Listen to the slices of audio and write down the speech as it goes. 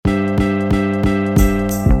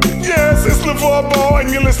Bubba, and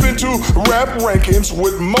you're listening to Rap Rankings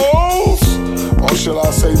with Moles, or shall I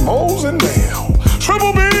say Moles and Mel.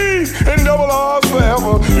 Triple B and double R's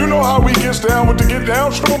forever. You know how we gets down with the get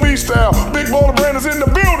down, Triple B style. Big Baller Brand is in the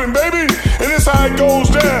building, baby, and this how it goes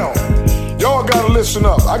down. Y'all gotta listen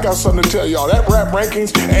up. I got something to tell y'all. That Rap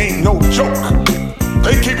Rankings ain't no joke.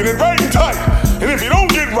 They keeping it right and tight. And if you don't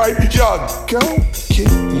get right, y'all go get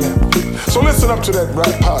left. So listen up to that rap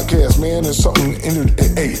podcast, man. There's something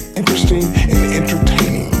interesting and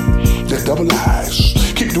entertaining. That double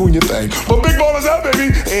I's. Keep doing your thing. But Big Ballers out,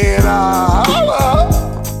 baby. And holla.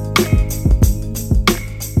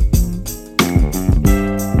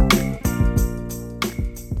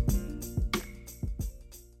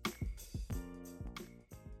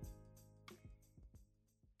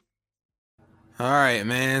 All right,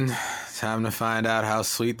 man. Time to find out how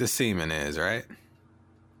sweet the semen is, right?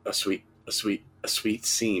 A sweet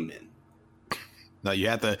semen. No, you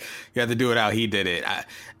have to do it how he did it.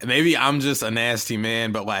 Maybe I'm just a nasty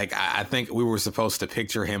man, but like I think we were supposed to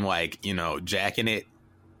picture him like, you know, jacking it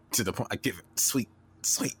to the point, like give it sweet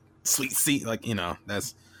seat, like, you know,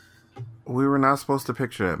 that's. We were not supposed to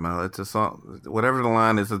picture that, Mel. It's a song. Whatever the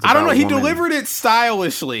line is, it's I don't know. He woman. delivered it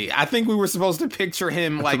stylishly. I think we were supposed to picture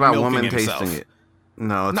him It's like about milking women himself. tasting it.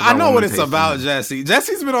 No, it's I about know what women it's tasting about, it. Jesse.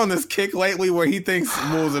 Jesse's been on this kick lately where he thinks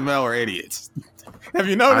Moles and Mel are idiots. Have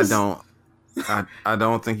you noticed? I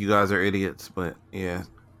don't think you guys are idiots, but yeah.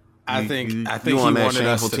 I think you he on that wanted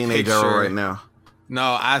us shameful to teenage picture era right now.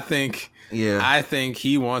 No, I think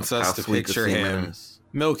he wants us How to sweet the picture semen him is.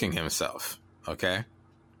 milking himself. Okay.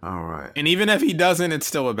 All right. And even if he doesn't, it's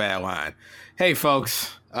still a bad line. Hey,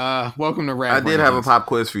 folks, welcome to Rap. I did have a pop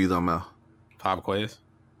quiz for you though, Mel. Pop quiz.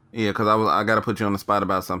 Yeah, because I got to put you on the spot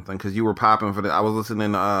about something because you were popping for the. I was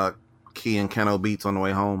listening to Key and Keno Beats on the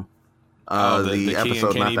way home. The episode, Key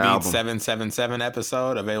and Kenny not the album. 777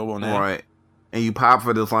 episode available now. Right. And you popped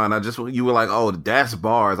for this line. You were like, "Oh, that's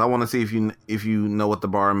bars." I want to see if you know what the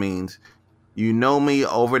bar means. You know me,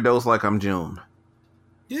 overdose like I'm June.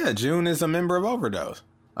 Yeah, June is a member of Overdose.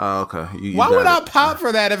 Oh, okay. Why would I pop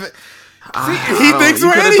for that if it? See, he thinks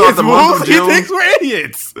we're idiots, Wolf. He thinks we're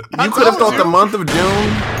idiots. You could have thought the month of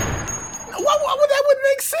June. Why would that wouldn't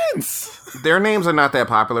make sense? Their names are not that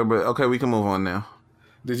popular, but okay, we can move on now.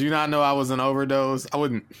 Did you not know I was an Overdose? I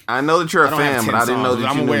wouldn't. I know that you're a I don't have fan, 10 but I didn't know songs, that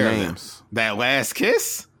but you I'm knew aware of names. That Last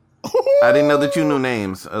Kiss? I didn't know that you knew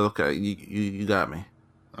names. Okay, you got me.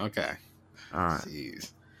 Okay. All right.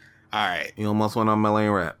 Jeez. All right. You almost went on Melanie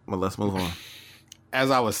Rap, but let's move on. As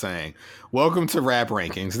I was saying, welcome to Rap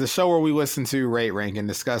Rankings, the show where we listen to, rate, rank, and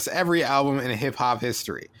discuss every album in hip-hop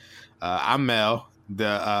history. I'm Mel,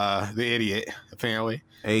 the idiot, apparently.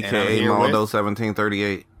 A.K.A. Maldo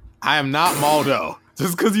 1738. I am not Maldo.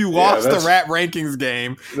 Just because you lost the Rap Rankings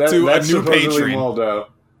game to a new patron. Maldo.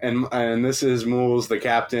 And this is Moles, the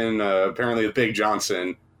captain, apparently the Big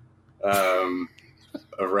Johnson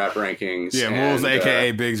of Rap Rankings. Yeah, Moles,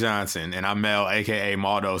 a.k.a. Big Johnson. And I'm Mel, a.k.a.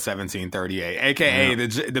 Maldo 1738. A.k.a.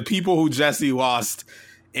 the people who Jesse lost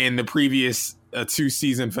in the previous 2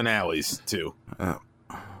 season finales to.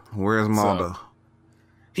 Where's Maldo? So,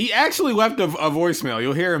 he actually left a voicemail.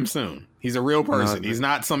 You'll hear him soon. He's a real person. He's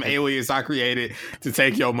not some alias I created to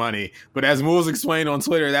take your money. But as Moles explained on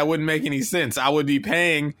Twitter, that wouldn't make any sense. I would be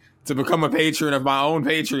paying to become a patron of my own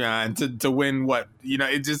Patreon to win what? You know,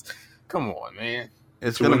 it just... Come on, man.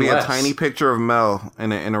 It's going to be a tiny picture of Mel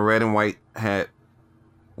in a red and white hat.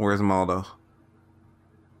 Where's Maldo?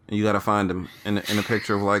 And you got to find him in a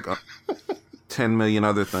picture of like 10 million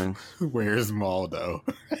other things. Where's Maldo?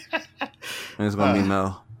 And it's going to be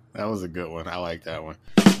Mel. That was a good one. I like that one.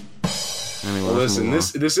 Anyway, well, listen,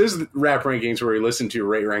 this is Rap Rankings where we listen to,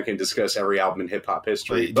 rate, rank, and discuss every album in hip-hop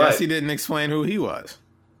history. But Jesse didn't explain who he was.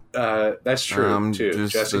 That's true, too.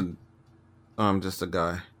 Jesse? I'm just a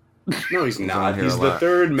guy. No, he's not. He's the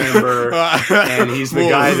third member, and he's the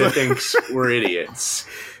guy that thinks we're idiots.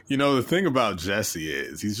 You know, the thing about Jesse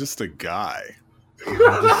is he's just a guy.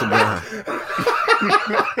 Just a guy.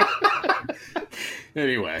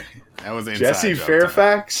 Anyway, that was inside Jesse joke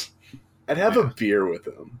Fairfax. I'd have a beer with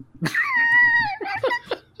him.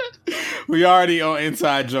 We already on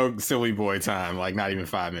inside joke silly boy time, like not even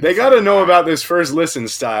 5 minutes. They got to know about this first listen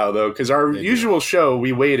style, though, because our usual show,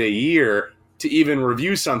 we wait a year to even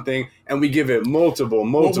review something, and we give it multiple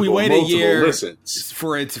we wait a year listens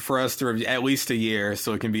for us to review at least a year,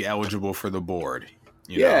 so it can be eligible for the board.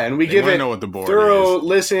 And we give it thorough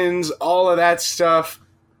listens, all of that stuff.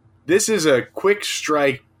 This is a quick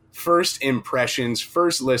strike, first impressions,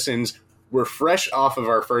 first listens. We're fresh off of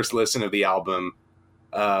our first listen of the album,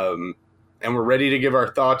 and we're ready to give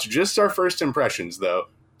our thoughts. Just our first impressions, though.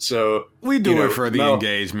 So we do it for the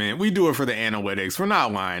engagement. We do it for the analytics. We're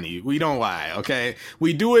not lying to you. We don't lie, okay?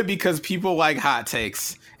 We do it because people like hot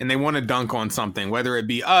takes and they want to dunk on something, whether it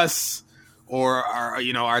be us or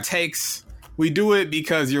our takes. We do it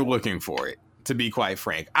because you're looking for it, to be quite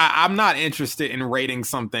frank. I'm not interested in rating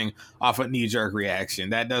something off a knee-jerk reaction.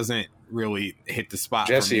 That doesn't really hit the spot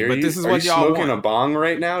Jesse, for me. But this is what y'all smoking want. A bong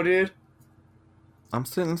right now, dude? I'm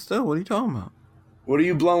sitting still. What are you talking about? What are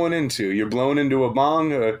you blowing into? You're blowing into a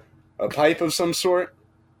bong, a pipe of some sort?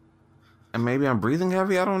 And maybe I'm breathing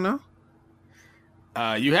heavy. I don't know.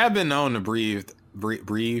 You have been known to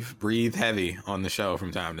breathe heavy on the show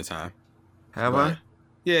from time to time. Have I?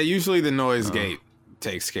 Yeah, usually the noise gate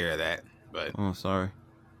takes care of that. But sorry.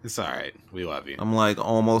 It's all right. We love you. I'm like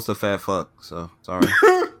almost a fat fuck, so sorry.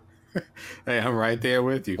 Hey, I'm right there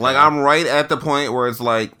with you. Like, I'm right at the point where it's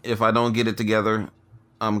like, if I don't get it together,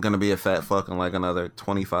 I'm going to be a fat fuck in like another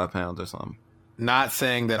 25 pounds or something. Not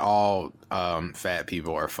saying that all fat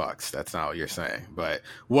people are fucks. That's not what you're saying. But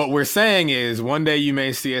what we're saying is one day you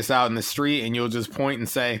may see us out in the street and you'll just point and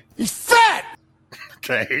say, "He's fat!"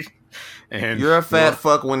 Okay. And you're a fat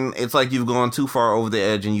fuck when it's like you've gone too far over the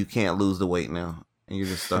edge and you can't lose the weight now. And you're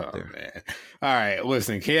just stuck there. Man. All right,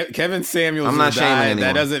 listen, Kevin Samuels I'm not shaming anyone.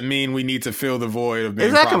 That doesn't mean we need to fill the void of being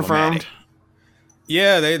Is that problematic. confirmed?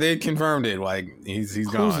 Yeah, they confirmed it. Like, he's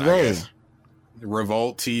gone. Who's they?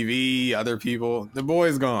 Revolt TV, other people. The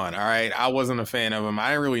boy's gone, all right? I wasn't a fan of him.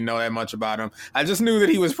 I didn't really know that much about him. I just knew that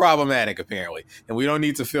he was problematic, apparently. And we don't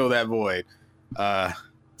need to fill that void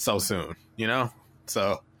so soon, you know?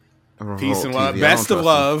 So, Revolt peace and love. Best of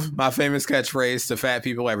love, my famous catchphrase to fat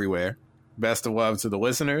people everywhere. Best of love to the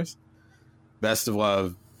listeners. Best of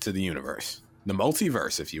love to the universe. The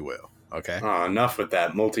multiverse, if you will. Okay? Oh, enough with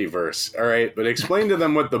that multiverse. All right, but explain to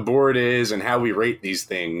them what the board is and how we rate these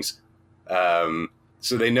things.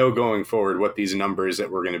 So they know going forward what these numbers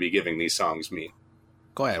that we're going to be giving these songs mean.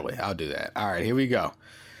 Gladly, I'll do that. All right, here we go.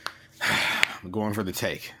 I'm going for the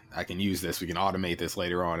take. I can use this. We can automate this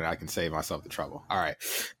later on, and I can save myself the trouble. All right.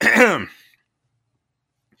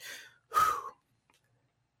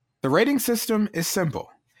 The rating system is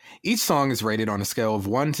simple. Each song is rated on a scale of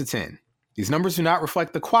 1 to 10. These numbers do not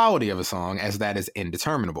reflect the quality of a song, as that is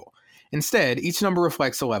indeterminable. Instead, each number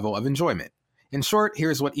reflects a level of enjoyment. In short,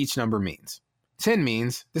 here's what each number means. 10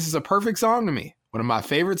 means, this is a perfect song to me, one of my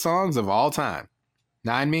favorite songs of all time.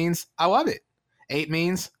 9 means, I love it. 8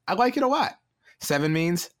 means, I like it a lot. 7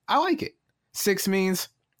 means, I like it. 6 means,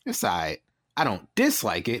 it's alright. I don't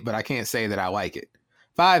dislike it, but I can't say that I like it.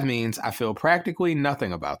 5 means, I feel practically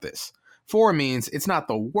nothing about this. 4 means, it's not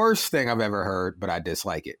the worst thing I've ever heard, but I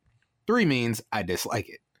dislike it. 3 means, I dislike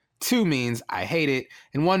it. 2 means, I hate it.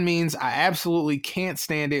 And 1 means, I absolutely can't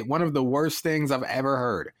stand it. One of the worst things I've ever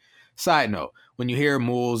heard. Side note, when you hear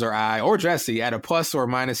Mools or I or Jesse add a plus or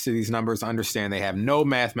minus to these numbers, understand they have no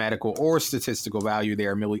mathematical or statistical value. They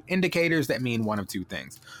are merely indicators that mean one of two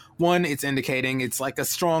things. One, it's indicating it's like a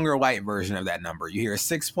strong or light version of that number. You hear a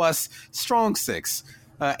 6 plus, strong 6.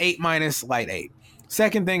 8 minus, light 8.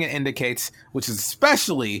 Second thing it indicates, which is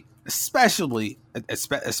especially,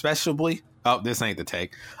 oh, this ain't the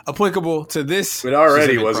take, applicable to this. It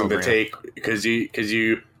already wasn't program. The take because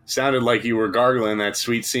you sounded like you were gargling that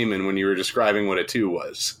sweet semen when you were describing what a 2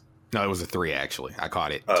 was. No, it was a 3 actually. I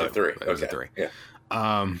caught it. Oh, 3. It was a 3. Yeah.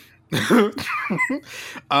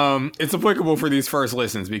 It's applicable for these first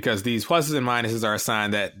listens because these pluses and minuses are a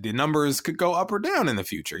sign that the numbers could go up or down in the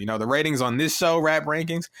future. You know, the ratings on this show, Rap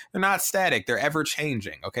Rankings, they're not static. They're ever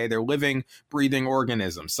changing. Okay. They're living, breathing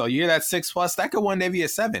organisms. So you hear that 6 plus, that could one day be a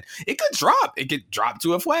 7. It could drop. It could drop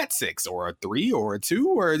to a flat 6 or a 3 or a 2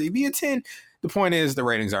 or it'd be a 10. The point is the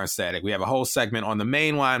ratings aren't static. We have a whole segment on the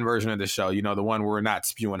mainline version of the show. You know, the one where we're not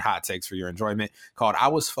spewing hot takes for your enjoyment called I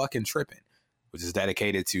Was Fucking Tripping, which is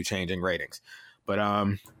dedicated to changing ratings. But,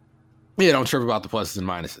 yeah, don't trip about the pluses and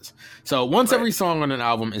minuses. So once every song on an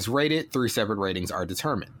album is rated, 3 separate ratings are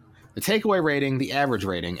determined. The takeaway rating, the average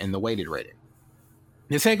rating, and the weighted rating.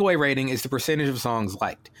 The takeaway rating is the percentage of songs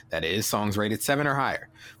liked. That is, songs rated 7 or higher.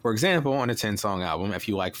 For example, on a 10-song album, if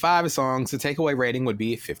you like 5 songs, the takeaway rating would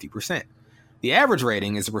be 50%. The average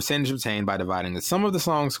rating is the percentage obtained by dividing the sum of the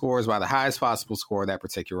song scores by the highest possible score that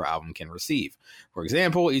particular album can receive. For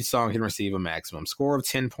example, each song can receive a maximum score of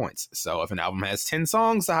 10 points. So if an album has 10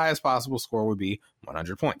 songs, the highest possible score would be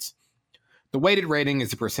 100 points. The weighted rating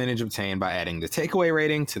is the percentage obtained by adding the takeaway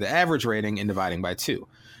rating to the average rating and dividing by 2.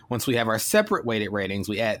 Once we have our separate weighted ratings,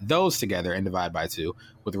 we add those together and divide by 2,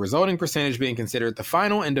 with the resulting percentage being considered the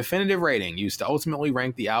final and definitive rating used to ultimately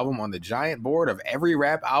rank the album on the giant board of every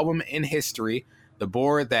rap album in history, the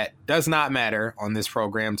board that does not matter on this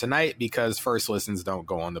program tonight because first listens don't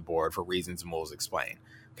go on the board for reasons Mools explain.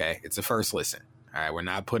 Okay, it's a first listen. All right, we're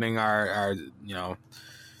not putting our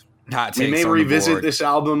hot takes. We may on revisit this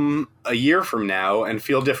album a year from now and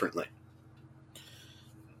feel differently.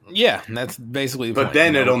 Yeah, that's basically the but point,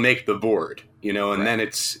 then it'll make the board, and right. then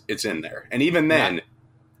it's in there. And even then,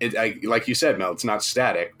 like you said, Mel, it's not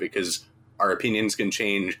static because our opinions can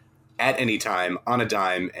change at any time on a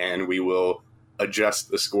dime, and we will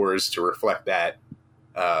adjust the scores to reflect that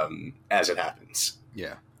as it happens.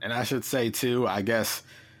 Yeah, and I should say too, I guess,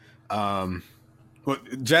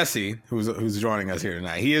 Jesse, who's joining us here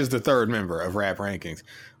tonight, he is the third member of Rap Rankings,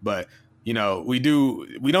 but. We never,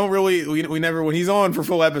 when he's on for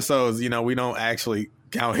full episodes, we don't actually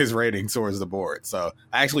count his rating towards the board. So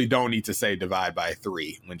I actually don't need to say divide by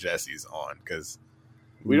 3 when Jesse's on because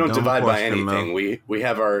we don't divide by anything. We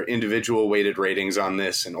have our individual weighted ratings on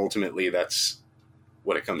this, and ultimately that's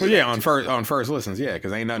what it comes. Yeah, on first listens, yeah,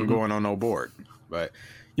 because ain't nothing going on no board. But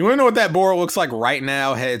you want to know what that board looks like right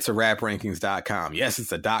now? Head to raprankings.com. Yes,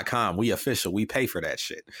 it's a .com. We official. We pay for that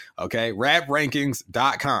shit. Okay,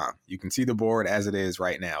 raprankings.com. You can see the board as it is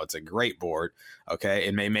right now. It's a great board. Okay,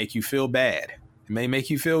 it may make you feel bad. It may make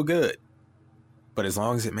you feel good. But as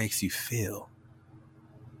long as it makes you feel.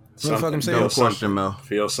 What the fuck I'm saying? Dumb question, Mel.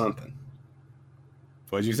 Feel something.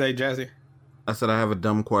 What'd you say, Jesse? I said I have a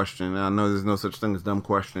dumb question. I know there's no such thing as dumb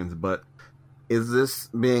questions, but is this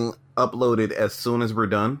being uploaded as soon as we're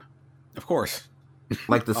done? Of course.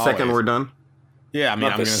 Like the second we're done? Yeah, I mean,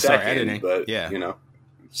 I'm going to start editing. But, yeah.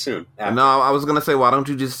 Soon. After. No, I was going to say, why don't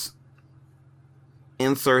you just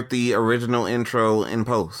insert the original intro in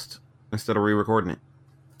post instead of re-recording it?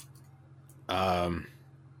 Don't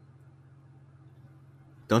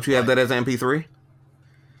you have that as MP3?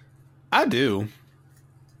 I do.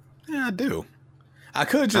 Yeah, I do. I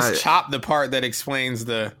could just chop the part that explains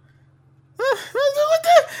the...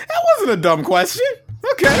 That wasn't a dumb question.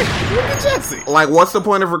 Okay, look at Jesse. Like, what's the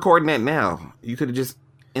point of recording that now? You could have just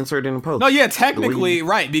inserted it in post. No, yeah, technically,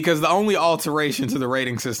 right, because the only alteration to the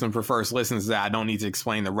rating system for first listens is that I don't need to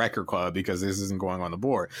explain the record club because this isn't going on the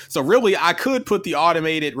board. So really, I could put the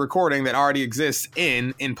automated recording that already exists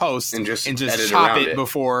in post and just chop it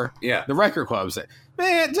before the record club.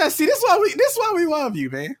 Man, Jesse, this is why we love you,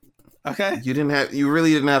 man. Okay, you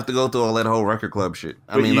really didn't have to go through all that whole record club shit.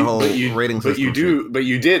 The whole rating system. But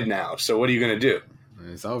you did now. So what are you gonna do?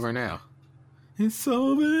 It's over now. It's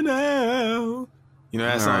over now. You know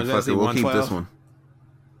that song, Jesse? We'll keep this one.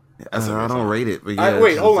 I don't rate it. But yeah,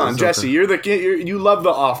 wait, hold on, Jesse. You love the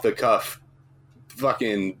off the cuff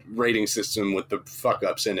fucking rating system with the fuck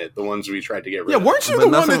ups in it. The ones we tried to get rid of. Yeah, weren't you the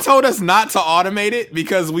one that told us not to automate it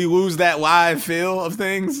because we lose that live feel of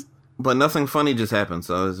things? But nothing funny just happened,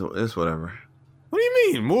 so it's whatever. What do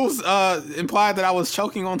you mean? Moles implied that I was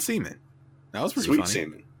choking on semen. That was pretty funny.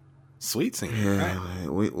 Semen. Sweet semen. Yeah,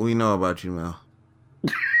 right. we know about you, Mel.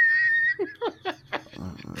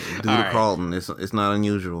 Due to Carlton, it's not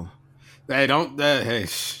unusual. Hey, don't. Hey,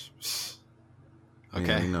 shh. Okay,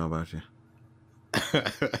 yeah, we know about you.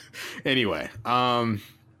 Anyway,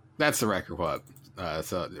 that's the record club.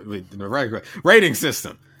 So the record rating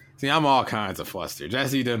system. See, I'm all kinds of flustered.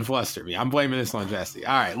 Jesse didn't fluster me. I'm blaming this on Jesse.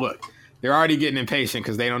 All right, look. They're already getting impatient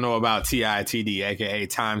because they don't know about TITD, a.k.a.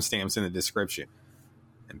 timestamps in the description.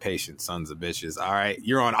 Impatient sons of bitches. All right,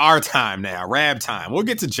 you're on our time now, Rab time. We'll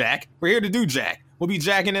get to Jack. We're here to do Jack. We'll be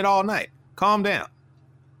jacking it all night. Calm down.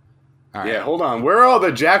 All right. Yeah, hold on. Where are all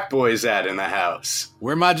the Jack boys at in the house?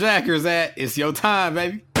 Where my jackers at? It's your time,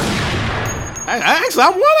 baby. Actually,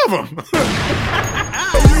 I'm one of them.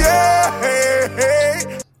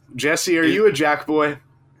 Yeah. Jesse, are you a Jack boy?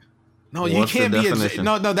 No, you can't be a...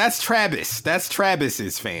 No, that's Travis. That's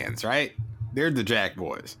Travis's fans, right? They're the Jack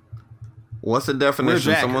boys. What's the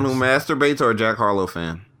definition? Someone who masturbates or a Jack Harlow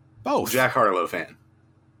fan? Both. Jack Harlow fan.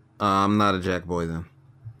 I'm not a Jack boy then.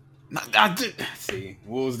 See,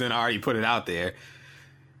 Wolves didn't already put it out there.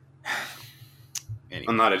 Anyway.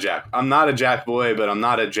 I'm not a Jack boy, but I'm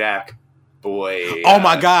not a Jack boy. Oh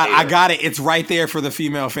my God, I got it. It's right there for the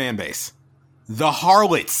female fan base. The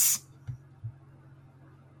Harlots.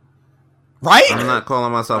 Right? I'm not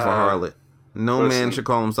calling myself a harlot. No man should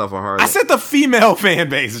call himself a harlot. I said the female fan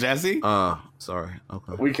base, Jesse. Sorry.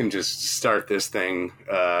 Okay. We can just start this thing.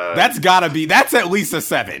 That's at least a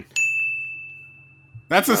 7.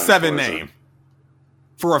 That's a 7 name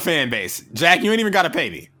for a fan base. Jack, you ain't even got to pay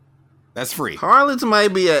me. That's free. Harlots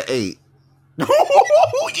might be a 8. Yeah.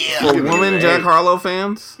 For women Jack Harlow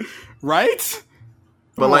fans? Right?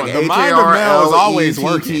 But like Harlettes.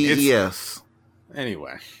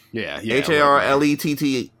 Anyway. Yeah.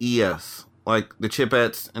 Harlettes. Like the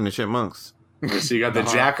Chipettes and the Chipmunks. So you got the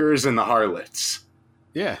Jackers and the Harlots.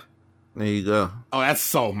 Yeah. There you go. Oh, that's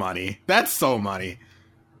so money.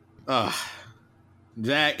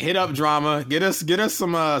 Jack, hit up Drama. Get us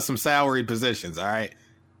some salaried positions, all right?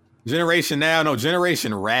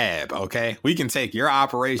 Generation Rab, okay? We can take your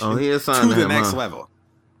operation to the next level.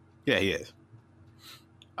 Yeah, he is.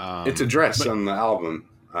 It's addressed on the album.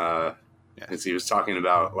 As he was talking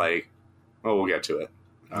about, like, we'll get to it.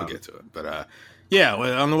 We'll get to it. But, yeah,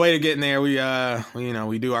 well, on the way to getting there, we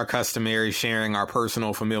do our customary sharing our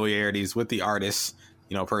personal familiarities with the artists,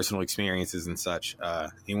 personal experiences and such.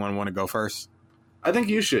 Anyone want to go first? I think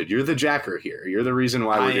you should. You're the jacker here. You're the reason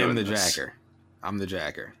why we're doing this. I'm the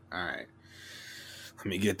jacker. All right. Let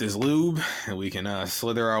me get this lube, and we can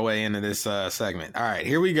slither our way into this segment. All right,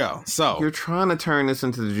 here we go. So you're trying to turn this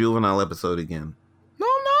into the juvenile episode again. No,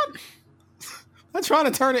 I'm not. I'm not trying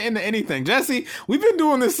to turn it into anything. Jesse, we've been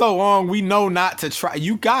doing this so long, we know not to try.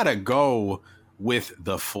 You got to go with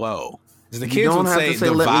the flow. The kids you don't have to say,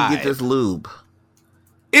 let vibe. Me get this lube.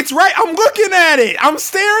 It's right. I'm looking at it. I'm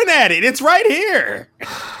staring at it. It's right here.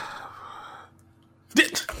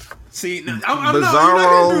 See, I'm not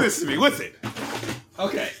going to do this to me. Listen.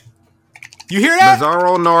 Okay. You hear that?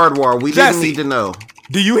 Bizarro Nardwuar. We didn't need to know.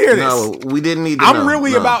 Do you hear this? No, we didn't need to know. I'm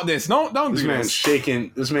really about this. Don't do this.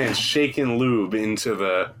 This man's shaking lube into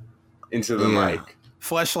the mic.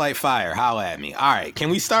 Fleshlight fire. Holla at me. All right. Can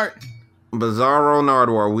we start? Bizarro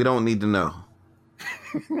Nardwuar. We don't need to know.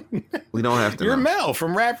 We don't have to know. You're Mel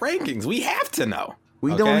from Rap Rankings. We have to know.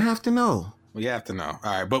 We don't have to know. We have to know.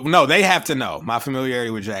 All right. But no, they have to know. My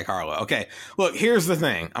familiarity with Jack Harlow. Okay. Look, here's the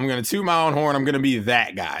thing. I'm going to toot my own horn. I'm going to be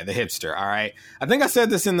that guy, the hipster. All right. I think I said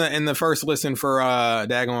this in the first listen for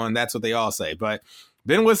Daggone That's What They All Say. But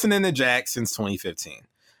been listening to Jack since 2015.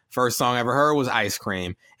 First song I ever heard was Ice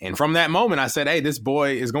Cream. And from that moment, I said, hey, this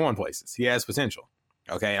boy is going places. He has potential.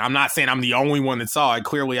 Okay. I'm not saying I'm the only one that saw it.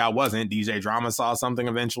 Clearly I wasn't. DJ Drama saw something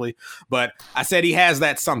eventually. But I said he has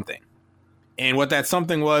that something. And what that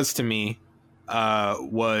something was to me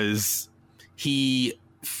was he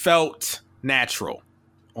felt natural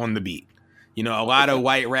on the beat. A lot of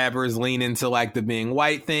white rappers lean into like the being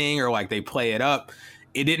white thing or like they play it up.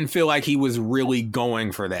 It didn't feel like he was really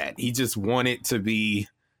going for that. He just wanted to be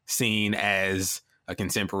seen as a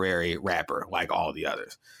contemporary rapper like all the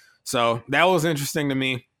others. So that was interesting to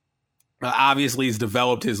me. Obviously, he's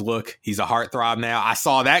developed his look. He's a heartthrob now. I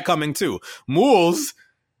saw that coming too. Mools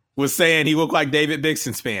was saying he looked like David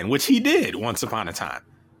Bixenspan, which he did once upon a time.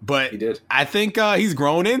 But he did. I think he's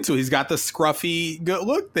grown into it. He's got the scruffy good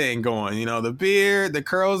look thing going. The beard, the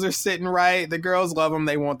curls are sitting right. The girls love him.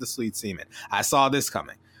 They want the sweet semen. I saw this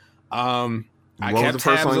coming. What was the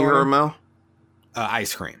first one you heard, Mel?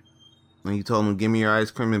 Ice Cream. And you told him, give me your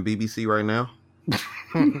ice cream and BBC right now?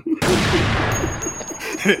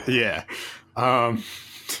 Yeah.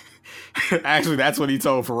 Actually, that's what he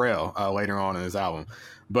told Pharrell later on in his album.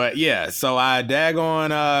 But yeah, so I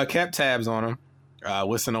kept tabs on him.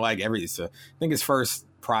 Listen to I think his first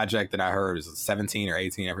project that I heard was 17 or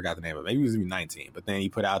 18. I forgot the name of it. Maybe it was even 19. But then he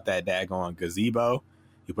put out that Gazebo.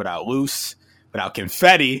 He put out Loose. Put out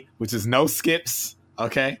Confetti, which is no skips.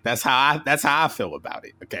 Okay, that's how I feel about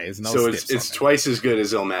it. Okay, it's no. So it's twice as good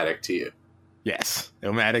as Illmatic to you. Yes,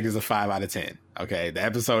 Illmatic is a 5 out of 10. Okay, the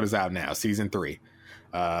episode is out now, season 3.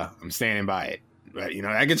 I'm standing by it, but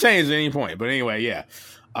that could change at any point. But anyway, yeah.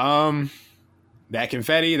 That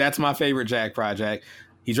Confetti, that's my favorite Jack project.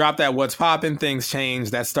 He dropped that What's Poppin', Things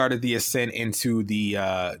Change. That started the ascent into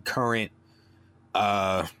the current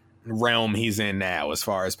realm he's in now as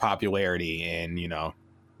far as popularity and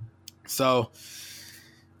so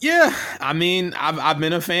yeah, I mean I've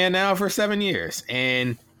been a fan now for 7 years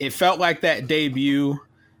and it felt like that debut.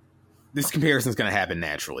 This comparison's going to happen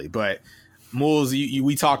naturally, but Mools,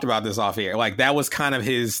 we talked about this off air. Like that was kind of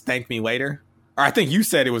his Thank Me Later. Or I think you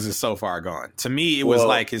said it was his So Far Gone. To me, it was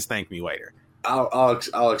like his Thank Me Later.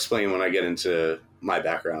 I'll explain when I get into my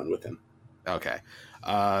background with him. Okay.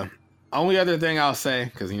 Only other thing I'll say,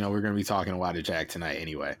 because we're going to be talking a lot of Jack tonight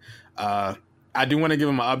anyway. I do want to give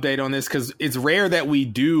him an update on this because it's rare that we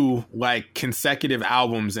do like consecutive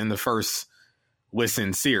albums in the first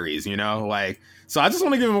listen series. So I just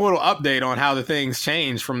want to give him a little update on how the things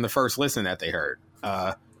changed from the first listen that they heard.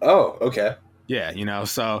 Okay. Yeah,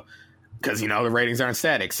 so because the ratings aren't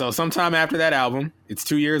static. So sometime after that album, it's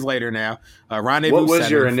 2 years later now. Rendezvous. What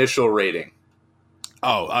was your initial rating?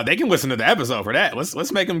 Oh, they can listen to the episode for that.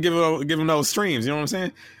 Let's make them give them those streams. You know what I'm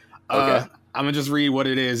saying? Okay. I'm gonna just read what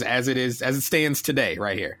it is as it stands today,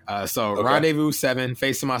 right here. Okay. Rendezvous 7,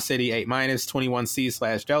 Face of My City 8-,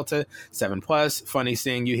 21C/Delta 7+, Funny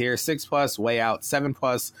Seeing You Here 6+, Way Out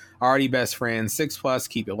 7+, Already Best Friends 6+,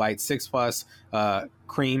 Keep It Light 6+,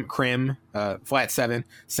 Crim, flat 7.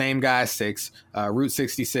 Same guy 6. Route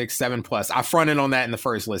 66 7+. I fronted on that in the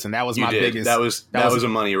first listen. That was my biggest. That was a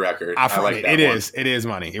money record. I fronted. It is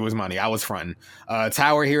money. It was money. I was fronting.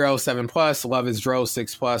 Tower Hero 7+. Love Is Dro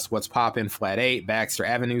 6+. What's Poppin' flat 8. Baxter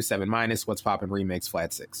Avenue 7-. What's Poppin' remix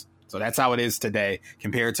flat 6. So that's how it is today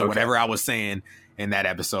compared to whatever I was saying in that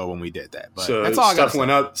episode when we did that. But so that's all stuff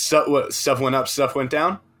went up. Stuff went up. Stuff went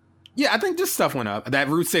down. Yeah, I think just stuff went up. That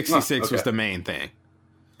Route 66 was the main thing.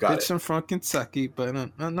 Got Bitch, I'm from Kentucky, but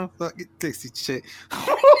I'm no fucking Dixie shit.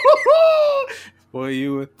 Boy,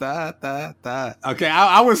 you were that. Okay,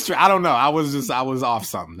 I don't know. I was off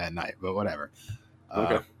something that night, but whatever.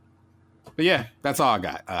 Okay. But yeah, that's all I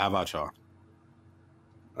got. How about y'all?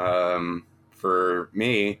 For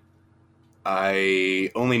me, I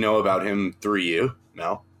only know about him through you,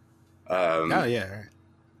 Mel. Oh yeah. Right.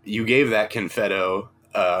 You gave that Confetto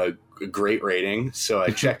a great rating, so I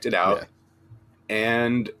checked it out. Yeah.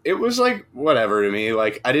 And it was like whatever to me.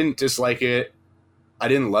 Like I didn't dislike it. I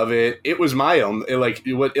didn't love it. It was my own. Like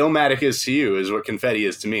what Illmatic is to you is what Confetti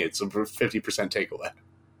is to me. It's a 50% takeaway.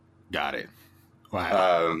 Got it.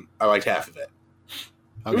 Wow. I liked half of it.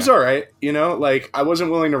 Okay. It was all right. You know, like I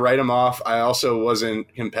wasn't willing to write him off. I also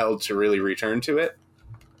wasn't compelled to really return to it.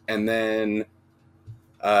 And then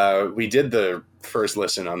we did the first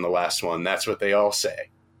listen on the last one. That's what they all say.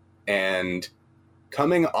 And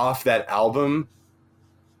coming off that album,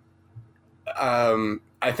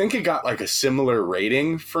 I think it got like a similar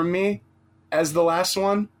rating from me as the last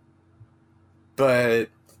one, but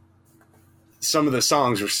some of the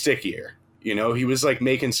songs were stickier. You know, he was like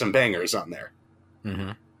making some bangers on there.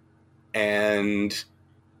 Mm-hmm. And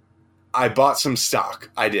I bought some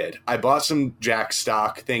stock. I did. I bought some Jack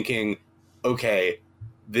stock thinking, okay,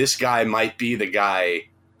 this guy might be the guy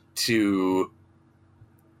to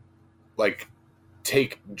like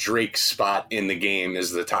take Drake's spot in the game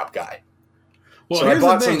as the top guy. Well, so here's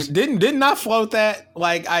the thing. Didn't I float that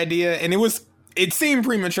like idea? And it seemed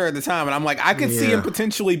premature at the time, and I'm like, I could see him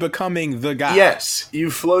potentially becoming the guy. Yes,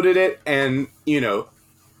 you floated it, and you know,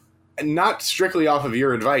 not strictly off of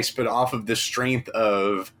your advice, but off of the strength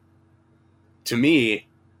of, to me,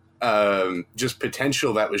 just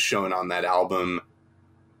potential that was shown on that album,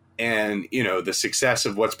 and you know, the success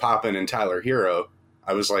of What's Poppin' and Tyler Hero.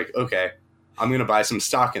 I was like, okay, I'm going to buy some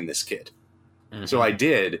stock in this kid. Mm-hmm. So I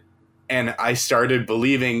did. And I started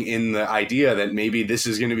believing in the idea that maybe this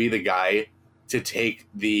is going to be the guy to take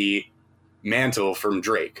the mantle from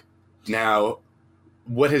Drake. Now,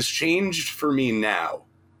 what has changed for me now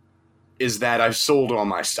is that I've sold all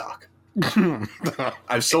my stock.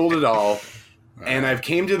 I've sold it all. And I've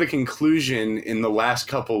came to the conclusion in the last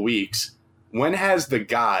couple weeks, when has the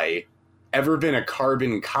guy ever been a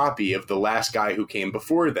carbon copy of the last guy who came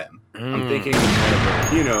before them? I'm thinking,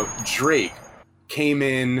 you know, Drake came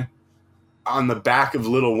in on the back of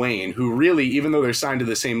Lil Wayne, who really, even though they're signed to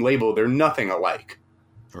the same label, they're nothing alike.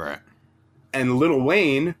 Right. And Lil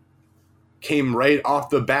Wayne came right off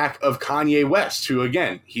the back of Kanye West, who,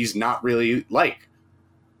 again, he's not really like.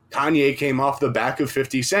 Kanye came off the back of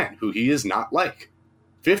 50 Cent, who he is not like.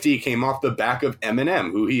 50 came off the back of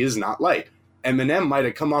Eminem, who he is not like. Eminem might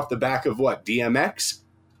have come off the back of what? DMX,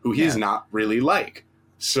 who he's not really like.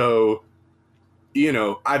 So, you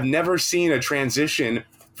know, I've never seen a transition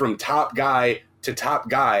from top guy to top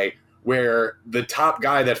guy where the top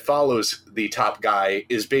guy that follows the top guy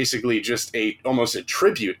is basically just almost a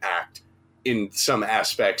tribute act in some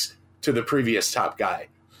aspects to the previous top guy.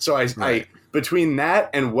 So I between that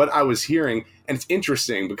and what I was hearing, and it's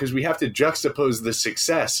interesting because we have to juxtapose the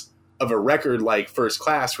success of a record like First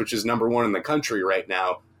Class, which is number 1 in the country right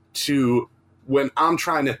now, to when I'm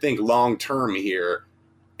trying to think long term here,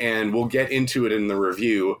 and we'll get into it in the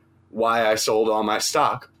review, why I sold all my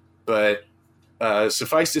stock. But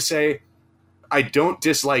suffice to say, I don't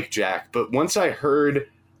dislike Jack, but once I heard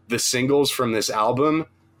the singles from this album,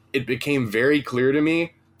 it became very clear to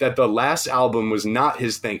me that the last album was not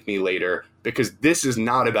his Thank Me Later, because this is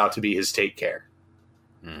not about to be his Take Care.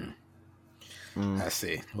 I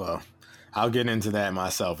see. Well, I'll get into that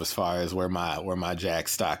myself as far as where my Jack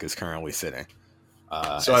stock is currently sitting.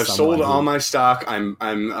 So I've sold all my stock. I'm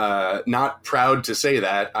not proud to say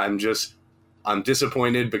that. I'm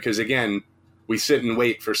disappointed because, again, we sit and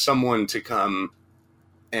wait for someone to come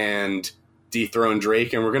and dethrone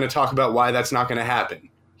Drake, and we're going to talk about why that's not going to happen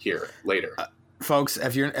here later. Folks,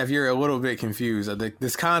 if you're a little bit confused,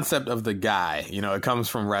 this concept of the guy, you know, it comes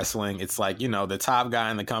from wrestling. It's like, you know, the top guy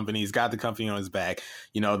in the company, he's got the company on his back,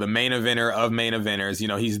 you know, the main eventer of main eventers, you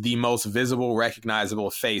know, he's the most visible, recognizable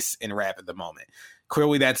face in rap at the moment.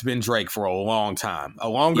 Clearly, that's been Drake for a long time. A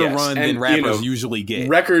longer run than rappers usually get.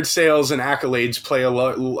 Record sales and accolades play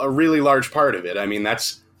a really large part of it. I mean,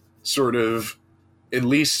 that's sort of, at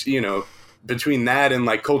least, between that and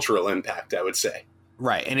like cultural impact, I would say.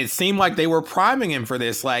 Right. And it seemed like they were priming him for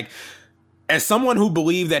this. Like, as someone who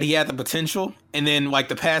believed that he had the potential, and then like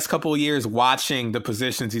the past couple of years watching the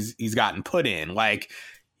positions he's gotten put in, like,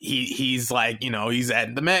 He's like, he's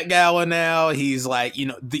at the Met Gala now. He's like,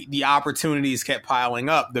 the opportunities kept piling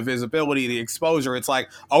up, the visibility, the exposure. It's like,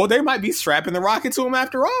 oh, they might be strapping the rocket to him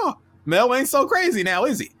after all. Mel ain't so crazy now,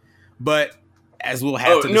 is he? But as we'll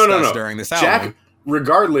have to discuss during this album. Jack,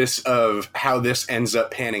 regardless of how this ends up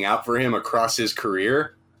panning out for him across his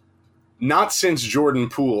career, not since Jordan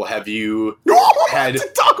Poole have you had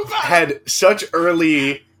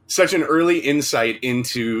such an early insight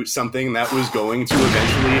into something that was going to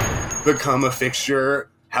eventually become a fixture,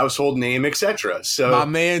 household name, etc. So my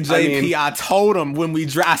man JP, I told him when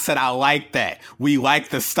I said I like that. We like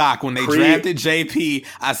the stock. When they drafted JP,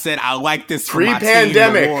 I said I like this for pre-pandemic.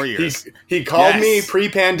 My team, the Warriors. He called me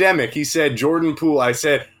pre-pandemic. He said Jordan Poole. I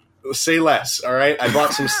said, say less. All right, I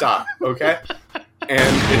bought some stock. Okay,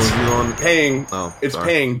 and it's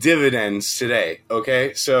paying dividends today.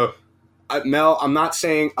 Okay, so. Mel, I'm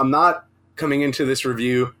not coming into this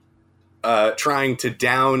review trying to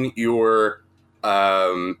down your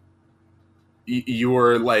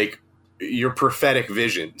prophetic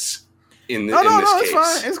visions in this case. It's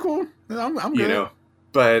fine. It's cool. I'm good.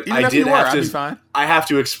 But I have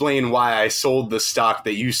to explain why I sold the stock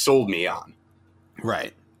that you sold me on.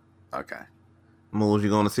 Right. Okay. Moles, you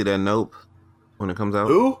going to see that Nope when it comes out?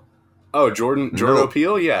 Who? Oh, Jordan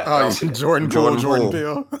Peele? Yeah. Oh, Jordan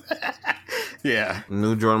Peele. Yeah.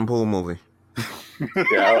 New Jordan Poole movie.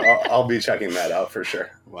 Yeah, I'll be checking that out for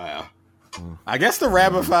sure. Wow. I guess the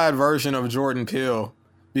rabified version of Jordan Peele,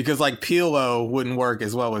 because like Peele wouldn't work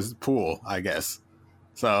as well as Poole, I guess.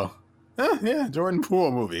 So, yeah, Jordan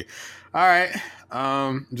Poole movie. All right.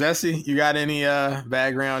 Jesse, you got any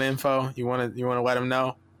background info you want to let him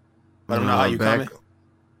know? Let him know how you coming?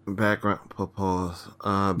 Background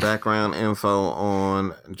info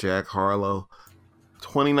on Jack Harlow.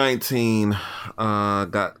 2019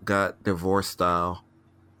 got divorce style,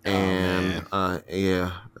 and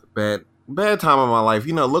bad time of my life.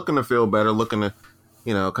 Looking to feel better, looking to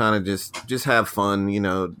kind of just have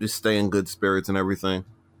fun. Just stay in good spirits and everything.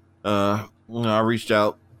 I reached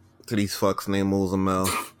out to these fucks named Moles and Mel.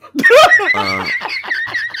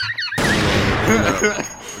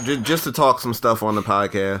 Just to talk some stuff on the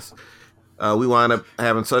podcast. We wind up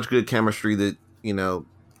having such good chemistry that,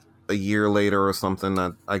 a year later or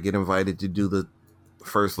something, I get invited to do the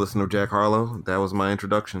first listen of Jack Harlow. That was my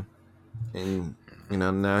introduction. And,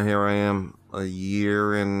 now here I am a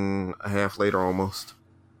year and a half later almost.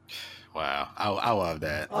 Wow. I love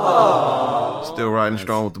that. Aww. Still riding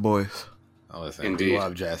strong with the boys. Oh, listen, indeed. We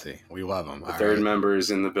love Jesse. We love him. The third member is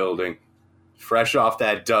in the building. Fresh off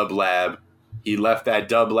that Dub Lab. He left that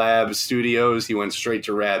Dub Lab studios. He went straight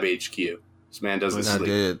to Rab HQ. This man doesn't sleep. I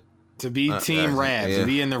did. To be Team Rab, to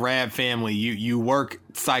be in the Rab family, you work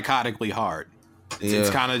psychotically hard. It's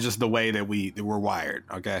kind of just the way that we're wired.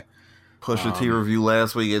 Okay. Pusha T review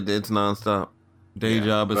last week. It's nonstop. Day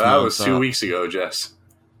job is nonstop. That was 2 weeks ago, Jess.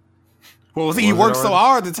 Well, he worked so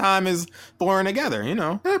hard. The time is blurring together.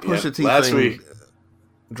 That Pusha T last week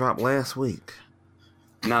dropped last week.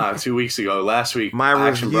 Nah, 2 weeks ago. Last week, my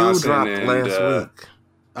review dropped last week.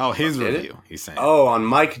 Oh, his review. He's saying. Oh, on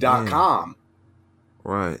Mike.com.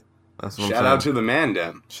 Right. That's what Shout out to the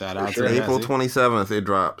Mandem. Shout out sure. to April 27th it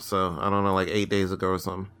dropped, so I don't know, like 8 days ago or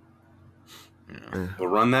something. Yeah. We'll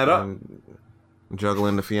run that up.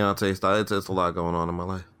 Juggling the fiance style. It's a lot going on in my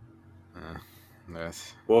life.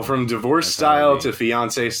 Well, from divorce style to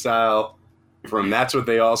fiance style, from that's what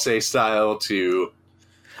they all say style to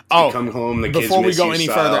come home, the kids before we go any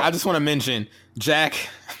style. further, I just want to mention, Jack,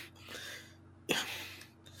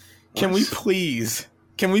 can we please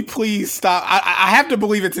stop? I have to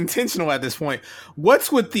believe it's intentional at this point.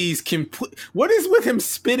 What's with these? What is with him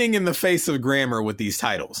spitting in the face of grammar with these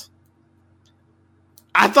titles?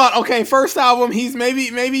 I thought, okay, first album, he's maybe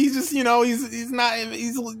he's just,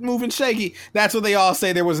 he's moving shaky. That's what they all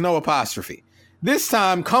say. There was no apostrophe. This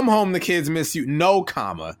time, Come Home, the Kids Miss You. No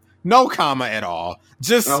comma at all.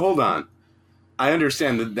 Just now, hold on. I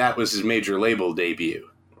understand that was his major label debut,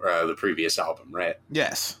 the previous album, right?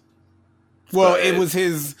 Yes. Well, it was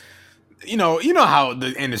his, you know how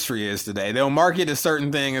the industry is today. They'll market a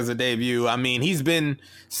certain thing as a debut. I mean, he's been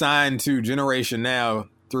signed to Generation Now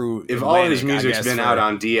through If Atlantic, all of his music's been out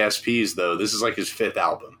on DSPs, though, this is like his fifth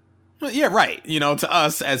album. Yeah, right. To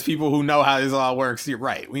us, as people who know how this all works, you're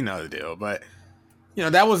right. We know the deal. But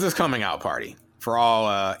that was his coming out party for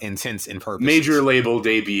all intents and purposes. Major label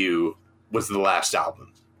debut was the last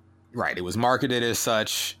album. Right. It was marketed as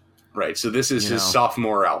such. Right. So this is his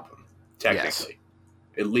sophomore album, technically. Yes.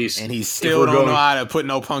 At least. And he still don't know how to put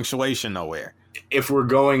no punctuation nowhere. If we're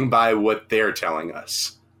going by what they're telling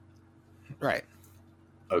us. Right.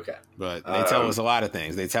 Okay. But they tell us a lot of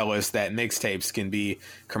things. They tell us that mixtapes can be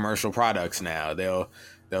commercial products now. They'll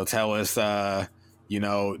tell us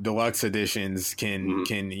deluxe editions can we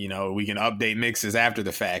can update mixes after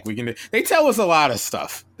the fact. They tell us a lot of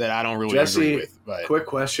stuff that I don't really agree with. But quick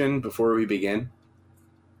question before we begin.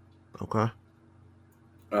 Okay.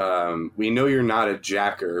 We know you're not a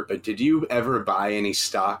jacker, but did you ever buy any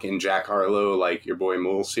stock in Jack Harlow like your boy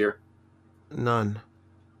Moles here? None.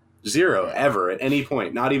 0 ever at any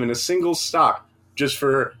point. Not even a single stock, just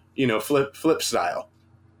for, flip style.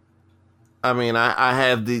 I mean, I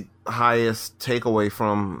had the highest takeaway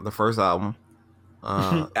from the first album.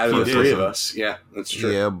 Out of the three of us. Yeah, that's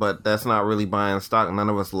true. Yeah, but that's not really buying stock. None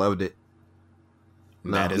of us loved it.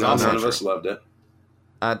 None of us loved it.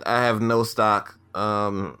 I have no stock.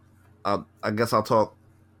 I guess I'll talk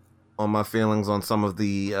on my feelings on some of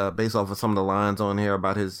the based off of some of the lines on here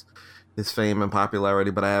about his fame and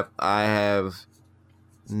popularity, but I have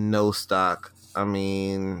no stock. I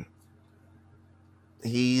mean,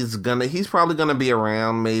 he's probably gonna be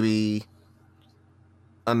around maybe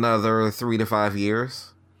another 3 to 5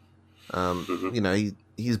 years.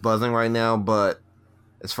 He's buzzing right now, but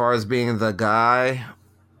as far as being the guy,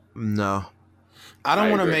 no. I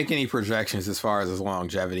don't want to make any projections as far as his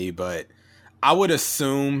longevity, but I would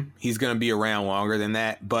assume he's going to be around longer than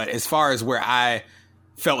that. But as far as where I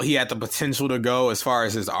felt he had the potential to go as far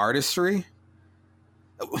as his artistry,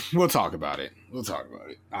 we'll talk about it.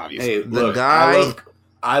 Obviously. Hey, look,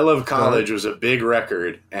 I Love College was a big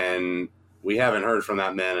record, and we haven't heard from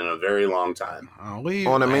that man in a very long time.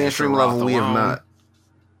 On a mainstream level, we have not.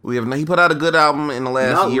 He put out a good album in the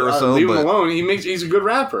last year or so. Leave him alone. He's a good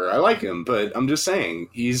rapper. I like him, but I'm just saying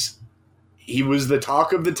he was the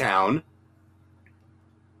talk of the town.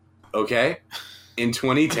 Okay, in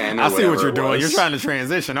 2010. I see what you're doing. You're trying to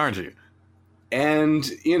transition, aren't you? And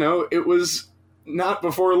it was not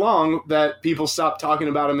before long that people stopped talking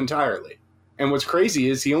about him entirely. And what's crazy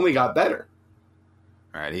is he only got better.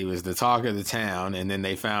 All right, he was the talk of the town, and then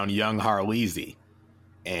they found Young Harleezy.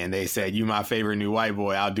 And they said, "You my favorite new white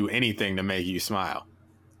boy. I'll do anything to make you smile."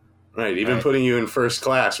 Right, even putting you in first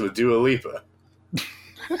class with Dua Lipa,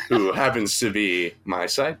 who happens to be my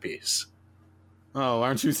side piece. Oh,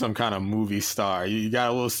 aren't you some kind of movie star? You got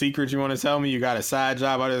a little secret you want to tell me? You got a side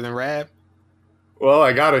job other than rap? Well,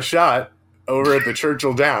 I got a shot over at the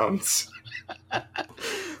Churchill Downs.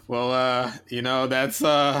 Well, that's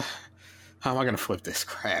how am I gonna flip this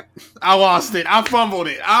crap? I lost it. I fumbled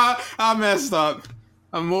it. I messed up.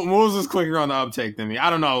 Moles is quicker on the uptake than me. I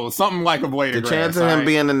don't know. Something like a blade of grass. The chance of him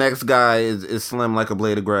being the next guy is slim like a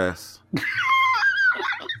blade of grass.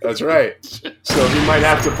 That's right. So he might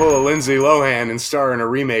have to pull a Lindsay Lohan and star in a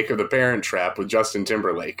remake of The Parent Trap with Justin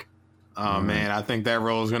Timberlake. Oh, man. I think that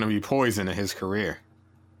role is going to be poison in his career.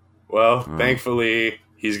 Well, thankfully,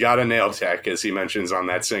 he's got a nail tech, as he mentions on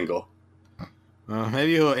that single.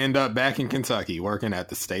 Maybe he'll end up back in Kentucky working at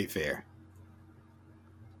the state fair.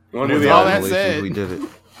 With all that said, we did it.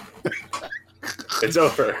 It's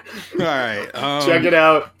over. All right. Check it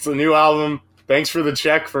out. It's a new album. Thanks for the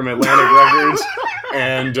check from Atlantic Records.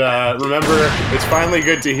 And remember, it's finally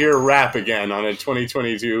good to hear rap again on a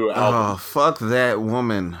 2022 album. Oh, fuck that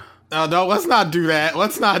woman. No, let's not do that.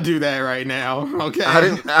 Let's not do that right now. Okay.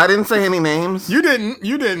 I didn't say any names. You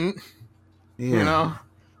didn't. Yeah.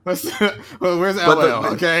 Where's LL?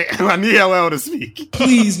 Okay, I need LL to speak.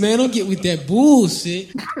 Please, man, don't get with that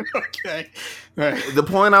bullshit. Okay. Right. The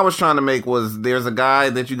point I was trying to make was there's a guy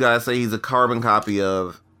that you guys say he's a carbon copy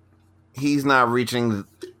of. He's not reaching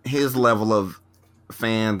his level of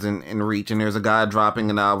fans and reach, and there's a guy dropping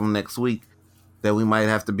an album next week that we might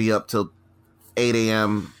have to be up till 8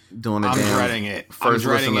 a.m. doing I'm dreading it. I'm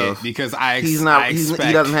dreading it because he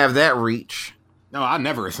doesn't have that reach. No, I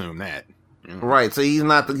never assume that. Right, so he's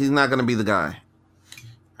not going to be the guy.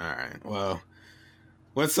 All right. Well,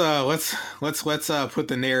 let's put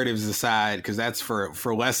the narratives aside because that's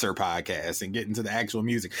for lesser podcasts and get into the actual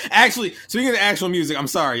music. Actually, speaking of the actual music, I'm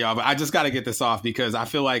sorry, y'all, but I just got to get this off because I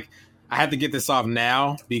feel like I have to get this off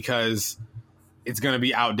now because it's going to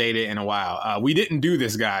be outdated in a while. We didn't do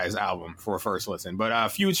this guy's album for a first listen, but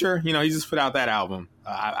Future, he just put out that album.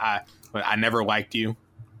 I Never Liked You.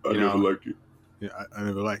 I never liked you. Yeah, I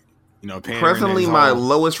never liked you. Presently my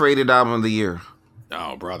lowest rated album of the year.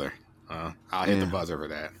 Oh, brother. I'll hit the buzzer for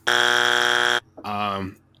that.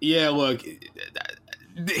 Yeah, look,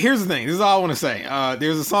 here's the thing. This is all I want to say.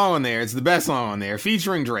 There's a song on there. It's the best song on there,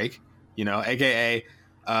 featuring Drake. AKA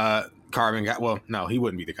Carbon. Well, no, he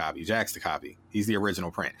wouldn't be the copy. Jack's the copy. He's the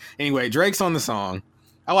original print. Anyway, Drake's on the song.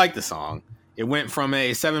 I like the song. It went from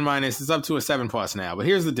a 7-. It's up to a 7+ now. But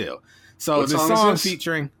here's the deal. So the song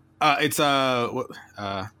featuring it's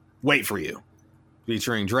Wait For You,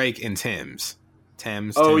 featuring Drake and Tim's.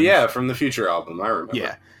 Oh yeah, from the Future album. I remember.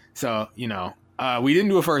 Yeah. So we didn't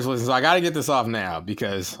do a first listen, so I got to get this off now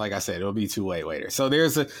because, like I said, it'll be too late later. So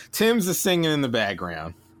Tim's is singing in the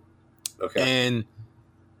background. Okay. And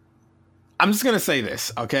I'm just gonna say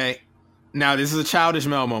this, okay? Now this is a childish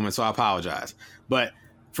Mel moment, so I apologize. But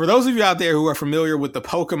for those of you out there who are familiar with the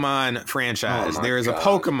Pokemon franchise, there is a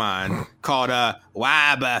Pokemon called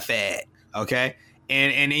Wobbuffet, okay?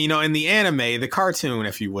 And in the anime, the cartoon,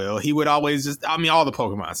 if you will, he would always all the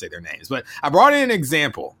Pokemon say their names. But I brought in an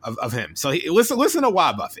example of him. So listen to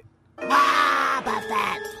Wobbuffet.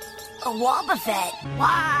 Wobbuffet. Wobbuffet.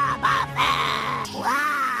 Wobbuffet.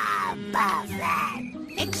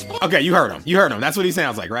 Wobbuffet. Okay, you heard him. That's what he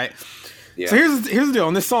sounds like, right? Yeah. So here's the deal.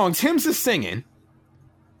 On this song, Tim's is singing.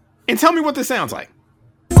 And tell me what this sounds like.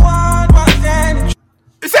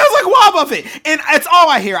 It sounds like Wobbuffet, and that's all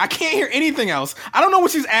I hear. I can't hear anything else. I don't know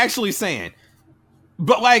what she's actually saying,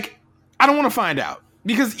 but I don't want to find out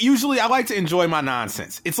because usually I like to enjoy my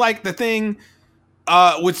nonsense. It's like the thing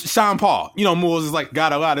with Sean Paul. Mools is like,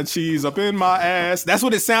 got a lot of cheese up in my ass. That's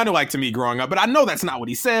what it sounded like to me growing up, but I know that's not what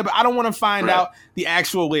he said. But I don't want to find out the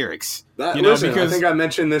actual lyrics. Because I think I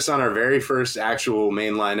mentioned this on our very first actual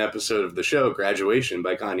mainline episode of the show, Graduation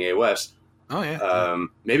by Kanye West. Oh yeah.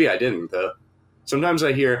 Maybe I didn't though. Sometimes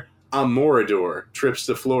I hear Amorador trips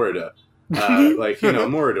to Florida.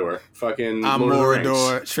 Morador. Fucking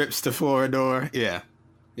Amorador trips to Florida. Yeah.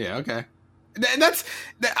 Yeah, okay.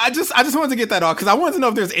 I just wanted to get that off because I wanted to know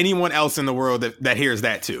if there's anyone else in the world that hears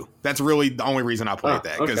that too. That's really the only reason I played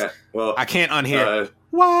that because I can't unhear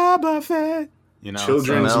Wobbuffet.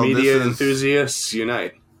 Children's media enthusiasts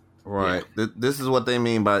unite. Right. Yeah. This is what they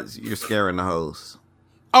mean by you're scaring the host.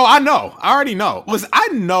 Oh, I know. I already know. Listen, I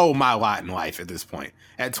know my lot in life at this point.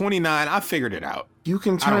 At 29, I figured it out. You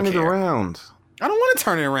can turn it around. I don't want to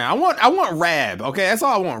turn it around. I want Rab. Okay, that's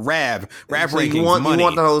all I want. Rab rankings, you money. You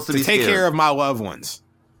want the host to be take scared. Care of my loved ones.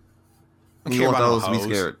 You want the host to be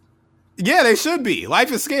scared. Yeah, they should be.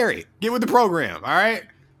 Life is scary. Get with the program. All right.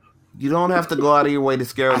 You don't have to go out of your way to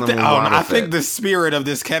scare them. I think the spirit of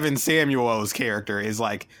this Kevin Samuels character is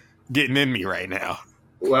getting in me right now.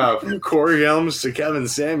 Wow, from Corey Helms to Kevin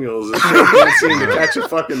Samuels, it can't seem to catch a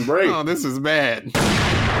fucking break. Oh, this is bad.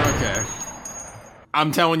 Okay.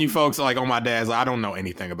 I'm telling you folks, on my dad's, I don't know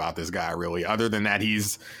anything about this guy, really, other than that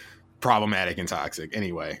he's problematic and toxic.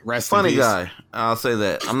 Anyway, rest in peace. Funny guy. I'll say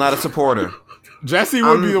that. I'm not a supporter. Jesse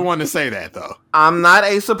would be the one to say that, though. I'm not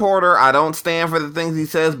a supporter. I don't stand for the things he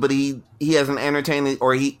says, but he has an entertaining,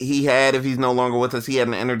 or he had, if he's no longer with us, he had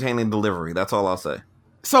an entertaining delivery. That's all I'll say.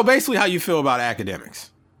 So basically how you feel about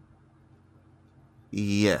academics.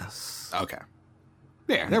 Yes. Okay.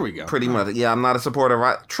 There we go. Pretty much. Yeah, I'm not a supporter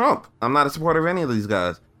of Trump. I'm not a supporter of any of these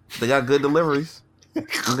guys. They got good deliveries.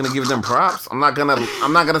 I'm gonna give them props. I'm not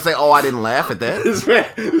gonna say, oh, I didn't laugh at that. This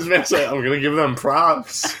man said, I'm gonna give them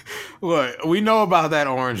props. Look, we know about that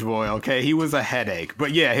orange boy, okay? He was a headache.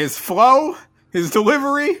 But yeah, his flow, his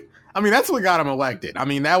delivery, that's what got him elected.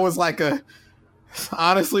 That was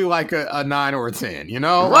honestly a 9 or a 10,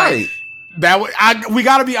 Right. We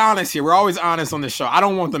got to be honest here. We're always honest on this show. I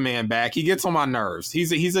don't want the man back. He gets on my nerves.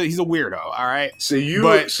 He's a weirdo. All right. So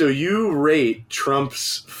you rate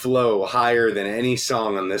Trump's flow higher than any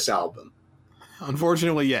song on this album?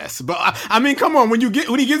 Unfortunately, yes. But come on. When he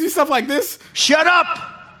gives you stuff like this, shut up,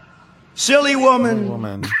 silly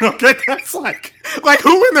woman. Okay, that's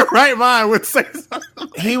who in their right mind would say something?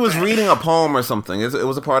 He was reading a poem or something. It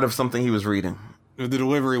was a part of something he was reading. The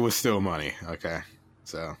delivery was still money. Okay,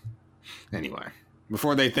 so. Anyway,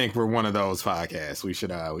 before they think we're one of those podcasts, we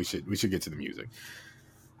should get to the music.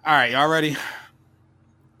 All right, y'all ready?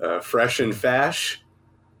 Fresh and Fash.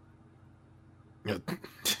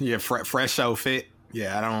 Yeah, fresh show fit.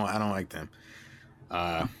 Yeah, I don't like them.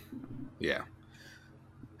 Yeah.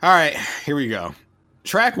 All right, here we go.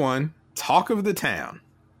 Track 1, Talk of the Town.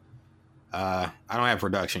 I don't have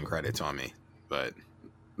production credits on me, but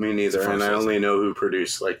me neither, and I only know who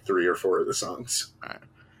produced 3 or 4 of the songs. All right.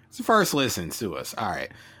 It's the first listen to us. All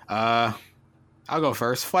right. I'll go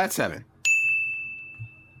first. Flat 7.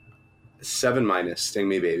 7-, Sting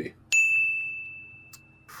Me Baby.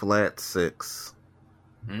 Flat 6.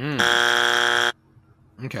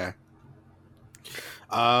 Okay.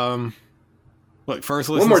 Let's Look, first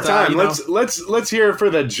listen. One more time. Let's hear it for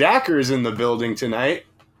the Jackers in the building tonight.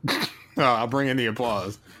 I'll bring in the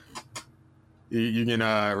applause. You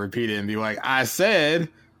can repeat it and be like, I said,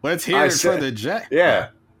 let's hear it for the Jack. Yeah.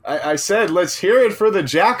 I said, let's hear it for the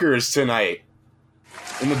Jackers tonight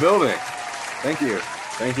in the building. Thank you.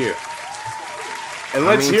 And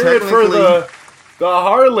let's hear it for the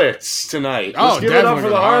Harlots tonight. Let's give it up for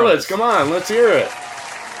the Harlots. Come on, let's hear it.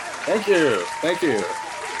 Thank you.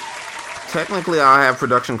 Technically, I have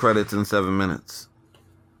production credits in 7 minutes.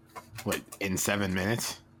 Wait, in 7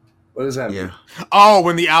 minutes? What does that mean? Yeah. Oh,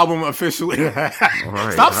 when the album officially... Right,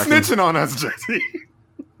 Stop snitching on us, Jesse.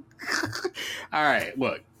 All right,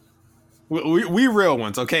 look. We real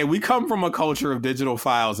ones, okay? We come from a culture of digital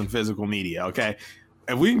files and physical media, okay?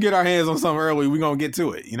 If we can get our hands on something early, we're going to get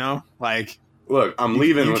to it, you know? Like... Look, I'm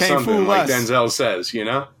leaving with something, like Denzel says, you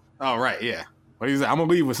know? Oh, right, yeah. What do you say? I'm going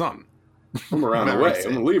to leave with something. I'm around the way. I'm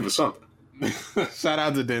going to leave with something. Shout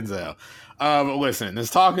out to Denzel. But listen, this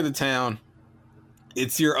Talk of the Town,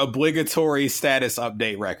 it's your obligatory status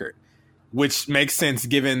update record, which makes sense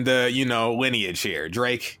given the, lineage here.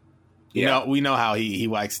 Drake, we know how he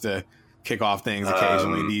likes to kick off things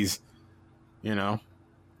occasionally.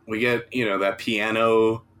 We get, that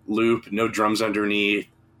piano loop, no drums underneath,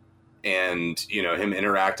 and, him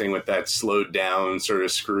interacting with that slowed down, sort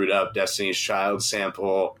of screwed up Destiny's Child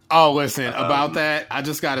sample. Oh, listen, about that, I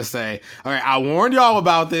just got to say, all right, I warned y'all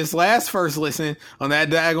about this last first listen on that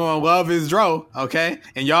daggone Love Is Dro, okay?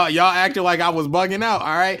 And y'all acted like I was bugging out,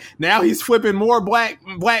 all right? Now he's flipping more black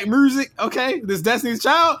music, okay? This Destiny's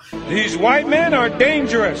Child. These white men are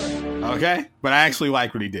dangerous. Okay? But I actually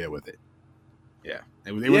like what he did with it. Yeah.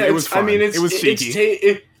 It was fun. It was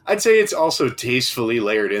cheeky. I'd say it's also tastefully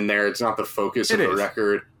layered in there. It's not the focus of the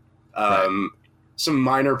record. Some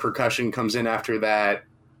minor percussion comes in after that.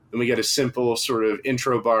 Then we get a simple sort of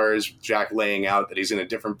intro bars, Jack laying out that he's in a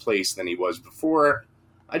different place than he was before.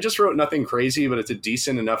 I just wrote nothing crazy, but it's a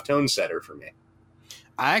decent enough tone setter for me.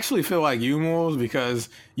 I actually feel like you, Moles, because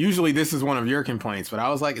usually this is one of your complaints, but I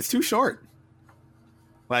was like, it's too short.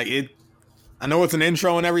 I know it's an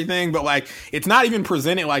intro and everything, but it's not even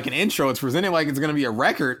presented like an intro. It's presented like it's going to be a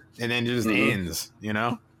record, and then it just ends, And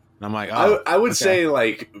I'm like, oh, I would say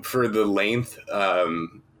for the length,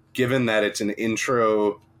 given that it's an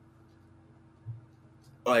intro,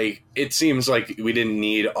 it seems like we didn't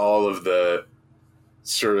need all of the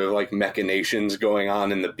sort of machinations going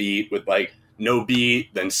on in the beat with no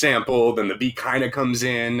beat, then sample, then the beat kind of comes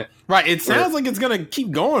in. Right, it sounds like it's going to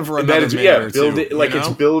keep going for another minute or two. It's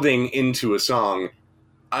building into a song.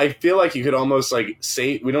 I feel like you could almost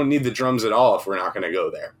say we don't need the drums at all if we're not going to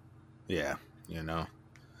go there. Yeah,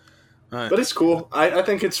 But it's cool. I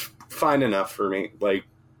think it's fine enough for me.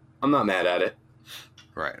 I'm not mad at it.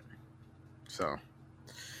 Right. So...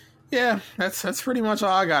 yeah, that's pretty much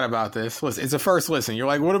all I got about this. Listen, it's a first listen. You're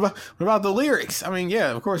like, what about the lyrics? I mean,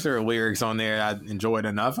 yeah, of course there are lyrics on there I enjoyed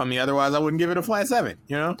enough. I mean, otherwise I wouldn't give it a flat 7,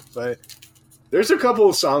 But there's a couple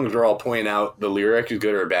of songs where I'll point out the lyric is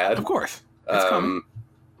good or bad. Of course, it's coming.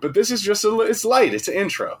 But this is just it's light. It's an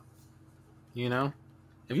intro. If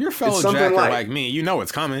you're a fellow jacker like me,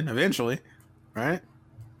 it's coming eventually, right?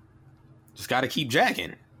 Just got to keep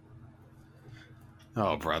jacking.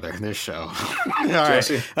 Oh, brother, this show. All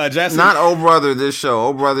Jesse. Right. Jesse. Not oh, brother, this show.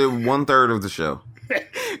 Oh, brother, 1/3 of the show.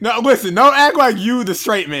 No, listen, don't act like you the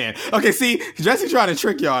straight man. Okay, see, Jesse's trying to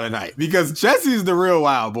trick y'all tonight because Jesse's the real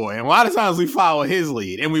wild boy. And a lot of times we follow his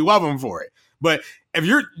lead and we love him for it. But if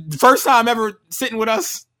you're the first time ever sitting with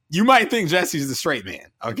us, you might think Jesse's the straight man,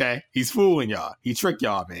 okay? He's fooling y'all. He tricked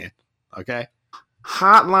y'all, man, okay?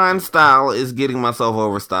 Hotline style is getting myself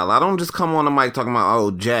over style. I don't just come on the mic talking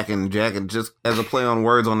about, Jack and just as a play on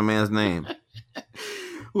words on the man's name.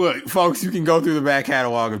 Look, folks, you can go through the back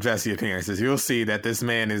catalog of Jesse appearances. You'll see that this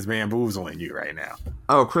man is bamboozling you right now.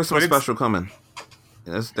 Oh, Christmas special coming.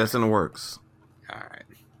 That's in the works. All right.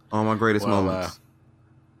 All my greatest moments.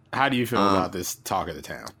 How do you feel about this Talk of the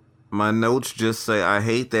Town? My notes just say, I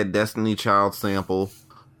hate that Destiny Child sample.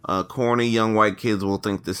 Corny young white kids will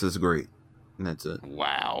think this is great. And that's it.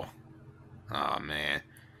 Wow. Oh, man.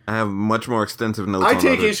 I have much more extensive notes. I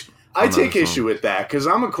take issue with that because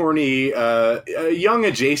I'm a corny, young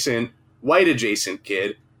adjacent, white adjacent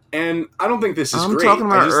kid, and I don't think this is great. I'm talking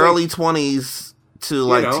about early 20s to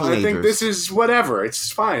teenagers. I think this is whatever.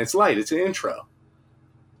 It's fine. It's light. It's an intro.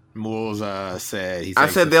 Moles said I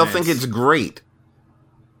said they'll think it's great.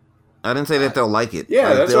 I didn't say that they'll like it.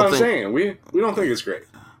 Yeah, that's what I'm saying. We don't think it's great.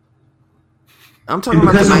 I'm talking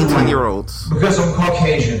about the 19-year-olds. Because I'm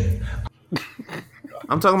Caucasian.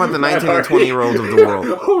 I'm talking about the 19 and 20-year-olds of the world.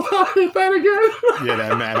 That again? Yeah,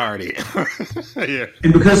 that Matt Hardy. Yeah.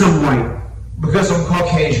 And because I'm white, Because I'm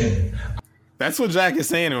Caucasian. That's what Jack is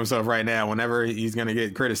saying to himself right now whenever he's going to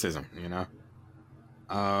get criticism, you know?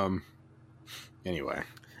 Anyway.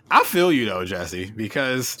 I feel you, though, Jesse,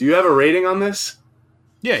 because... Do you have a rating on this?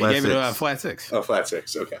 Yeah, he gave it a flat 6. Oh, flat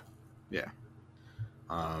 6, okay. Yeah.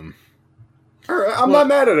 I'm not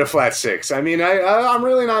mad at a flat 6. I mean, I'm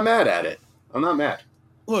really not mad at it. I'm not mad.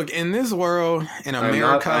 Look, in this world, in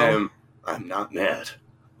America... I'm not mad.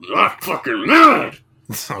 I'm not fucking mad!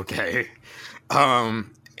 Okay.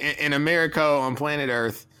 In America, on planet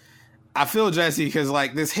Earth, I feel, Jesse, because,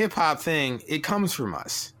 like, this hip-hop thing, it comes from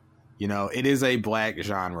us. You know, it is a black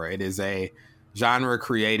genre. It is a genre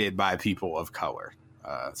created by people of color,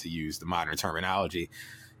 to use the modern terminology.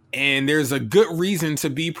 And there's a good reason to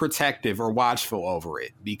be protective or watchful over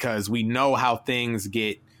it, because we know how things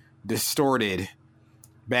get distorted,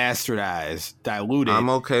 bastardized, diluted. I'm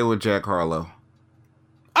okay with Jack Harlow.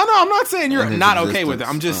 Oh, no, I'm not saying you're not okay with it.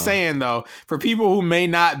 I'm just saying, though, for people who may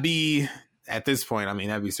not be at this point, I mean,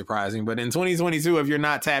 that'd be surprising. But in 2022, if you're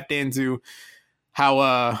not tapped into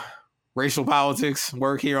how racial politics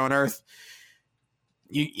work here on Earth,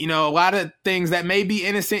 you know, a lot of things that may be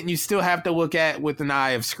innocent, you still have to look at with an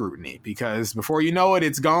eye of scrutiny, because before you know it,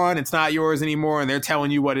 it's gone. It's not yours anymore. And they're telling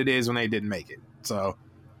you what it is when they didn't make it. So,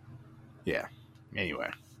 yeah. Anyway.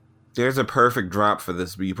 There's a perfect drop for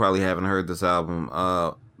this, but you probably haven't heard this album.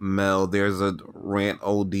 Mel, there's a rant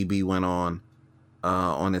old DB went on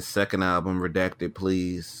his second album, Redacted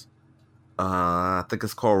Please. I think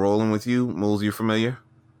it's called Rolling With You. Moles, you familiar?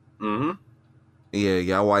 Mm-hmm. Yeah,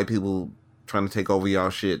 y'all white people trying to take over y'all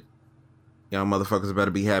shit. Y'all motherfuckers better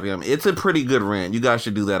be happy. It's a pretty good rant. You guys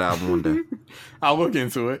should do that album one day. I'll look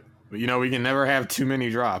into it. But, you know, we can never have too many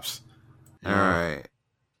drops. All right.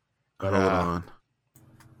 But, hold on.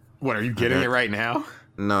 What, are you getting it right now?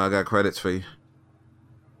 No, I got credits for you.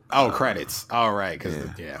 Oh, credits. All right, because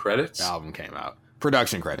credits? The album came out.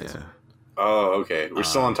 Production credits. Yeah. Oh, okay. We're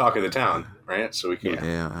still on Talk of the Town, right? So we can get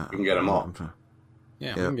them all.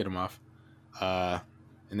 Yeah, we can get them off.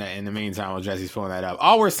 In the meantime, while Jesse's pulling that up,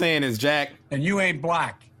 all we're saying is, Jack, and you ain't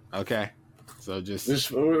black. Okay, so that's just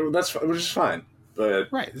fine.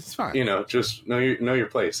 But right, this is fine. You know, just know your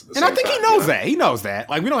place. And I think he knows that. He knows that.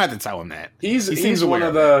 Like, we don't have to tell him that. He's one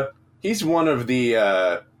of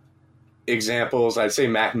the examples. I'd say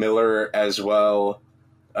Mac Miller as well,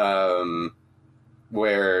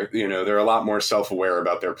 where, you know, they're a lot more self-aware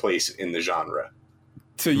about their place in the genre.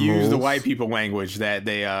 To use the white people language that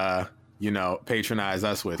they you know, patronize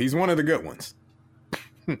us with. He's one of the good ones.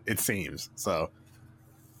 It seems. So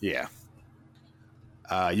yeah.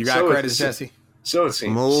 You got credits, Jesse? So it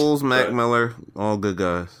seems. Moles, Mac Miller, all good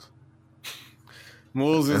guys.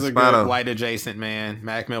 Moles is a good white adjacent man.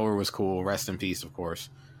 Mac Miller was cool. Rest in peace, of course.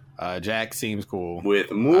 Jack seems cool. With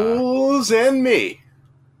Moles and me.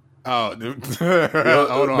 Oh,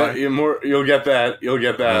 hold on. You'll get that. You'll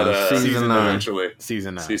get that season 9 eventually.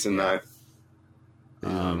 Season 9. Season 9.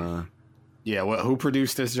 Yeah. Who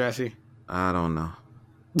produced this, Jesse? I don't know.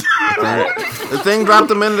 The thing dropped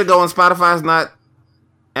a minute ago, and Spotify's not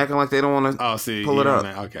acting like they don't want to pull it up.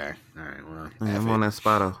 Okay. All right. Well, I'm on that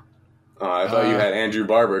Spotto. Oh, I thought you had Andrew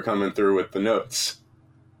Barber coming through with the notes.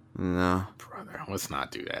 No, brother. Let's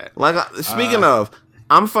not do that. Like, speaking of,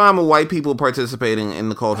 I'm fine with white people participating in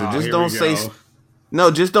the culture. Just don't say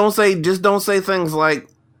Just don't say things like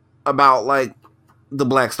about like the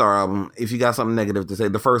Black Star album. If you got something negative to say,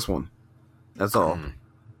 the first one. That's all.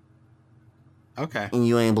 Okay. And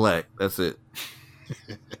you ain't black. That's it.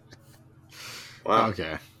 Wow.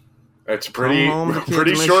 Okay. That's a pretty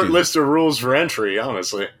short list of rules for entry,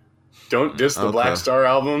 honestly. Don't diss the Black Star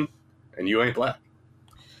album, and you ain't black.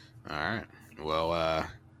 All right. Well,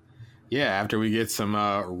 yeah, after we get some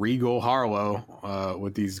Regal Harlow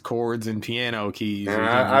with these chords and piano keys. And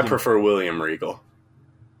I prefer William Regal.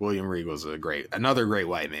 William Regal's another great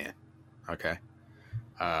white man. Okay.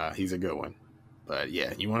 He's a good one. But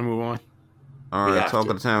yeah, you want to move on? All right, Talk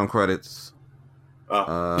of the Town credits.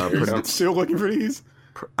 I'm still looking for these.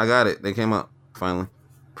 I got it. They came up finally.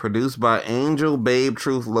 Produced by Angel Babe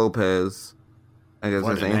Truth Lopez. I guess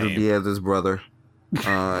that's Angel Diaz's brother.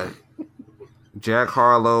 Jack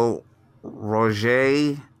Harlow,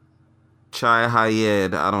 Roger Chai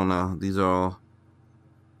Hayed. I don't know. These are all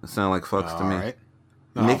sound like fucks to me. Right.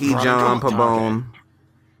 Nicky John Pabon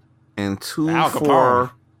and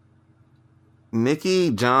 2-4.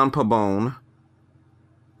 Nicky John Pabon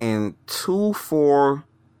and 2-4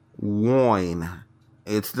 Wine.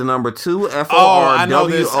 It's the number 2 FORWOYNE. Oh, I know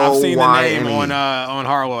this. I've seen the name on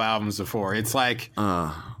Harlow albums before. It's like,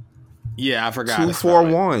 yeah, I forgot.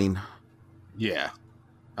 2-4 Wine. Yeah.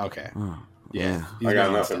 Okay. Yeah. I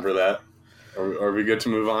got nothing for that. Are we good to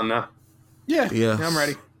move on now? Yeah, Yes. I'm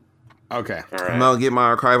ready. Okay. All right. I'm gonna get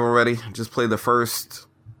my archival ready. Just play the first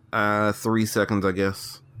 3 seconds, I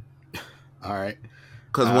guess. All right.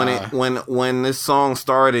 Because when this song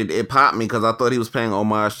started, it popped me because I thought he was paying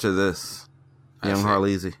homage to this Young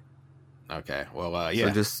Harleezy. Okay. Well, yeah.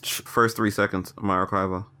 So just first 3 seconds of my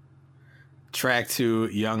archival. Track 2,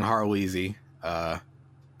 Young Harleezy.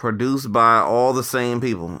 Produced by all the same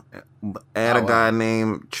people. Add a guy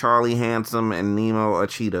named Charlie Handsome and Nemo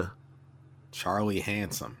Achita. Charlie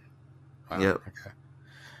Handsome. Wow. Yep. Okay.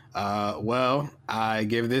 Well, I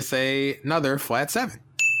give this another flat 7.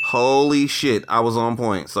 Holy shit! I was on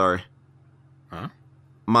point. Sorry. Huh?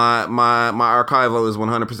 My archival is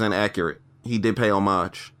 100% accurate. He did pay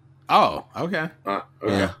homage. Oh, okay. Okay.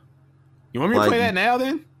 Yeah. You want me to play that now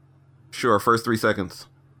then? Sure. First 3 seconds.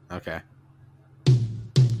 Okay.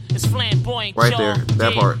 It's flamboyant, Right there.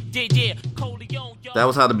 That part. That That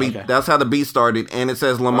was how the beat. Okay. That's how the beat started, and it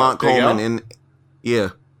says Lamont Coleman in. Yeah,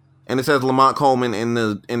 and it says Lamont Coleman in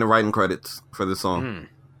the writing credits for this song.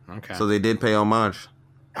 Okay. So they did pay homage.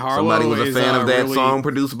 Harlow Somebody was a fan of that really, song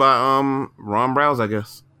produced by Ron Browse, I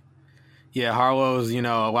guess. Yeah, Harlow's, a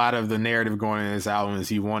lot of the narrative going in this album is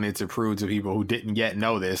he wanted to prove to people who didn't yet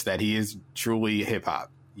know this that he is truly hip hop,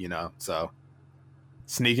 so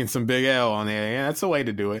sneaking some Big L on there. Yeah, that's a way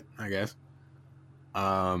to do it, I guess.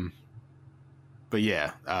 But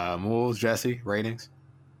yeah, Moles, Jesse, ratings?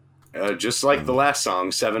 Just like the last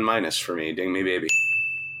song, 7- for me. Ding Me Baby.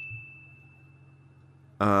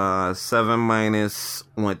 7-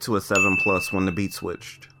 went to a 7+ when the beat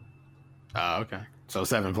switched. Okay. So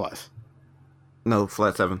 7+. No,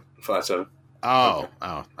 flat 7. Flat 7. Oh,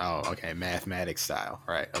 okay. Mathematics style.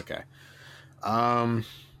 Right. Okay.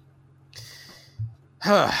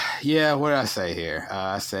 Yeah, what did I say here?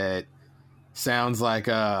 I said, sounds like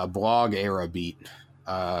a blog era beat.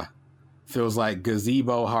 Feels like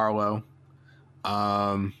Gazebo Harlow.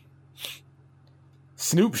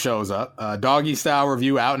 Snoop shows up. Doggy Style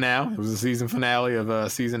review out now. It was the season finale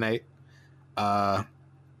of season 8.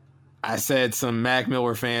 I said some Mac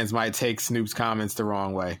Miller fans might take Snoop's comments the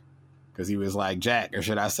wrong way because he was like Jack, or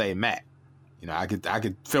should I say Mac? I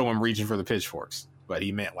could feel him reaching for the pitchforks, but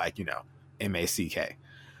he meant like MACK.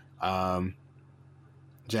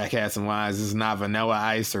 Jack had some lines. This is not Vanilla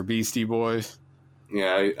Ice or Beastie Boys.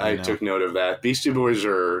 Yeah, I took note of that. Beastie Boys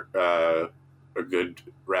are a good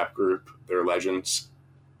rap group. They're legends.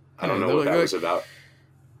 I don't know what that was about.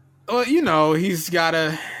 Well, he's got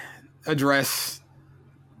to address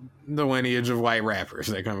the lineage of white rappers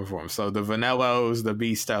that come before him. So the Vanillos, the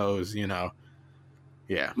Beastos,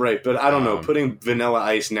 yeah. Right, but I don't know. Putting Vanilla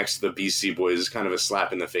Ice next to the Beastie Boys is kind of a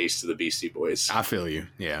slap in the face to the Beastie Boys. I feel you,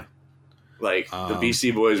 yeah. Like, the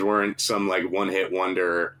Beastie Boys weren't some, one-hit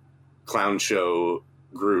wonder clown show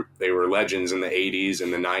group. They were legends in the 80s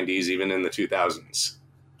and the 90s, even in the 2000s.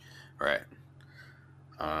 Right.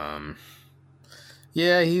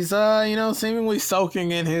 Yeah, he's, seemingly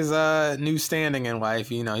soaking in his new standing in life.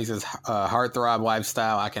 He says, heartthrob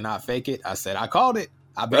lifestyle, I cannot fake it. I said, I called it.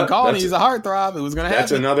 I've been calling he's a heartthrob. It was going to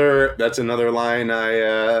happen. That's another line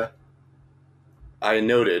I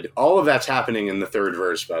noted. All of that's happening in the third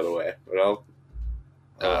verse, by the way. But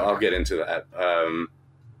I'll get into that.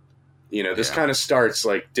 This kind of starts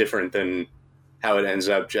different than how it ends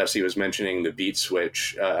up. Jesse was mentioning the beat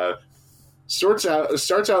switch. Starts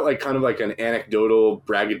out like kind of like an anecdotal,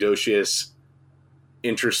 braggadocious,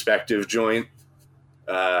 introspective joint.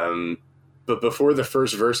 But before the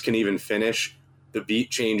first verse can even finish, the beat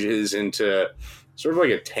changes into sort of like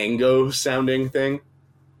a tango sounding thing.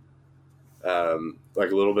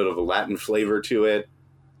 Like a little bit of a Latin flavor to it.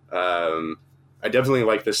 I definitely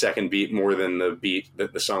like the second beat more than the beat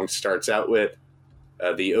that the song starts out with.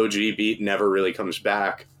 The OG beat never really comes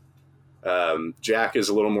back. Jack is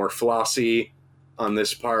a little more flossy on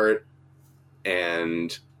this part,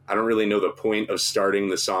 and I don't really know the point of starting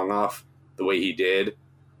the song off the way he did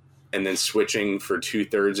and then switching for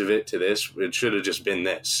 2/3 of it to this. It should have just been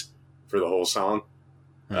this for the whole song.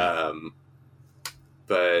 But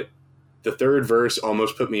the third verse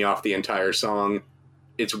almost put me off the entire song.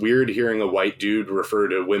 It's weird hearing a white dude refer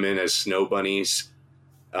to women as snow bunnies.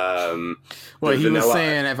 Well, he was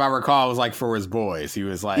saying, if I recall, it was like for his boys. He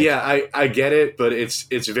was like, yeah, I get it, but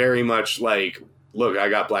it's very much like, look, I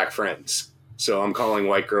got black friends, so I'm calling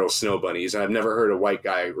white girls snow bunnies. And I've never heard a white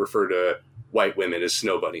guy refer to white women as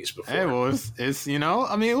snow bunnies before. Hey, well, it's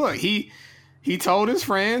I mean, look, he told his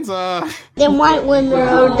friends, them white women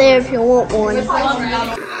are over there if you want one.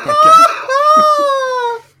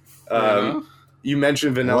 Okay. You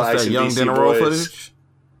mentioned Vanilla Ice and Young BC Dinner Boys. Roll footage?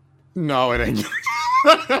 No, it ain't.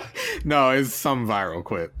 No, it's some viral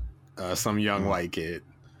clip. Some young white kid.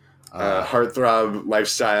 Heartthrob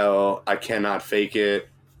Lifestyle, I Cannot Fake It.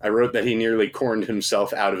 I wrote that he nearly corned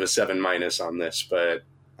himself out of a 7- on this, but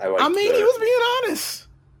I like. I mean, he was being honest.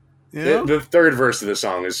 You know? The third verse of the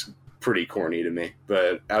song is pretty corny to me,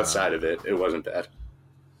 but outside of it, it wasn't bad.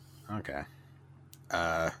 Okay.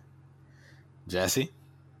 Jesse?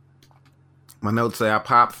 My notes say I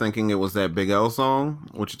popped thinking it was that Big L song,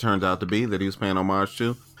 which it turns out to be, that he was paying homage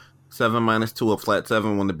to. 7- to a flat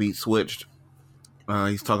 7 when the beat switched.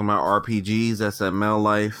 He's talking about RPGs, that's that Mel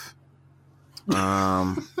life.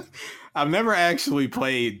 I've never actually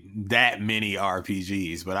played that many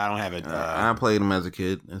RPGs, but I don't have it. I played them as a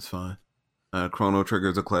kid. It's fine. Chrono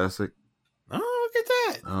Trigger's a classic. Oh, look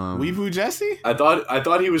at that. Weevu Jesse? I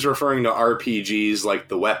thought he was referring to RPGs like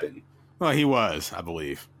the weapon. Well, he was, I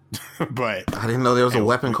believe. But I didn't know there was a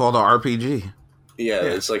weapon called an RPG. Yeah,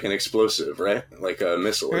 it's like an explosive, right? Like a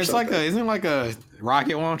missile or something. Isn't it like a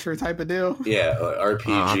rocket launcher type of deal? Yeah,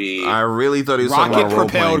 RPG. I really thought he was talking about a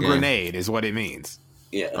role-playing rocket-propelled game. Grenade is what it means.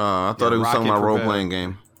 Yeah. I thought he was talking about a role-playing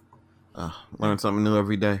game. Learn something new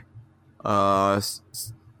every day. My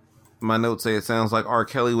notes say it sounds like R.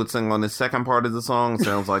 Kelly would sing on the second part of the song. It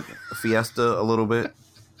sounds like Fiesta a little bit.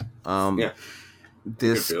 Yeah.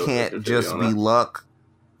 This can't just be luck.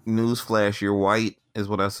 Newsflash, you're white, is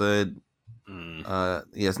what I said. Yeah,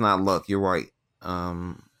 it's not luck. You're white.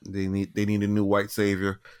 They need a new white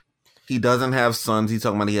savior. He doesn't have sons. He's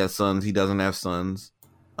talking about he has sons. He doesn't have sons.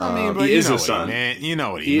 I mean, but he is a son. Man. You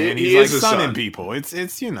know what he man. He's like sonning people. It's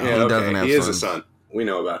you know. Yeah, he doesn't have he sons. is a son. We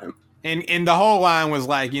know about him. And the whole line was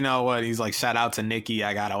like, you know what? He's like, shout out to Nikki.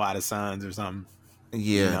 I got a lot of sons or something.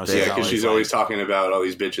 Yeah, because she's always talking about all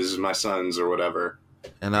these bitches as my sons or whatever.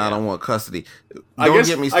 And I don't want custody.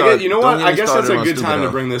 Get me started. You know what? I guess that's a good time to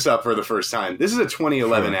bring this up for the first time. This is a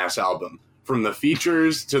 2011 ass album. From the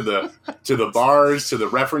features to the bars to the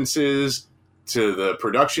references to the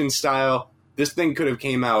production style. This thing could have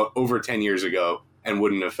came out over 10 years ago and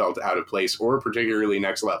wouldn't have felt out of place or particularly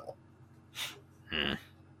next level. I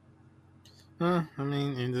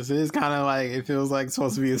mean, this is kind of like, it feels like it's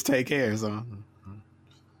supposed to be his Take Care. So,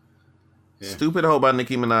 yeah. Stupid Hoe by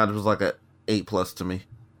Nicki Minaj was like a 8+ to me.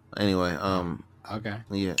 Anyway, okay.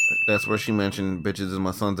 Yeah, that's where she mentioned bitches is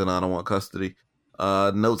my sons and I don't want custody.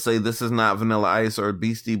 Notes say this is not Vanilla Ice or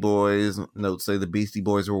Beastie Boys. Notes say the Beastie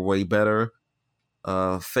Boys were way better.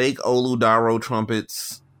 Fake Olu Daro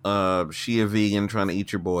trumpets. She a vegan trying to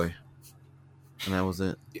eat your boy. And that was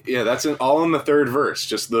it. Yeah, that's all in the third verse.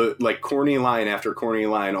 Just the like corny line after corny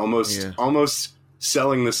line, almost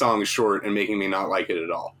selling the song short and making me not like it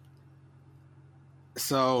at all.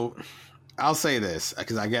 So I'll say this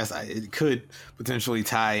because I guess it could potentially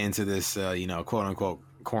tie into this, quote unquote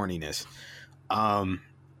corniness.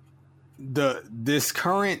 This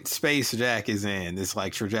current space Jack is in, this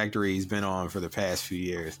like trajectory he's been on for the past few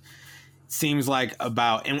years, seems like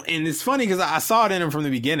about, and it's funny because I saw it in him from the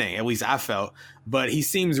beginning, at least I felt, but he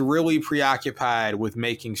seems really preoccupied with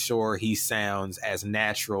making sure he sounds as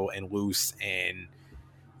natural and loose and,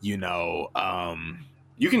 you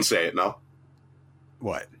can say it, Mel.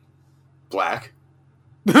 What? Black.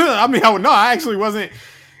 I mean, I actually wasn't.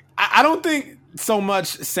 I don't think so much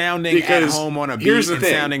sounding because at home on a beat. Here's the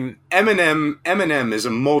thing. Sounding Eminem is a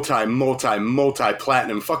multi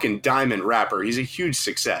platinum fucking diamond rapper. He's a huge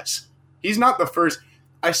success. He's not the first.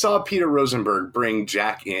 I saw Peter Rosenberg bring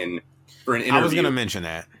Jack in for an interview. I was going to mention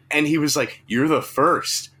that, and he was like, "You're the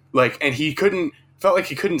first." Like, and felt like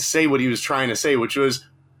he couldn't say what he was trying to say, which was,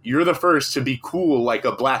 "You're the first to be cool like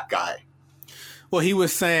a black guy." Well, he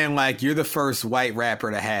was saying, like, you're the first white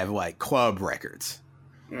rapper to have, like, club records.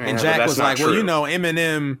 And Jack was like, true. Well,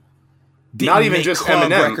 Eminem didn't not even make just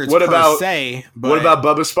club Eminem. records What about, what about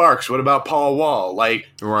Bubba Sparks? What about Paul Wall? Like,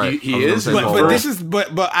 right. he is.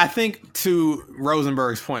 But I think to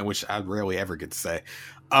Rosenberg's point, which I rarely ever get to say,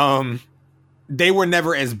 they were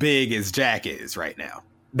never as big as Jack is right now.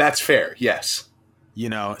 That's fair, yes.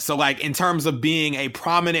 So, like, in terms of being a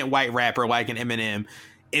prominent white rapper like an Eminem,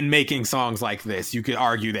 in making songs like this, you could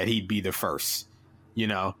argue that he'd be the first,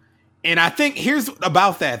 And I think here's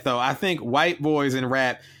about that, though. I think white boys in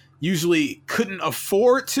rap usually couldn't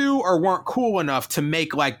afford to or weren't cool enough to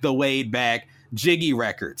make like the laid back jiggy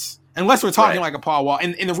records, unless we're talking like a Paul Wall.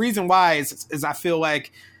 And the reason why is I feel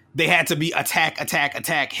like they had to be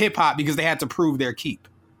attack hip hop because they had to prove their keep.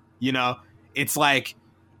 It's like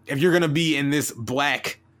if you're going to be in this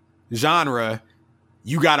black genre,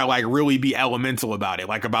 you gotta like really be elemental about it,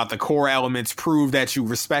 like about the core elements, prove that you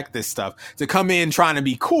respect this stuff. To come in trying to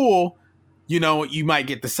be cool, you might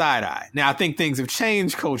get the side eye. Now, I think things have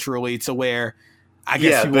changed culturally to where I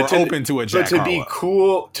guess people are open to a Jack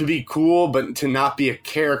Harlow. To be cool, but to not be a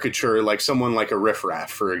caricature like someone like a Riff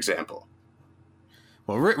Raff, for example.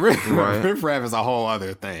 Well, Riff Raff is a whole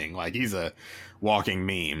other thing. Like, he's a walking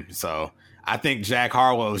meme. So I think Jack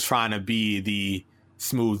Harlow is trying to be the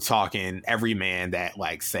smooth talking everyman that,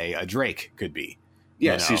 like, say, a Drake could be.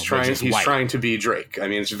 Yes, he's trying to be Drake. I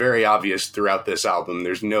mean, it's very obvious throughout this album.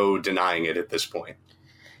 There's no denying it at this point.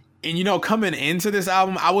 And, coming into this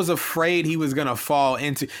album, I was afraid he was going to fall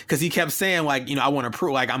into, because he kept saying, like, I want to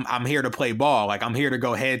prove, like, I'm here to play ball. Like, I'm here to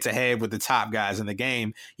go head to head with the top guys in the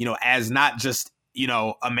game, as not just,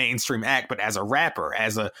 a mainstream act, but as a rapper,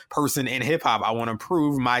 as a person in hip hop. I want to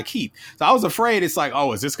prove my keep. So I was afraid it's like,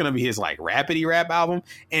 oh, is this going to be his, like, rapidy rap album?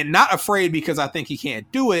 And not afraid because I think he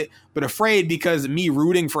can't do it, but afraid because me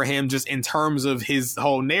rooting for him just in terms of his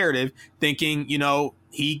whole narrative, thinking,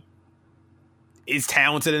 he is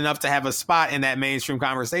talented enough to have a spot in that mainstream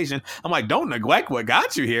conversation. I'm like, don't neglect what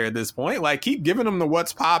got you here at this point. Like, keep giving them the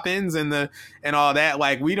what's poppins and all that.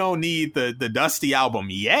 Like, we don't need the Dusty album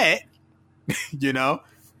yet, Now,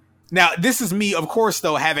 this is me, of course,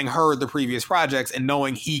 though, having heard the previous projects and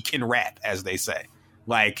knowing he can rap, as they say.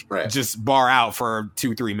 Like, just bar out for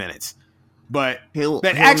 2-3 minutes. But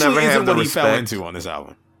that actually isn't what he fell into on this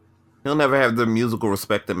album. He'll never have the musical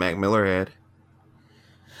respect that Mac Miller had.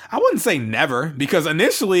 I wouldn't say never, because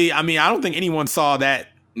initially, I don't think anyone saw that.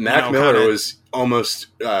 Mac Miller was almost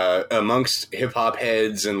amongst hip hop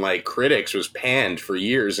heads and like critics was panned for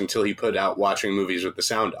years until he put out Watching Movies with the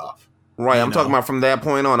Sound Off. Right, I'm talking about from that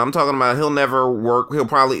point on. I'm talking about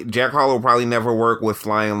Jack Harlow will probably never work with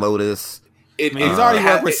Flying Lotus. He's already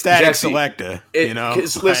worked with Static Selecta,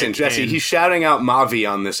 Listen, Jesse, he's shouting out Mavi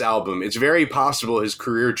on this album. It's very possible his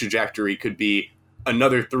career trajectory could be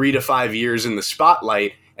another 3 to 5 years in the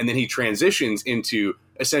spotlight, and then he transitions into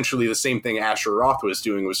essentially the same thing Asher Roth was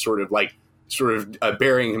doing, was sort of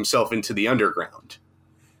burying himself into the underground.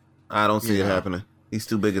 I don't see it happening. He's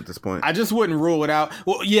too big at this point. I just wouldn't rule it out.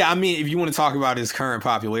 Well, yeah, if you want to talk about his current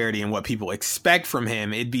popularity and what people expect from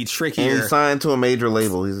him, it'd be trickier. And he's signed to a major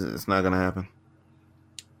label. It's not going to happen.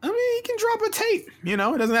 He can drop a tape. It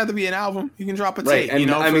doesn't have to be an album. He can drop a tape. And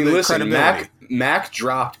listen, Mac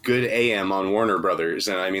dropped Good AM on Warner Brothers,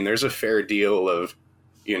 and there's a fair deal of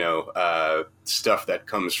stuff that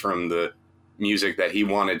comes from the music that he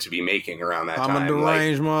wanted to be making around that time. I'm a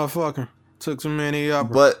deranged motherfucker. Took so many up.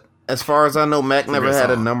 But as far as I know, Mac never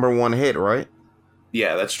had a number one hit, right?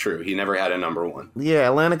 Yeah, that's true. He never had a number one. Yeah,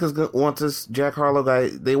 Atlantic wants this Jack Harlow guy.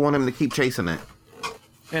 They want him to keep chasing that.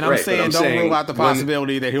 And I'm saying, don't rule out the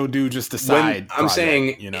possibility that he'll do just a side project. I'm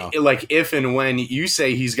saying, like, if and when you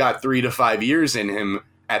say he's got 3 to 5 years in him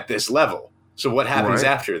at this level. So what happens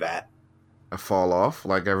after that? A fall off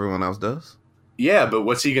like everyone else does? Yeah, but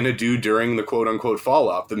what's he going to do during the quote-unquote fall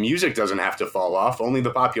off? The music doesn't have to fall off. Only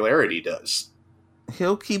the popularity does.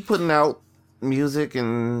 He'll keep putting out music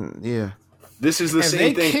and, yeah. This is the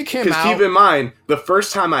same thing. Because keep in mind, the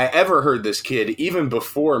first time I ever heard this kid, even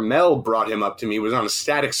before Mel brought him up to me, was on a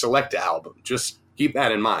Static Selecta album. Just keep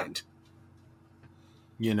that in mind.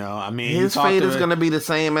 His fate is going to be the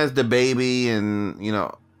same as DaBaby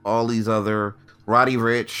and, all these other... Roddy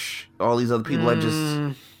Ricch, all these other people that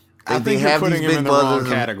just... They have these big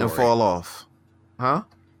buzzes and fall off. Huh?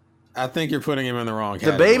 I think you're putting him in the wrong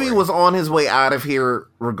category. DaBaby was on his way out of here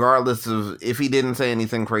regardless of if he didn't say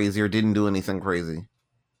anything crazy or didn't do anything crazy.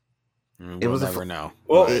 We'll never know.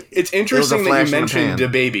 Well, it's interesting that you mentioned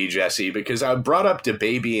DaBaby, Jesse, because I brought up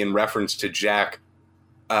DaBaby in reference to Jack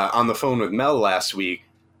on the phone with Mel last week,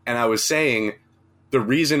 and I was saying the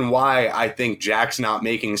reason why I think Jack's not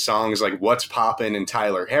making songs like What's Poppin' and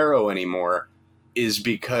Tyler Harrow anymore is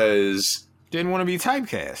because... Didn't want to be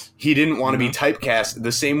typecast. He didn't want to be typecast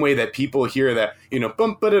the same way that people hear that,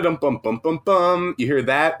 bum ba dum bum bum bum bum. You hear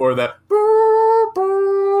that, or the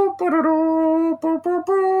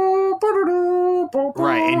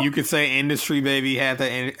right, and you could say Industry Baby had the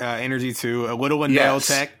energy too. A little in Nail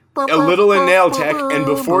Tech. A little in Nail Tech, and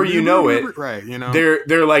before you know it, right,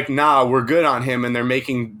 they're like, nah, we're good on him, and they're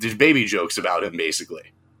making baby jokes about him,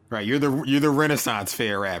 basically. Right, you're the Renaissance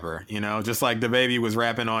fair rapper, just like DaBaby was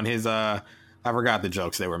rapping on his I forgot the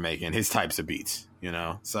jokes they were making, his types of beats,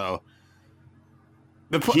 So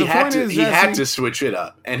he had to switch it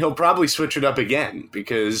up, and he'll probably switch it up again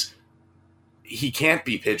because he can't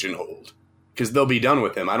be pigeonholed because they'll be done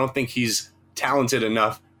with him. I don't think he's talented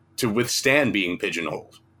enough to withstand being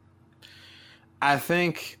pigeonholed. I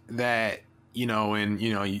think that,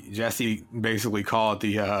 Jesse basically called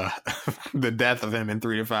the the death of him in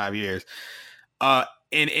 3 to 5 years.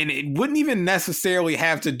 And it wouldn't even necessarily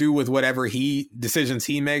have to do with whatever decisions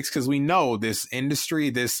he makes, because we know this industry,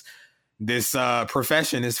 this this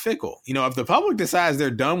profession is fickle. You know, if the public decides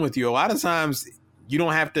they're done with you, a lot of times you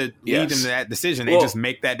don't have to lead them to that decision. They just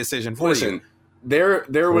make that decision for you.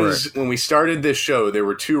 There was, when we started this show, there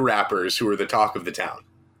were 2 rappers who were the talk of the town.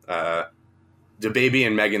 DaBaby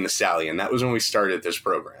and Megan Thee Stallion. That was when we started this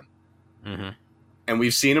program. Mm-hmm. And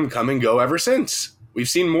we've seen them come and go ever since. We've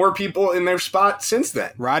seen more people in their spot since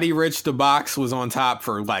then. Roddy Ricch the Box was on top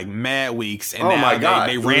for like mad weeks, and now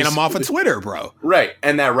they ran him off of Twitter, bro. Right,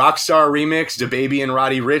 and that Rockstar remix, DaBaby and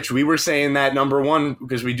Roddy Ricch, we were saying that #1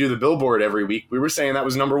 because we do the Billboard every week. We were saying that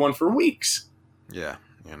was #1 for weeks. Yeah,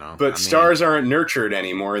 you know. But stars aren't nurtured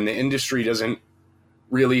anymore, and the industry doesn't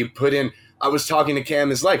really put in. I was talking to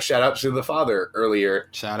Cam is like, shout out to the father earlier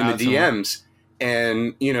in the DMs.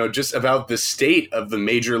 And, you know, just about the state of the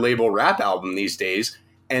major label rap album these days.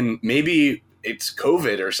 And maybe it's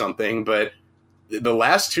COVID or something, but the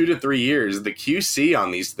last 2 to 3 years, the QC on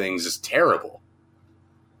these things is terrible.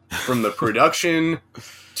 From the production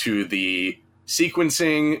to the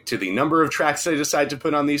sequencing to the number of tracks they decide to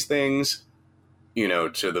put on these things, you know,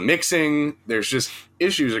 to the mixing. There's just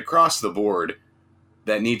issues across the board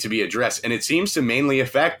that need to be addressed. And it seems to mainly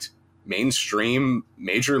affect mainstream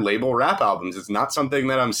major label rap albums. It's not something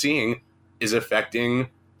that I'm seeing is affecting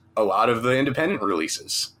a lot of the independent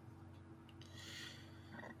releases.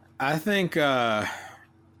 I think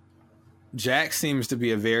Jack seems to be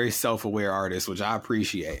a very self-aware artist, which I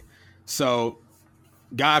appreciate. So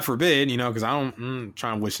God forbid, you know, because I'm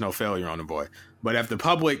trying to wish no failure on the boy. But if the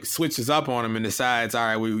public switches up on him and decides, all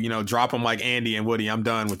right, we, you know, drop him like Andy and Woody, I'm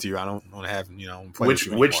done with you. I don't want to have, you know, play with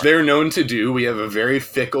you anymore. Which they're known to do. We have a very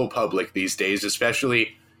fickle public these days,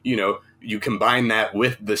 especially, you know, you combine that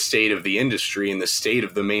with the state of the industry and the state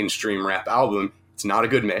of the mainstream rap album. It's not a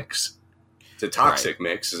good mix. It's a toxic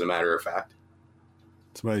mix, as a matter of fact.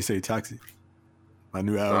 Somebody say toxic. My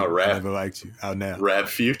new album, I Never Liked You, out now. Rab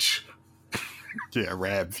Fuge. Yeah,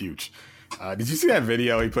 Rab Fuge. Did you see that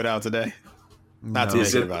video he put out today? Not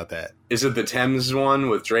thinking about that. Is it the Thames one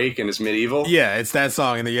with Drake and his Medieval? Yeah, it's that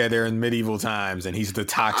song. And they're in medieval times, and he's the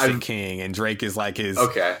toxic king, and Drake is like his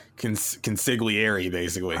consigliere,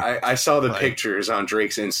 basically. I saw the pictures on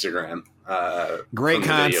Drake's Instagram. Great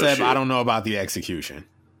concept. I don't know about the execution.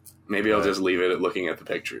 Maybe I'll just leave it at looking at the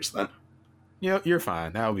pictures then. Yeah, you're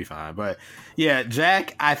fine. That'll be fine. But yeah,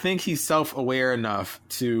 Jack, I think he's self-aware enough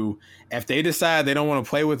to, if they decide they don't want to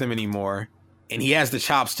play with him anymore, and he has the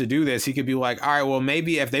chops to do this, he could be like, all right, well,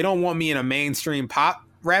 maybe if they don't want me in a mainstream pop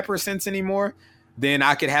rapper sense anymore, then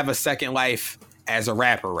I could have a second life as a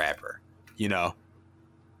rapper, you know,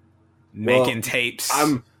 making tapes.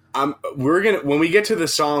 When we get to the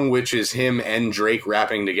song, which is him and Drake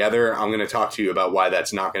rapping together, I'm going to talk to you about why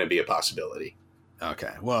that's not going to be a possibility.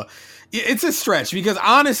 Okay. Well, it's a stretch because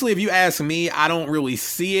honestly, if you ask me, I don't really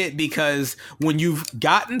see it, because when you've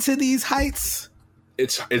gotten to these heights,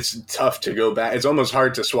 it's tough to go back. It's almost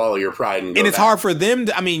hard to swallow your pride and it's hard for them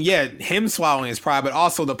to, I mean, yeah, him swallowing his pride, but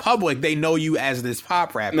also the public, they know you as this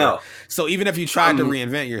pop rapper. No. So even if you tried to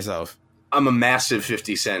reinvent yourself. I'm a massive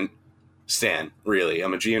 50 Cent stan, really.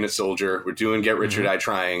 I'm a G-Unit soldier. We're doing Get Rich or Die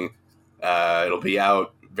Trying. It'll be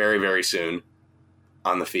out very, very soon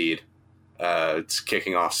on the feed. It's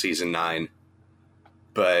kicking off season 9.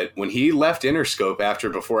 But when he left Interscope after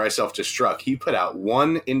Before I Self-Destruct, he put out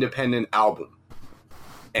one independent album.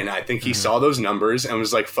 And I think he saw those numbers and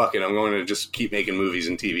was like, fuck it, I'm going to just keep making movies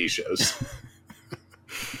and TV shows.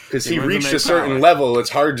 Because he reached a certain level, it's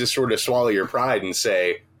hard to sort of swallow your pride and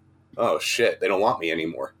say, oh shit, they don't want me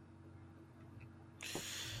anymore.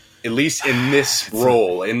 At least in this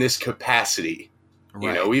role, in this capacity. Right.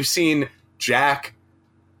 You know, we've seen Jack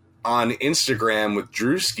on Instagram with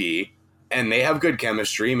Drewski, and they have good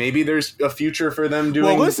chemistry. Maybe there's a future for them doing...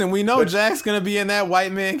 Well, listen, we know Jack's going to be in that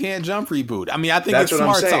White Man Can't Jump reboot. I mean, I think it's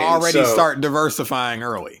smart to already start diversifying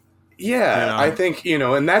early. Yeah, you know? I think, you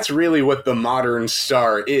know, and that's really what the modern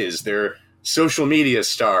star is. They're social media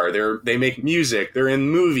star. They make music. They're in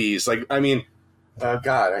movies. Like, I mean,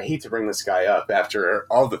 God, I hate to bring this guy up after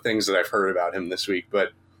all the things that I've heard about him this week,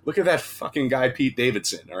 but look at that fucking guy, Pete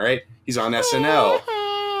Davidson, all right? He's on SNL.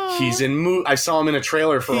 He's in I saw him in a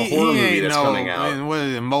trailer for a horror movie that's coming out. What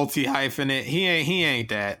is it, multi-hyphenate? He ain't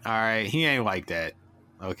that. All right, he ain't like that.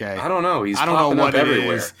 Okay, I don't know. I don't know what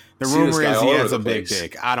everywhere. It is. The rumor is he has a big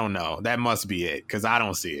dick. I don't know. That must be it, because I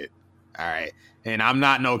don't see it. All right, and I'm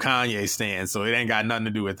not no Kanye stan, so it ain't got nothing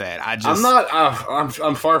to do with that. I'm not.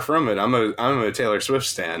 I'm far from it. I'm a Taylor Swift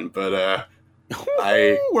stan, but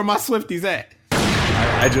where my Swifties at?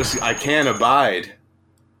 I can't abide.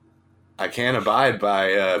 I can't abide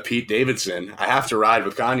by Pete Davidson. I have to ride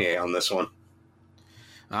with Kanye on this one.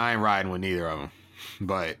 I ain't riding with neither of them,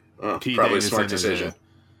 but Pete probably Davidson a smart decision.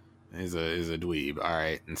 is a dweeb. All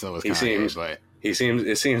right, and so is Kanye.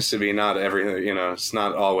 It seems to be not everything. It's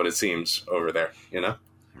not all what it seems over there. Yeah.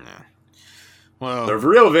 Well, the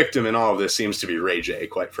real victim in all of this seems to be Ray J.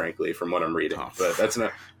 Quite frankly, from what I'm reading, but that's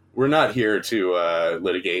not. We're not here to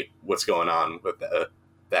litigate what's going on with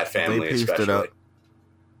that family, especially. It up.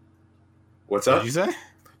 What's up? What did you say?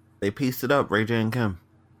 They pieced it up, Ray J and Kim.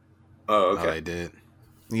 Oh, okay. They did.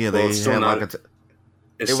 Yeah, they it's still had not.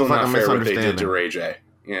 It's still not fair what they did to Ray J.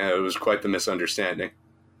 Yeah, it was quite the misunderstanding.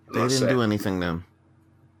 They didn't do anything then.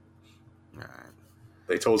 All right.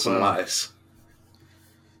 They told some lies.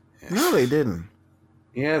 No, they didn't.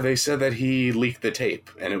 Yeah, they said that he leaked the tape,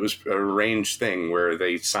 and it was an arranged thing where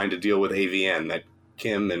they signed a deal with AVN that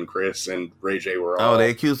Kim and Chris and Ray J were all... Oh, they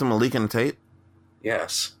accused him of leaking the tape?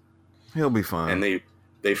 Yes. He'll be fine. And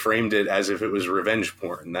they framed it as if it was revenge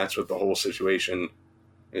porn. That's what the whole situation...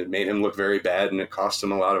 It made him look very bad, and it cost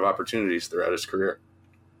him a lot of opportunities throughout his career.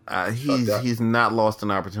 He's not lost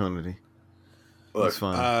an opportunity. Look, it's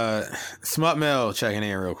fine. Smut Mill checking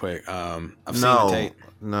in real quick. I've seen the tape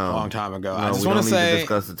a long time ago. I just want to say,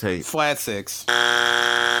 discuss the tape. Flat 6.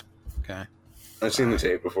 Okay. I've seen the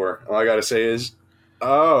tape before. All I gotta say is,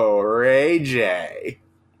 oh, Ray J.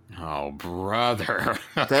 Oh, brother.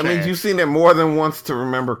 That means you've seen it more than once to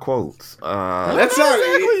remember quotes. That's not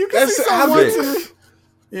exactly. You can see someone.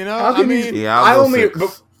 You know, I mean, I only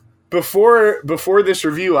before this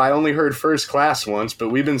review, I only heard First Class once, but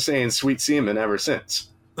we've been saying Sweet Semen ever since.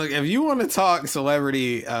 Look, if you want to talk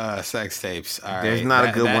celebrity sex tapes, all right, there's not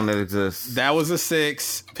a good one that exists. That was a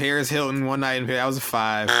 6. Paris Hilton, One Night in Paris, that was a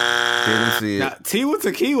 5. Didn't see it. Now, Tiwa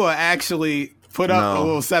Tequila actually put up a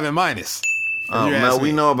little 7-. Oh, Mel,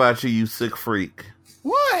 we know about you, you sick freak.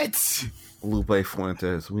 What? Lupe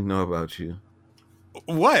Fuentes, we know about you.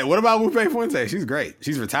 What? What about Lupe Fuentes? She's great.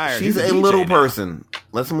 She's retired. She's a little person.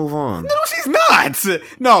 Let's move on. No, she's not.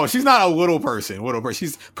 No, she's not a little person.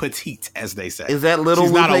 She's petite, as they say. Is that Little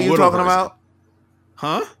Lupe you're talking about?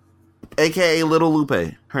 Huh? AKA Little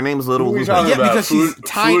Lupe. Her name is Little Lupe. Yeah, because she's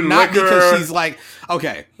tiny. Not because she's like,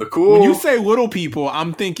 okay. When you say little people,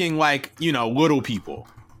 I'm thinking like, little people.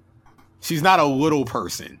 She's not a little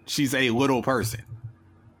person. She's a little person.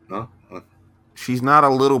 No. She's not a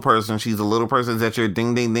little person. She's a little person. Is that your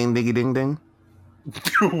ding, ding, ding, diggy, ding, ding?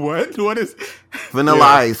 What? What is... Vanilla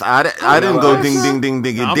Ice. I didn't go ding, ding, ding,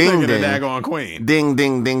 diggy, I'm ding, thinking ding. of Daggone Queen. Ding,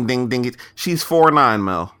 ding, ding, ding, ding. She's 4'9",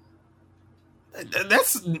 Mel.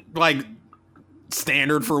 That's, like,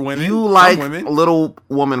 standard for women. You like little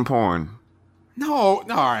woman porn. No. All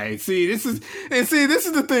right. See, this is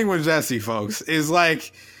the thing with Jesse, folks. Is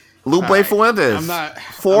like... Lupe Fuentes. I'm not...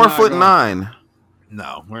 4'9".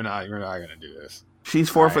 No, we're not going to do this. She's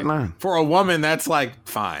 4'9". For a woman, that's like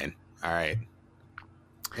fine. All right.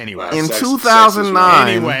 Anyway, in 2009.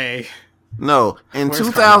 Anyway, no, in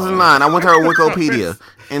 2009, I went to her Wikipedia.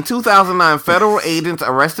 In 2009, federal agents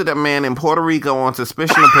arrested a man in Puerto Rico on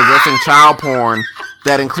suspicion of possessing child porn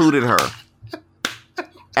that included her.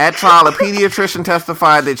 At trial, a pediatrician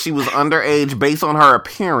testified that she was underage based on her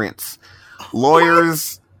appearance.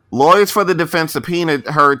 Lawyers for the defense subpoenaed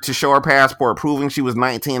her to show her passport, proving she was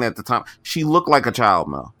 19 at the time. She looked like a child,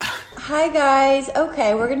 Mel. Hi, guys.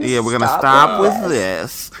 Okay, we're going to stop with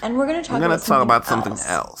this. And we're going to talk about something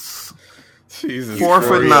else. Jesus.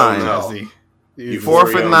 4'9".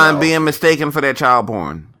 4'9" being mistaken for that child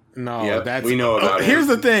porn. No, that's... We know about it. Here's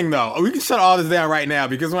the thing, though. We can shut all this down right now,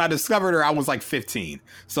 because when I discovered her, I was like 15.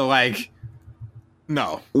 So, like...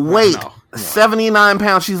 No. Wait, 79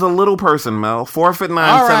 pounds. She's a little person, Mel. 4'9", 79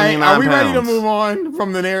 pounds. Are we ready to move on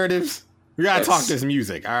from the narratives? We gotta talk this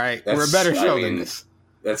music, all right? We're a better show than this.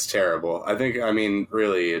 That's terrible.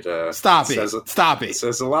 Really, it... Stop it. Stop it. It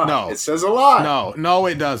says a lot. No. It says a lot. No,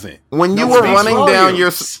 it doesn't. When you were running down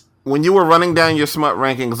your smut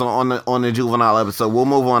rankings on the juvenile episode, we'll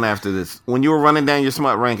move on after this. When you were running down your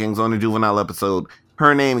smut rankings on the juvenile episode,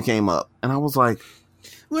 her name came up, and I was like...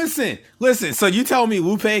 Listen. So you tell me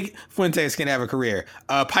Lupe Fuentes can have a career.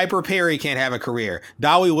 Piper Perry can't have a career.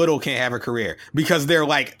 Dolly Little can't have a career because they're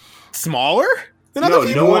like smaller than other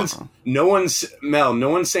people. No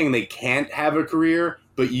one's saying they can't have a career,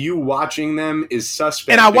 but you watching them is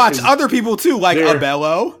suspect. And I watch other people too, like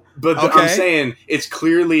Abello. But I'm saying it's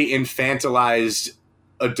clearly infantilized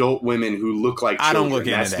adult women who look like children. I don't look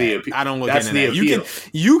into that. I don't look into that. Appeal.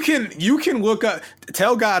 You can look up.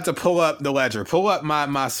 Tell God to pull up the ledger. Pull up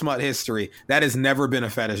my smut history. That has never been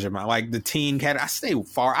a fetish of mine. Like the teen cat. I stay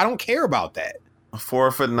far. I don't care about that.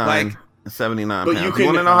 4'9", 79 but pounds. You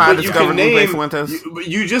want to know how I discovered Lupe Fuentes?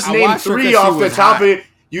 You just named 3 off the top of.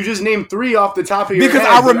 You just named 3 off the top of your head. Because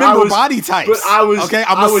I remember body types. But I was okay.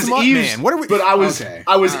 I'm a smart man. What are we? But I was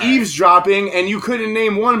eavesdropping, and you couldn't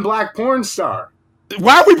name one black porn star.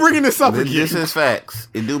 Why are we bringing this up again? This is facts.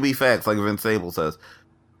 It do be facts, like Vince Sable says.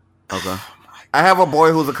 Okay. I have a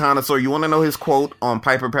boy who's a connoisseur. You want to know his quote on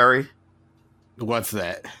Piper Perry? What's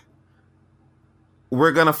that?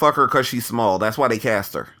 We're gonna fuck her because she's small. That's why they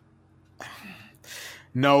cast her.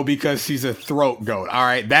 No, because she's a throat goat. All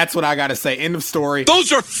right, that's what I got to say. End of story.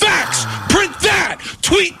 Those are facts. Print that.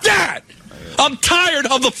 Tweet that. I'm tired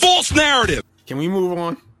of the false narrative. Can we move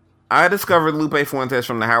on? I discovered Lupe Fuentes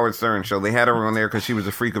from the Howard Stern show. They had her on there because she was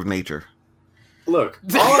a freak of nature. Look,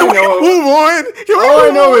 all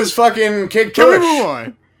I know is fucking Kid Kush. Can we move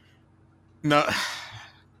on? No.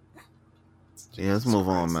 Yeah, let's move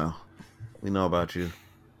on, Mel. We know about you.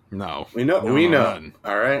 No. We know. Nothing.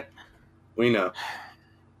 All right? We know.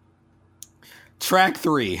 Track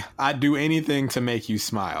 3, I'd Do Anything to Make You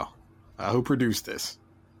Smile. Who produced this?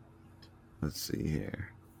 Let's see here.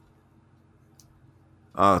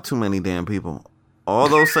 Too many damn people. All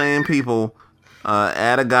those same people.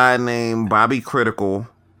 Add a guy named Bobby Critical.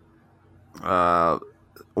 Why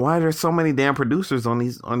are there so many damn producers on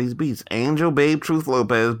these beats? Angel, Babe, Truth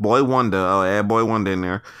Lopez, Boy Wonder. Oh, add Boy Wonder in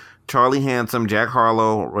there. Charlie Handsome, Jack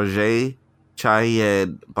Harlow, Roger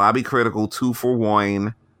Chahied, Bobby Critical, 2 for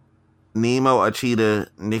Wine, Nemo Achita,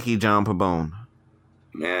 Nicky John Pabon.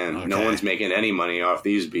 Man, okay. No one's making any money off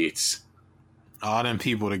these beats. All them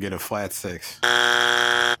people to get a flat 6.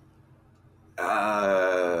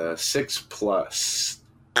 6+.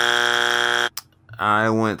 I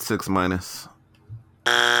went 6-.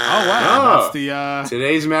 Oh wow! That's the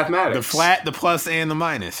today's mathematics. The flat, the plus, and the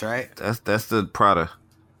minus, right? That's the Prada.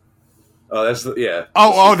 Oh, that's the yeah.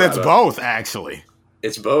 That's both actually.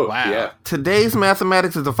 It's both. Wow. Yeah. Today's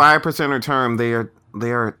mathematics is a 5% term.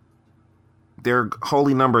 Their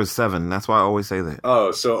holy number is 7. That's why I always say that.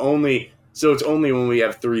 Oh, so it's only when we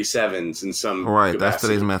have 3 7s in some right. capacity. That's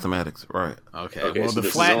today's mathematics. Right. Okay. Well, so the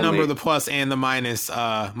flat number, the plus, and the minus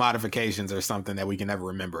modifications are something that we can never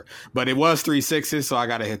remember. But it was 3 6s, so I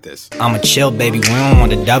got to hit this. I'm a chill, baby. We don't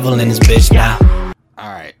want the devil in this bitch now. All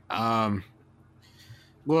right.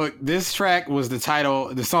 Look, this track was the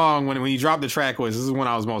title. The song when you dropped the track this is one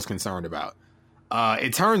I was most concerned about.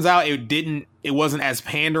 It turns out it wasn't as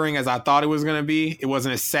pandering as I thought it was going to be. It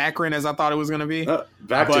wasn't as saccharine as I thought it was going to be.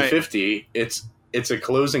 Back to 50, it's a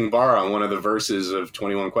closing bar on one of the verses of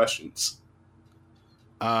 21 Questions.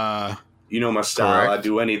 You know my style. Correct. I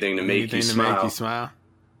do anything to make you smile.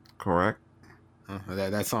 Correct.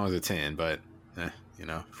 That song is a 10, but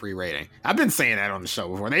free rating. I've been saying that on the show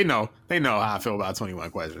before. They know how I feel about 21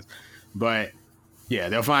 Questions. But yeah,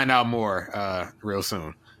 they'll find out more real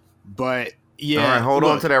soon. But yeah, all right, hold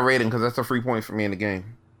on to that rating because that's a free point for me in the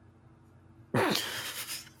game.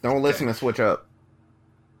 Don't listen and switch up.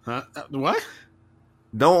 Huh? What?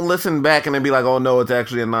 Don't listen back and then be like, "Oh no, it's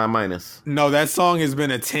actually a 9-." No, that song has been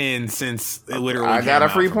a 10 since it literally. I got a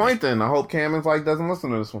free point me. then. I hope Cameron's doesn't listen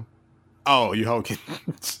to this one. Oh, you hope?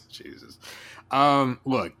 Jesus.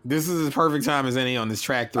 Look, this is as perfect time as any on this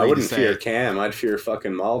track 3. I wouldn't fear Cam. I'd fear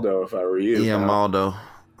fucking Maldo if I were you. Yeah, Maldo.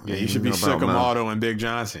 Yeah, you should be shook of Maldo and Big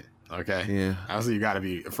Johnson. Okay. Yeah. That's what you got to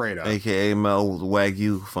be afraid of. AKA Mel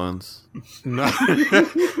Wagyu funds. No.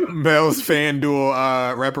 Mel's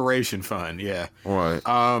FanDuel reparation fund. Yeah. Right.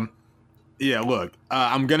 Yeah, look,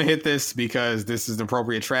 I'm going to hit this because this is an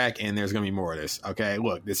appropriate track and there's going to be more of this. Okay.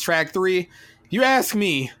 Look, this track 3, you ask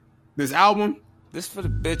me, this album. This for the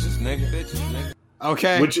bitches, nigga.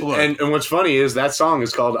 Okay. And what's funny is that song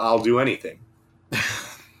is called I'll Do Anything.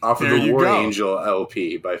 Off of the War Angel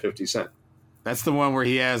LP by 50 Cent. That's the one where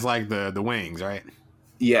he has the wings, right?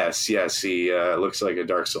 Yes. He looks like a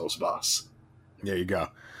Dark Souls boss. There you go.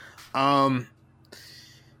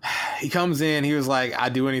 He comes in. He was like, "I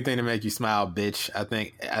do anything to make you smile, bitch."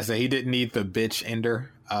 I said he didn't need the bitch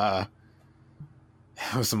ender.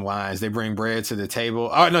 With some lines. They bring bread to the table.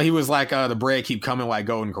 Oh no, he was like, the bread keep coming like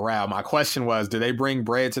Golden Corral. My question was, do they bring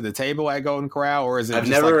bread to the table at Golden Corral, or is it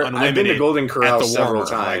unlimited? I've been to Golden Corral several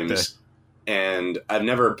times, and I've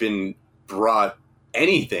never been brought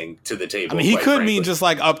anything to the table. I mean, he could mean just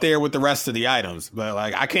up there with the rest of the items, but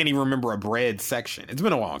I can't even remember a bread section. It's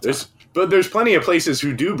been a long time. But there's plenty of places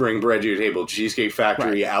who do bring bread to your table. Cheesecake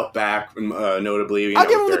Factory, right. Outback, notably. I'll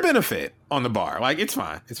give him the benefit on the bar. It's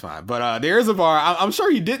fine. It's fine. But there is a bar. I'm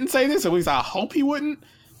sure he didn't say this. At least I hope he wouldn't,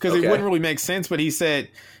 because it wouldn't really make sense. But he said,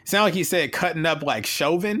 it sounded like he said cutting up like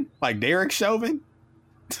Chauvin, like Derek Chauvin.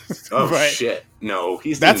 Shit. No,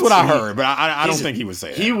 that's what I heard, but I don't think he would say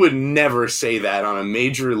that. He would never say that on a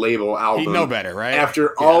major label album. He'd know better, right?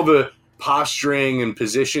 After all the posturing and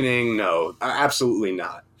positioning, no, absolutely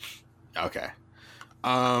not. Okay.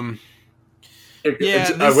 I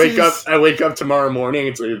wake up tomorrow morning.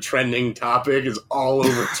 It's like a trending topic. It's all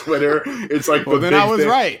over Twitter. It's like well, then I was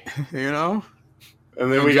right, you know.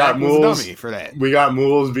 And then we got Mools for that. We got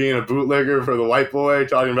Mools being a bootlegger for the white boy,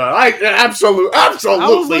 talking about absolutely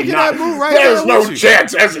not. There's no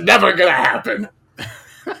chance. That's never gonna happen.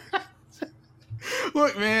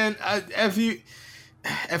 Look, man,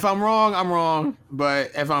 if I'm wrong, I'm wrong.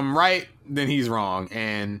 But if I'm right, then he's wrong,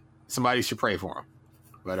 and somebody should pray for him.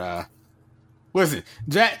 But listen,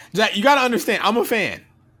 Jack, you got to understand, I'm a fan,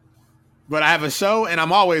 but I have a show, and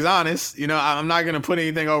I'm always honest. You know, I'm not going to put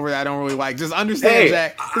anything over that I don't really like. Just understand,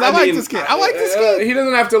 Jack, because I like this kid. I like this kid. He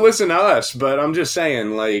doesn't have to listen to us, but I'm just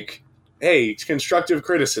saying, like, hey, it's constructive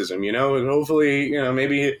criticism, you know, and hopefully, you know,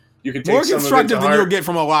 maybe you could take more some constructive of it to than heart. you'll get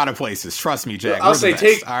from a lot of places. Trust me, Jack. I'll say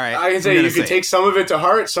take. All right, I can say you could take some of it to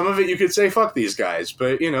heart. Some of it you could say fuck these guys,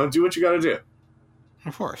 but you know, do what you got to do.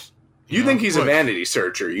 Of course. You think he's a vanity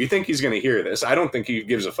searcher? You think he's going to hear this? I don't think he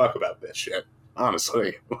gives a fuck about this shit.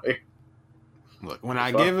 Honestly, like, look, when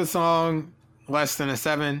I give a song less than a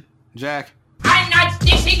 7, Jack, I'm not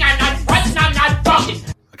dissing, I'm not fronting, I'm not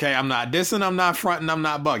bugging. Okay, I'm not dissing, I'm not fronting, I'm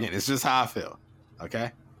not bugging. It's just how I feel.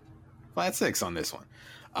 Okay, flat 6 on this one.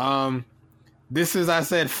 This is, I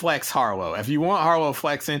said, flex Harlow. If you want Harlow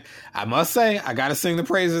flexing, I must say, I got to sing the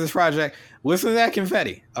praises of this project. Listen to that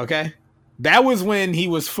Confetti. Okay. That was when he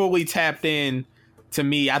was fully tapped in to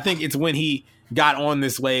me. I think it's when he got on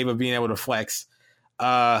this wave of being able to flex.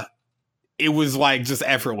 It was like just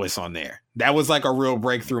effortless on there. That was like a real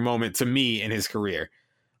breakthrough moment to me in his career.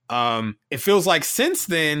 It feels like since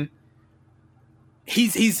then,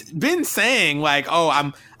 he's been saying like,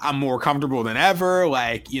 "Oh, I'm more comfortable than ever."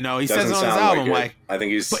 Like, you know, he says it on his album. Like I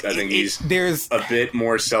think he's there's a bit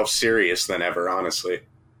more self-serious than ever. Honestly,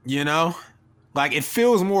 you know. Like, it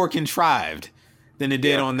feels more contrived than it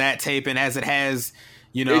did on that tape, and as it has,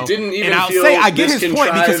 you know. It didn't even and I'll feel say I get his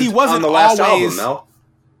point because he wasn't on the last always. Album,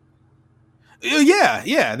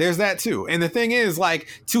 yeah, there's that too. And the thing is, like,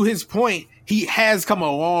 to his point, he has come a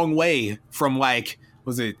long way from, like,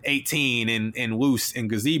 was it 18 and Loose and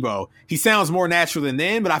Gazebo. He sounds more natural than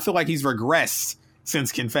then, but I feel like he's regressed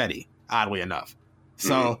since Confetti, oddly enough.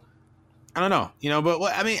 So. I don't know, you know, but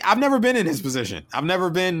I mean, I've never been in his position. I've never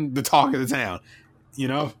been the talk of the town. You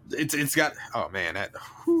know, it's got. Oh man,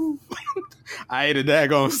 I ate a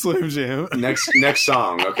daggone Slim Jim. Next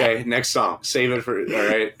song, okay. Next song. Save it for. All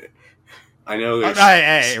right. I know there's.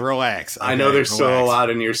 Hey, relax. Okay, I know there's still a lot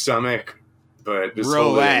in your stomach, but just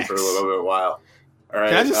hold it in for a little bit while. All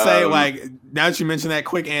right. Can I just say, like, now that you mentioned that,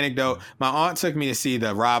 quick anecdote. My aunt took me to see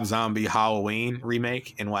the Rob Zombie Halloween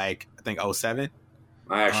remake in, like, I think 2007.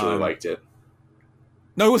 I actually liked it.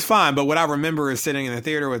 No, it was fine. But what I remember is sitting in the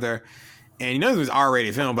theater with her, and you know, it was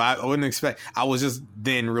R-rated film, but I wouldn't expect. I was just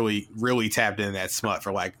then really, really tapped into that smut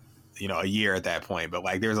for like, you know, a year at that point. But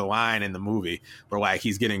like, there's a line in the movie where like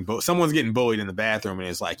he's getting someone's getting bullied in the bathroom, and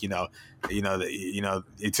it's like,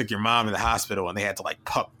 it took your mom to the hospital, and they had to like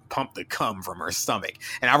pump the cum from her stomach.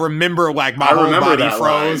 And I remember like my whole body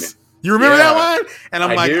froze. Line. You remember that line? And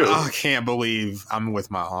I'm like, oh, I can't believe I'm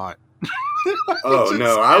with my aunt. Oh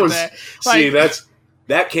no, I was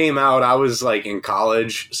that came out. I was like in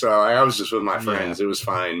college, so I was just with my friends. Yeah. It was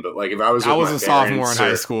fine, but like if I was a sophomore in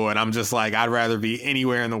high school, and I'm just like, I'd rather be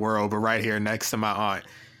anywhere in the world, but right here next to my aunt,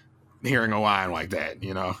 hearing a line like that,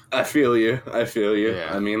 you know. I feel you. Yeah.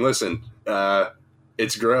 I mean, listen,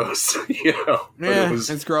 it's gross, you know. Yeah,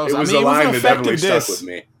 it's gross. It was a line that definitely stuck with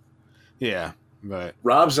me. Yeah. But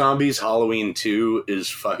Rob Zombie's Halloween 2 is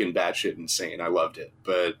fucking batshit insane. I loved it,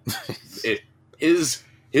 but his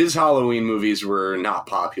Halloween movies were not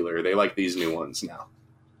popular. They like these new ones now.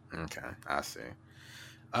 Okay, I see.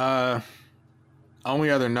 Only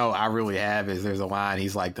other note I really have is there's a line.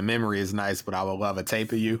 He's like, "The memory is nice, but I would love a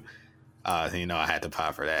tape of you." You know, I had to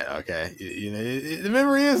pop for that. Okay, the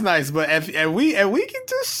memory is nice, but if we can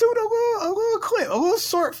just shoot a little clip, a little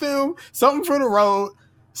short film, something for the road.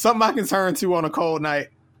 Something I can turn to on a cold night.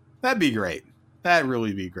 That'd be great. That'd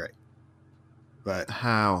really be great. But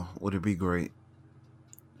how would it be great?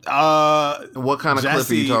 What kind of clip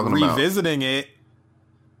are you talking about? Revisiting it.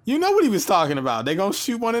 You know what he was talking about. They're going to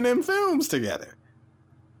shoot one of them films together.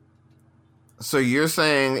 So you're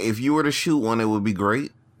saying if you were to shoot one, it would be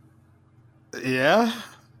great? Yeah.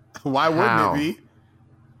 Why wouldn't it be?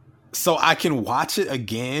 So I can watch it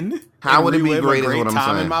again. How would it be great? Is what I'm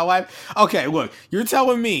saying. In my life. Okay, look, you're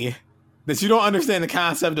telling me that you don't understand the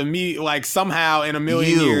concept of me, like somehow in a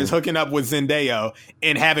million years hooking up with Zendaya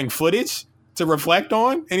and having footage to reflect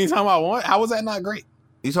on anytime I want. How was that not great?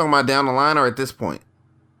 You talking about down the line or at this point?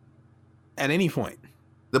 at any point.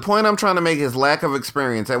 The point I'm trying to make is lack of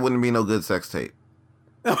experience. That wouldn't be no good sex tape.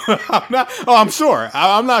 I'm sure.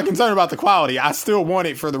 I'm not concerned about the quality. I still want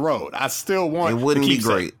it for the road. I still want it. Wouldn't be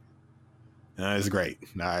great. It's great.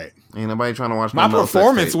 All right. Ain't nobody trying to watch my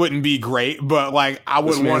performance wouldn't be great, but like I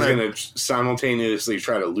wouldn't want to. Going to simultaneously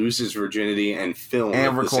try to lose his virginity and film and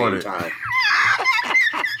at record the same time.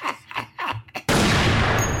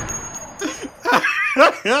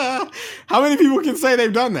 How many people can say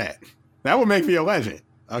they've done that? That would make me a legend.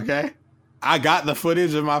 Okay. I got the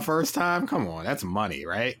footage of my first time. Come on, that's money,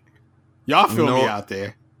 right? Y'all feel me out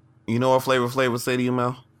there. You know what Flavor Flav would say to you,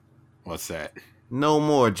 Mel? What's that? No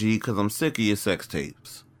more, G, because I'm sick of your sex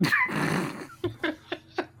tapes.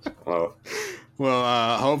 Well,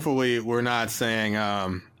 hopefully we're not saying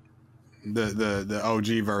the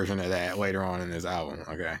OG version of that later on in this album.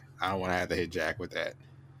 Okay, I don't want to have to hit Jack with that.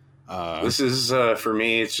 This is for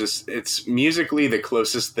me. It's musically the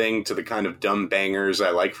closest thing to the kind of dumb bangers I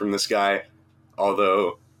like from this guy.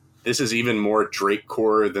 Although this is even more Drake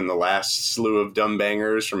core than the last slew of dumb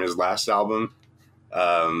bangers from his last album.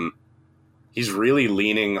 He's really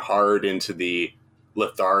leaning hard into the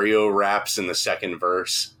Lothario raps in the second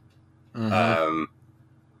verse. Mm-hmm.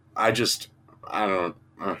 I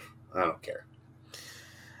don't care.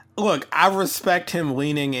 Look, I respect him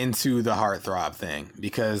leaning into the heartthrob thing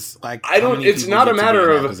because, like, it's not a matter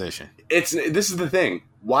of position. This is the thing.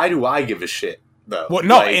 Why do I give a shit though? Well,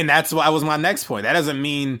 no, and that was my next point. That doesn't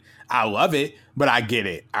mean I love it, but I get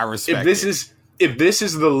it. I respect it. If this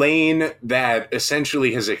is the lane that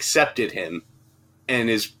essentially has accepted him and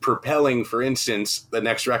is propelling, for instance, the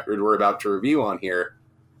next record we're about to review on here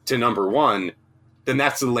to number one, then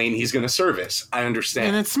that's the lane he's going to service. I understand.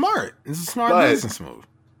 And it's smart. It's a smart business move.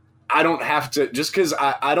 I don't have to, just because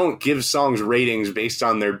I don't give songs ratings based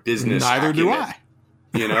on their business acumen. Do I.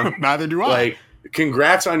 You know? Neither do I. Like,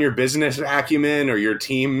 congrats on your business acumen or your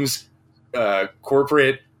team's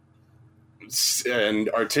corporate and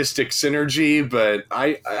artistic synergy, but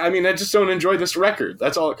I mean, I just don't enjoy this record.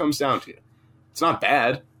 That's all it comes down to. It's not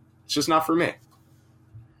bad. It's just not for me.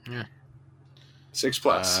 Yeah.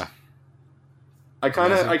 6+. I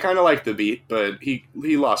kind of like the beat, but he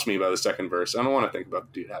lost me by the second verse. I don't want to think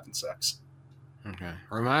about the dude having sex. Okay.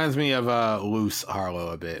 Reminds me of Loose Harlow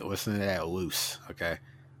a bit. Listen to that Loose. Okay.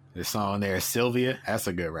 This song there, Sylvia, that's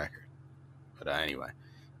a good record. But anyway.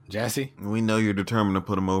 Jesse? We know you're determined to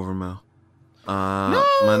put him over, Mel. How?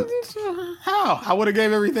 I would have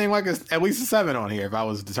gave everything like at least a 7 on here if I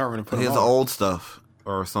was determined to put him over. His old stuff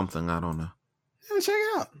or something, I don't know. Yeah, check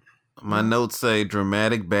it out. My notes say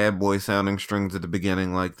dramatic bad boy sounding strings at the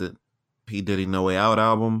beginning, like the P. Diddy No Way Out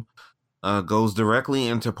album. Goes directly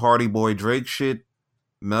into Party Boy Drake shit.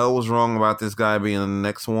 Mel was wrong about this guy being the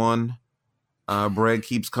next one. Bread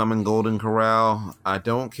Keeps Coming, Golden Corral. I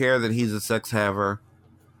don't care that he's a sex haver.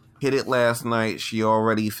 Hit it last night. She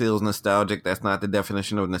already feels nostalgic. That's not the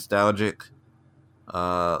definition of nostalgic.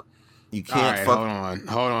 You can't fuck.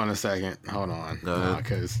 Hold on a second. Hold on.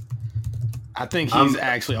 Because I think he's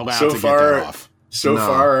actually allowed to get that off. So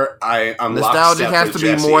far, I'm nostalgic has to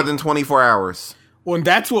be more than 24 hours. Well,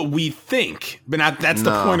 that's what we think, but that's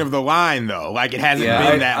the point of the line, though. Like, it hasn't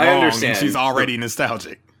been that long, and she's already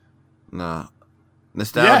nostalgic. No.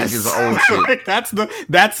 Nostalgic is old shit.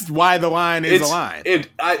 That's why the line is a line.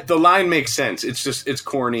 The line makes sense. It's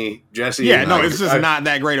corny, Jesse. Yeah, no, it's just not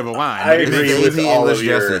that great of a line. I agree with all of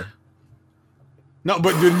your... No,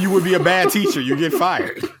 but then you would be a bad teacher. You get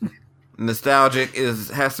fired. Nostalgic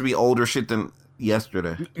has to be older shit than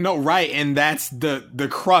yesterday. No, right, and that's the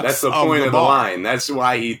crux. That's the point of the line. That's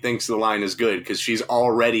why he thinks the line is good, because she's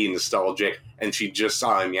already nostalgic and she just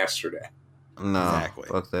saw him yesterday. No, exactly.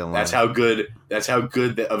 Fuck that line. That's how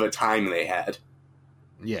good of a time they had.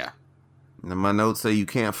 Yeah. And my notes say you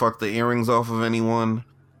can't fuck the earrings off of anyone,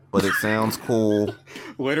 but it sounds cool.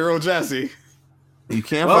 Literal Jesse. You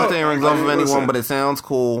can't fuck the earrings off of anyone, but it sounds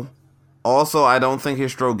cool. Also, I don't think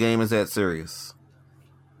his stroke game is that serious.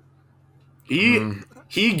 He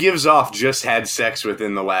gives off just had sex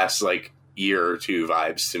within the last year or two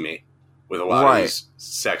vibes to me with a lot of his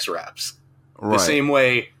sex raps. Right. The same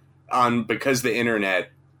way because the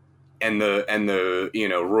internet and the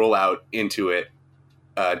rollout into it,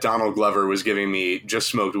 Donald Glover was giving me just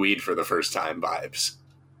smoked weed for the first time vibes.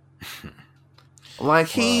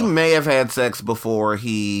 He may have had sex before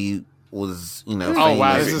he was, famous. Oh,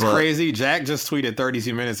 wow, this is crazy. Jack just tweeted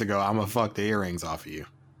 32 minutes ago, I'm gonna fuck the earrings off of you.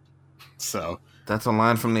 So. That's a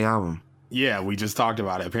line from the album. Yeah, we just talked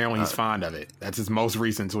about it. Apparently he's fond of it. That's his most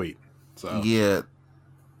recent tweet. So. Yeah.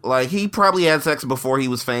 He probably had sex before he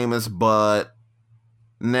was famous, but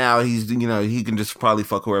now he's, he can just probably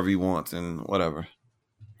fuck whoever he wants and whatever.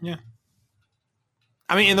 Yeah.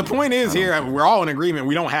 I mean, and the point is here, we're all in agreement.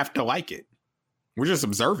 We don't have to like it. We're just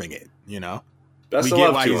observing it, you know? Best we of get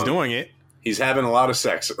love why to he's him. doing it. He's having a lot of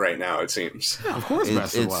sex right now, it seems. Yeah, of course,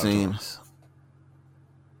 best of It love seems. to him.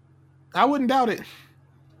 I wouldn't doubt it.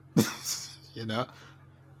 You know?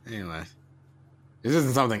 Anyway. This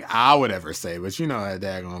isn't something I would ever say, but you know that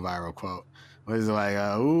daggone viral quote. Where it's like,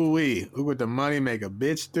 ooh-wee, look what the money make a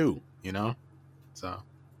bitch do, you know? So,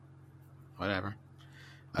 whatever.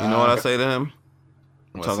 You know what I say to him?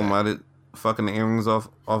 What's Talking that? about it, fucking the earrings off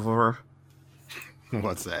of her.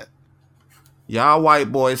 What's that? Y'all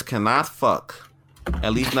white boys cannot fuck.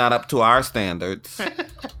 At least not up to our standards.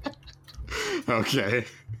 Okay.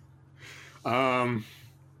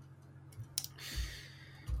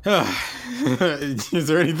 Is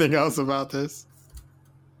there anything else about this?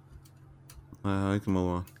 We can move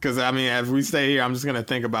on. Because I mean, as we stay here, I'm just gonna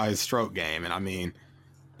think about his stroke game, and I mean,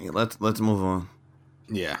 Yeah, let's move on.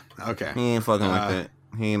 yeah, okay. He ain't fucking like that.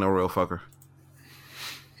 He ain't no real fucker.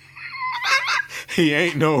 He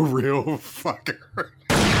ain't no real fucker.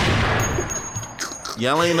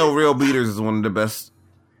 Y'all ain't no real beaters is one of the best.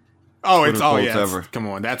 Oh, Twitter quotes yeah. ever. Come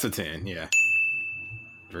on, that's a 10, yeah,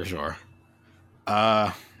 for sure.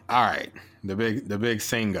 All right, the big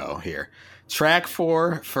singo here. Track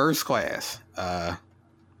 4, First Class.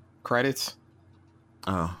 Credits.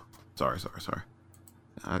 Oh, sorry.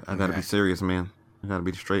 I gotta be serious, man. I gotta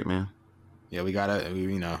be the straight man. Yeah, we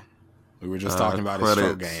were just talking about his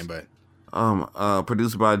stroke credits. game, but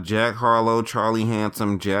Produced by Jack Harlow, Charlie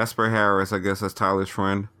Handsome, Jasper Harris, I guess that's Tyler's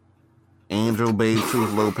friend, Angel Babe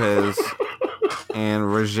Truth Lopez,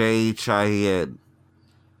 and Rajay Chahed.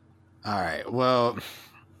 all right. Well, this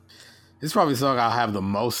is probably the song I'll have the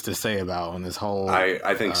most to say about on this whole.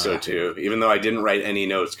 I think so too. Even though I didn't write any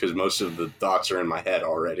notes because most of the thoughts are in my head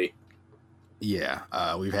already. Yeah,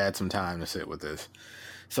 we've had some time to sit with this.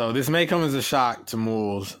 So this may come as a shock to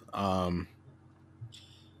Mools,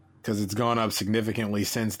 because it's gone up significantly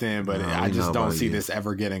since then, but I just don't see this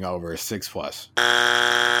ever getting over 6+.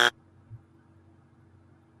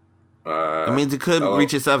 It means it could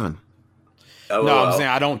reach a 7. LOL. No, I'm saying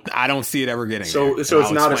I don't see it ever getting so there. So it's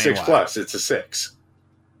I'll not a explain 6+, it's a 6.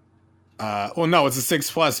 Well, no, it's a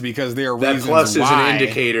 6+ because there are That reasons plus is why. an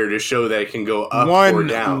indicator to show that it can go up or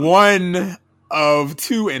down. One of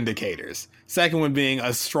 2 indicators. Second one being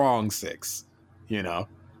a strong 6. You know,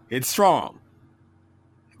 it's strong.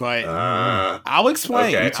 But I'll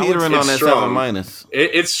explain. Okay. You're teetering on that strong. 7-.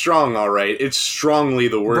 It's strong, all right. It's strongly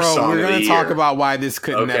the worst song of the year. We're going to talk about why this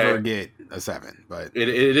could never get a 7. But it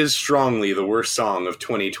is strongly the worst song of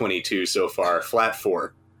 2022 so far. Flat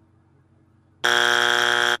 4.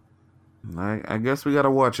 I guess we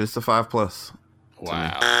gotta watch. It's a 5+.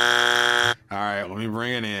 Wow. All right, let me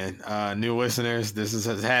bring it in. New listeners, this is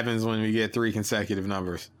what happens when we get 3 consecutive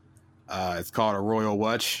numbers. It's called a Royal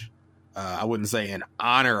Watch. I wouldn't say in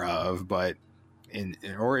honor of, but in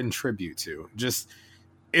tribute to. Just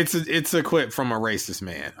it's a clip from a racist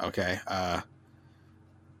man. Okay.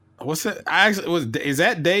 What's it? Is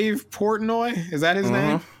that Dave Portnoy? Is that his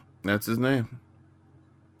name? That's his name.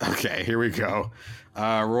 Okay, here we go.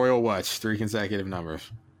 Royal Watch, 3 consecutive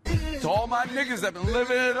numbers. To all my niggas that been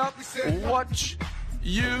living it up, what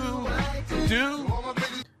you do.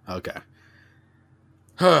 Okay.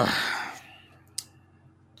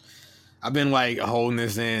 I've been like holding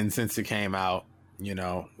this in since it came out. You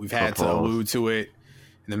know, we've had to allude to it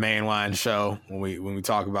in the mainline show when we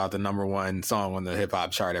talk about the number 1 song on the hip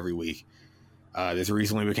hop chart every week. This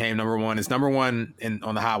recently became number 1. It's number 1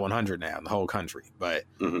 on the Hot 100 now in the whole country. But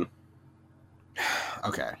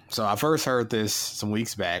okay, so I first heard this some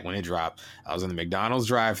weeks back when it dropped. I was in the McDonald's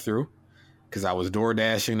drive-thru because I was door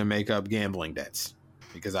dashing to make up gambling debts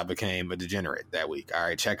because I became a degenerate that week. All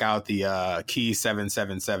right, check out the Key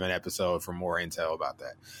 777 episode for more intel about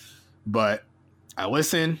that. But I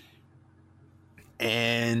listened,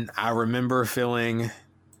 and I remember feeling,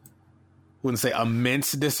 wouldn't say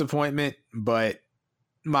immense disappointment, but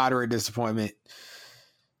moderate disappointment.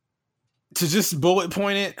 To just bullet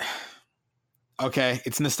point it, okay,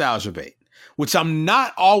 it's nostalgia bait, which I'm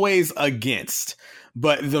not always against.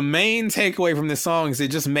 But the main takeaway from this song is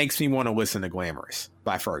it just makes me want to listen to Glamorous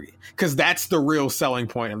by Fergie. Because that's the real selling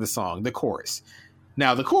point of the song, the chorus.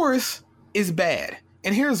 Now, the chorus is bad.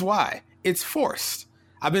 And here's why. It's forced.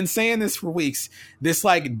 I've been saying this for weeks. This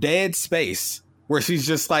like dead space where she's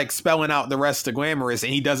just like spelling out the rest of Glamorous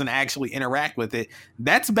and he doesn't actually interact with it.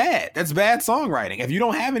 That's bad. That's bad songwriting. If you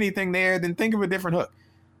don't have anything there, then think of a different hook.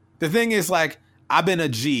 The thing is like, I've been a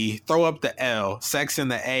G, throw up the L, sex in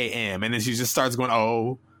the AM, and then she just starts going,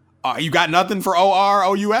 oh, you got nothing for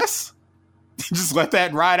OROUS? Just let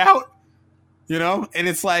that ride out, you know? And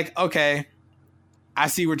it's like, okay, I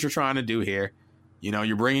see what you're trying to do here. You know,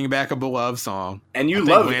 you're bringing back a beloved song. And you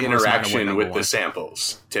love interaction with the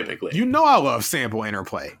samples, typically. You know I love sample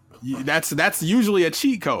interplay. That's usually a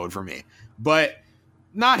cheat code for me. But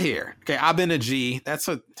not here. Okay, I've been a G. It's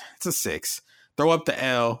a 6. Throw up the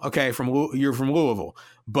L. Okay, you're from Louisville.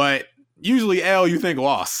 But usually L, you think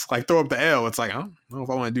loss. Like, throw up the L. It's like, I don't know if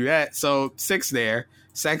I want to do that. So 6 there.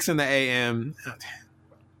 Sex in the AM.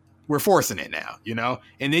 We're forcing it now, you know?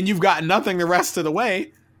 And then you've got nothing the rest of the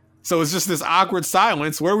way. So it's just this awkward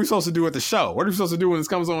silence. What are we supposed to do at the show? What are we supposed to do when this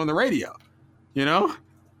comes on the radio? You know?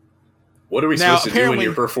 What are we supposed to do when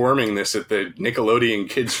you're performing this at the Nickelodeon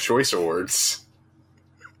Kids' Choice Awards?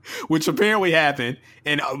 Which apparently happened.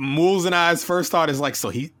 And Mools and I's first thought is like,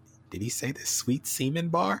 so did he say the sweet semen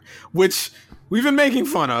bar? Which we've been making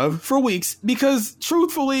fun of for weeks because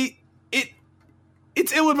truthfully,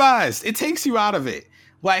 it's ill-advised. It takes you out of it.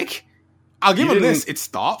 Like, I'll give him this. It's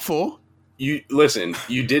thoughtful. You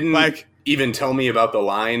didn't even tell me about the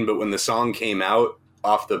line, but when the song came out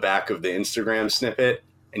off the back of the Instagram snippet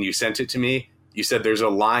and you sent it to me, you said there's a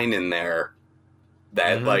line in there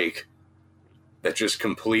that that just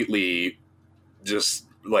completely just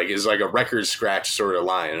like is like a record scratch sort of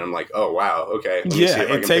line. And I'm like, oh wow, okay. Let me see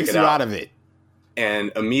if I can takes you out of it.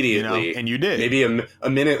 And immediately, you know, and you did. Maybe a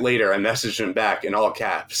minute later, I messaged him back in all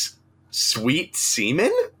caps. Sweet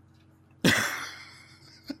semen?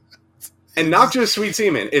 And not just sweet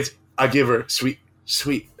semen. It's, I give her sweet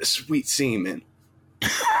semen.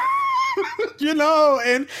 You know,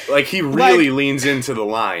 and like he really leans into the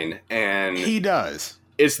line, and he does.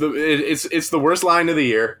 It's the worst line of the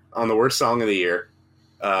year on the worst song of the year.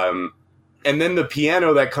 And then the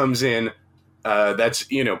piano that comes in, that's,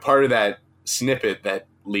 you know, part of that snippet that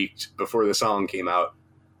leaked before the song came out.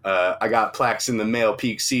 I got plaques in the mail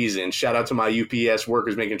peak season. Shout out to my UPS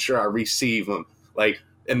workers making sure I receive them. Like,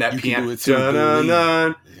 and that piano, dun,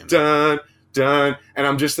 dun, dun, dun. And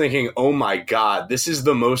I'm just thinking, oh my God, this is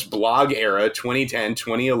the most blog era 2010,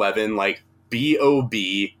 2011, like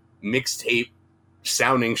B.O.B. mixtape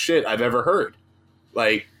sounding shit I've ever heard.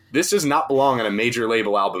 Like, this does not belong on a major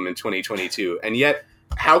label album in 2022. And yet,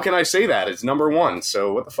 how can I say that? It's number 1.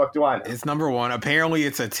 So what the fuck do I know? It's number 1. Apparently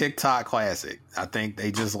it's a TikTok classic. I think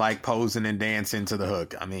they just like posing and dancing to the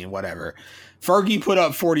hook. I mean, whatever. Fergie put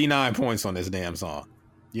up 49 points on this damn song.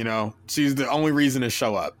 You know, she's the only reason to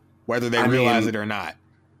show up, whether they realize it or not.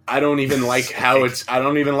 I don't even like how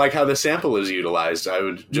the sample is utilized. I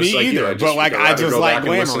would just Me either, I just like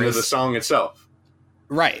listen to the song itself.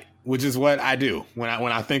 Right. Which is what I do when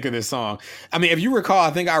I think of this song. I mean, if you recall,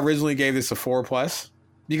 I think I originally gave this a 4+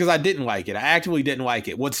 because I didn't like it. I actually didn't like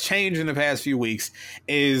it. What's changed in the past few weeks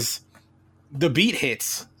is the beat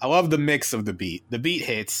hits. I love the mix of the beat. The beat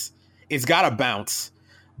hits. It's got a bounce.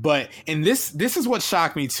 And this is what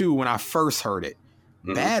shocked me too when I first heard it.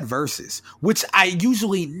 Mm-hmm. Bad verses, which I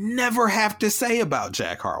usually never have to say about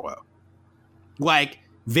Jack Harlow. Like,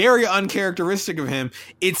 very uncharacteristic of him.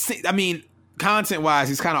 Content-wise,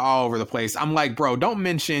 he's kind of all over the place. I'm like, bro, don't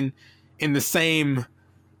mention in the same,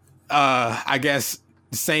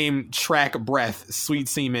 same track breath, sweet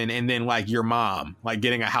semen, and then like your mom, like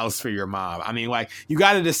getting a house for your mom. I mean, like, you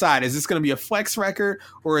got to decide, is this going to be a flex record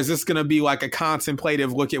or is this going to be like a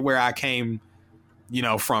contemplative look at where I came, you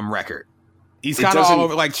know, from record? He's kind of all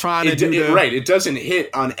over, like trying to do right. It doesn't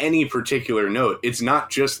hit on any particular note. It's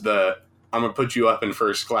not just the I'm gonna put you up in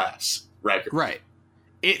first class record. Right.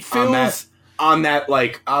 It feels on that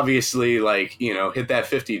like obviously like, you know, hit that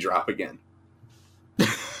 50 drop again.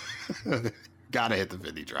 Gotta hit the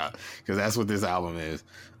 50 drop because that's what this album is.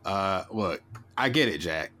 Look, I get it,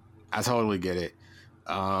 Jack. I totally get it.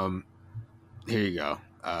 Here you go.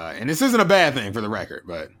 And this isn't a bad thing for the record,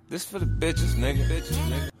 but this for the bitches,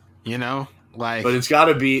 nigga. You know, like, but it's got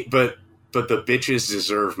to be. But the bitches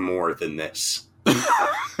deserve more than this.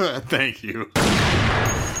 Thank you.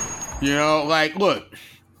 You know, like, look,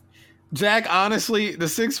 Jack. Honestly, the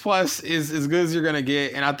 6+ is as good as you're gonna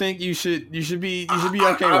get, and I think you should be okay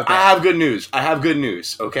with that. I have good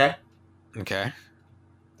news. Okay. Okay.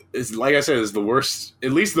 It's like I said, it's the worst,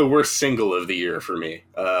 at least the worst single of the year for me.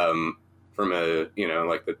 From a, you know,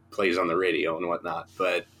 like the plays on the radio and whatnot,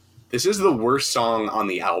 but this is the worst song on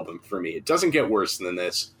the album for me. It doesn't get worse than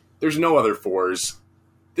this. There's no other 4s.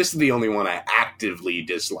 This is the only one I actively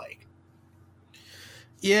dislike.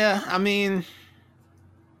 Yeah, I mean,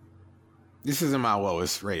 this isn't my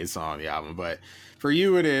lowest rated song on the album, but for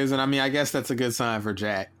you it is, and I mean, I guess that's a good sign for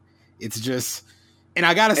Jack. It's just, and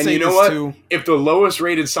I gotta say, you know this what? too. If the lowest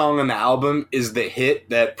rated song on the album is the hit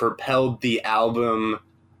that propelled the album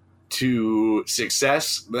to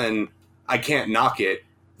success, then I can't knock it.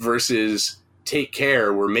 Versus Take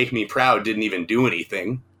Care, where Make Me Proud didn't even do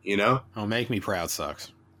anything, you know? Oh, Make Me Proud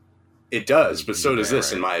sucks. It does, but so does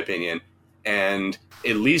this, in my opinion. And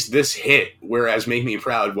at least this hit, whereas Make Me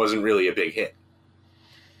Proud wasn't really a big hit.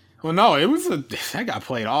 Well, no, that got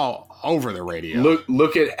played all over the radio.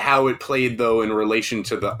 Look at how it played, though, in relation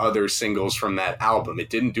to the other singles from that album. It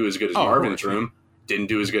didn't do as good as Marvin's Room. Didn't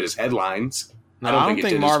do as good as Headlines. No, I don't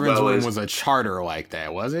think Marvin's Room was a charter like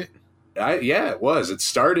that, was it? Yeah, it was. It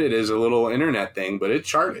started as a little internet thing, but it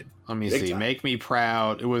charted. Let me see. Time. Make Me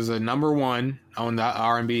Proud. It was a number 1 on the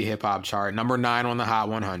R&B hip hop chart, number 9 on the Hot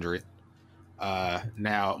 100.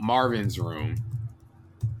 Now Marvin's Room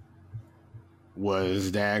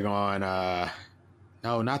was daggone.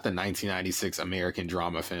 No, not the 1996 American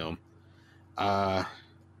drama film. Chart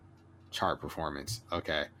performance.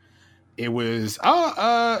 Okay, it was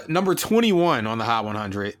number 21 on the Hot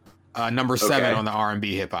 100. Number 7 on the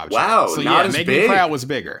R&B hip hop chart. Wow, so not as Make big. Me Proud was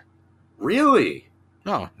bigger. Really?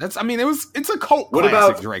 No, it's a cult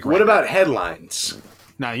classic. Drake record. What about Headlines?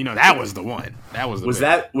 No, that was the one. That was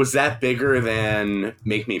the was that bigger than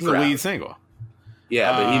Make Me Proud? The lead single.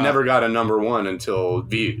 Yeah, but he never got a number 1 until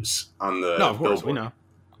Views on the of course, Billboard.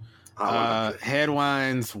 We know.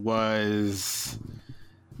 Headlines was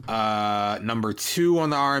number 2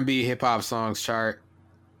 on the R&B hip hop songs chart.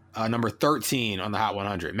 Number 13 on the Hot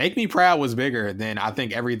 100. Make Me Proud was bigger than I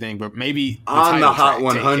think everything, but maybe on the Hot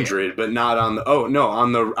 100, but not on the. Oh no,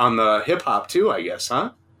 on the hip hop too, I guess,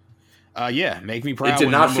 huh? Yeah, Make Me Proud. It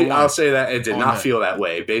did not feel. I'll say that it did not feel that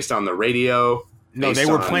way based on the radio. No, they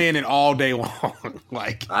were playing it all day long.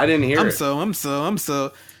 Like I didn't hear. I'm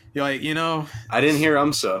so. You're like, I didn't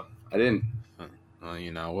hear. So I didn't.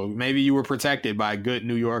 Well, maybe you were protected by good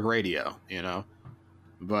New York radio.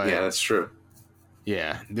 But yeah, that's true.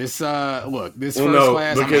 Yeah, this first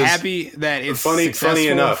class. I'm happy that it's funny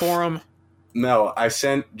enough for him. No, I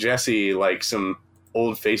sent Jesse like some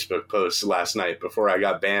old Facebook posts last night before I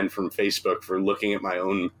got banned from Facebook for looking at my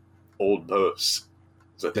own old posts.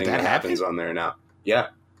 It's a thing that happens on there now. Yeah.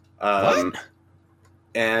 What?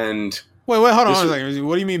 And wait, hold on a second.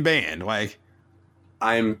 What do you mean banned? Like,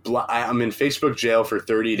 I'm in Facebook jail for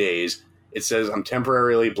 30 days. It says I'm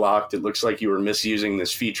temporarily blocked. It looks like you were misusing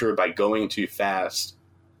this feature by going too fast.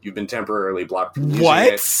 You've been temporarily blocked from using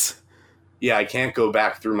it. Yeah, I can't go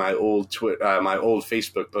back through my old my old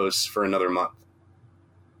Facebook posts for another month.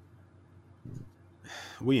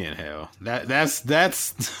 We in hell. That's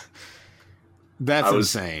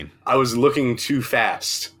insane. I was looking too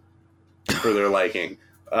fast for their liking.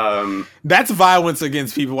 That's violence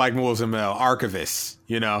against people like Wilson Mel, archivists,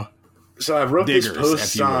 So I wrote this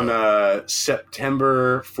post on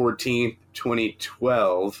September 14th,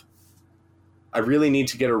 2012. I really need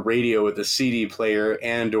to get a radio with a CD player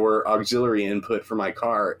and or auxiliary input for my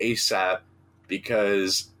car ASAP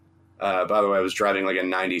because, by the way, I was driving like a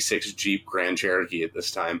 96 Jeep Grand Cherokee at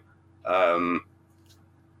this time.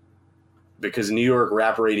 Because New York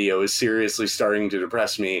rap radio is seriously starting to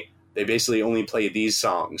depress me. They basically only play these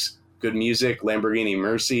songs. Good Music, Lamborghini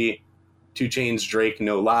Mercy, 2 Chainz, Drake,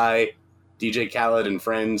 No Lie, DJ Khaled and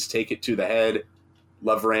Friends, Take It to the Head,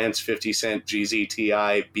 Love Rants, 50 Cent, Jeezy,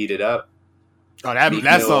 T.I., Beat It Up. Oh,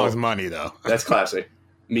 that song's money, though. That's classic.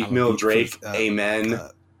 Meek Mill, Drake, Amen.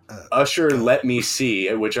 Usher, Let Me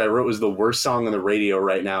See, which I wrote was the worst song on the radio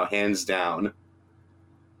right now, hands down.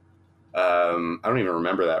 I don't even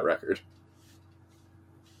remember that record.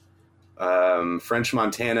 French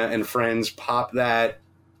Montana and Friends, Pop That.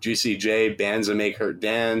 Juicy J, Bands That Make Her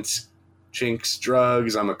Dance. Chinks,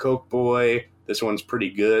 Drugs, I'm a Coke Boy. This one's pretty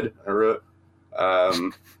good, I wrote.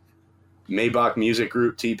 Maybach Music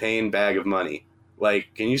Group, T-Pain, Bag of Money. Like,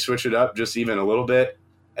 can you switch it up just even a little bit?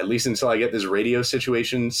 At least until I get this radio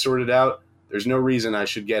situation sorted out. There's no reason I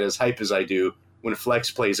should get as hype as I do when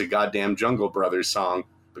Flex plays a goddamn Jungle Brothers song,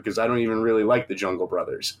 because I don't even really like the Jungle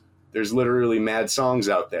Brothers. There's literally mad songs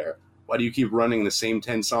out there. Why do you keep running the same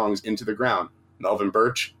 10 songs into the ground? Melvin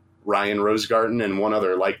Birch, Ryan Rosegarten, and one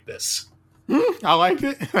other like this. I like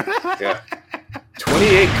it. Yeah.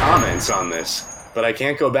 28 comments on this, but I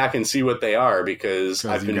can't go back and see what they are because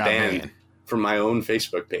I've been banned from my own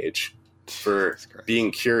Facebook page for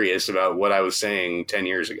being curious about what I was saying 10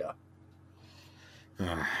 years ago.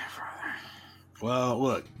 Well,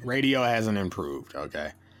 look, radio hasn't improved,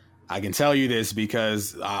 okay? I can tell you this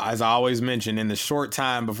because, as I always mention, in the short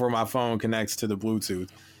time before my phone connects to the Bluetooth,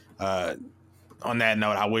 on that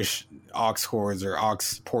note, I wish aux cords or aux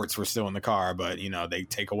ports were still in the car, but, they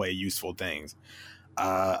take away useful things.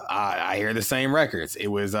 I hear the same records. It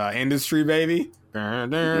was Industry Baby. I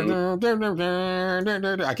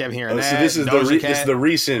kept hearing that. So this is the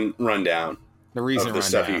recent rundown. The recent of the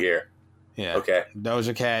stuff you hear. Yeah. Okay.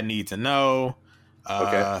 Doja Cat, Need to Know.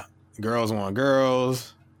 Okay. Girls Want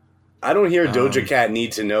Girls. I don't hear Doja Cat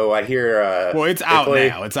Need to Know. I hear. Well, it's out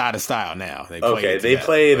now. It's out of style now. They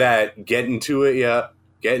play that Get Into It, yeah.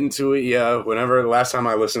 Get Into It, yeah. Whenever the last time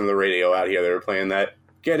I listened to the radio out here, they were playing that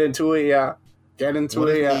Get Into It, yeah. Get Into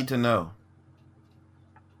It, yeah. Need to Know.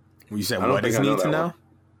 You said what is Need to Know? One.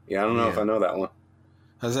 Yeah, I don't know if I know that one.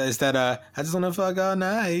 Is that I just want to fuck all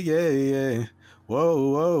night, yeah.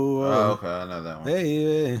 Whoa, whoa, whoa. Oh, okay, I know that one.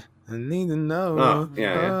 Hey, I need to know. Oh,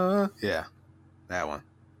 yeah. Yeah, that one.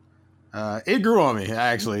 It grew on me,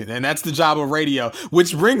 actually, and that's the job of radio,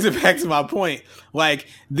 which brings it back to my point. Like,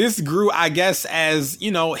 this grew, I guess, as,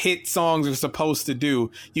 hit songs are supposed to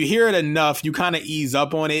do. You hear it enough, you kind of ease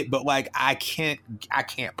up on it, but, like, I can't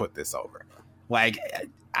put this over. Like,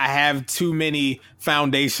 I have too many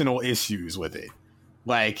foundational issues with it.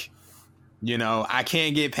 Like, I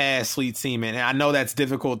can't get past Sweet Semen, and I know that's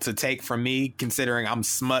difficult to take from me, considering I'm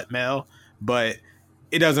smut Mel, but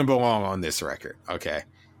it doesn't belong on this record, okay?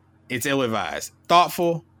 It's ill-advised.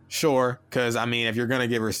 Thoughtful, sure, because, if you're going to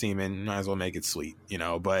give her semen, you might as well make it sweet,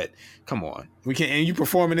 but come on. We can't, and you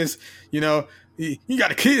performing this, you got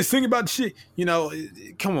a kid singing about the shit,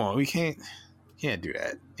 come on, we can't do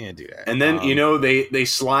that. Can't do that. And then, they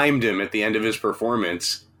slimed him at the end of his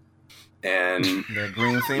performance, and, the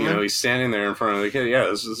green semen? He's standing there in front of the kid. Yeah,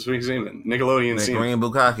 this is Sweet Semen. Nickelodeon the semen. Green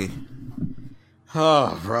Bukkake.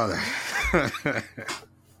 Oh, brother.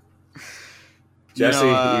 Jesse,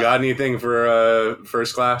 you got anything for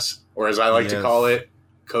First Class? Or as I like to call it,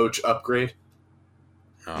 Coach Upgrade?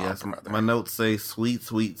 Oh, yes, my notes say Sweet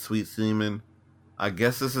Semen. I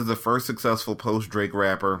guess this is the first successful post-Drake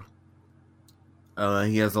rapper.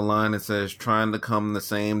 He has a line that says, trying to come the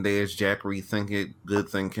same day as Jack Rethink It. Good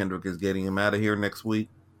thing Kendrick is getting him out of here next week.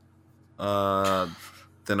 Then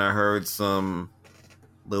I heard some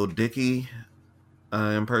Lil Dicky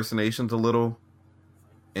impersonations a little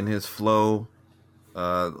in his flow.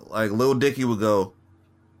 Like Lil Dicky would go,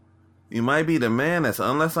 you might be the man that's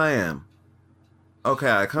unless I am.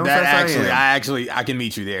 Okay, I confess I can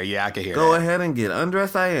meet you there. Yeah, I can hear Go that. ahead and get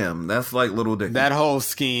undressed I am. That's like Lil Dicky. That whole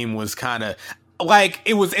scheme was kind of like,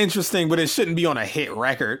 it was interesting, but it shouldn't be on a hit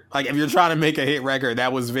record. Like, if you're trying to make a hit record,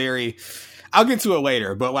 that was very, I'll get to it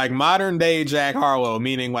later, but like modern day Jack Harlow,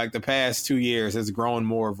 meaning like the past 2 years, has grown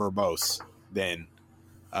more verbose than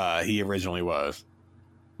he originally was.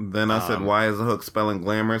 Then I said, why is the hook spelling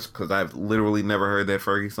glamorous? Because I've literally never heard that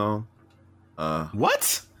Fergie song.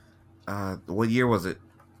 What? What year was it?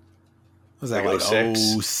 Was that like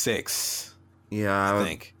 06? Yeah, I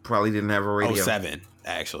think. Probably didn't have a radio. 07,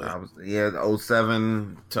 actually.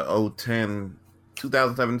 07 to 010.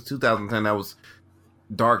 2007 to 2010, that was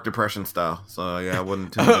dark depression style. So, yeah, I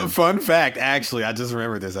wouldn't tune in. Fun fact, actually, I just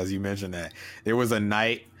remembered this as you mentioned that. There was a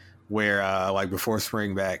night where, like, before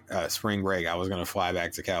spring break, I was going to fly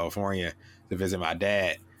back to California to visit my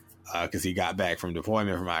dad because he got back from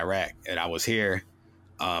deployment from Iraq. And I was here,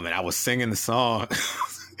 and I was singing the song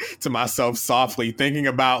to myself softly, thinking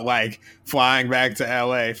about, like, flying back to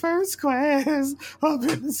L.A. First class, up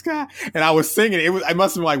in the sky. And I was singing. It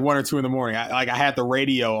must have been, like, 1 or 2 in the morning. I had the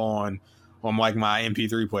radio on like my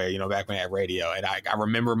MP3 player, back when I had radio. And I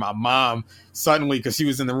remember my mom suddenly, because she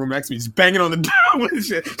was in the room next to me, just banging on the door and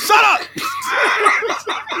shit. Shut up!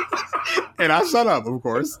 And I shut up, of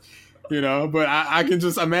course. But I can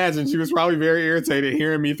just imagine she was probably very irritated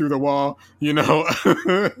hearing me through the wall, I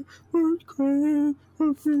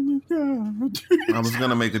was going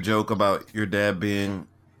to make a joke about your dad being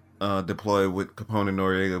deployed with Capone and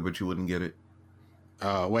Noriega, but you wouldn't get it.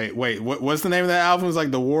 Wait. What's the name of that album? It's like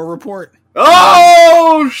The War Report?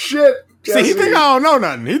 Oh, shit! See, he think I don't know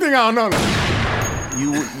nothing.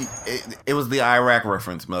 It was the Iraq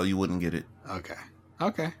reference, Mel. You wouldn't get it.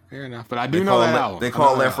 Okay, fair enough. But I do know that album. They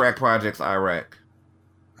call Left Rack Projects Iraq.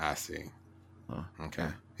 I see. Oh, okay.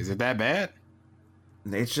 Is it that bad?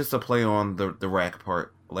 It's just a play on the rack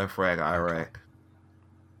part. Left Rack Iraq.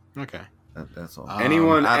 Okay. That's all.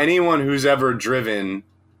 Anyone who's ever driven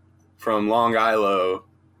from Long Island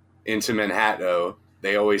into Manhattan,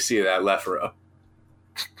 they always see that left row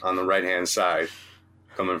on the right-hand side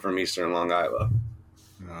coming from Eastern Long Island.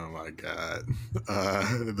 Oh, my God.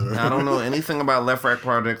 I don't know anything about Left Rack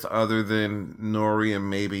Projects other than Nori and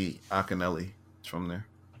maybe Akinelli. It's from there.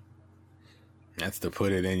 That's the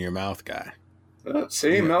put it in your mouth guy.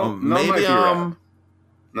 See, yeah, Mel maybe might be rap.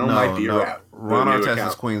 Mel might be rap. Ron Artest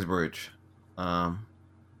is Queensbridge.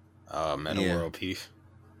 Metal World Peace.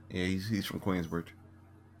 Yeah, he's from Queensbridge.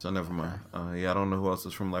 So never mind. I don't know who else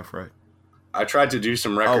is from Left Rack. I tried to do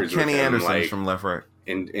some records. Kenny with him, Anderson's from Left Rack.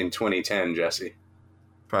 In 2010, Jesse.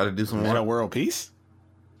 Try to do some Metal World Peace?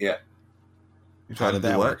 Yeah. How did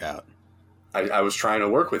that work out? I was trying to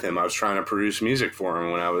work with him. I was trying to produce music for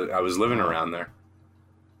him when I was living around there.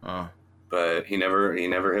 Oh. But he never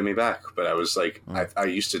hit me back. But I was like, I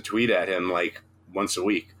used to tweet at him like once a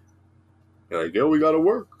week. You're like, yo, we got to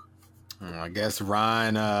work. I guess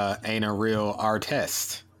Ryan ain't a real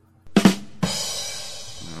artist. No,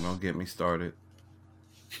 don't get me started.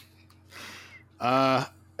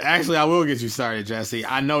 Actually, I will get you started, Jesse.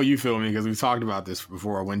 I know you feel me because we've talked about this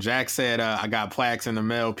before. When Jack said I got plaques in the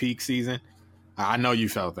mail peak season, I know you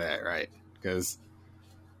felt that, right? Because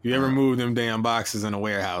if you ever move them damn boxes in a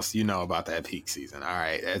warehouse, you know about that peak season. All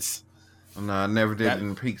right, that's... No, I never did it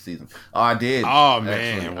in peak season. Oh, I did. Oh,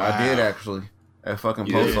 man. Wow. I did, actually. At fucking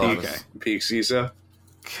post office. Okay. Peak season?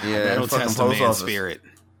 Yeah, that'll test the man's spirit.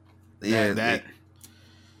 Yeah,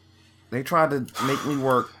 they tried to make me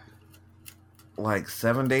work like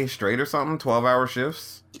 7 days straight or something, 12-hour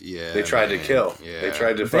shifts. Yeah, they tried to kill. Yeah. They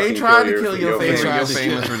tried to kill your famous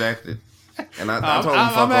redacted. And I told them,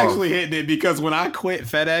 fuck I'm actually off. hitting it because when I quit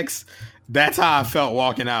FedEx, that's how I felt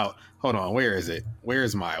walking out. Hold on, where is it?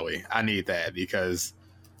 Where's Miley? I need that because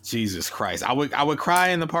Jesus Christ, I would cry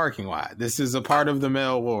in the parking lot. This is a part of the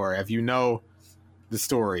mail war. If you know the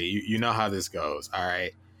story, you know how this goes. All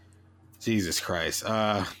right, Jesus Christ,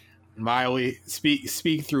 Miley,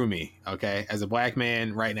 speak through me, okay? As a black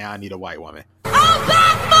man, right now, I need a white woman. I'm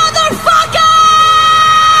back, motherfucker!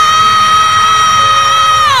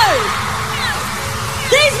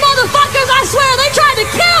 These motherfuckers, I swear, they tried to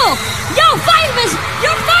kill your favorite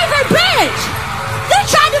bitch! They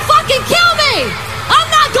tried to fucking kill me! I'm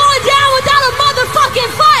not going down without a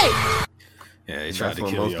motherfucking fight! Yeah, they tried to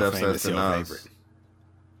kill your famous favorite.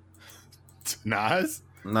 Nas?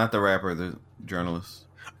 Not the rapper, the journalist.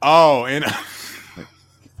 Oh, and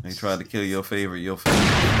they tried to kill your favorite.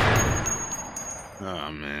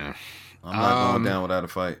 Oh, man. I'm not going down without a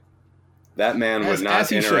fight. That man would not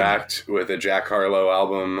interact with a Jack Harlow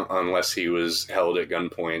album unless he was held at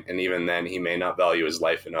gunpoint, and even then, he may not value his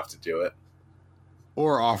life enough to do it.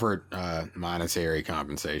 Or offered monetary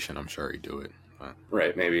compensation. I'm sure he'd do it. But.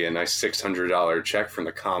 Right, maybe a nice $600 check from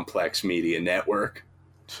the Complex Media Network.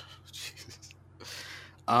 Jesus.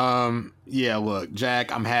 Yeah, look,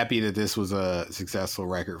 Jack, I'm happy that this was a successful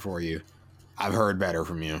record for you. I've heard better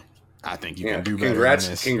from you. I think you can do better than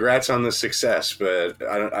this. Congrats on the success, but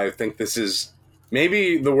I think this is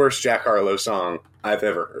maybe the worst Jack Harlow song I've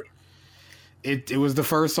ever heard. It was the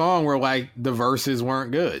first song where like the verses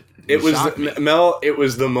weren't good. It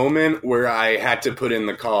was the moment where I had to put in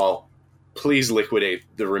the call, please liquidate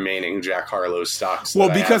the remaining Jack Harlow stocks. Well,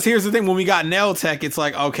 because here's the thing, when we got Nail Tech, it's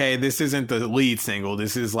like, okay, this isn't the lead single,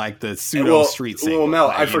 this is like the pseudo street single. Well, Mel,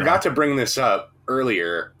 I forgot to bring this up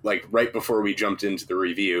earlier, like right before we jumped into the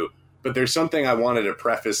review. But there's something I wanted to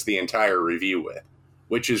preface the entire review with,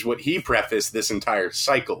 which is what he prefaced this entire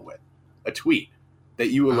cycle with. A tweet that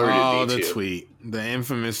you alerted me to. Oh, the tweet. The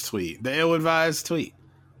infamous tweet. The ill-advised tweet.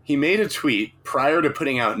 He made a tweet prior to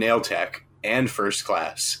putting out Nail Tech and First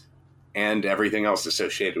Class and everything else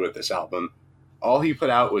associated with this album. All he put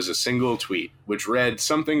out was a single tweet, which read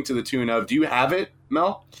something to the tune of, do you have it,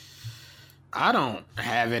 Mel? I don't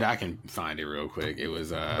have it. I can find it real quick. It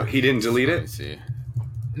was... he didn't delete it? Let's see.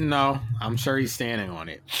 No, I'm sure he's standing on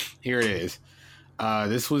it. Here it is.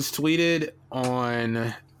 This was tweeted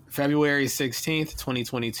on February 16th,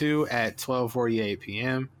 2022 at 12:48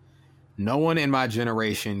 p.m. No one in my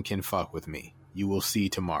generation can fuck with me. You will see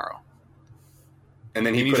tomorrow. And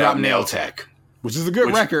then he put out Nail Tech, which is a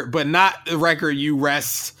good record, but not the record you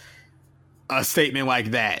rest a statement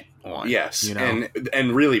like that on. Yes, you know?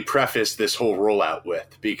 and really preface this whole rollout with,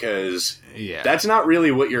 because that's not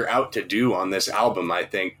really what you're out to do on this album, I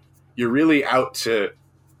think. You're really out to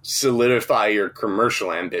solidify your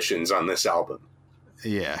commercial ambitions on this album.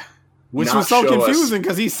 Yeah. Which was so confusing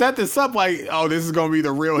because he set this up like, oh, this is going to be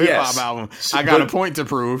the real hip-hop album. I got a point to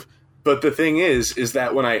prove. But the thing is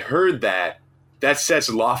that when I heard that sets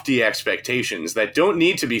lofty expectations that don't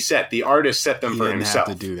need to be set. The artist set them for himself.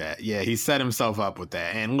 Have to do that. Yeah, he set himself up with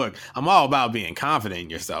that. And look, I'm all about being confident in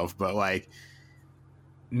yourself, but like,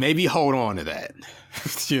 maybe hold on to that,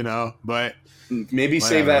 you know. But maybe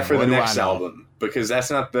save that for the next album, because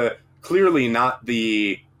that's clearly not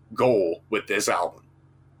the goal with this album.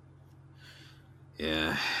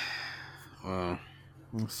 Yeah. Well,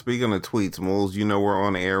 speaking of tweets, Moles, you know we're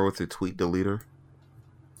on air with the tweet deleter.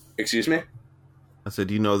 Excuse me? I said,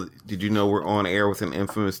 did you know we're on air with an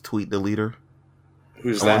infamous tweet deleter?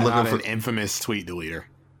 Who's that? I'm not an infamous tweet deleter.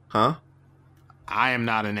 Huh? I am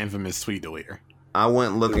not an infamous tweet deleter. I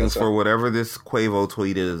went looking for whatever this Quavo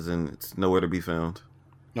tweet is, and it's nowhere to be found.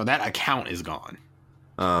 No, that account is gone.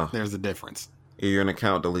 There's a difference. You're an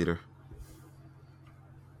account deleter.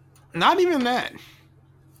 Not even that.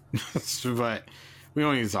 But we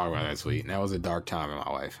don't need to talk about that tweet. That was a dark time in my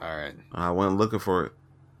life. All right. I went looking for it.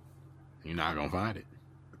 You're not going to find it.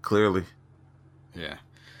 Clearly. Yeah.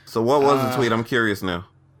 So what was the tweet? I'm curious now.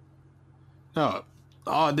 No,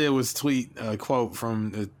 all I did was tweet a quote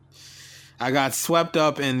from the... I got swept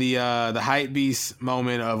up in the hype beast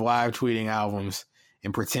moment of live tweeting albums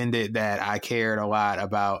and pretended that I cared a lot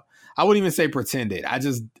about... I wouldn't even say pretended. I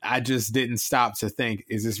just didn't stop to think,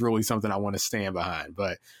 is this really something I want to stand behind?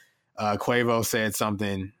 But Quavo said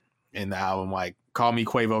something in the album like, call me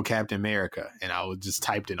Quavo Captain America. And I would just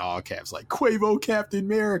typed in all caps like, Quavo Captain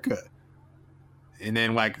America. And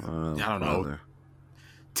then like, I don't know,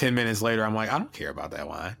 10 minutes later, I'm like, I don't care about that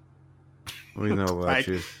line. We know about like,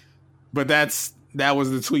 you. But that was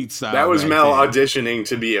the tweet style. That was Mel auditioning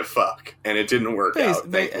to be a fuck, and it didn't work out,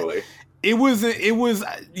 thankfully. It was,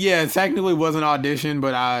 yeah, it technically was an audition,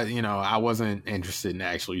 but I wasn't interested in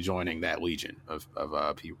actually joining that legion of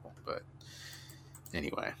people. But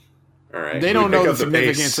anyway, all right, they don't know the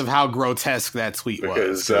significance of how grotesque that tweet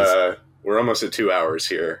was. Because we're almost at 2 hours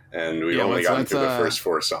here, and we've only gotten through the first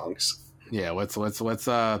 4 songs. Yeah, let's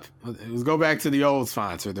go back to the old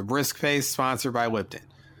sponsor, the Brisk Pace, sponsored by Lipton.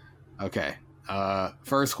 Okay,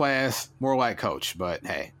 First Class, more like Coach, but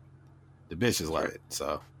hey, the bitches love it,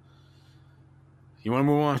 so. You want to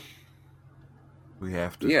move on? We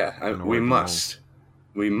have to. Yeah, we must.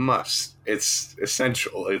 We must. It's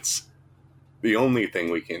essential. It's the only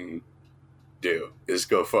thing we can do is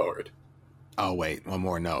go forward. Oh, wait. One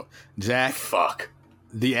more note. Jack. Fuck.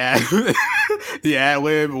 The ad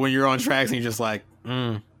lib when you're on tracks and you're just like,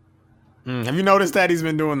 Have you noticed that he's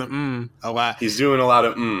been doing the a lot? He's doing a lot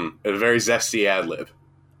of a very zesty ad lib.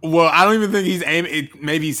 Well, I don't even think he's aiming. It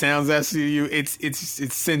maybe sounds zesty to you.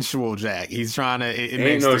 It's sensual, Jack. He's trying to. It ain't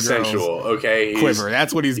makes no the sensual. Okay, quiver.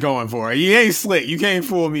 That's what he's going for. He ain't slick. You can't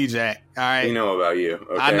fool me, Jack. All right. You know about you.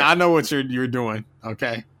 Okay? I know what you're doing.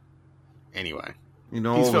 Okay. Anyway, he's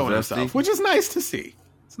feeling himself, which is nice to see.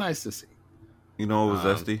 It's nice to see. You know what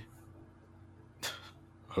was zesty?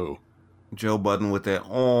 Who? Joe Budden with that.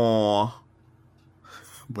 Aww.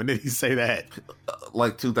 When did he say that?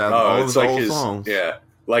 Like 2000. Oh, it's like old his songs. Yeah.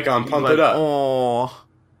 Like on Pump It Up. Aww.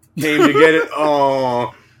 Came to get it.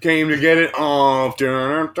 Aww. Came to get it. Aww.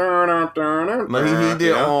 No, he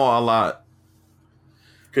did aww a lot.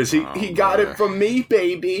 Because he got it from me,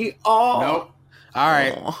 baby. Aww. Nope. All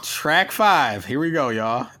right. Aww. Track 5. Here we go,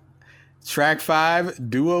 y'all. Track 5,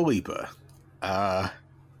 Dua Lipa.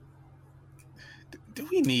 Do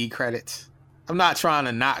we need credits? I'm not trying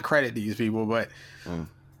to not credit these people, but...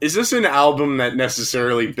 Is this an album that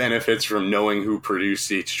necessarily benefits from knowing who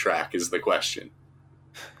produced each track is the question.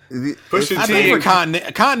 I think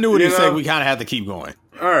for continuity's sake, we kind of have to keep going.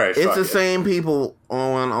 All right. It's the same people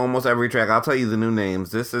on almost every track. I'll tell you the new names.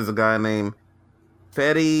 This is a guy named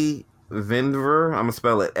Fede Vindver. I'm going to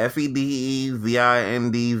spell it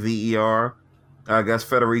Fedevindver. I guess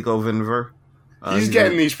Federico Vindver. He's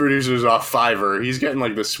getting these producers off Fiverr. He's getting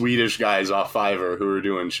like the Swedish guys off Fiverr who are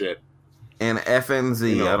doing shit. And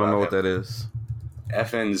FNZ. I don't know what that is.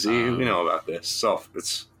 FNZ. We know about this. So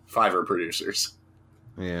it's Fiverr producers.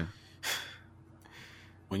 Yeah.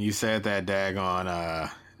 When you said that daggone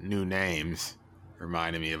new names,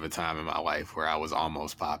 reminded me of a time in my life where I was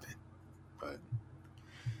almost popping. But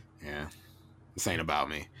yeah, this ain't about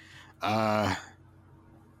me.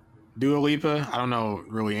 Dua Lipa, I don't know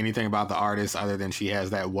really anything about the artist other than she has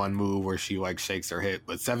that one move where she like shakes her hip,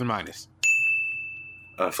 but 7-.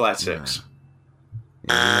 Flat 6.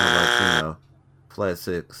 Yeah, flat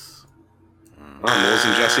 6. Moles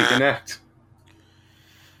and Jesse connect.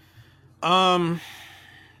 I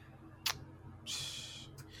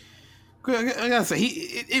gotta say,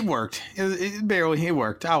 it worked. It barely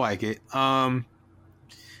worked. I like it.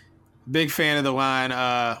 Big fan of the line.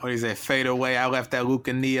 What do you say? Fade away. I left that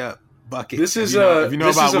Luca Nia bucket. This is a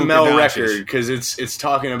Mel record because it's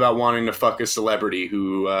talking about wanting to fuck a celebrity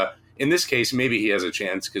who, in this case, maybe he has a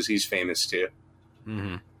chance because he's famous too.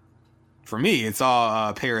 Mm-hmm. For me, it's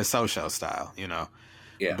all parasocial style,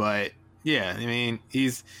 Yeah. But yeah, I mean,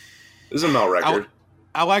 this is a Mel record.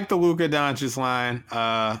 I like the Luka Doncic line.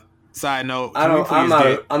 Side note, I'm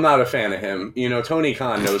not a fan of him. Tony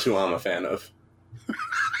Khan knows who I'm a fan of.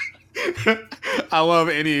 I love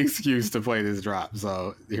any excuse to play this drop.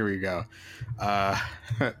 So here we go.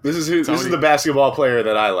 This is the basketball player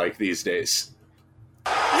that I like these days.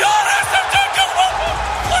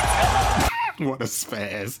 What a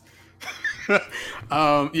spaz.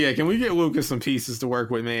 Yeah, can we get Lucas some pieces to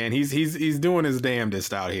work with, man? He's doing his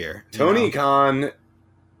damnedest out here. Tony Khan,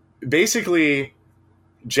 basically,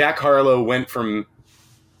 Jack Harlow went from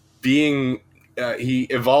being he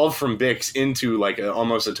evolved from Bix into like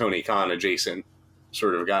almost a Tony Khan adjacent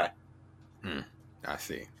sort of guy. I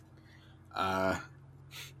see.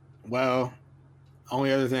 Well,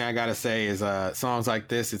 only other thing I gotta say is songs like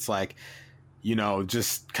this, it's like, you know,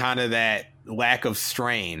 just kind of that lack of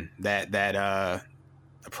strain, that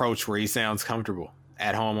approach where he sounds comfortable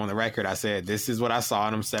at home on the record. I said, this is what I saw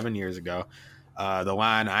in him 7 years ago. The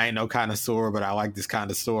line, I ain't no connoisseur, but I like this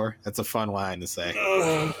connoisseur. That's a fun line to say.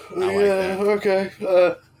 Okay.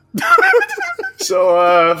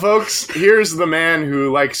 So, folks, here's the man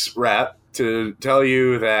who likes rap to tell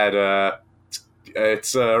you that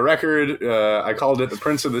it's a record. I called it the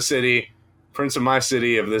Prince of the City, Prince of My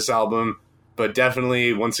City of this album, but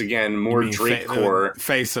definitely, once again, more Drake core.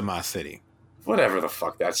 Face of My City. Whatever the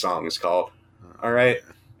fuck that song is called. All right.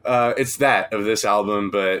 It's that of this album,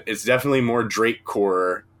 but it's definitely more Drake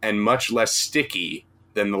core and much less sticky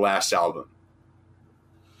than the last album.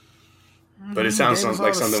 But it sounds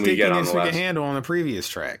like something we get on the last. We can handle on the previous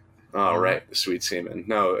track. Oh, right. Sweet Semen.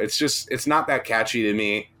 No, it's not that catchy to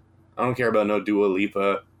me. I don't care about no Dua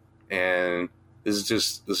Lipa. And this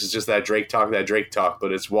is just that Drake talk,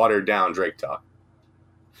 but it's watered down Drake talk.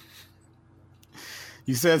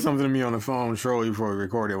 You said something to me on the phone shortly before we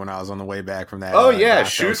recorded when I was on the way back from that. Oh, yeah.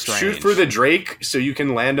 Shoot for the Drake so you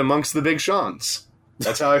can land amongst the Big Seans.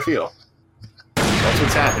 That's how I feel. That's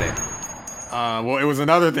what's happening. Well, it was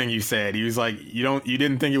another thing you said. He was like, you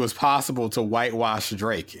didn't think it was possible to whitewash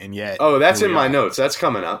Drake, and yet. Oh, that's in my notes. That's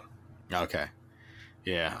coming up. Okay.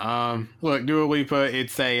 Yeah. Look, Dua Lipa,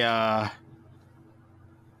 it's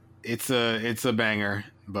a banger,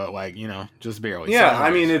 but like, you know, just barely. Yeah,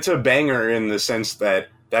 I mean, it's a banger in the sense that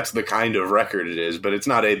that's the kind of record it is, but it's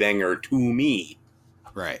not a banger to me.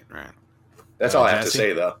 Right. That's all I have to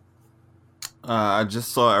say, though. I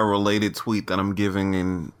just saw a related tweet that I'm giving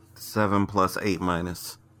in 7 +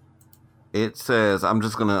 8-. It says, I'm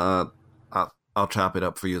just gonna I'll chop it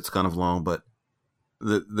up for you. It's kind of long, but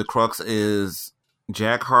the crux is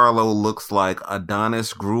Jack Harlow looks like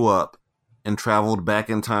Adonis grew up and traveled back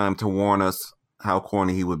in time to warn us how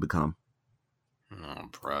corny he would become. Oh,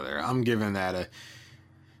 brother, I'm giving that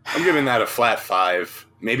a flat 5,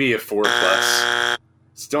 maybe a 4+.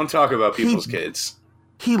 Don't talk about people's kids.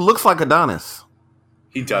 He looks like Adonis.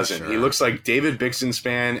 He doesn't. Sure. He looks like David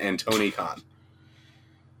Bixenspan and Tony Khan.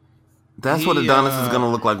 That's what Adonis is going to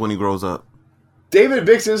look like when he grows up. David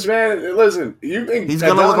Bixenspan, listen, you think he's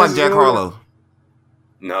going to look like Jack Harlow?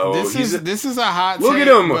 No, this is a hot. Look at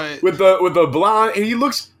him with the blonde. He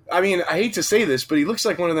looks. I mean, I hate to say this, but he looks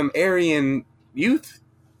like one of them Aryan youth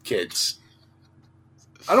kids.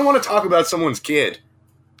 I don't want to talk about someone's kid.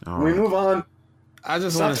 Can we move on? I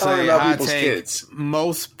just want to say, hot take, kids.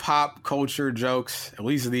 Most pop culture jokes, at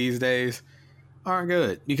least these days, aren't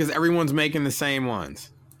good because everyone's making the same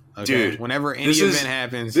ones. Okay? Dude, whenever any event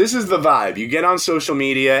happens, this is the vibe. You get on social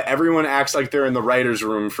media, everyone acts like they're in the writer's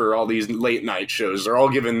room for all these late night shows. They're all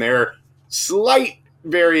given their slight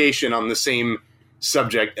variation on the same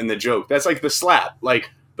subject and the joke. That's like the slap,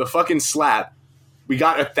 like the fucking slap. We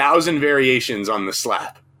got 1,000 variations on the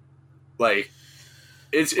slap, like.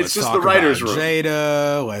 It's just the writer's room.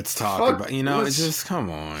 Jada, let's talk about, it's just, come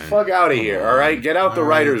on. Fuck out of here, all right? Get out the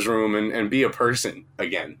writer's room and be a person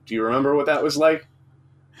again. Do you remember what that was like?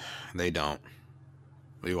 They don't.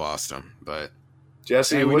 We lost them, but...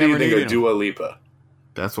 Jesse, what do you think of Dua Lipa?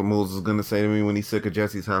 That's what Moses is going to say to me when he's sick of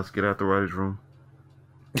Jesse's house. Get out the writer's room.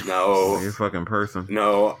 No. You're a fucking person.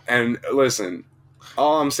 No, and listen,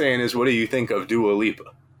 all I'm saying is, what do you think of Dua Lipa?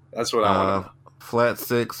 That's what I want to know. Flat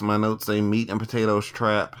 6, my notes say meat and potatoes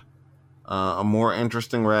trap. A more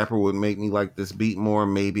interesting rapper would make me like this beat more.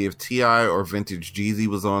 Maybe if T.I. or Vintage Jeezy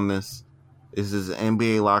was on this. This is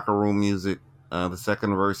NBA locker room music. The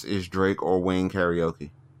second verse is Drake or Wayne karaoke.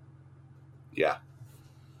 Yeah.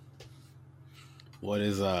 What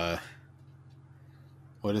does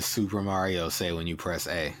Super Mario say when you press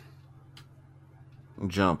A?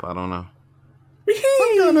 Jump, I don't know.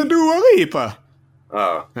 I'm gonna do a Lipa.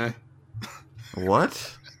 Oh.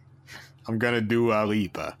 What? I'm gonna do a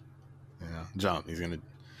Lipa. Yeah, jump. He's gonna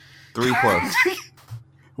 3+.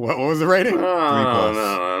 What was the rating? 3+.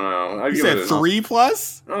 No. You said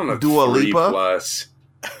 3+? I don't know. Dua Lipa. 3+.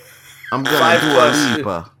 I'm gonna do a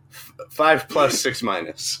Lipa. 5+,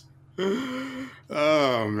 6-.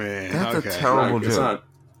 Oh man, that's a terrible joke.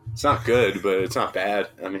 It's not good, but it's not bad.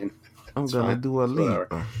 I mean, I'm gonna do a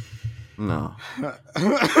Lipa. No.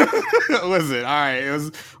 Listen, all right,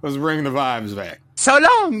 let's bring the vibes back. So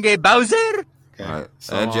long, Bowser. Okay. All right.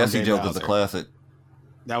 That Jesse joke is a classic.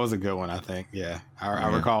 That was a good one, I think. Yeah,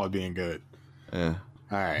 I recall it being good. Yeah.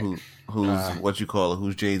 All right. Who's what you call it?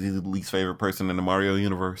 Who's Jay-Z's least favorite person in the Mario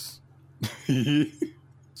universe?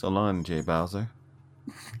 So long, Jay Bowser.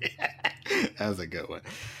 That was a good one.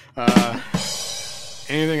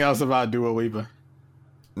 Anything else about Dua Lipa?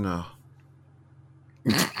 No.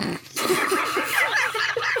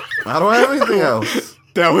 I don't have anything else.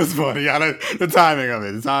 That was funny. The timing of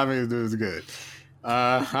it. The timing was good.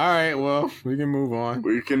 All right. Well, we can move on.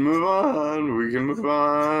 We can move on.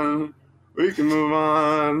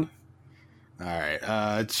 All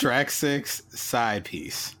right. Track 6, side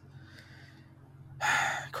piece.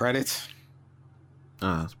 Credits.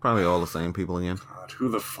 It's probably all the same people again. God, who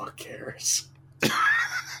the fuck cares?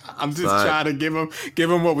 I'm just trying to give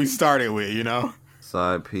them what we started with, you know?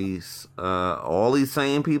 Side piece. All these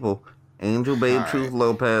same people. Angel Babe, Truth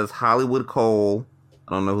Lopez, Hollywood Cole.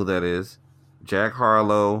 I don't know who that is. Jack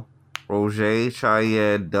Harlow, Roger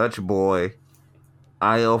Chayed, Dutch Boy,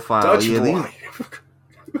 IL File. Dutch Boy.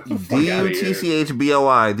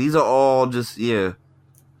 DUTCHBOI. These are all just,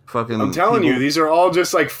 fucking. I'm telling you, these are all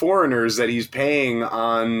just like foreigners that he's paying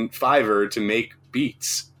on Fiverr to make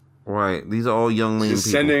beats. Right. These are all young lean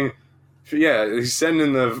people. He's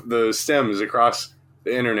sending the stems across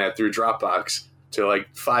the internet through Dropbox to like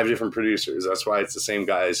 5 different producers. That's why it's the same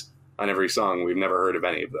guys on every song. We've never heard of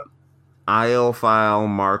any of them. IL File,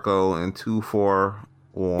 Marco, and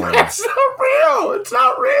 241. It's not real. It's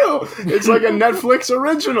not real. It's like a Netflix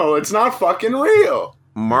original. It's not fucking real.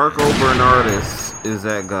 Marco Bernardis is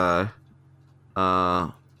that guy.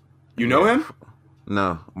 You know him?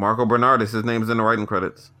 No. Marco Bernardis. His name's in the writing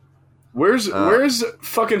credits. Where's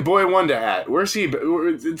fucking Boy Wonder at? Where's he?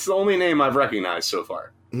 It's the only name I've recognized so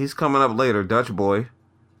far. He's coming up later. Dutch Boy.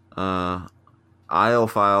 IL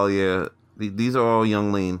File, yeah. These are all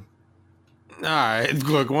young lean. All right.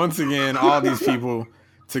 Look, once again, all these people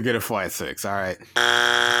to get a flat 6. All right.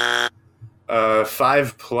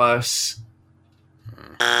 5+.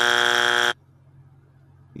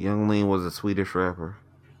 Young Lean was a Swedish rapper.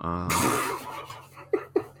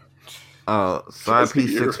 Side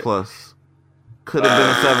piece 6+. Could have been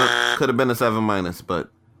a 7. Could have been a 7-,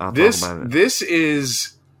 but I'll talk about it. This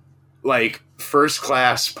is like First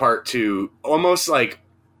Class Part 2. Almost like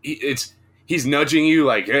he's nudging you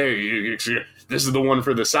like, hey, this is the one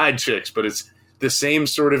for the side chicks, but it's the same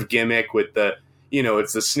sort of gimmick with the,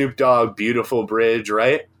 it's the Snoop Dogg Beautiful Bridge,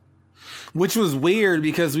 right? Which was weird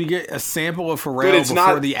because we get a sample of Pharrell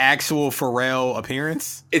before the actual Pharrell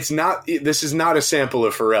appearance. This is not a sample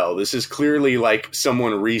of Pharrell. This is clearly like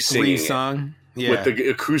someone re-singing it. Yeah. With the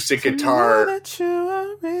acoustic guitar.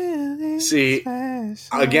 See,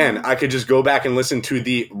 again, I could just go back and listen to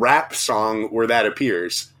the rap song where that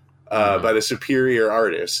appears by the Superior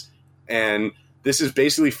Artist. And this is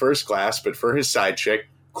basically First Class, but for his side chick.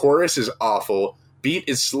 Chorus is awful. Beat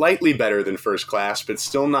is slightly better than First Class, but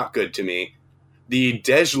still not good to me. The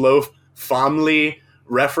Dej Loaf family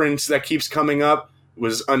reference that keeps coming up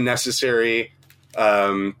was unnecessary.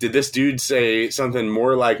 Did this dude say something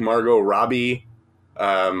more like Margot Robbie?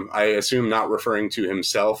 I assume not referring to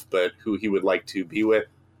himself, but who he would like to be with.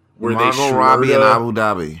 Margot Robbie in Abu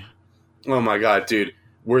Dhabi. Oh my god, dude.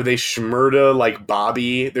 Were they Shmurda like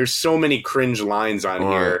Bobby? There's so many cringe lines on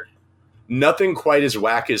here. Nothing quite as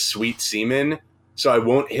whack as Sweet Semen, so I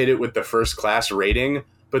won't hit it with the First Class rating.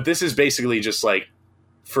 But this is basically just like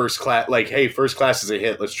First Class, like, hey, First Class is a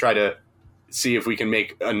hit. Let's try to see if we can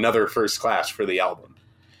make another First Class for the album.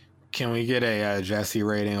 Can we get a Jesse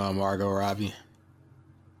rating on Margot Robbie?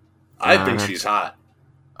 I think she's hot.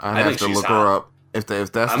 I have to look her up. If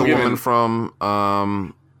that's the woman from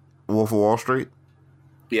Wolf of Wall Street.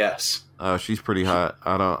 Yes. She's pretty hot.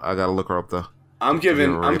 I gotta look her up though. I'm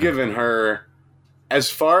giving her as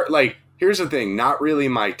far, like, here's the thing, not really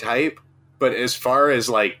my type, but as far as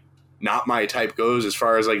like not my type goes, as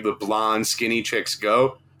far as like the blonde skinny chicks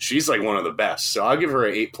go, she's like one of the best. So I'll give her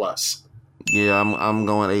an 8+. Yeah, I'm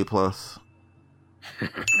going 8+.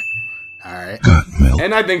 All right.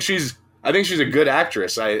 And I think she's a good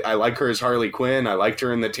actress. I like her as Harley Quinn. I liked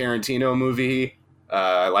her in the Tarantino movie.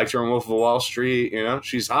 I liked her in Wolf of Wall Street.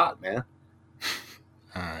 She's hot, man.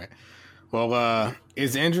 All right. Well,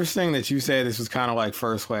 it's interesting that you say this was kind of like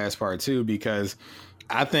First Class Part 2 because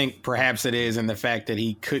I think perhaps it is in the fact that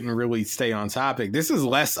he couldn't really stay on topic. This is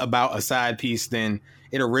less about a side piece than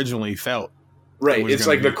it originally felt. Right. It's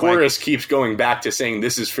like the chorus keeps going back to saying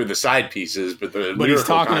this is for the side pieces, but he's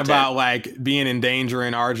talking about like being in danger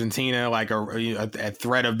in Argentina, like a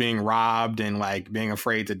threat of being robbed and like being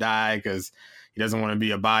afraid to die because he doesn't want to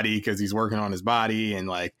be a body because he's working on his body and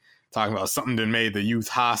like talking about something that made the youth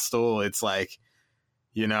hostile. It's like,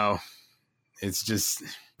 it's just,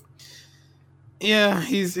 Yeah,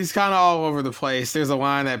 he's kind of all over the place. There's a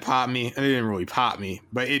line that popped me. It didn't really pop me,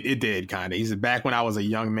 but it did kind of. He said, back when I was a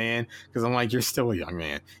young man, because I'm like, you're still a young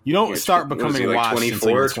man. You don't start becoming like washed 24, until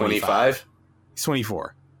you're 25? He's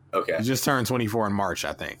 24. Okay. He just turned 24 in March,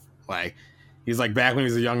 I think. Like, he's like, back when he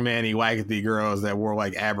was a young man, he liked the girls that wore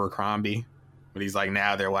like Abercrombie. But he's like,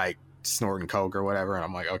 now they're like snorting coke or whatever. And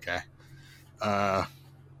I'm like, okay.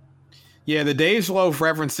 Yeah, the Dave Loaf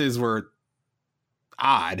references were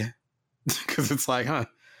odd. Because it's like,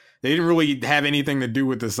 they didn't really have anything to do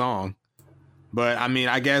with the song. But I mean,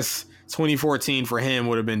 I guess 2014 for him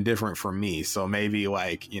would have been different for me. So maybe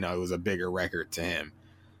like, it was a bigger record to him.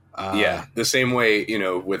 Yeah, the same way,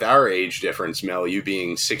 with our age difference, Mel, you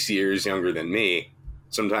being 6 years younger than me,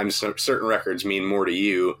 sometimes certain records mean more to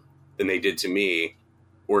you than they did to me,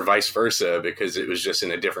 or vice versa, because it was just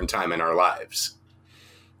in a different time in our lives.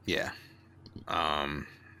 Yeah.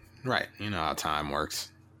 Right. You know how time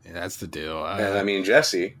works. Yeah, that's the deal. And I mean,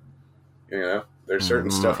 Jesse, there's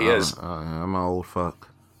certain stuff he is. I'm an old fuck.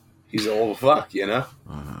 He's an old fuck,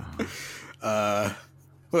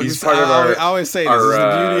 Look, he's part of our. I always say this is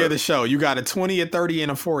the beauty of the show. You got a 20, a 30,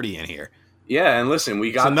 and a 40 in here. Yeah, and listen,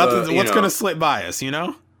 we got what's going to slip by us,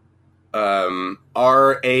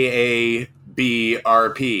 RAABRP,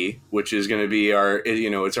 which is going to be our,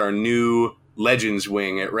 it's our new Legends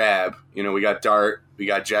wing at Rab. We got Dart, we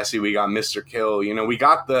got Jesse, we got Mr. Kill. We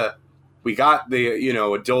got the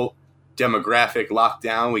adult demographic locked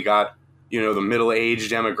down. We got, the middle-aged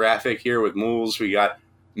demographic here with Mools. We got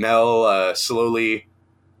Mel slowly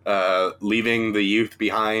leaving the youth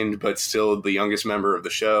behind, but still the youngest member of the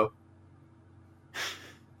show.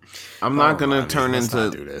 I'm not going to turn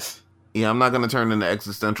into... Yeah, I'm not going to turn into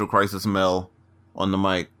existential crisis Mel on the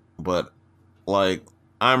mic, but, like,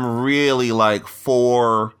 I'm really, like,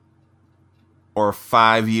 4 or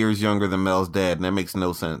 5 years younger than Mel's dad, and that makes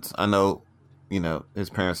no sense. I know, his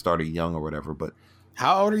parents started young or whatever, but...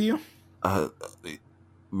 How old are you?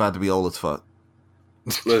 About to be old as fuck.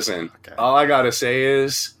 Listen, okay. All I gotta say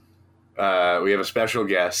is, we have a special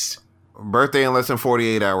guest. Birthday in less than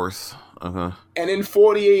 48 hours. Uh-huh. And in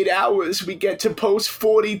 48 hours, we get to post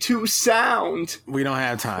 42 sound. We don't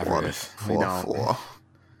have time for this. We don't.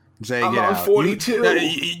 Jay, I'm get on out. 42.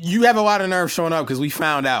 You have a lot of nerve showing up because we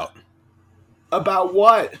found out. About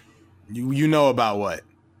what? You know about what.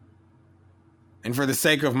 And for the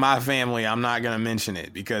sake of my family, I'm not going to mention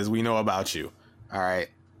it because we know about you. All right?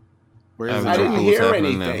 I didn't hear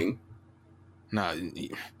anything. No,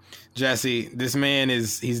 Jesse, this man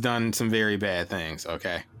he's done some very bad things,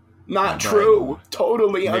 okay? Not true.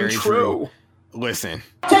 Totally untrue. True. Listen.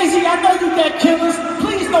 Casey, I know you got killers.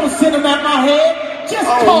 Please don't send them at my head. Just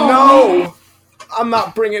call me.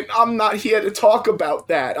 I'm not here to talk about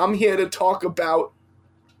that. I'm here to talk about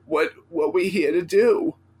what we're here to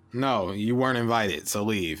do. No, you weren't invited, so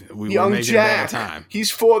leave. Young were making Jack, a bad time.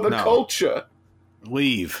 He's for the culture.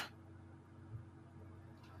 Leave.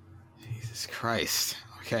 Jesus Christ.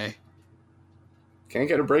 Okay. Can't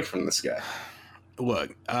get a break from this guy.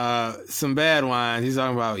 Look, some bad wine. He's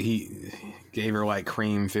talking about he gave her like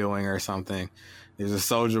cream filling or something. There's a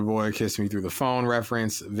Soulja Boy Kiss Me Through the Phone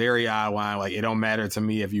reference. Very odd line. Like, it don't matter to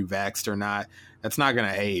me if you vaxxed or not. That's not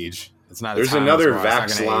going to age. It's not. There's another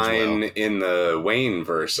vax line in the Wayne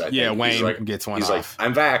verse. I think. Yeah, Wayne gets one. He's off. like,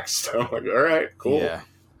 I'm vaxxed. I'm like, all right, cool. Yeah.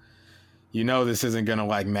 This isn't gonna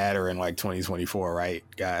like matter in like 2024, right,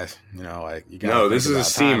 guys? You got. No, this is a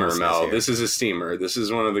steamer, Mel. This is a steamer. This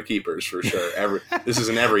is one of the keepers for sure. This is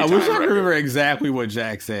an every. I time wish I record. remember exactly what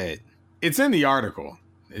Jack said. It's in the article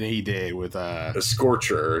that he did with a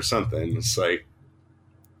Scorcher or something. It's like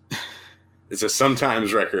it's a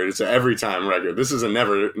sometimes record. It's an every time record. This is a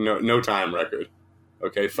no time record.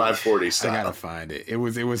 Okay, 540 style. I gotta find it. It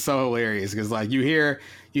was so hilarious because like you hear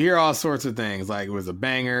all sorts of things. Like it was a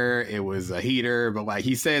banger, it was a heater, but like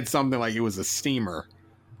he said something like it was a steamer,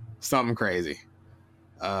 something crazy.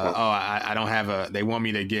 I don't have they want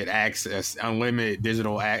me to get access, unlimited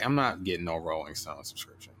digital. I'm not getting no Rolling Stone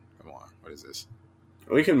subscription. Come on, what is this?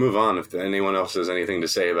 We can move on if anyone else has anything to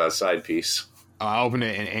say about Side Piece. I opened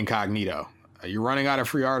it in incognito. You're running out of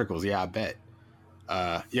free articles. Yeah, I bet.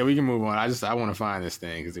 Yeah, we can move on. I want to find this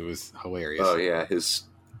thing because it was hilarious. Oh yeah, his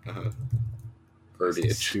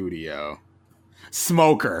verbiage. Studio.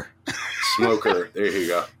 Smoker. There you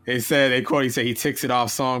go. He said he ticks it off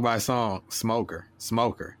song by song. Smoker.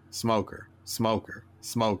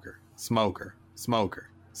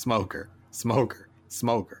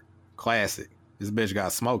 Classic. This bitch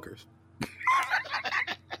got smokers.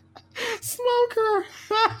 Smoker.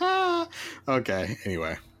 Okay,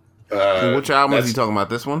 anyway. Which album is he talking about?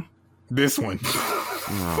 This one? This one.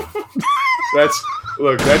 That's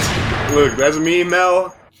Look, that's me,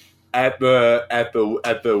 Mel, at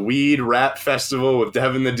the Weed Rap Festival with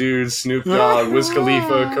Devin the Dude, Snoop Dogg, Wiz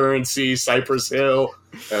Khalifa, Currency, Cypress Hill.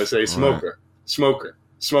 I would say smoker,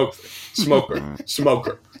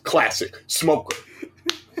 classic smoker.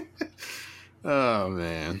 Oh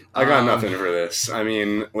man, I got nothing for this. I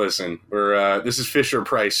mean, listen, this is Fisher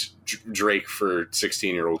Price Drake for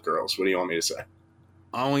 16-year-old girls. What do you want me to say?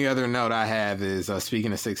 Only other note I have is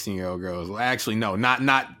speaking of 16-year-old girls. Well, actually, no, not.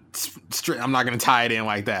 I'm not going to tie it in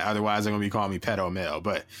like that. Otherwise, they're going to be calling me pedo male.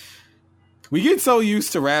 But we get so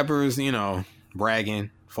used to rappers,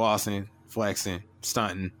 bragging, flossing, flexing,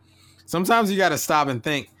 stunting. Sometimes you got to stop and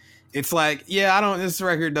think. It's like, this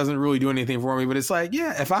record doesn't really do anything for me, but it's like,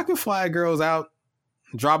 yeah, if I could fly girls out,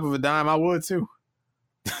 drop of a dime, I would too.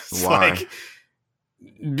 Why?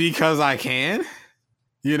 Because I can.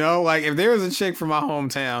 If there was a chick from my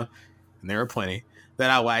hometown, and there are plenty, that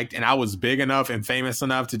I liked, and I was big enough and famous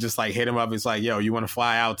enough to just hit him up. It's like, yo, you want to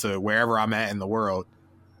fly out to wherever I'm at in the world?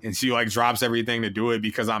 And she drops everything to do it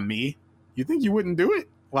because I'm me. You think you wouldn't do it?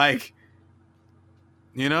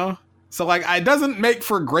 So it doesn't make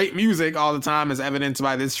for great music all the time, as evidenced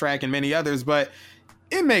by this track and many others, but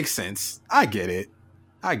it makes sense. I get it.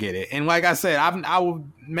 And like I said, I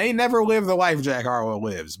may never live the life Jack Harlow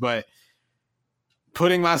lives, but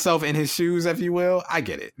putting myself in his shoes, if you will, I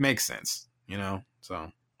get it. Makes sense,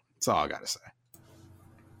 So that's all I got to say.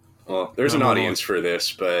 Well, there's an audience for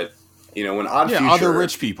this, but when Odd Future, other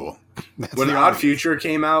rich people. When Odd Future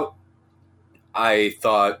came out, I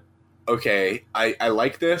thought, okay, I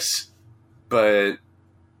like this, but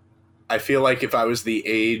I feel like if I was the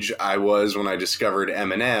age I was when I discovered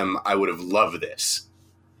Eminem, I would have loved this.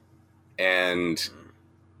 And,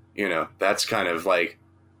 that's kind of I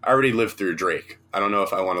already lived through Drake. I don't know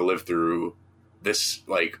if I want to live through this,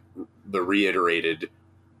 the reiterated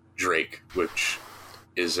Drake, which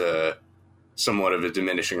is somewhat of a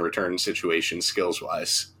diminishing return situation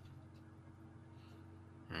skills-wise.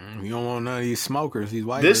 You don't want none of these smokers, these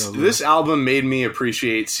white girls. This man. album made me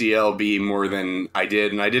appreciate CLB more than I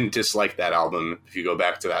did, and I didn't dislike that album if you go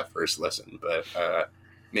back to that first listen, but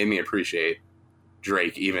made me appreciate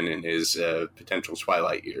Drake even in his potential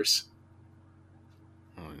twilight years.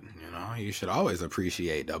 You should always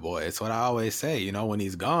appreciate the boy. It's what I always say. When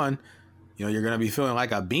he's gone, you're going to be feeling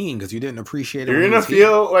like a bean because you didn't appreciate it. You're going to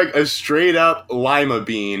feel like a straight up lima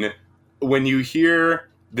bean when you hear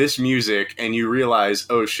this music and you realize,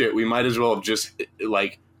 oh shit, we might as well have just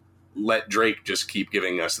let Drake just keep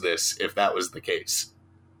giving us this if that was the case.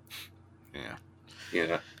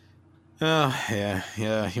 Yeah. Oh, yeah.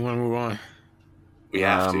 You want to move on? We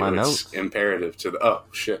have to. My it's notes. Imperative to the... Oh,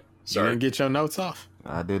 shit. Sorry. You didn't get your notes off?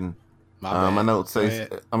 I didn't. My notes say...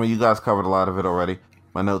 you guys covered a lot of it already.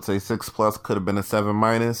 My notes say 6+ could have been a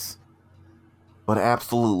 7-, but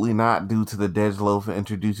absolutely not due to the Dej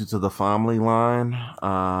introduce you to the family line.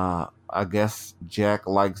 I guess Jack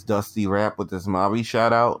likes Dusty Rap with this Mobby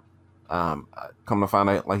shout out. Come to find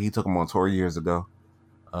out, he took him on tour years ago.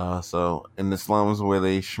 So in the slums where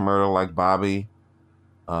they schmurder like Bobby,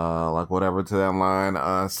 whatever to that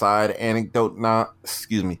line. Side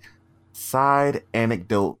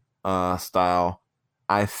anecdote style.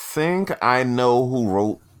 I think I know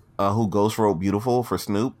who Ghost wrote Beautiful for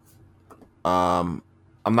Snoop. I'm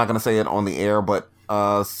not gonna say it on the air, but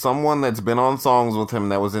someone that's been on songs with him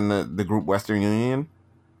that was in the group Western Union.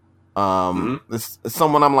 This is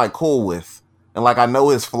someone I'm cool with, and I know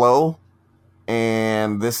his flow.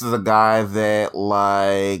 And this is a guy that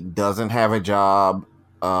doesn't have a job.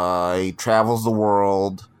 He travels the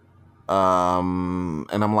world, and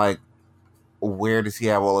I'm where does he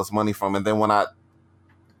have all this money from? And then when I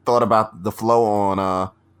thought about the flow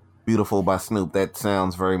on Beautiful by Snoop, that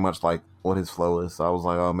sounds very much like what his flow is. So I was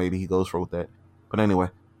like, oh, maybe he goes wrote that. But anyway,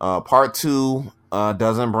 part 2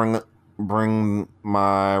 doesn't bring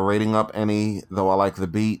my rating up any, though I like the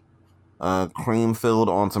beat. Cream filled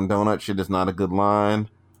on some donut shit is not a good line.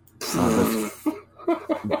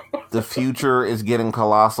 The Future is getting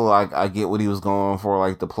colossal. I get what he was going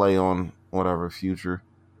for, the play on whatever Future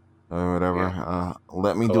or whatever. Yeah.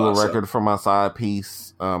 Let me do a record for my side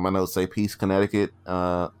piece. My notes say Peace, Connecticut.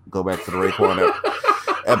 Go back to the Raekwon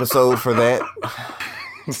episode for that.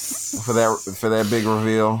 for that big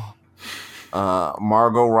reveal.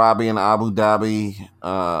 Margot Robbie in Abu Dhabi.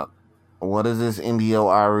 What is this Indio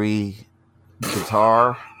Ari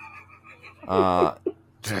guitar?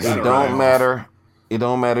 It don't matter. It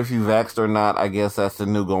don't matter if you vaxxed or not. I guess that's the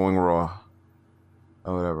new Going Raw.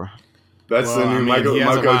 Or whatever. That's the new Michael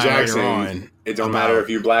Jackson. It don't matter if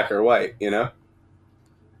you're black or white,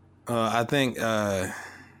 I think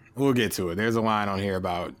we'll get to it. There's a line on here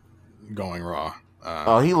about Going Raw.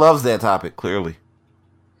 He loves that topic, clearly.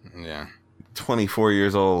 Yeah. 24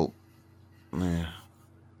 years old. Yeah.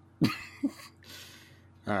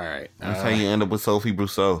 All right. That's how you end up with Sophie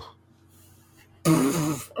Brousseau.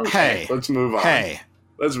 Hey. Let's move on.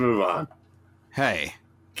 Let's move on. Hey.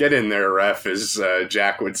 Get in there, ref, as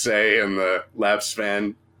Jack would say in the Laps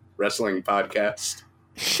Fan Wrestling podcast.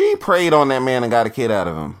 She preyed on that man and got a kid out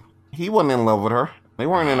of him. He wasn't in love with her. They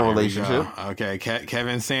weren't in a relationship. Okay,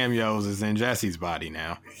 Kevin Samuels is in Jesse's body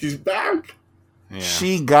now. He's back. Yeah.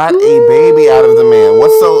 She got a baby out of the man.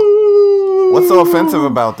 What's so offensive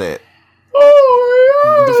about that?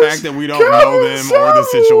 Oh, yes. The fact that we don't know them or the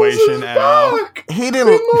situation at all. He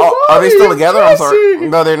didn't. Are they still together? I'm sorry.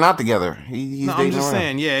 No, they're not together. He's no, I'm just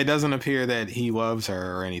saying. Yeah, it doesn't appear that he loves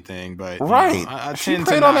her or anything. But right, she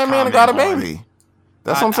preyed on that man and got a baby.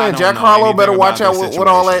 That's what I'm saying. Jack Harlow better watch out with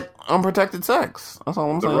all that unprotected sex. That's all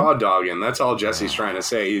I'm saying. The raw dogging. That's all Jesse's trying to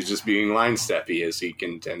say. He's just being line steppy as he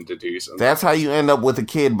can tend to do something. That's how you end up with a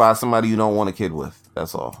kid by somebody you don't want a kid with.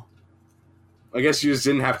 That's all. I guess you just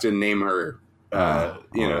didn't have to name her.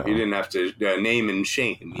 You didn't have to name and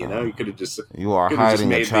shame. You know, you could have just. You are hiding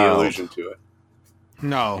made a child. The allusion to it.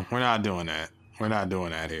 No, we're not doing that. We're not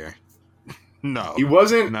doing that here. No, he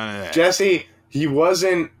wasn't. None of that. Jesse, he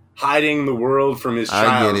wasn't hiding the world from his child.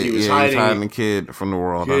 I get it. He was he's hiding the kid from the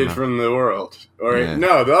world. From the world. Or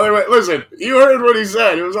no, the other way. Listen, you heard what he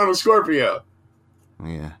said. It was on a Scorpio.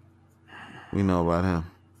 Yeah, we know about him.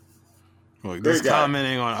 Look, just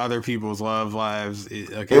commenting on other people's love lives. It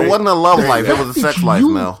wasn't a love life. It was a sex life,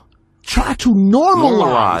 Mel. Try to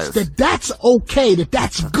normalize that. That's okay.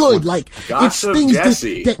 That's good. Like it's things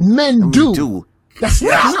that men do. That's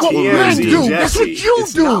not what men do. That's what you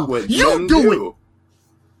do. You do it.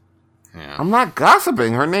 Yeah. I'm not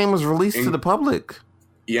gossiping. Her name was released to the public.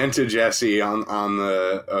 Yenta Jesse on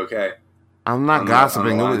the okay. I'm not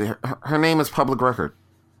gossiping. Her name is public record.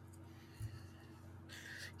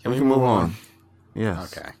 We can move on.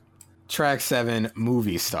 Yes. Okay. Track 7,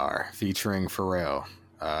 Movie Star, featuring Pharrell.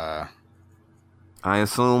 I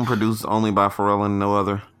assume produced only by Pharrell and no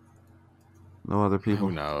other people.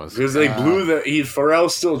 Who knows? Because they blew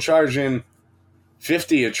Pharrell's still charging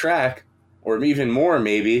 $50 a track, or even more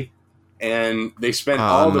maybe, and they spent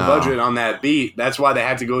all the budget on that beat. That's why they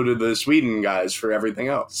had to go to the Sweden guys for everything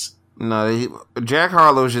else. No, Jack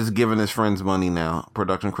Harlow's just giving his friends money now.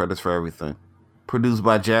 Production credits for everything. Produced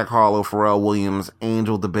by Jack Harlow, Pharrell Williams,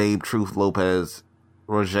 Angel the Babe, Truth Lopez,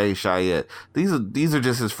 Roger Chayette. These are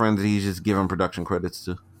just his friends that he's just giving production credits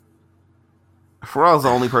to. Pharrell's the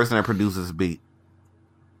only person that produces a beat.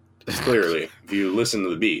 Clearly, if you listen to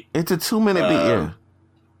the beat. It's a 2-minute beat, yeah.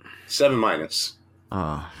 7-.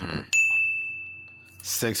 Oh.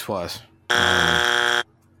 6+.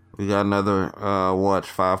 We got another,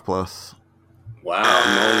 5+. Wow,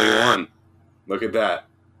 I'm the only one. Look at that.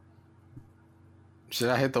 Should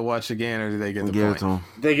I hit the watch again, or do they get the point? To them.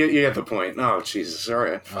 You get the point. Oh, Jesus. All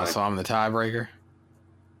right. Fine. So I'm the tiebreaker?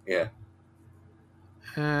 Yeah.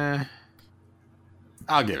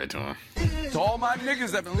 I'll give it to him. To all my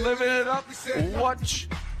niggas that been living it up, what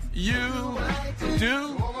you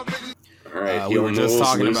do. All right, we were just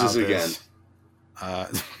talking about this.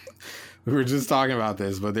 We were just talking about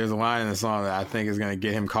this, but there's a line in the song that I think is going to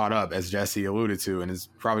get him caught up, as Jesse alluded to, and it's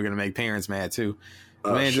probably going to make parents mad too.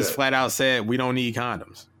 The man just flat out said, "We don't need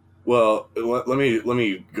condoms." Well, let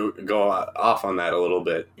me go off on that a little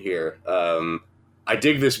bit here. I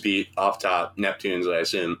dig this beat off top, Neptunes, I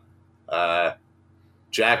assume.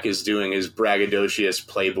 Jack is doing his braggadocious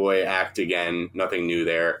Playboy act again. Nothing new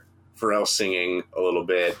there. Pharrell singing a little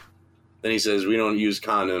bit. Then he says, "We don't use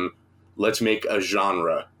condom. Let's make a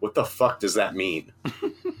genre." What the fuck does that mean?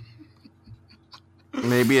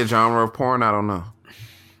 Maybe a genre of porn. I don't know.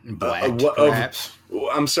 Black, perhaps.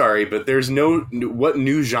 I'm sorry, but there's what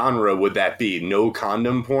new genre would that be? No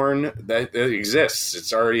condom porn? That exists.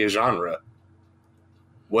 It's already a genre.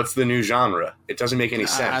 What's the new genre? It doesn't make any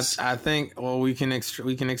sense. I think. Well, we can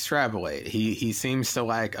extrapolate. He seems to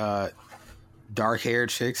like dark haired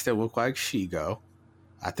chicks that look like Shigo.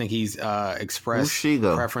 I think he's expressed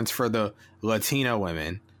preference for the Latino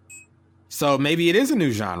women. So maybe it is a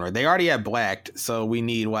new genre. They already have blacked, so we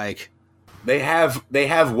need like. They have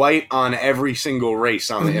white on every single race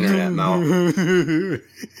on the internet, Mel.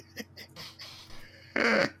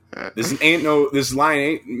 This line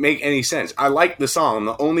ain't make any sense. I like the song. I'm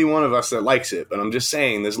the only one of us that likes it, but I'm just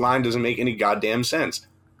saying this line doesn't make any goddamn sense.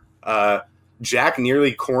 Jack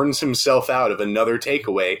nearly corns himself out of another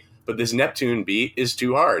takeaway, but this Neptune beat is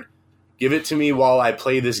too hard. Give it to me while I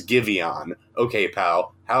play this Giveon. Okay,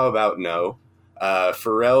 pal. How about no?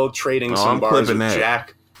 Pharrell trading some bars with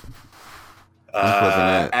Jack.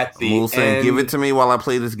 At the Moose saying, "Give it to me while I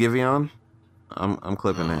play this Giveon." I'm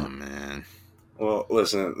clipping that. Oh man. Well,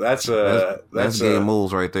 listen, that's Game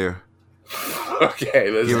Moves right there. Okay,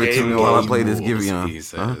 that's give it to me while I play this Giveon. He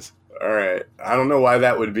says. Huh? All right, I don't know why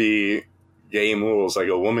that would be gay moves. Like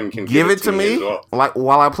a woman can give it to me well. Like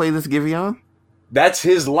while I play this Giveon. That's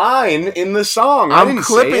his line in the song. I'm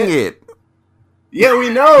clipping it. Yeah, we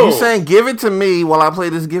know. You saying give it to me while I play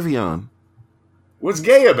this Giveon? What's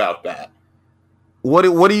gay about that? What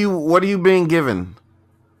are you being given?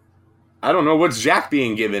 I don't know. What's Jack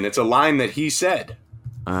being given? It's a line that he said.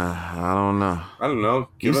 I don't know. I don't know.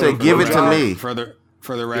 You said give it to me. For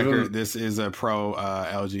the record, this is a pro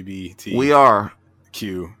LGBT. We are.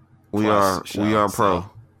 Q. We are pro.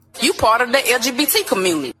 You part of the LGBT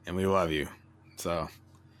community, and we love you. So,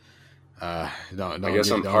 don't. I guess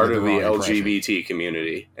I'm part of the LGBT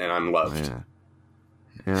community, and I'm loved.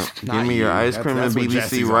 Yeah. Give me your ice cream and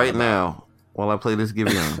BBC right now while I play this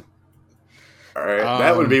Giveon. All right,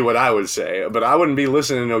 that would be what I would say, but I wouldn't be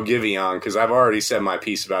listening to no Giveon because I've already said my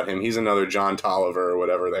piece about him. He's another John Tolliver or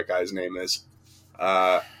whatever that guy's name is.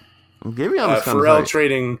 Giveon Pharrell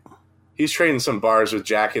trading. He's trading some bars with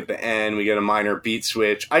Jack at the end. We get a minor beat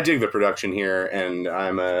switch. I dig the production here, and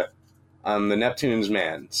I'm the Neptune's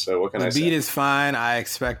man. So what can I say? The beat is fine. I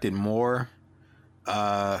expected more.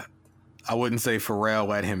 I wouldn't say Pharrell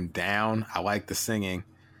let him down. I like the singing,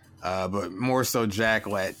 but more so Jack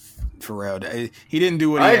let Pharrell. He didn't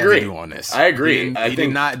do what he had to do on this. I agree. He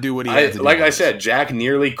did not do what he had to do. Like I said, Jack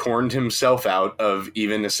nearly corned himself out of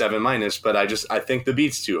even a 7-, but I think the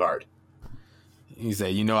beat's too hard. He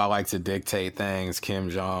said, I like to dictate things,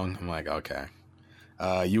 Kim Jong. I'm like, okay.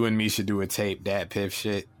 You and me should do a tape, Dat Piff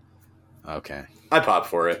shit. Okay. I pop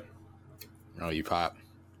for it. Oh, you pop?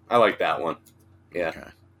 I like that one. Yeah. Okay.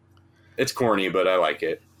 It's corny, but I like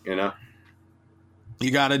it, You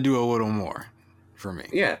got to do a little more for me.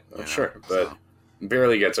 Yeah, sure. But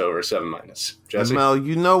barely gets over 7-. Jesse? Mel,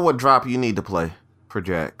 you know what drop you need to play for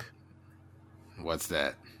Jack? What's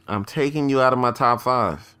that? I'm taking you out of my top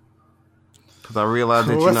 5. Because I realized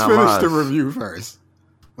that you're not live.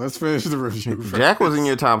 Let's finish the review first. Jack was in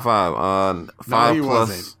your top 5. 5 no, he plus.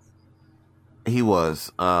 Wasn't. He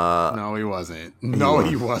was. No, he wasn't.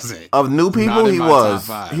 He wasn't. Of new people, he was.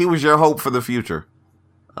 He was your hope for the future.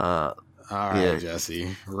 All right,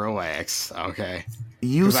 Jesse. Relax. Okay.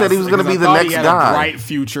 You said he was going to be the next guy. A bright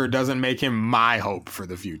future doesn't make him my hope for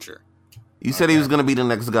the future. You said he was going to be the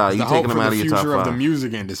next guy. You taking him out of your top 5. The future of the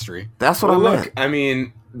music industry. That's what I meant. Look, I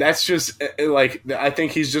mean, that's just I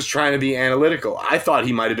think he's just trying to be analytical. I thought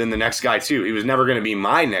he might have been the next guy too. He was never going to be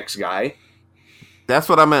my next guy. That's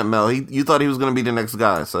what I meant, Mel. You thought he was going to be the next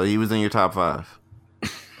guy, so he was in your top 5.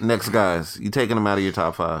 Next guys. You taking him out of your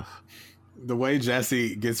top 5. The way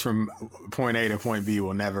Jesse gets from point A to point B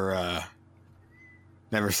will never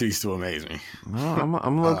cease to amaze me. No,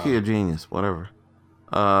 I'm low-key a genius. Whatever.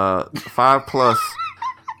 5 plus.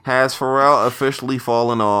 Has Pharrell officially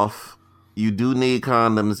fallen off? You do need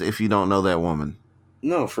condoms if you don't know that woman.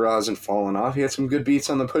 No, Pharrell hasn't fallen off. He had some good beats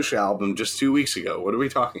on the Push album just 2 weeks ago. What are we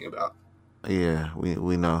talking about? Yeah,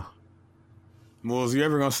 we know. Moles, you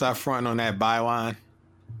ever gonna stop fronting on that byline?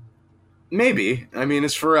 Maybe. I mean,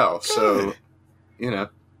 it's Pharrell, so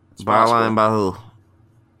byline by who?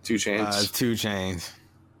 2 Chainz. 2 Chainz.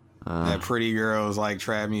 That pretty girls like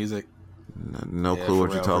trap music. No clue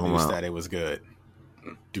what you're talking about. That it was good.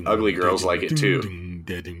 Ugly girls like it too.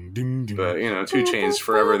 But 2 Chainz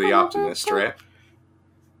forever the optimist, right?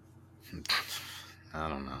 I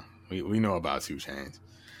don't know. We know about 2 Chainz.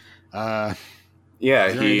 Yeah,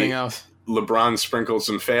 is there anything else? LeBron sprinkled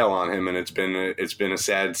some fail on him, and it's been a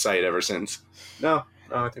sad sight ever since. No,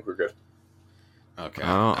 I think we're good. Okay.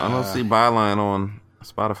 I don't see Byline on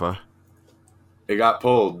Spotify. It got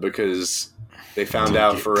pulled because they found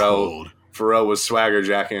out Pharrell was swagger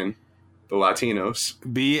jacking the Latinos.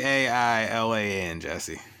 BAILAN,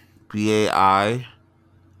 Jesse. BAILAN.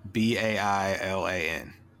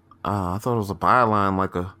 I thought it was a byline,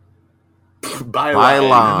 like a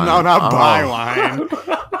byline. No, not byline.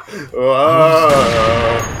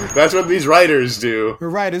 Whoa. That's what these writers do.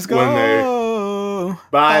 Writers go. When they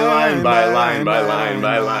byline.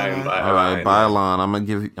 All right, byline. I'm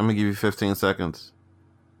gonna give you 15 seconds.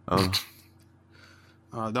 Oh.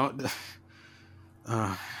 Don't. This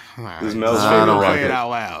is Mel's favorite record. Play it out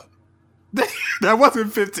loud. That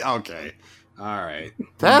wasn't 15. Okay. All right.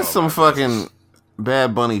 That's some fucking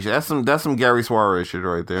Bad Bunny shit. That's some Gary Suarez shit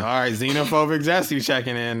right there. All right, xenophobic Jesse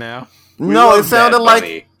checking in now. No, it sounded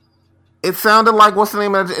like what's the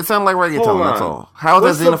name of it? It sounded like reggaeton. That's all. How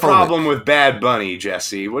is that xenophobic? What's the problem with Bad Bunny,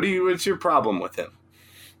 Jesse? What's your problem with him?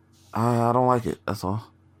 I don't like it. That's all.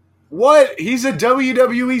 What? He's a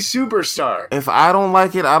WWE superstar. If I don't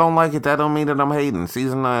like it, I don't like it. That don't mean that I'm hating.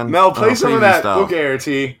 Season 9. Mel, play some of that book ART.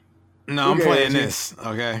 No, I'm playing this.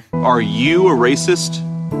 Okay. Are you a racist?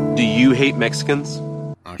 Do you hate Mexicans?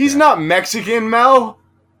 Okay. He's not Mexican, Mel.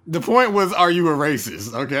 The point was, are you a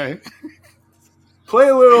racist? Okay. Play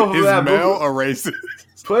a little. Is Mel a racist?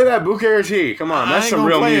 Play that Book ART. Come on, that's some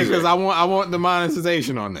real music. Because I want the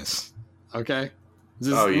monetization on this. Okay. We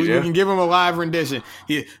do? can give him a live rendition.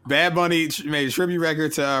 Bad Bunny made a tribute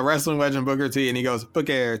record to wrestling legend Booker T, and he goes, Book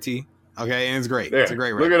ART. Okay, and it's great. There, it's a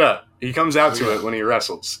great record. Look it up. He comes out to it when he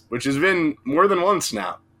wrestles, which has been more than once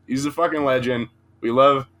now. He's a fucking legend. We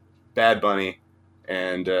love Bad Bunny,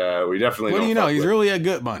 and we definitely What don't do you know? fuck He's with. really a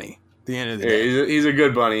good bunny at the end of the day. He's a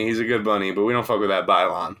good bunny. He's a good bunny, but we don't fuck with that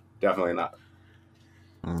Bylon. Definitely not.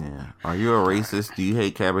 Yeah. Are you a racist? Do you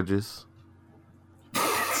hate cabbages?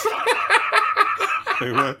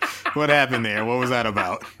 What happened there? What was that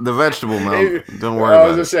about? The vegetable milk. Don't worry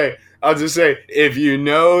about it. I'll just say, if you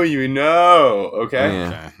know, you know. Okay? Yeah.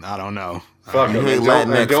 Okay. I don't know. Fuck them. hate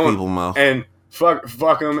Latinx people, Mo. And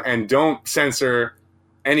fuck them, and don't censor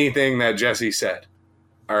anything that Jesse said.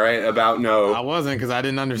 All right? About no. I wasn't, because I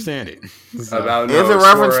didn't understand it. So. About no. It's a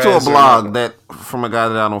reference to a blog that from a guy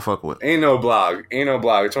that I don't fuck with. Ain't no blog.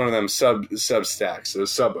 It's one of them Substacks,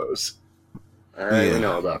 those subos. All right? Yeah. We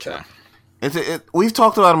know about that. We've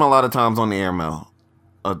talked about him a lot of times on the air, Mel.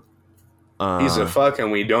 He's a fuck,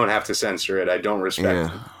 and we don't have to censor it. I don't respect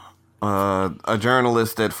him. A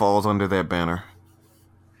journalist that falls under that banner.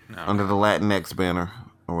 No. Under the Latinx banner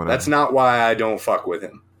or whatever. That's not why I don't fuck with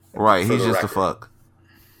him. Right, he's just a fuck.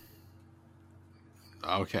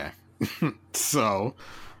 Okay. So,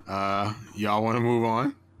 y'all want to move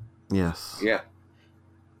on? Yes. Yeah.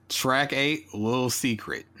 Track 8, Little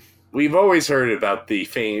Secret. We've always heard about the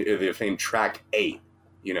famed Track 8,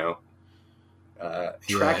 you know.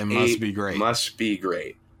 Track 8 must be great. Must be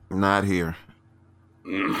great. Not here.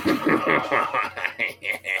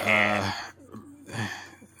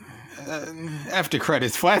 After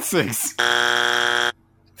credits, flat 6.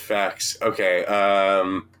 Facts. Okay.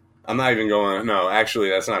 I'm not even going. No, actually,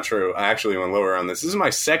 that's not true. I actually went lower on this. This is my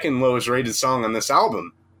second lowest rated song on this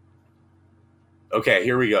album. Okay,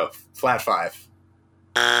 here we go. Flat 5.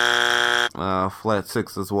 Flat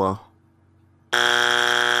 6 as well.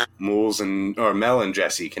 Mel and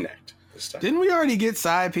Jesse connect this time. Didn't we already get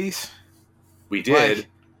Side Piece? We did.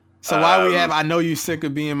 So why we have I Know You Sick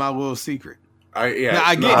of Being My Little Secret? I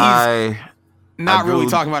get he's not really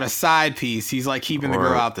talking about a side piece. He's like keeping the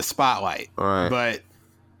girl out the spotlight. Right. But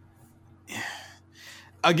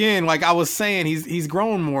again, like I was saying, he's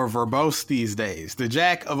grown more verbose these days. The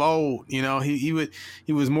Jack of old, you know, he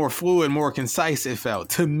was more fluid, more concise, it felt.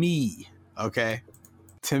 To me. Okay?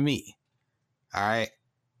 To me. All right.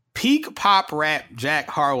 Peak pop rap Jack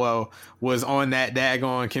Harlow was on that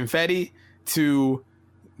daggone Confetti to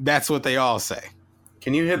That's What They All Say.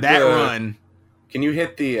 Can you hit that run? Can you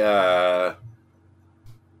hit the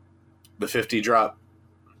 50 drop?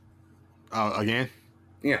 Oh, again?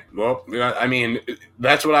 Yeah. Well, I mean,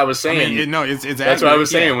 that's what I was saying. It's that's what I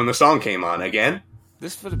was saying when the song came on. Again?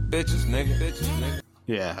 This for the bitches, nigga.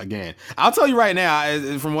 Yeah, again. I'll tell you right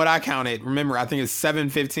now, from what I counted, remember, I think it's 7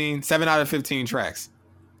 out of 15 tracks.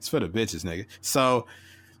 It's for the bitches, nigga. So,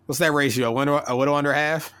 what's that ratio? A little under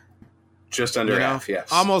half? Just under half, yes.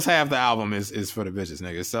 Almost half the album is for the bitches,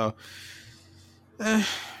 nigga. So,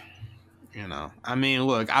 you know. I mean,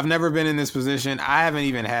 look, I've never been in this position. I haven't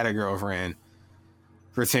even had a girlfriend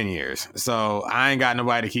for 10 years. So, I ain't got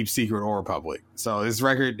nobody to keep secret or public. So, this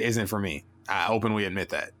record isn't for me. I openly admit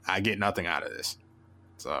that. I get nothing out of this.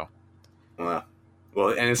 So, well,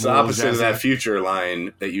 and it's the opposite of that Future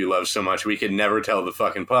line that you love so much. We could never tell the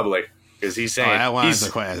fucking public because he's saying that line's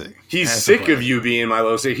a classic. He's sick of you being my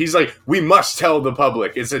little secret. He's like, we must tell the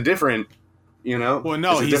public. It's a different, you know. Well,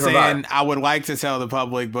 no, he's saying I would like to tell the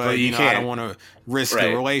public, but you know, I don't want to risk the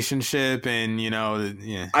relationship, and you know,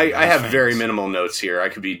 yeah. I have very minimal notes here. I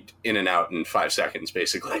could be in and out in 5 seconds,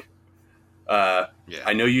 basically. I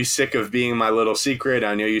know you sick of being my little secret.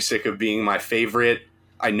 I know you sick of being my favorite.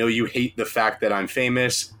 I know you hate the fact that I'm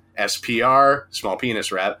famous. SPR, small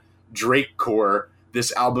penis rap. Drake core.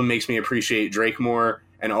 This album makes me appreciate Drake more,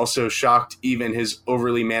 and also shocked even his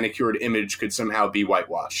overly manicured image could somehow be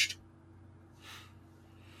whitewashed.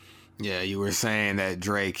 Yeah, you were saying that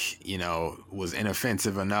Drake, you know, was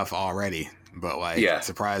inoffensive enough already, but like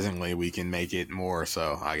surprisingly we can make it more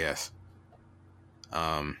so, I guess.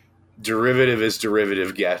 Derivative as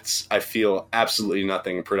derivative gets. I feel absolutely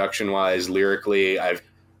nothing production-wise, lyrically. I've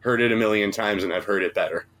heard it a million times, and I've heard it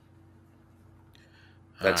better.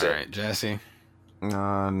 That's all right, Jesse.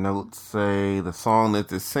 Notes say the song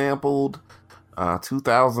that is sampled.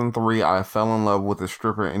 2003, I fell in love with a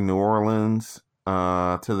stripper in New Orleans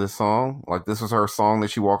to this song. Like, this was her song that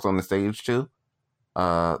she walked on the stage to.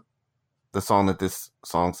 The song that this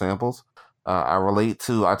song samples. I relate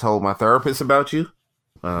to I Told My Therapist About You.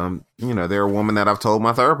 They're a woman that I've told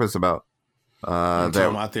my therapist about. I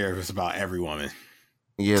told my therapist about every woman.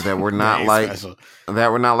 Yeah, that were not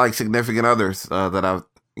like significant others that I've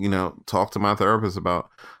talked to my therapist about.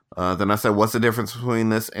 Then I said, what's the difference between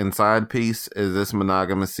this and side piece? Is this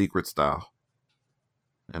monogamous secret style?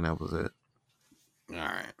 And that was it. All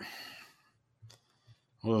right.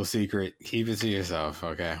 A little secret. Keep it to yourself,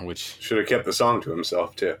 okay? Which should have kept the song to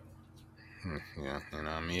himself, too. Yeah,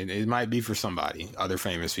 I mean, it might be for somebody. Other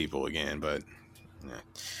famous people again, but yeah.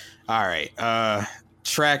 All right.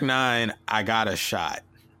 Track 9, I Got a Shot.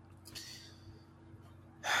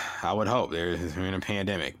 I would hope we're in a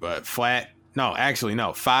pandemic, but 5+.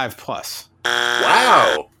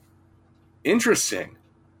 Wow. Interesting.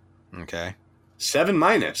 Okay.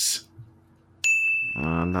 7-.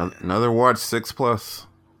 Another watch 6+.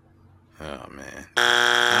 Oh man,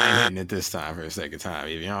 I ain't hitting it this time for the sake of time.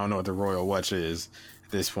 If you don't know what the Royal Watch is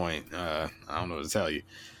at this point, I don't know what to tell you.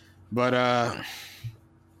 But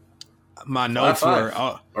my notes were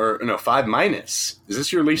 5-. Is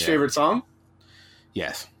this your least favorite song?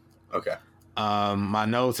 Yes. Okay. My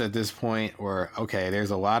notes at this point were, okay,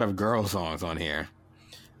 there's a lot of girl songs on here.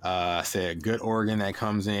 I said good organ that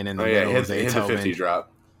comes in the middle. Hit the 50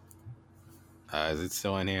 drop. Is it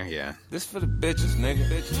still in here? Yeah. This for the bitches,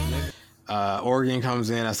 nigga. Organ comes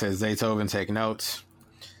in. I said, Zaytoven, take notes.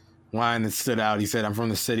 Line that stood out. He said, I'm from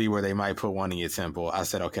the city where they might put one in your temple. I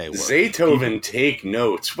said, okay. Zaytoven, take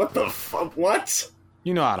notes. What the fuck? What?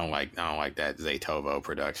 I don't like that Zaytoven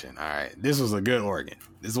production. All right. This was a good organ.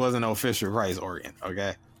 This wasn't no Fisher Price organ.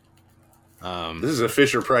 Okay. This is a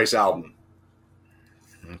Fisher Price album.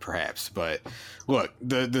 Perhaps, but look,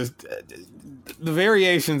 the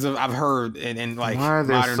variations of I've heard in like why are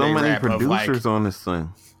there so many producers on this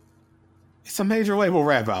thing? It's a major label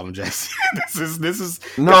rap album, Jesse. this is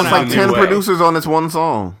no, it's like 10 producers on this one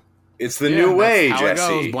song. It's the new way, how Jesse.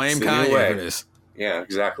 It goes. Blame Kanye for this. Yeah,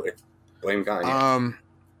 exactly. Blame Kanye.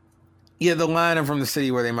 Yeah, the line "I'm from the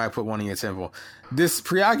city where they might put one in your temple." This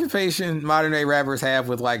preoccupation modern day rappers have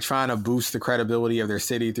with like trying to boost the credibility of their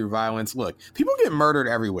city through violence. Look, people get murdered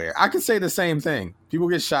everywhere. I could say the same thing. People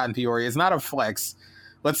get shot in Peoria. It's not a flex.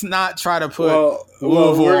 Let's not try to put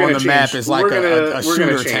Louisville on the map as like a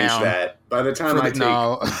shooter town. That. By the time I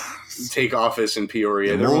take office in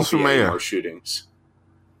Peoria, there won't be any more shootings.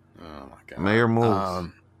 Oh my god, Mayor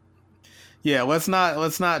moves. Yeah, let's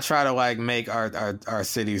not try to like make our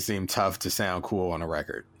city seem tough to sound cool on a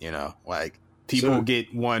record. Like people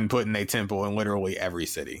get one put in a temple in literally every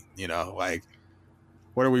city. Like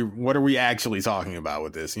what are we actually talking about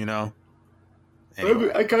with this? Anyway.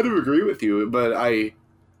 I kind of agree with you, but I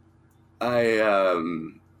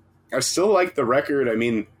still like the record. I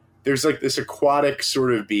mean, there's like this aquatic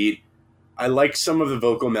sort of beat. I like some of the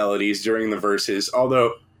vocal melodies during the verses,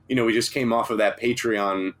 although, we just came off of that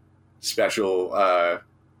Patreon special,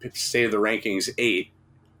 State of the Rankings 8,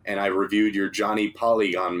 and I reviewed your Johnny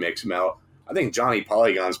Polygon mix, Mel. I think Johnny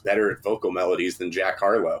Polygon's better at vocal melodies than Jack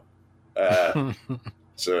Harlow.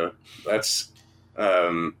 So that's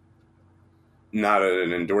not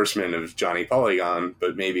an endorsement of Johnny Polygon,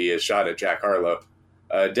 but maybe a shot at Jack Harlow.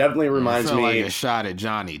 Definitely reminds me like a shot at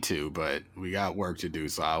Johnny too, but we got work to do,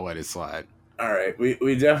 so I'll let it slide. All right,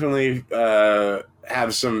 we definitely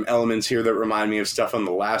have some elements here that remind me of stuff on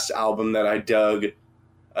the last album that I dug,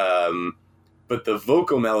 but the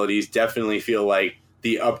vocal melodies definitely feel like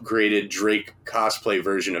the upgraded Drake cosplay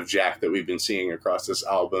version of Jack that we've been seeing across this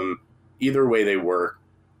album. Either way, they work.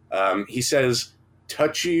 He says,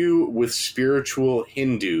 "Touch you with spiritual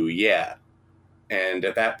Hindu, yeah." And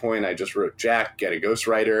at that point, I just wrote, Jack, get a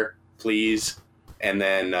ghostwriter, please. And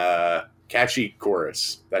then catchy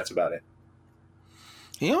chorus. That's about it.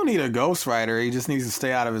 He don't need a ghostwriter. He just needs to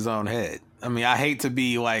stay out of his own head. I mean, I hate to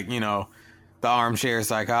be like, the armchair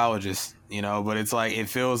psychologist, but it's like, it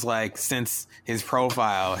feels like since his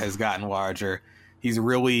profile has gotten larger, he's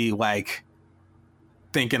really like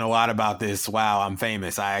thinking a lot about this. Wow, I'm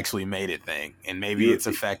famous. I actually made it thing. And maybe it's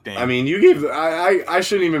affecting. I mean, I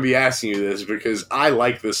shouldn't even be asking you this because I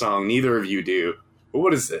like the song. Neither of you do. But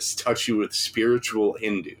what is this? Touch you with spiritual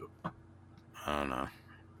Hindu. I don't know.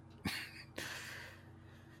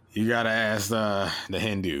 You gotta ask the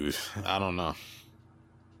Hindus. I don't know.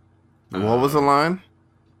 What was the line?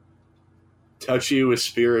 Touch you with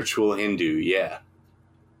spiritual Hindu, yeah.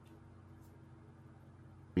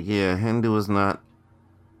 Yeah, Hindu is not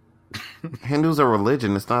Hindu's a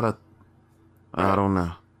religion. It's not a. I don't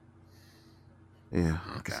know. Yeah.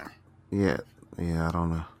 Okay. Yeah. I don't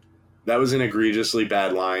know. That was an egregiously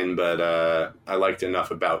bad line, but I liked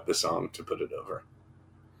enough about the song to put it over.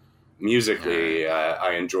 Musically,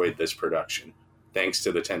 I enjoyed this production. Thanks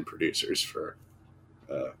to the 10 producers for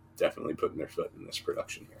definitely putting their foot in this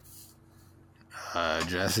production here.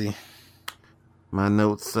 Jesse? My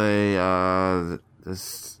notes say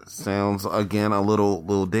this sounds, again, a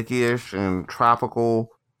little Dicky-ish and tropical.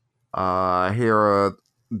 I hear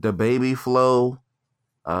the baby flow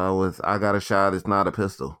with I Got a Shot, It's Not a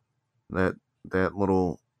Pistol. That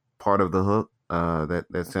little part of the hook,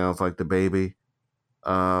 that sounds like the baby.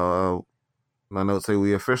 My notes say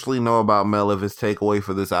we officially know about Mel if his takeaway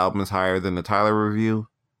for this album is higher than the Tyler review.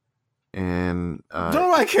 And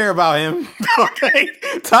don't I care about him? Okay,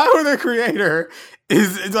 Tyler the Creator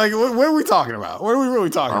is like, what are we talking about? What are we really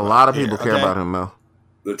talking about? A lot of people care about him, Mel.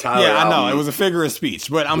 The Tyler album, I know it was a figure of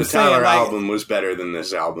speech, but I'm saying the Tyler like, album was better than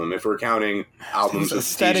this album. If we're counting albums with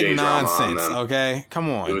aesthetic DJ nonsense, drama on them, okay, come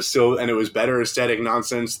on. It was still, and it was better aesthetic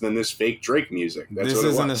nonsense than this fake Drake music. This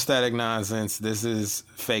isn't aesthetic nonsense. This is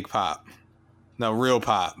fake pop. No, real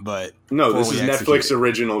pop, but no, this is Netflix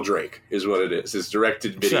original Drake, is what it is. It's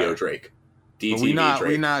directed video Drake. DTV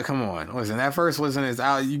Drake. We not. Come on, listen. That first listen is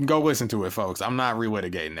out. You can go listen to it, folks. I'm not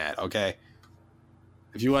relitigating that. Okay.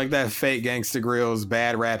 If you like that fake Gangsta Grillz,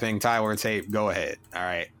 bad rapping Tyler tape, go ahead. All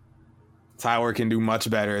right. Tyler can do much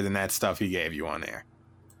better than that stuff he gave you on there.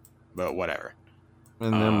 But whatever.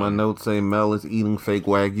 And then my notes say Mel is eating fake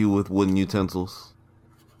Wagyu with wooden utensils.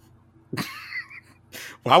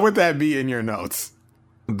 Why would that be in your notes?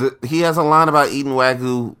 He has a line about eating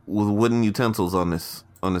Wagyu with wooden utensils on this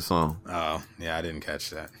song. Oh, yeah, I didn't catch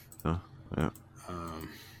that. Oh, yeah.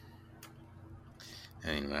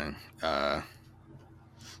 Anyway,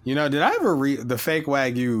 did I ever read the fake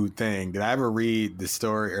Wagyu thing? Did I ever read the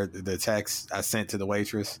story or the text I sent to the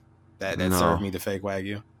waitress that served me the fake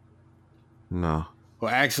Wagyu? No.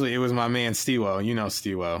 Well, actually, it was my man Stewo. You know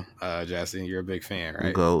Stewo, Jesse. You're a big fan,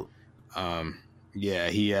 right? Goat. Yeah,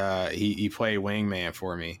 he played wingman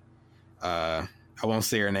for me. I won't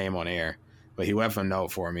say her name on air, but he left a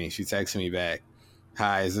note for me. She texted me back.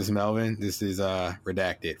 Hi, is this Melvin? This is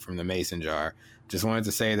Redacted from the Mason Jar. Just wanted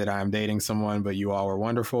to say that I'm dating someone, but you all were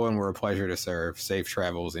wonderful and were a pleasure to serve. Safe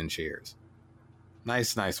travels and cheers.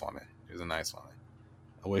 Nice woman. She was a nice woman.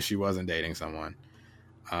 I wish she wasn't dating someone.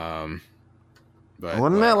 But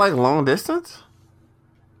wasn't that like long distance?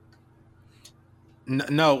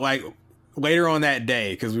 No, like later on that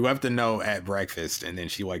day, because we left a note at breakfast, and then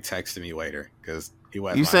she like texted me later because he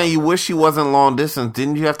left. You saying you wish she wasn't long distance?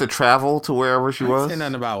 Didn't you have to travel to wherever she was? I didn't say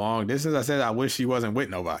nothing about long distance. I said I wish she wasn't with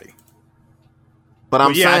nobody. But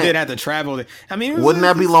I'm saying, I did have to travel. I mean, wouldn't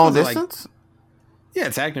that be long distance? Yeah,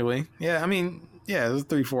 technically. Yeah, I mean, yeah, it was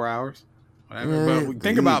 3-4 hours. Whatever. But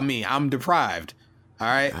think about me. I'm deprived. All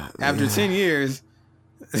right. After 10 years,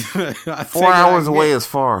 4 hours away is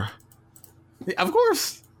far. Of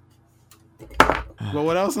course. But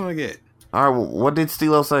what else am I gonna get? All right. Well, what did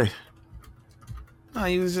Stilo say? No,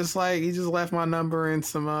 he was just like, he just left my number and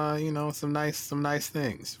some, some nice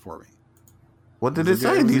things for me. What did it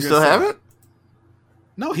say? Do you still have it?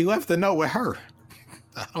 No, he left the note with her.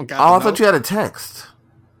 I don't got. Oh, I thought you had a text.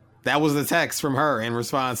 That was the text from her in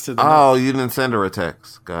response to the. Oh, you didn't send her a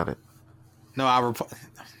text. Got it. No, I replied.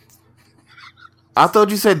 I thought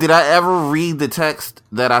you said, did I ever read the text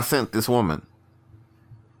that I sent this woman?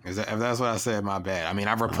 If that's what I said, my bad. I mean,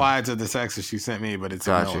 I replied to the text that she sent me, but it's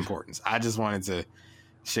of no importance. I just wanted to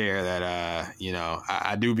share that,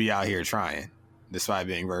 I do be out here trying, despite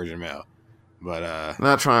being virgin male. But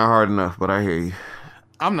not trying hard enough, but I hear you.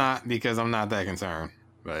 I'm not, because I'm not that concerned.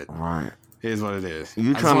 But right, it is what it is.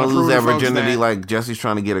 You trying to lose that virginity like Jesse's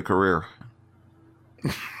trying to get a career.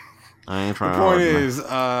 I ain't trying. The point is,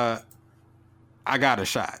 I got a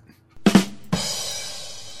shot.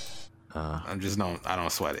 I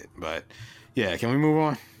don't sweat it. But yeah, can we move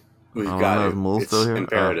on? We've got it. It's still here?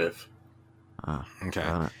 Imperative.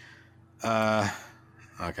 Okay.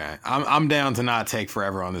 Okay. I'm down to not take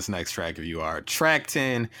forever on this next track if you are. Track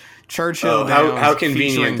 10, Churchill Downs. How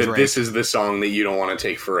convenient that this is the song that you don't want to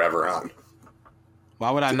take forever on.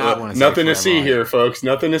 Why would I not want to take nothing to see here, folks.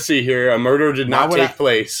 Nothing to see here. A murder did not take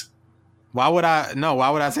place. Why would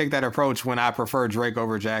I take that approach when I prefer Drake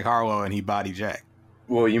over Jack Harlow and he body Jack?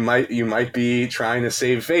 Well, you might be trying to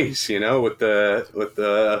save face, with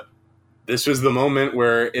the this was the moment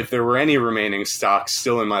where if there were any remaining stocks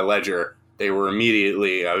still in my ledger, I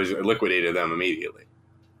liquidated them immediately.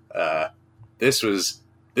 This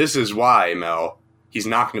is why, Mel, he's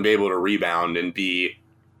not going to be able to rebound and be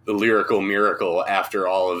the lyrical miracle after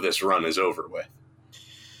all of this run is over with?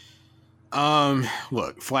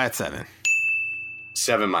 Look, flat 7.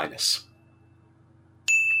 7-.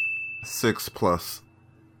 6+.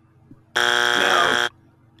 Now,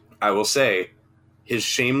 I will say, his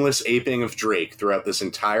shameless aping of Drake throughout this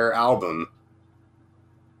entire album,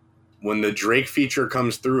 when the Drake feature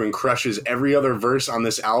comes through and crushes every other verse on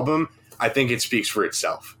this album, I think it speaks for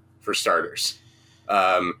itself, for starters.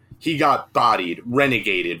 He got bodied,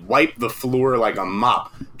 renegaded, wiped the floor like a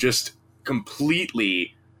mop, just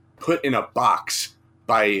completely put in a box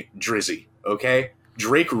by Drizzy, okay?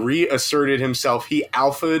 Drake reasserted himself. He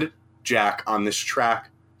alphaed Jack on this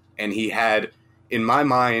track, and he had, in my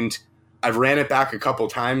mind, I've ran it back a couple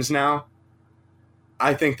times now.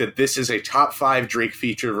 I think that this is a top 5 Drake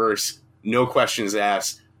feature verse, no questions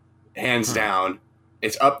asked, hands down.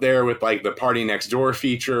 It's up there with like the Party Next Door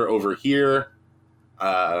feature over here.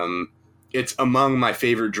 It's among my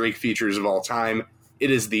favorite Drake features of all time. It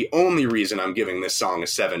is the only reason I'm giving this song a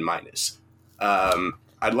 7-.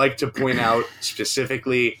 I'd like to point out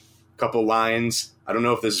specifically a couple lines. I don't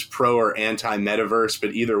know if this is pro or anti-metaverse,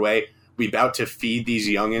 but either way, we about to feed these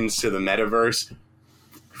youngins to the metaverse.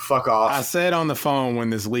 Fuck off. I said on the phone when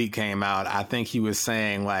this leak came out, I think he was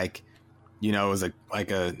saying like, you know, it was a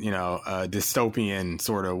dystopian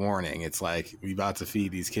sort of warning. It's like, we about to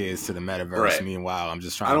feed these kids to the metaverse. Right. Meanwhile, I'm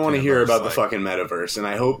just trying to... I don't want to hear about the fucking metaverse, and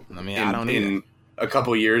I hope in a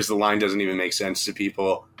couple years the line doesn't even make sense to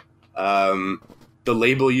people. The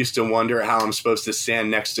label used to wonder how I'm supposed to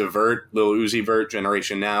stand next to Vert, Lil Uzi Vert,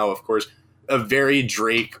 Generation Now, of course. A very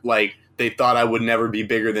Drake, like, they thought I would never be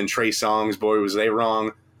bigger than Trey Songz, boy, was they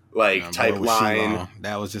wrong, like, type line.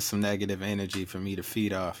 That was just some negative energy for me to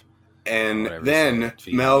feed off. And then,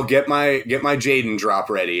 Mel, get my Jaden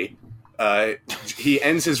drop ready. He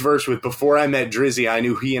ends his verse with, before I met Drizzy, I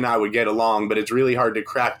knew he and I would get along, but it's really hard to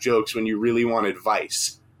crack jokes when you really want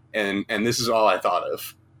advice. And this is all I thought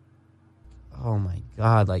of. Oh my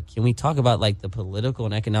God. Like, can we talk about like the political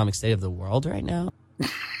and economic state of the world right now?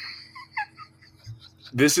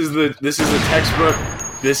 This is the textbook.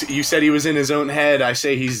 You said he was in his own head. I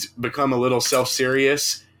say he's become a little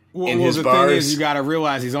self-serious in his bars. The thing is, you got to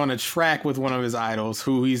realize he's on a track with one of his idols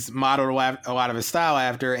who he's modeled a lot of his style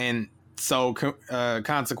after. And so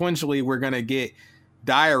consequentially, we're going to get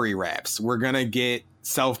diary raps. We're going to get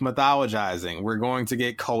self-mythologizing. We're going to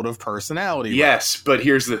get cult of personality. Yes, raps. But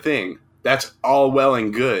here's the thing. That's all well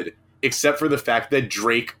and good, except for the fact that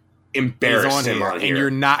Drake embarrassed him on here. And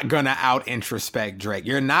you're not going to out-introspect Drake.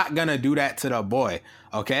 You're not going to do that to the boy,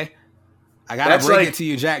 okay? I got to break it to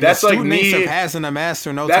you, Jack. That's like me surpassing the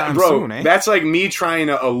master time soon, eh? That's like me trying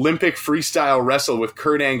to Olympic freestyle wrestle with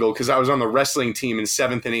Kurt Angle because I was on the wrestling team in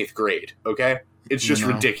 7th and 8th grade, okay? It's just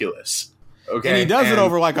ridiculous. Okay, and he does it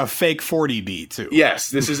over like a fake 40 beat too. Yes,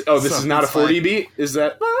 this is not a 40 beat. Is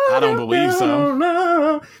that? I don't believe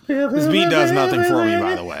so. This beat does nothing for me,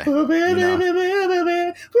 by the way.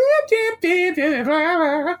 You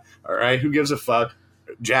know? All right, who gives a fuck?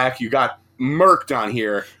 Jack, you got murked on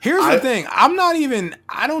here. Here's the thing: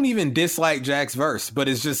 I don't even dislike Jack's verse, but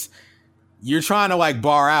it's just you're trying to like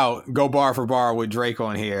go bar for bar with Drake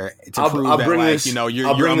on here to prove that like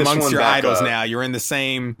you're amongst your idols now. You're in the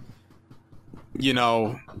same. You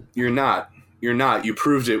know, you're not. You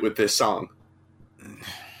proved it with this song.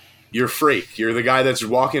 You're freak. You're the guy that's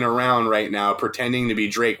walking around right now pretending to be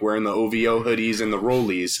Drake, wearing the OVO hoodies and the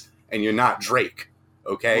rollies, and you're not Drake.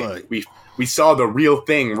 Okay, look. We saw the real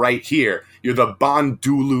thing right here. You're the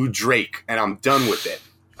Bondulu Drake, and I'm done with it.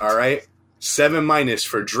 All right, 7-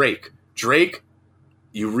 for Drake. Drake,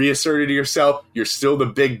 you reasserted yourself. You're still the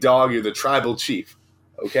big dog. You're the tribal chief.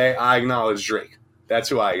 Okay, I acknowledge Drake. That's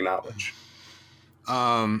who I acknowledge.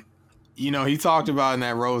 He talked about in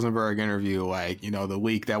that Rosenberg interview, like, the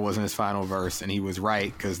leak that wasn't his final verse, and he was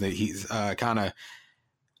right because he's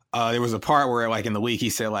there was a part where, like, in the leak, he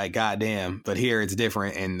said, like, goddamn, but here it's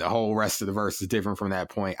different, and the whole rest of the verse is different from that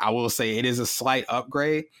point. I will say it is a slight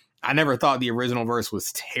upgrade. I never thought the original verse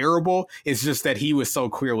was terrible. It's just that he was so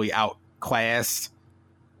clearly outclassed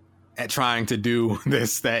at trying to do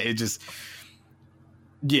this that it just,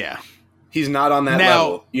 yeah. He's not on that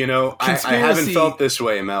level. I haven't felt this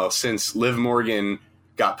way, Mel, since Liv Morgan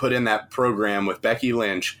got put in that program with Becky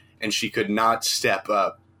Lynch, and she could not step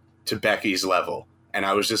up to Becky's level. And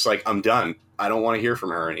I was just like, I'm done. I don't want to hear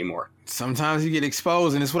from her anymore. Sometimes you get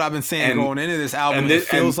exposed, and it's what I've been saying going into this album. It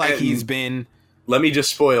feels like he's been... Let me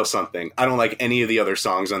just spoil something. I don't like any of the other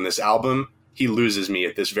songs on this album. He loses me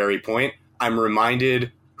at this very point. I'm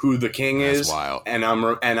reminded who the king is. That's wild.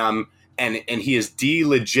 And he is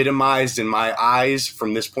delegitimized in my eyes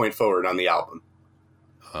from this point forward on the album.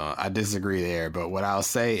 I disagree there. But what I'll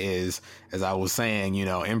say is, as I was saying,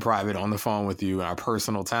 in private on the phone with you in our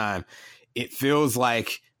personal time, it feels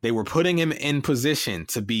like they were putting him in position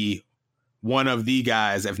to be one of the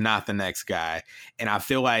guys, if not the next guy. And I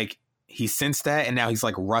feel like he sensed that, and now he's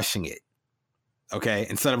like rushing it. Okay,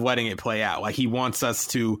 instead of letting it play out, like he wants us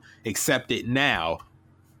to accept it now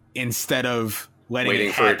instead of waiting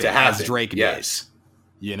it for it to happen, as Drake did.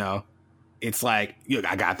 It's like,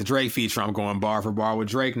 I got the Drake feature. I'm going bar for bar with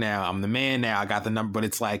Drake now. I'm the man now. I got the number, but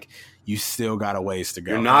it's like you still got a ways to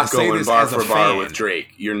go. You're not going bar for bar with Drake.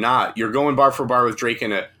 You're not. You're going bar for bar with Drake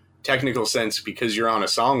in a technical sense because you're on a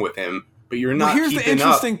song with him, but you're not. Here's the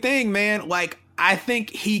interesting thing, man. Like, I think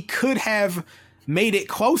he could have made it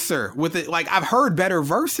closer with it. Like, I've heard better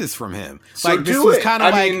verses from him. So like, this was kind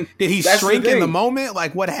of like, did he shrink in the moment?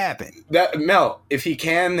 Like, what happened? Mel, if he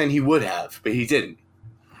can, then he would have, but he didn't.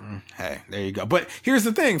 Hey, there you go. But here's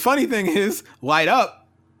the thing. Funny thing is, Light Up,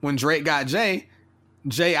 when Drake got Jay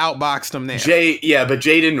outboxed him there. But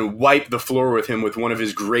Jay didn't wipe the floor with him with one of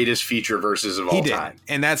his greatest feature verses of all time.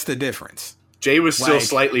 And that's the difference. Jay was still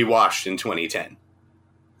slightly washed in 2010.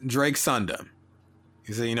 Drake sunned him.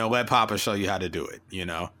 He said, let Papa show you how to do it.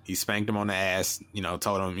 He spanked him on the ass,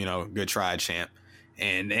 told him, good try, champ.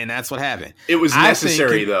 And that's what happened. It was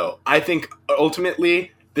necessary, though. I think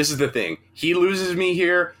ultimately, this is the thing. He loses me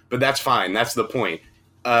here, but that's fine. That's the point.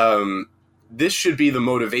 This should be the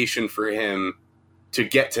motivation for him to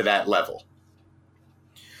get to that level.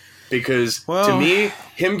 Because to me,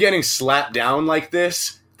 him getting slapped down like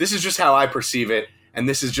this is just how I perceive it. And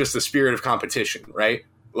this is just the spirit of competition, right?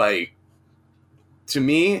 Like, to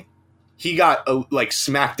me, he got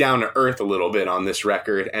smacked down to earth a little bit on this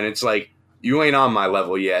record. And it's like, you ain't on my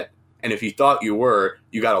level yet. And if you thought you were,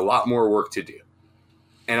 you got a lot more work to do.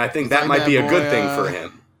 And I think that might be a good thing for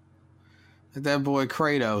him. That boy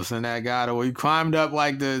Kratos and that guy, he climbed up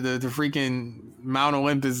like the freaking Mount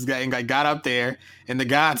Olympus and got up there, and the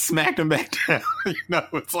god smacked him back down.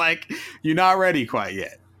 It's like, you're not ready quite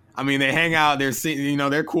yet. I mean, they hang out,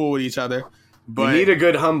 they're cool with each other. But you need a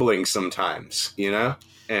good humbling sometimes,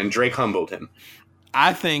 And Drake humbled him.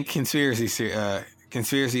 I think conspiracy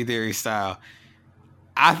theory style,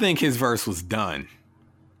 I think his verse was done.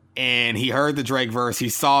 And he heard the Drake verse. He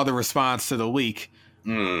saw the response to the leak.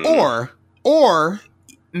 Or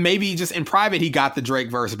maybe just in private, he got the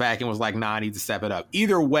Drake verse back and was like, nah, I need to step it up.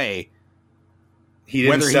 Either way, he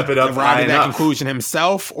didn't step it up high enough. That conclusion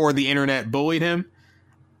himself or the internet bullied him.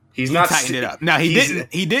 He tightened it up. Now, he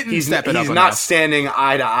didn't step it up. He's not standing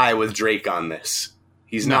eye to eye with Drake on this.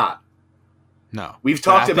 He's not. No. We've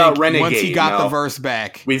talked about Renegade. Once he got the verse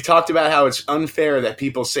back. We've talked about how it's unfair that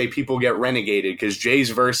people say people get renegaded because Jay's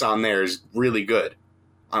verse on there is really good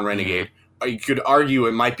on Renegade. Mm-hmm. You could argue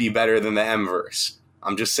it might be better than the M verse.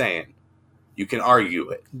 I'm just saying. You can argue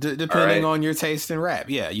it. Depending on your taste in rap.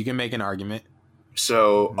 Yeah, you can make an argument.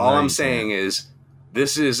 So all I'm saying is,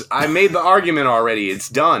 I made the argument already. It's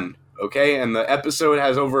done. Okay? And the episode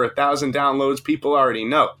has over 1,000 downloads. People already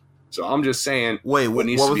know. So I'm just saying. Wait, what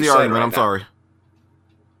was the argument? I'm sorry.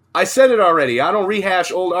 I said it already. I don't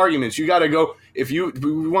rehash old arguments. You got to go. If you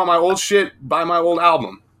want my old shit, buy my old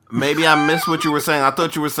album. Maybe I missed what you were saying. I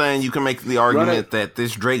thought you were saying you can make the argument that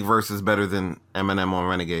this Drake verse is better than Eminem on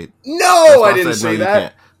Renegade. No, I didn't say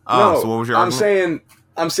that. No, so what was your argument?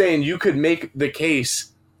 I'm saying you could make the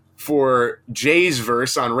case for Jay's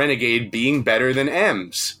verse on Renegade being better than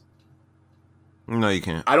M's. No, you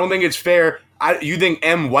can't. I don't think it's fair. You think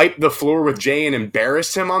M wiped the floor with Jay and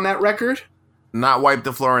embarrassed him on that record? Not wiped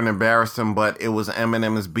the floor and embarrassed him, but it was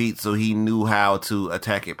Eminem's beat, so he knew how to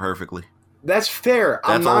attack it perfectly. That's fair.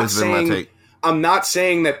 That's always been my take. I'm not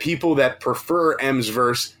saying that people that prefer M's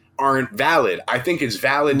verse aren't valid. I think it's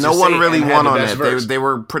valid to say no one really won on that. They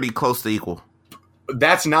were pretty close to equal.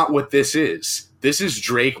 That's not what this is. This is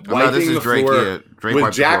Drake wiping the floor Drake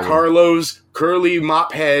with Jack Harlow's curly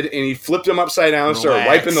mop head, and he flipped him upside down and started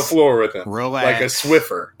wiping the floor with him. Like a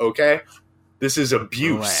Swiffer, okay? This is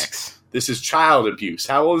abuse. Relax. This is child abuse.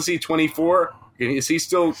 How old is he? 24? Is he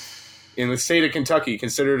still in the state of Kentucky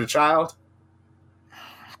considered a child?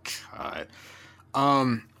 God.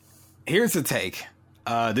 Here's the take.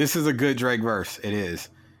 This is a good Drake verse. It is.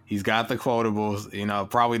 He's got the quotables.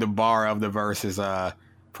 Probably the bar of the verse is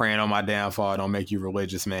praying on my downfall. Don't make you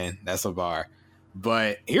religious, man. That's a bar.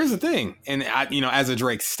 But here's the thing. And as a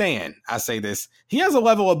Drake stan, I say this. He has a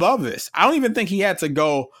level above this. I don't even think he had to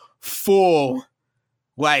go full,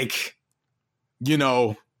 let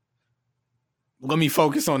me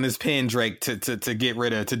focus on this pen, Drake, to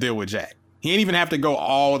deal with Jack. He didn't even have to go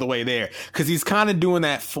all the way there because he's kind of doing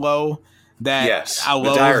that flow that I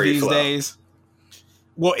love these days.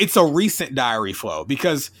 Well, it's a recent Diary flow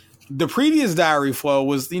because the previous Diary flow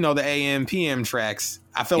was, the AM, PM tracks.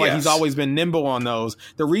 I feel like he's always been nimble on those.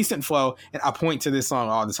 The recent flow, and I point to this song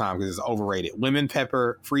all the time because it's overrated. Lemon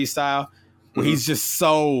Pepper Freestyle, where he's just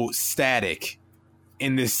so static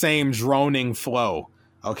in this same droning flow.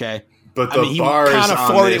 Okay. But the bars he kind of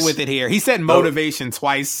flirted with it here. He said motivation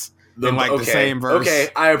twice in the same verse. Okay,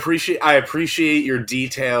 I appreciate your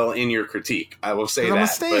detail in your critique. I will say that. I'm a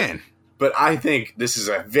stan. But I think this is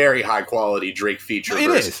a very high quality Drake feature.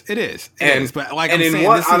 It is. But like I'm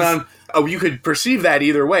saying, you could perceive that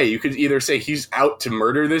either way. You could either say he's out to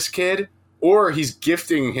murder this kid, or he's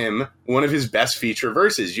gifting him one of his best feature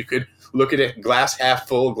verses. You could look at it glass half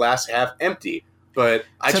full, glass half empty. But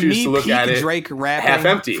I choose to look at it Drake rapping half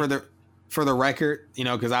empty. For the record,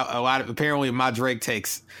 because apparently my Drake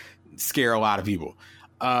takes scare a lot of people.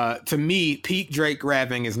 To me, peak Drake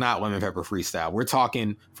rapping is not Lemon Pepper Freestyle. We're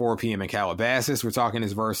talking 4 p.m. in Calabasas. We're talking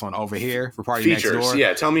his verse on Over Here for Party features, Next Door.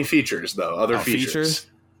 Yeah, tell me features though. Other features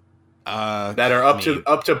that are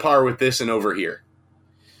up to par with this and Over Here.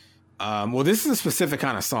 Well, this is a specific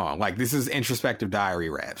kind of song. Like this is introspective diary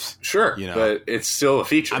raps. Sure, but it's still a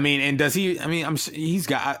feature. And does he? He's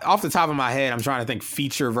got off the top of my head. I'm trying to think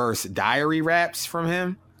feature verse diary raps from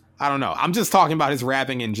him. I don't know. I'm just talking about his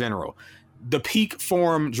rapping in general. The peak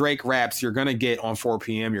form Drake raps you're going to get on 4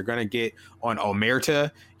 p.m. You're going to get on Omerta.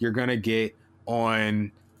 You're going to get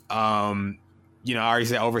on, I already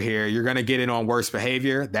said Over Here. You're going to get it on Worst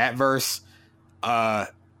Behavior. That verse, I've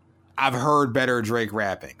heard better Drake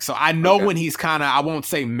rapping. So I know when he's kind of, I won't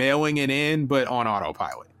say mailing it in, but on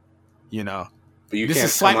autopilot, But this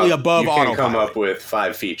is slightly above autopilot. You can't come up with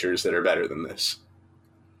 5 features that are better than this.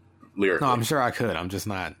 Lyrically. No, I'm sure I could. I'm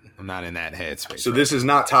not in that headspace. So this is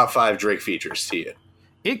not top 5 Drake features to you?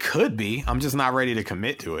 It could be. I'm just not ready to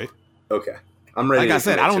commit to it. Okay. I'm ready. Like I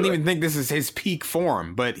said, I don't even think this is his peak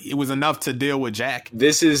form, but it was enough to deal with Jack.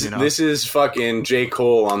 This is fucking J.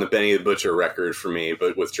 Cole on the Benny the Butcher record for me,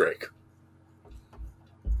 but with Drake.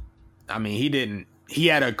 He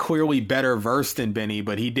had a clearly better verse than Benny,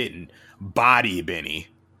 but he didn't body Benny.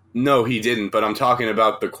 No, he didn't, but I'm talking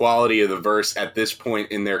about the quality of the verse at this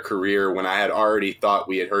point in their career when I had already thought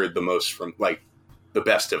we had heard the most from, the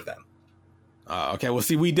best of them. Okay, well,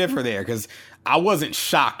 see, we differ there, because I wasn't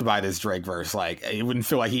shocked by this Drake verse. It wouldn't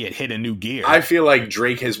feel like he had hit a new gear. I feel like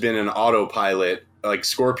Drake has been an autopilot.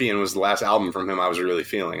 Scorpion was the last album from him I was really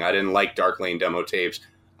feeling. I didn't like Dark Lane demo tapes.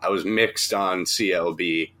 I was mixed on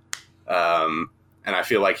CLB, and I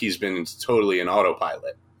feel like he's been totally an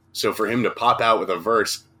autopilot. So for him to pop out with a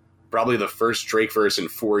verse, probably the first Drake verse in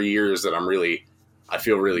 4 years that I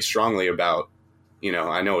feel really strongly about.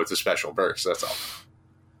 I know it's a special verse. That's all.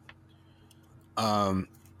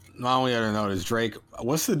 My only other note is Drake.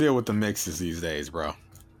 What's the deal with the mixes these days, bro?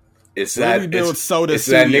 It's that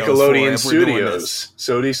Nickelodeon Studios,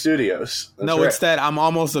 Sodi Studios. That's right. It's that I'm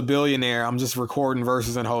almost a billionaire. I'm just recording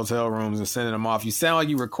verses in hotel rooms and sending them off. You sound like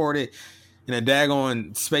you recorded in a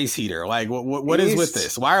daggone space heater. What is with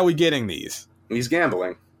this? Why are we getting these? He's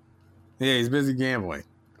gambling. Yeah, he's busy gambling.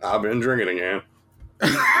 I've been drinking again.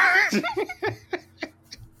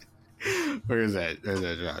 Where's that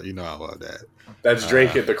drop? I love that. That's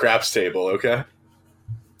Drake at the craps table, okay?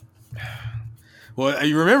 Well,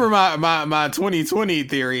 you remember my 2020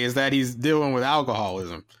 theory is that he's dealing with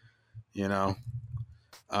alcoholism,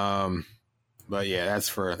 But yeah, that's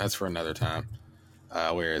for another time.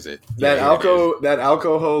 Where is it? That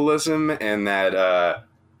alcoholism and that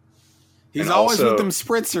he's always with them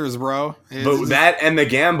spritzers, bro. But that and the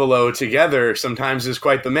Gambolo together sometimes is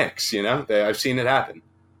quite the mix, I've seen it happen.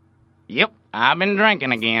 Yep, I've been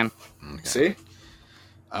drinking again. Okay. See?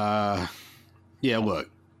 Yeah, look.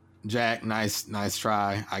 Jack, nice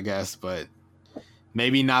try, I guess, but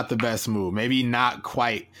maybe not the best move. Maybe not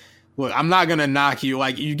quite. Look, I'm not gonna knock you.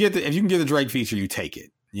 If you can get the Drake feature, you take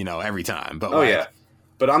it, every time. But yeah.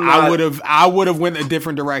 But I'm not. I would have went a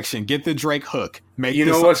different direction. Get the Drake hook. Make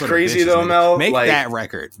what's crazy though, Mel? Make that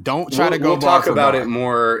record. Don't try to go. We'll talk about it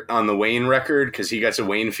more on the Wayne record because he gets a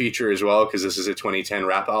Wayne feature as well because this is a 2010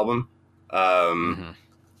 rap album.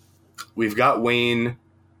 We've got Wayne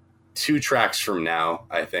 2 tracks from now,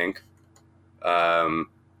 I think. 2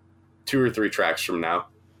 or 3 tracks from now,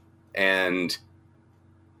 and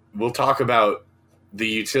we'll talk about the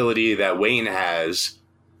utility that Wayne has.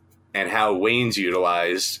 And how Wayne's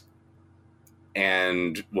utilized,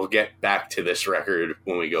 and we'll get back to this record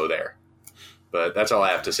when we go there. But that's all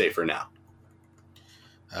I have to say for now.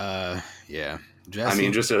 Yeah. Jesse?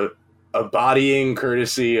 Just a bodying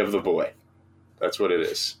courtesy of the boy. That's what it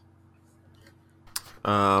is.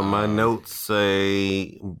 My notes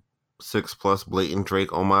say 6+ blatant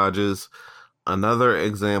Drake homages. Another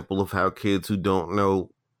example of how kids who don't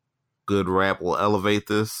know good rap will elevate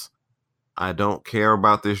this. I don't care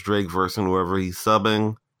about this Drake verse and whoever he's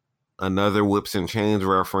subbing. Another Whips and Chains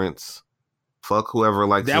reference. Fuck whoever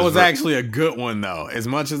likes that was actually a good one, though. As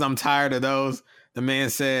much as I'm tired of those, the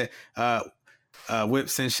man said,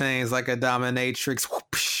 whips and chains like a dominatrix.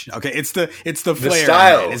 Whoosh. Okay, it's the flair.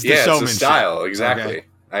 Style. It's the showmanship. It's the style. Exactly. Okay.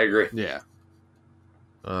 I agree. Yeah.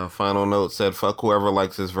 Final note said, fuck whoever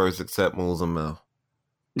likes this verse except Moles and Mel.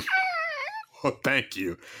 Well, thank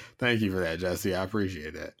you. Thank you for that, Jesse. I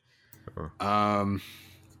appreciate that. Sure. All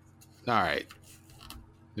right.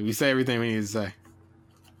 Did we say everything we need to say?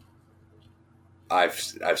 I've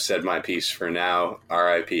said my piece for now.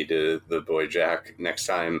 R.I.P. to the boy Jack. Next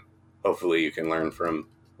time, hopefully you can learn from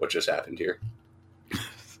what just happened here.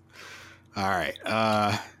 All right.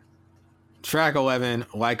 Track 11,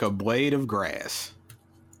 Like a Blade of Grass.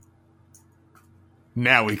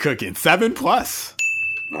 Now we cooking 7+.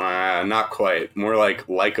 Not quite. More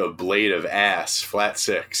like a blade of ass. Flat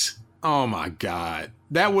 6. Oh my God.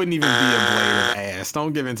 That wouldn't even be a blade of ass.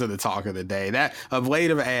 Don't give into the talk of the day. That a blade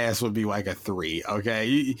of ass would be like a 3.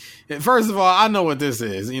 Okay. First of all, I know what this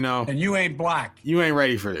is, And you ain't black. You ain't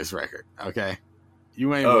ready for this record. Okay.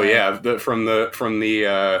 You ain't. Oh black. Yeah. From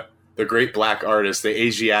the great black artist, the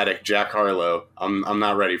Asiatic Jack Harlow. I'm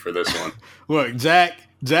not ready for this one. Look, Jack.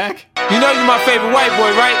 You know you're my favorite white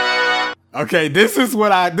boy, right? Okay, this is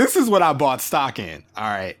what I bought stock in. All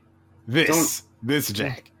right. This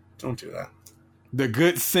Jack. Don't do that. The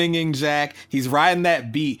good singing Jack. He's riding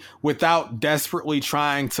that beat without desperately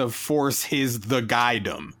trying to force the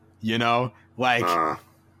guydom,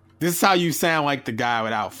 this is how you sound like the guy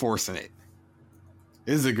without forcing it.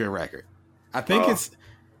 This is a good record. I think it's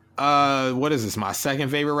what is this? My second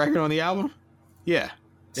favorite record on the album? Yeah.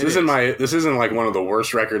 This isn't like one of the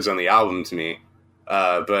worst records on the album to me.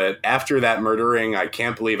 But after that murdering, I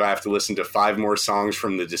can't believe I have to listen to 5 more songs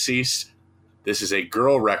from the deceased. This is a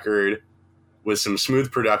girl record with some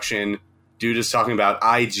smooth production. Dude is talking about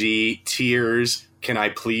IG, tears. Can I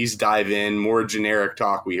please dive in? More generic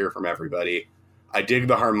talk we hear from everybody. I dig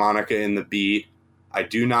the harmonica in the beat. I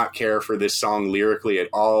do not care for this song lyrically at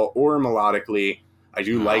all or melodically. I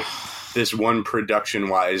do like this one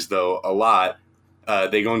production-wise, though, a lot.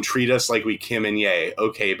 They gonna treat us like we Kim and Ye.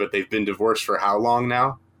 Okay, but they've been divorced for how long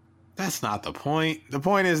now? That's not the point. The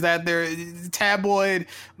point is that they're tabloid,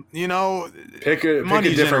 Pick a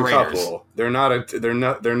different couple. They're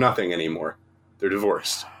nothing anymore. They're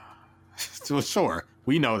divorced. So sure,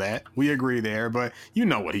 we know that. We agree there, but you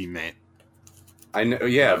know what he meant. I know,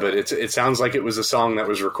 yeah, but it sounds like it was a song that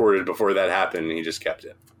was recorded before that happened, and he just kept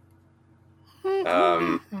it.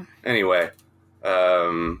 Anyway,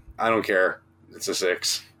 I don't care. It's a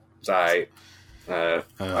 6. It's all right.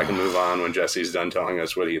 I can move on when Jesse's done telling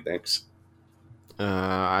us what he thinks.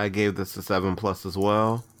 I gave this a 7+ as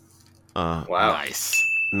well. Wow. Nice.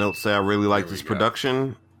 Notes say I really like this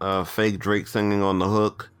production. Fake Drake singing on the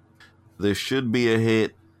hook. This should be a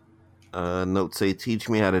hit. Notes say teach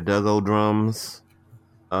me how to Duggo drums.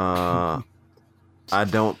 I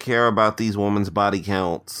don't care about these women's body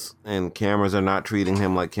counts, and cameras are not treating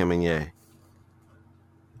him like Kim and Ye.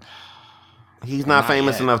 He's not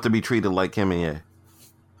famous enough to be treated like Kim and Ye.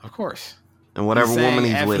 Of course. And whatever woman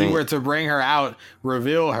he's with. If he were to bring her out,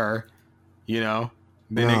 reveal her, then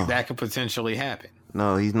that could potentially happen.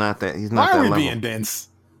 No, he's not that. He's not that level. Why are we being dense?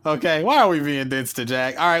 Okay, why are we being dense to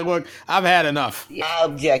Jack? All right, look, I've had enough. I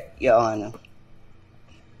object, Your Honor.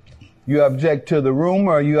 You object to the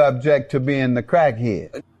rumor, or you object to being the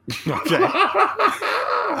crackhead? Okay.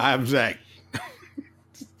 I object.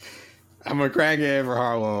 I'm a crackhead for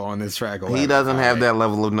Harlow on this track. He doesn't have that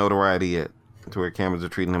level of notoriety yet, to where cameras are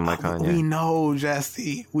treating him like Kanye. We know,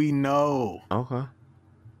 Jesse. We know. Okay.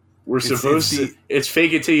 It's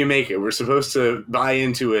fake it till you make it. We're supposed to buy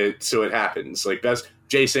into it so it happens. Like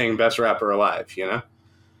Jay saying best rapper alive,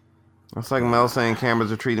 That's like Mel saying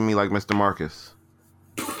cameras are treating me like Mr. Marcus.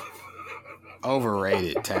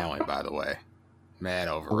 Overrated talent, by the way. Mad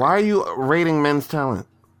overrated. Why are you rating men's talent?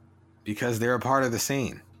 Because they're a part of the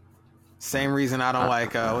scene. Same reason I don't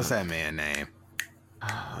like, what's that man name?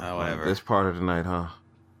 Whatever. This part of the night, huh?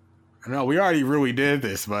 No, we already really did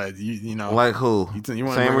this, but you know. Like who?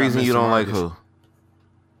 Same reason you don't like who?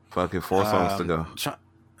 Fuck it, 4 songs to go.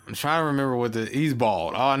 I'm trying to remember he's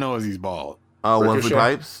bald. All I know is he's bald. Wesley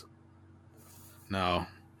Pipes? No,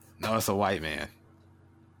 it's a white man.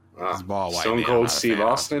 It's bald white Stone man. Stone Cold Steve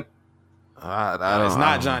Austin? I don't. It's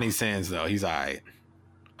not Johnny Sins though. He's alright.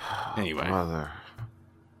 Anyway. Mother.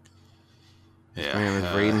 Yeah. Man,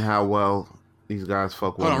 it's rating how well these guys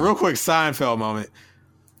fuck with. Hold on, real quick Seinfeld moment.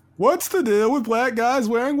 What's the deal with black guys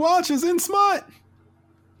wearing watches in smut?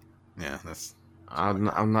 Yeah, that's...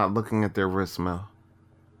 I'm not looking at their wrist, Mel.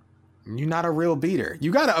 You're not a real beater.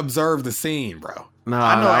 You got to observe the scene, bro. No,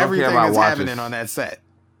 I know I everything that's happening on that set.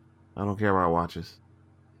 I don't care about watches.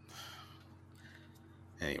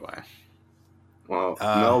 Anyway. Well,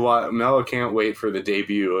 Mel can't wait for the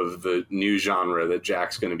debut of the new genre that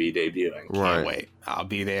Jack's going to be debuting. Can't wait. I'll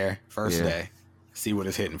be there first day. See what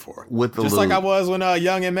it's hitting for. With the Just like I was when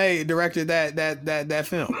Young M.A. directed that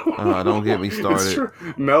film. Don't get me started. It's true.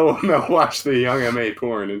 Mel watched the Young M.A.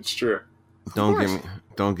 porn. It's true.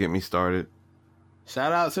 Don't get me started.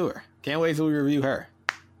 Shout out to her. Can't wait till we review her.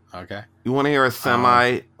 Okay. You want to hear a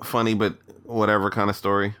semi-funny but whatever kind of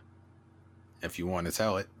story? If you want to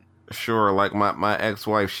tell it. Sure. Like my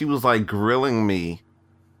ex-wife, she was like grilling me.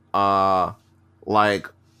 Like,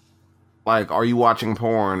 are you watching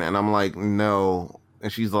porn? And I'm like, no.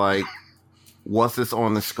 And she's like, what's this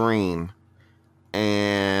on the screen?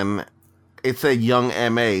 And it said Young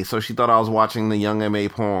M.A., so she thought I was watching the Young M.A.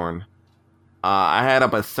 porn. I had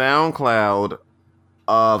up a SoundCloud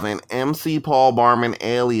of an MC Paul Barman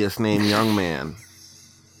alias named Young Man.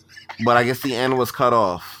 But I guess the end was cut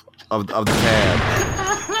off of the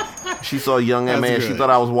tab. She saw Young M.A. and she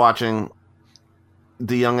thought I was watching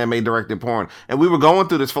the Young M.A. directed porn. And we were going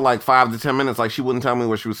through this for like 5 to 10 minutes. Like, she wouldn't tell me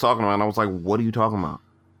what she was talking about. And I was like, what are you talking about?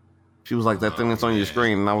 She was like, that thing that's on your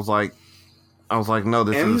screen. And I was like, no,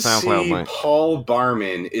 this is a SoundCloud link. Paul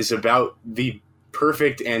Barman is about the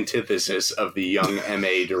perfect antithesis of the Young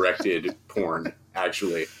M.A. directed porn,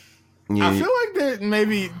 actually. Yeah. I feel like they're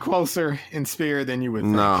maybe closer in spirit than you would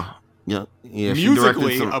think. No. Yeah.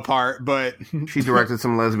 Musically apart, but... She directed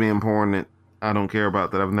some lesbian porn that I don't care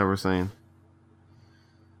about, that I've never seen.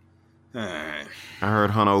 Alright. I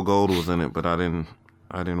heard Hunno Gold was in it, but I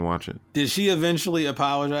didn't watch it. Did she eventually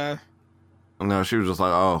apologize? No, she was just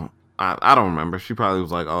like, oh, I don't remember. She probably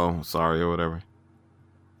was like, oh, sorry, or whatever.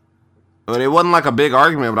 But it wasn't like a big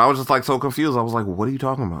argument, but I was just like so confused. I was like, what are you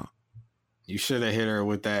talking about? You should have hit her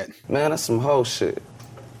with that. Man, that's some whole shit.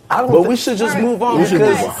 But we should just move on. You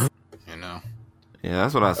know. Yeah,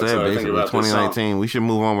 that's what I said, basically. 2019, we should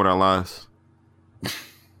move on with our lives.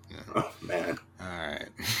 Oh, man. Alright.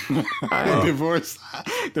 Divorce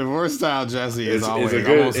style Jesse is always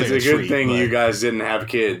it's a good thing you guys didn't have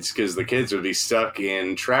kids, because the kids would be stuck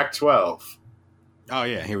in track 12. Oh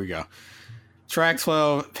yeah, here we go. Track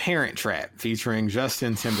 12, Parent Trap, featuring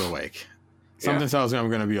Justin Timberlake. Something tells me I'm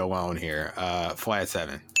going to be alone here. Flat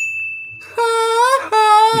 7.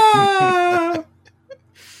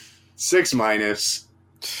 6 minus.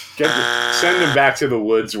 Send him back to the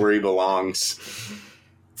woods where he belongs.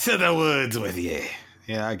 To the woods with you.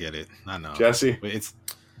 Yeah, I get it. I know. Jesse? It's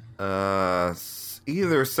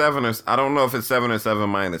either 7 or... I don't know if it's 7 or 7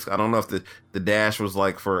 minus. I don't know if the dash was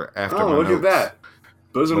like for after my look notes. At that.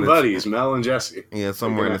 Bosom buddies, Mel and Jesse. Yeah,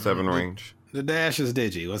 somewhere in the 7 range. The dash is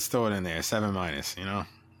digi. Let's throw it in there. 7 minus, you know?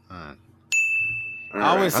 Right.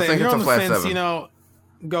 I always say, if you're on the fence, 7. You know,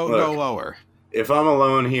 go lower. If I'm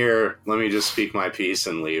alone here, let me just speak my piece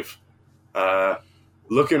and leave.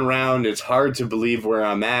 Looking around, it's hard to believe where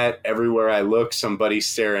I'm at. Everywhere I look, somebody's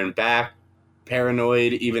staring back.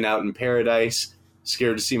 Paranoid, even out in paradise.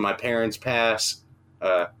 Scared to see my parents pass.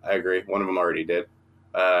 I agree. One of them already did.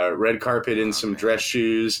 Red carpet in some dress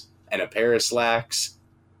shoes and a pair of slacks.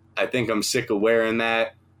 I think I'm sick of wearing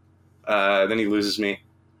that. Then he loses me.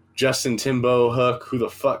 Justin Timbo hook, who the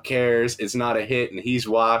fuck cares? It's not a hit and he's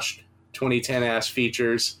washed. 2010 ass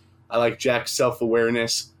features. I like Jack's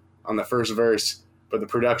self-awareness on the first verse, but the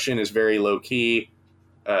production is very low-key,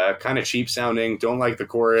 kind of cheap sounding. Don't like the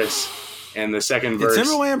chorus. And the second verse... Did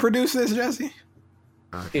Timberland produce this, Jesse?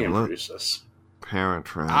 He didn't produce this. Parent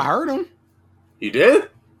Trap. I heard him. You did?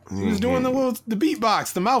 He was doing the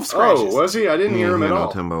beatbox, the mouth scratches. Oh, was he? I didn't hear him at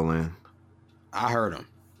all. Timberland. I heard him.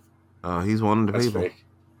 Oh, he's one of the people. Fake.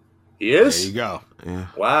 He is? There you go. Yeah.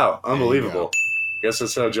 Wow, unbelievable. Guess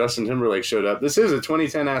that's how Justin Timberlake showed up. This is a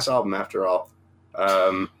 2010 ass album after all.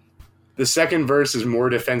 The second verse is more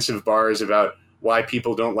defensive bars about why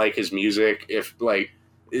people don't like his music. If, like,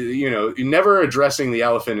 you know, never addressing the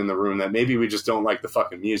elephant in the room that maybe we just don't like the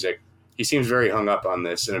fucking music. He seems very hung up on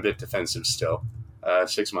this and a bit defensive still.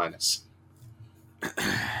 6 minus.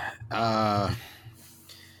 I'm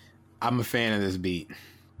a fan of this beat.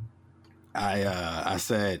 I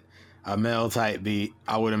said a male type beat.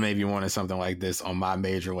 I would have maybe wanted something like this on my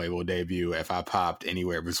major label debut if I popped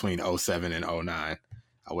anywhere between 07 and 09.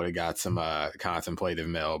 I would have got some contemplative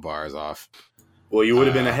male bars off. Well, you would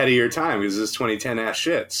have been ahead of your time because this is 2010 ass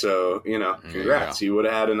shit. So, you know, congrats. You would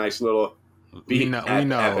have had a nice little beat we know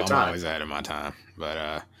at the time. I'm always ahead of my time.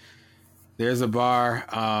 But There's a bar.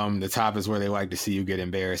 The top is where they like to see you get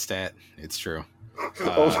embarrassed at. It's true.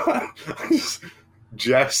 Hold on.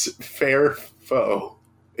 Jess Fairfoe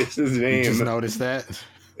is his name. You just noticed that?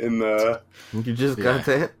 In the... You just got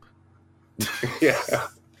that? Yeah.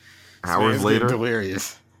 Hours later?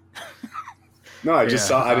 Delirious. No, I just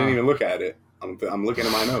saw... I didn't even look at it. I'm looking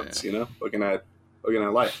at my notes, you know? Looking at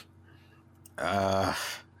life.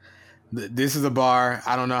 This is a bar.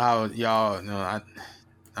 I don't know how y'all... No,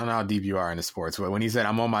 I don't know how deep you are into sports, but when he said,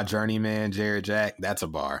 I'm on my journeyman, Jared Jack, that's a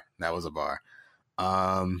bar. That was a bar.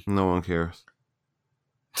 No one cares.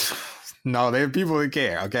 No, there are people that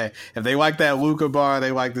care, okay? If they like that Luka bar,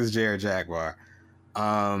 they like this Jared Jack bar.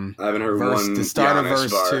 I haven't heard one to start Giannis of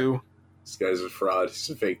verse bar. 2. This guy's a fraud. He's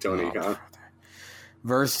a fake Tony Khan.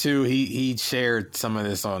 Verse 2, he shared some of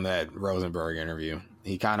this on that Rosenberg interview.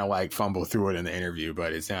 He kind of like fumbled through it in the interview,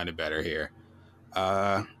 but it sounded better here.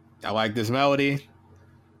 I like this melody.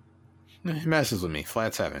 It meshes with me.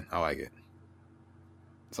 Flat 7. I like it.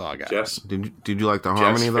 That's all I got. Jess, did you like the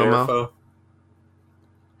harmony though, Mel?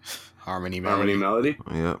 Harmony melody?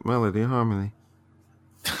 Yeah, melody, harmony.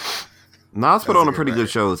 Nas put on a pretty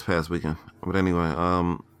good show this past weekend. But anyway,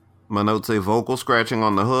 my notes say vocal scratching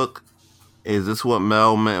on the hook. Is this what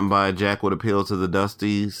Mel meant by Jack would appeal to the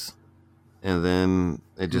Dusties? And then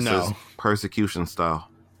it just says persecution style.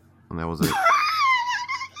 And that was it.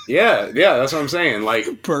 Yeah, that's what I'm saying.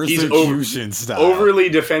 Like, persecution style. Overly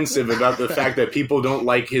defensive about the fact that people don't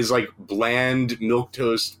like his like bland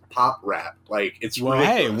milquetoast pop rap. Like, it's ridiculous.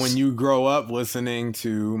 Hey, when you grow up listening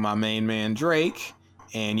to my main man Drake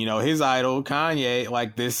and his idol Kanye,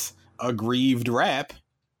 like this aggrieved rap,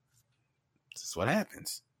 this is what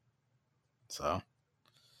happens. So,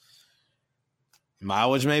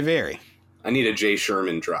 mileage may vary. I need a Jay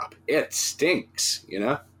Sherman drop. It stinks,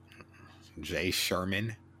 Jay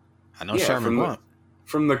Sherman. I know Sherman Blunt.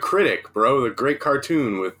 From The Critic, bro. The great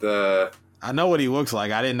cartoon with the... I know what he looks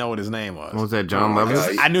like. I didn't know what his name was. What was that, John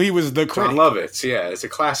Lovitz? I knew he was The Critic. John Lovitz, yeah. It's a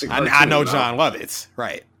classic cartoon. I know John Lovitz,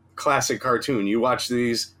 right. Classic cartoon. You watch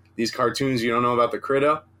these cartoons, you don't know about The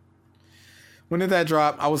Critter? When did that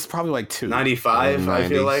drop? I was probably like 2. 95, I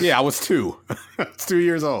feel like. Yeah, I was 2. I was 2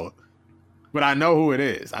 years old. But I know who it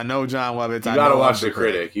is. I know John Lovitz. You gotta watch The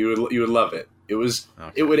Critic. You would love it. It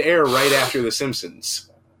would air right after The Simpsons.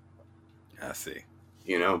 I see.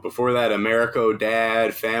 Before that, Americo Dad,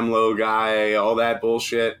 Famlo Guy, all that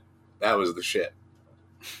bullshit. That was the shit.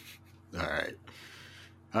 All right.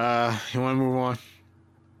 You want to move on?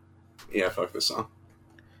 Yeah, fuck this song.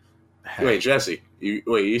 Hey. Wait, Jesse.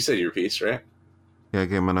 You said your piece, right? Yeah, I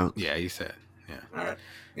gave my notes. Yeah, you said. Yeah. All right.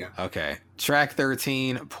 Yeah. Okay. Track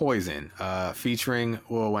 13, Poison, featuring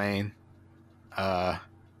Lil Wayne. 7-.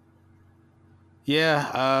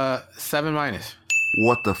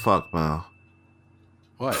 What the fuck, Mel?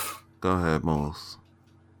 What? Go ahead, Moles.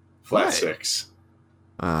 Flat 6.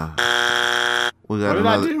 We got what did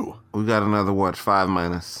another, I do? We got another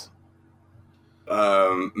 5-.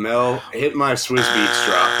 Mel, hit my Swiss Beats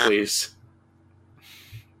drop, please.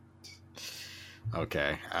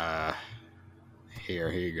 Okay.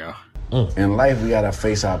 Here you go. In life, we gotta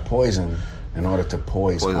face our poison in order to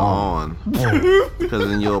poise on. Because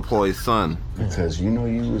then you're a poised son. Because you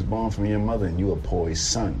was born from your mother and you a poised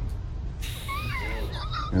son.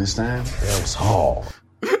 You understand? That was hard.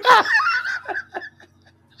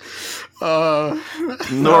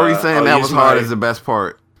 Nori saying that was hard is the best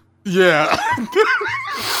part. Yeah.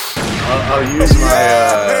 I'll use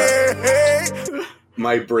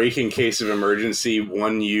my break in case of emergency,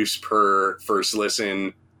 1 use per first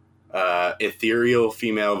listen, ethereal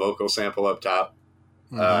female vocal sample up top.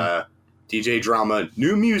 DJ Drama,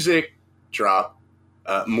 new music drop.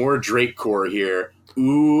 More Drake core here.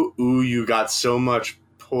 Ooh, you got so much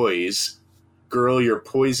poise. Girl, you're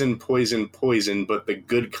poison, poison, poison, but the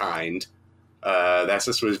good kind. That's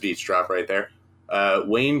the Swizz Beats drop right there.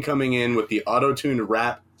 Wayne coming in with the auto-tuned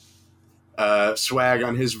rap swag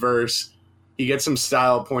on his verse. He gets some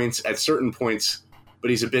style points at certain points, but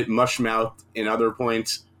he's a bit mush-mouthed in other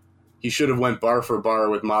points. He should have went bar for bar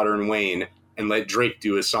with Modern Wayne and let Drake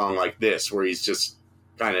do a song like this, where he's just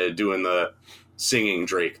kind of doing the singing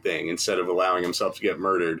Drake thing instead of allowing himself to get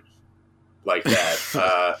murdered like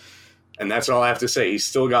that. And that's all I have to say. He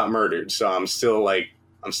still got murdered, so I'm still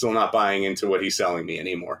not buying into what he's selling me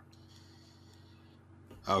anymore.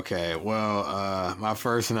 Okay, well, my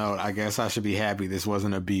first note, I guess I should be happy this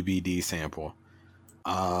wasn't a BBD sample.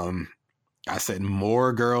 I said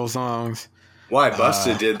more girl songs. Why?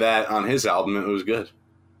 Busta did that on his album. It was good.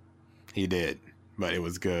 He did, but it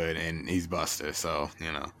was good, and he's Busta, so,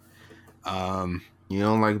 you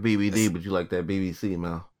don't like BBD, but you like that BBC,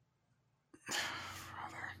 Mel.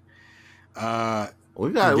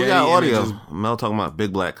 We got audio. Mel talking about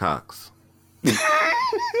big black cocks.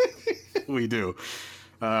 We do.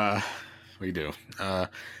 We do.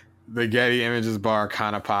 The Getty Images bar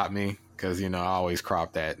kind of popped me because, I always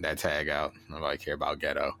crop that tag out. Nobody care about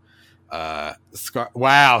ghetto.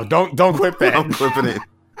 Wow, don't clip that. I'm clipping it.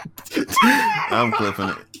 I'm clipping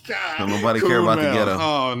it. God, don't nobody care about the ghetto.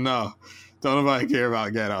 Oh, no. Don't nobody care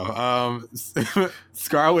about ghetto.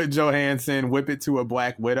 Scarlett Johansson, Whip It to a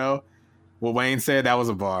Black Widow. Well, Wayne said that was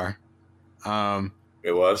a bar.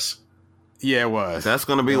 It was? Yeah, it was. That's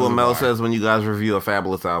going to be what Mel says when you guys review a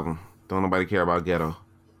Fabulous album. Don't nobody care about ghetto.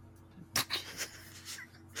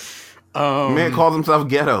 Man calls himself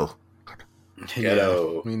Ghetto.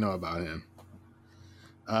 Ghetto. Yeah, we know about him.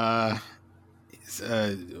 What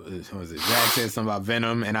was it? Jack said something about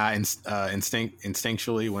Venom, and I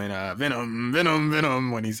instinctually went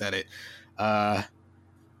Venom when he said it.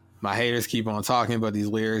 My haters keep on talking, but these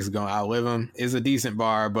lyrics are gonna outlive them. It's a decent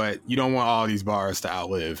bar, but you don't want all these bars to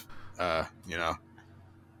outlive.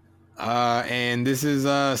 And this is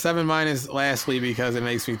 7- lastly because it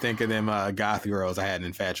makes me think of them goth girls I had an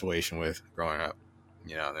infatuation with growing up.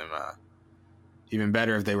 Them even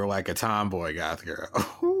better if they were like a tomboy goth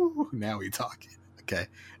girl. Now we talking. Okay,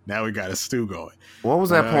 now we got a stew going. What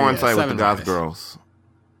was that porn site with the goth girls?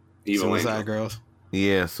 Suicide Girls.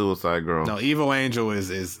 Yeah, Suicide Girl. No, Evil Angel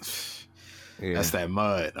is that's that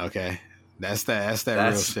mud. Okay, that's that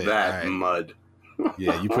real shit. That mud.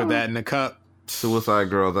 Yeah, you put that in the cup. Suicide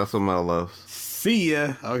Girls. That's what Mel loves. See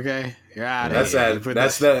ya. Okay, you're out of here.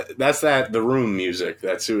 That's the Room music.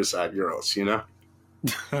 That Suicide Girls.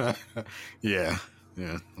 Yeah.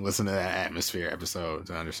 Listen to that Atmosphere episode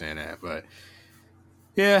to understand that. But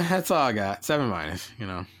yeah, that's all I got. 7-.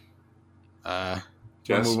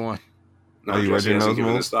 We'll move on. No, you read your notes,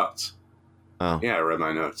 His thoughts. Oh. Yeah, I read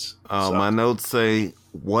my notes. Oh, my notes say,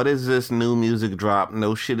 "What is this new music drop?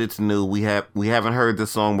 No shit, it's new. We haven't heard this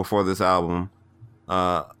song before this album.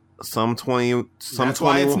 That's why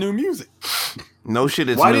it's new music. No shit,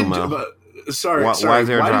 it's new, Mo. Sorry. Why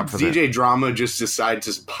did DJ Drama just decide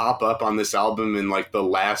to pop up on this album in like the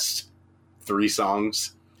last 3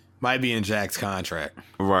 songs? Might be in Jack's contract.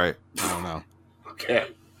 Right. I don't know. Okay.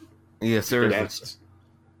 Yeah, seriously.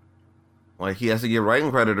 Like he has to get writing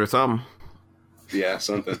credit or something. Yeah,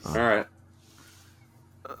 something. All right.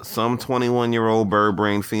 Some 21-year-old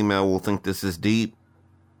bird-brained female will think this is deep.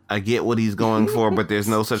 I get what he's going for, but there's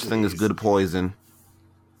no such thing as good poison.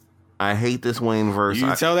 I hate this Wayne verse.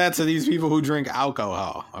 You tell that to these people who drink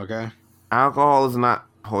alcohol, okay? Alcohol is not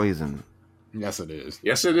poison. Yes, it is.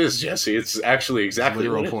 Yes, it is, Jesse. It's actually exactly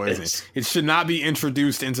literal what poison. Is. It should not be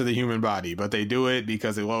introduced into the human body, but they do it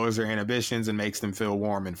because it lowers their inhibitions and makes them feel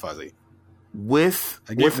warm and fuzzy.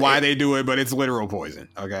 I get why they do it, but it's literal poison,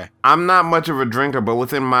 okay? I'm not much of a drinker, but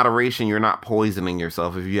within moderation, you're not poisoning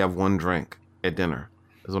yourself if you have one drink at dinner.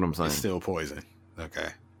 That's what I'm saying. It's still poison. Okay.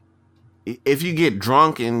 If you get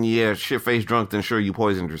drunk and shit-faced drunk, then sure, you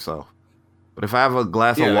poisoned yourself. But if I have a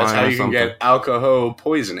glass of wine that's how or you something, can get alcohol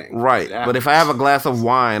poisoning. Right. But if I have a glass of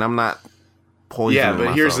wine, I'm not poisoning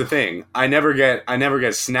myself. Here's the thing. I never get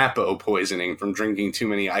Snappo poisoning from drinking too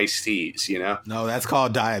many iced teas, No, that's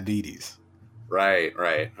called diabetes. Right.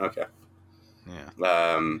 Okay.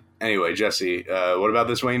 Yeah. Anyway, Jesse, what about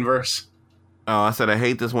this Wayne verse? Oh, I said I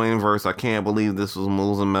hate this Wayne verse. I can't believe this was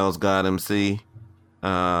Moles and Mel's God MC.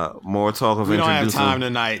 More talk of we introducing. don't have time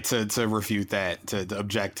tonight to refute that, to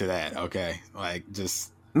object to that. Okay, like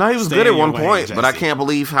just. No, he was good at one point, Jesse. But I can't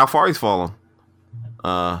believe how far he's fallen.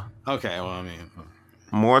 Okay, well, I mean,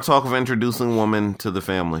 more talk of introducing woman to the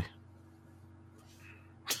family.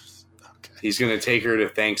 He's gonna take her to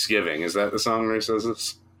Thanksgiving. Is that the song where he says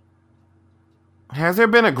this? Has there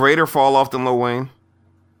been a greater fall off than Lil Wayne?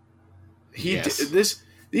 Because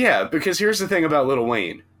here's the thing about Lil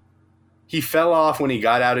Wayne. He fell off when he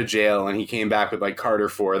got out of jail and he came back with like Carter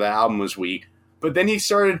 4. The album was weak. But then he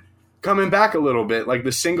started coming back a little bit, like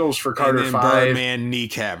the singles for Carter 5. Birdman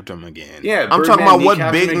kneecapped him again. Yeah, I'm talking about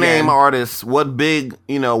what big name artists, what big,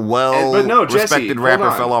 respected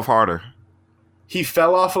rapper fell off harder. He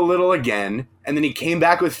fell off a little again, and then he came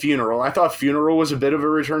back with Funeral. I thought Funeral was a bit of a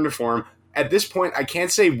return to form. At this point, I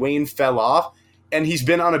can't say Wayne fell off, and he's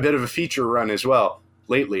been on a bit of a feature run as well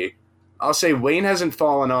lately. I'll say Wayne hasn't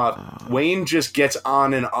fallen off. Wayne just gets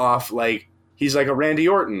on and off like he's like a Randy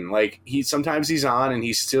Orton. Like sometimes he's on and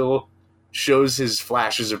he still shows his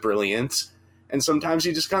flashes of brilliance, and sometimes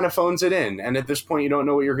he just kind of phones it in. And at this point, you don't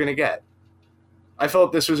know what you're going to get. I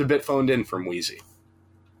felt this was a bit phoned in from Wheezy.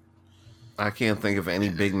 I can't think of any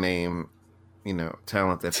big name,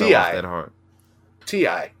 talent that fell off that hard.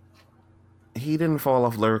 T.I. He didn't fall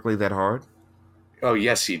off lyrically that hard. Oh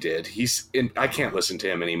yes, he did. I can't listen to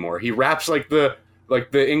him anymore. He raps like the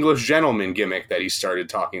English gentleman gimmick that he started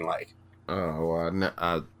talking like. Oh, well,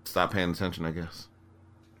 I stopped paying attention, I guess.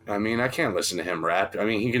 I mean, I can't listen to him rap. I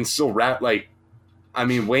mean, he can still rap like. I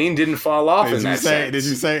mean, Wayne didn't fall off in that sense. Did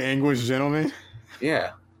you say English gentleman?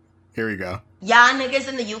 Yeah. Here we go. Y'all niggas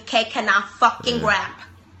in the UK cannot fucking rap.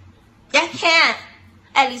 Y'all can't.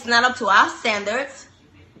 At least not up to our standards.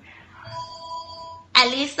 At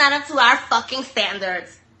least not up to our fucking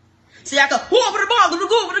standards. So y'all go,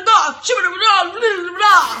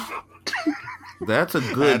 that's a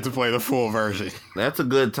good. I had to play the full version. That's a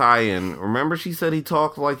good tie-in. Remember, she said he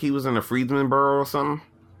talked like he was in a Freedman Borough or something.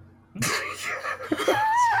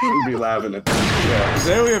 We'd be laughing at that.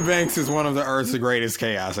 Azalea Banks is one of the Earth's greatest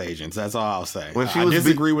chaos agents. That's all I'll say. I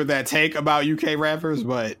disagree with that take about UK rappers,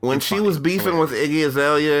 but when she was beefing with Iggy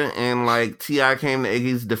Azalea and like T.I. came to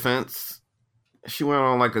Iggy's defense, she went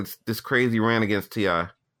on like this crazy rant against T.I.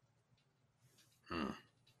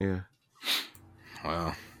 Yeah.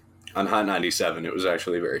 Wow. On Hot 97, it was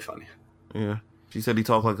actually very funny. Yeah. She said he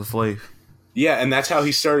talked like a slave. Yeah, and that's how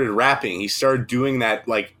he started rapping. He started doing that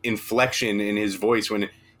like inflection in his voice when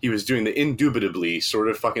he was doing the indubitably sort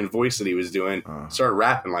of fucking voice that he was doing. Started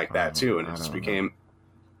rapping like that too, and it just became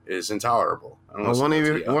intolerable. One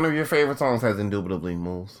of your favorite songs has indubitably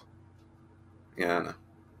moves. Yeah, I know.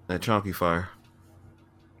 That Chunky Fire.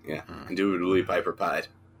 Yeah, indubitably Piper Pied.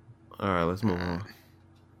 All right, let's move on.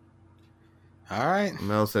 All right.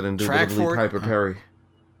 Mel said indubitably Piper Perry.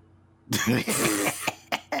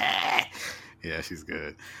 Yeah, she's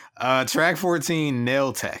good. Track 14,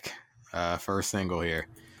 Nail Tech. First single here.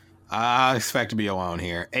 I expect to be alone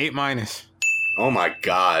here. 8-. Oh my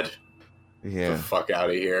god. Yeah. Get the fuck out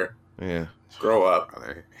of here. Yeah. Grow up.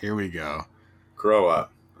 Here we go. Grow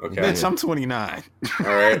up. Okay. Bitch, I'm 29. All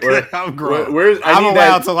right. I'm grown. I'm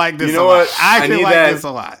allowed to like this a lot. What? I can like this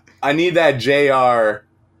a lot. I need that JR.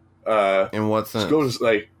 In what sense?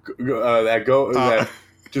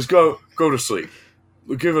 Just go to sleep.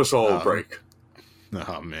 Give us all a break.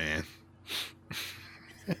 Oh man.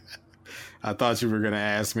 I thought you were gonna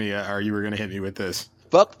ask me, or you were gonna hit me with this.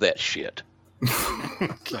 Fuck that shit.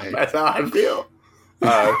 Okay. That's how I feel.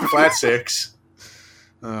 Flat 6.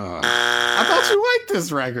 I thought you liked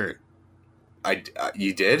this record.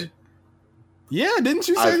 You did? Yeah, didn't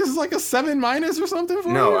you say this is like a 7- or something for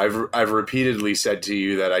No, you? I've repeatedly said to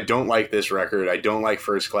you that I don't like this record. I don't like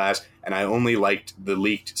First Class, and I only liked the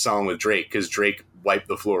leaked song with Drake because Drake wiped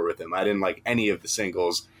the floor with him. I didn't like any of the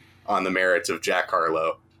singles on the merits of Jack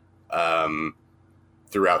Harlow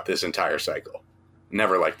throughout this entire cycle.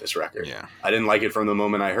 Never liked this record. Yeah. I didn't like it from the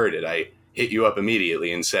moment I heard it. I hit you up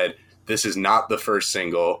immediately and said, this is not the first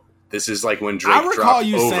single. This is like when Drake dropped Over. I recall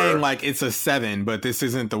you saying like it's a 7, but this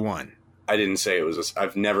isn't the one. I didn't say it was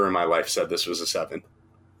I've never in my life said this was a 7.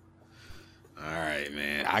 All right,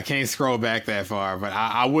 man. I can't scroll back that far, but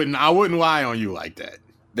I wouldn't lie on you like that.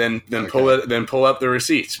 Then pull up the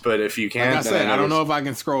receipts. But if you can't, like I said, I don't know if I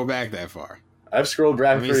can scroll back that far. I've scrolled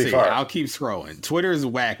back pretty far. I'll keep scrolling. Twitter is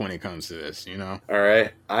whack when it comes to this, you know? All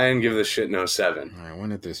right. I didn't give this shit no 7. All right.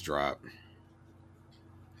 When did this drop?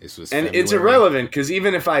 This was and February. It's irrelevant because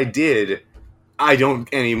even if I did, I don't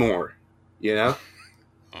anymore, you know?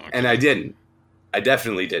 Okay. And I didn't. I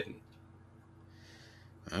definitely didn't.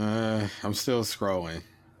 I'm still scrolling.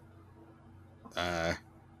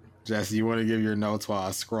 Jesse, you want to give your notes while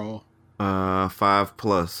I scroll?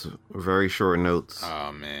 5+, very short notes.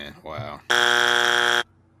 Oh man, wow.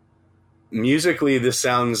 Musically, this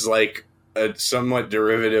sounds like a somewhat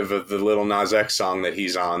derivative of the Lil Nas X song that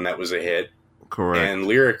he's on that was a hit. Correct. And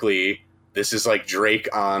lyrically, this is like Drake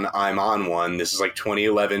on I'm On One. This is like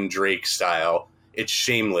 2011 Drake style. It's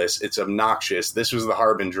shameless. It's obnoxious. This was the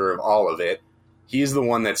harbinger of all of it. He's the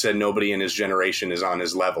one that said nobody in his generation is on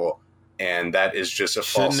his level. And that is just a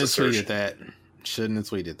false assertion. Shouldn't have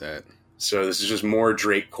tweeted that. So this is just more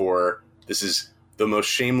Drake core. This is the most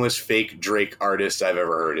shameless fake Drake artist I've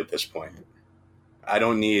ever heard at this point. I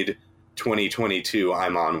don't need 2022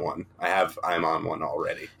 I'm On One. I have I'm On One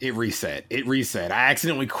already. It reset. I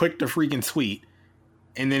accidentally clicked the freaking tweet.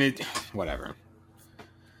 And then whatever.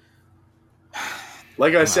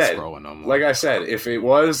 Like I said, if it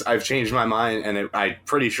was, I've changed my mind, and I'm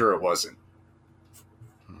pretty sure it wasn't.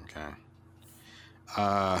 Okay.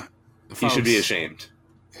 He should be ashamed.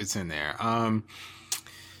 It's in there.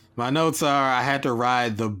 My notes are: I had to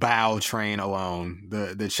ride the Bow train alone.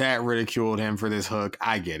 The chat ridiculed him for this hook.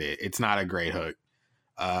 I get it. It's not a great hook.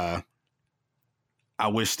 I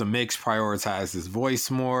wish the mix prioritized his voice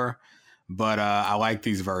more. But I like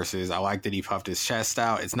these verses. I like that he puffed his chest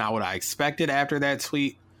out. It's not what I expected after that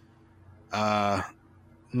tweet.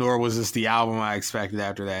 nor was this the album I expected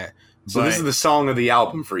after that. So this is the song of the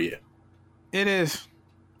album for you. It is.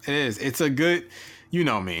 It's a good, you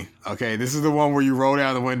know me. Okay, this is the one where you roll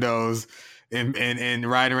down the windows and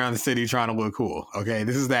ride around the city trying to look cool. Okay,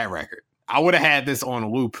 this is that record. I would have had this on a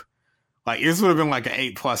loop. Like, this would have been like an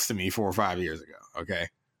 8+ to me 4 or 5 years ago. Okay,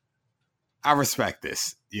 I respect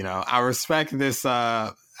this. You know, I respect this.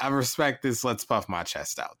 Let's puff my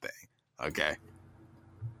chest out thing. Okay,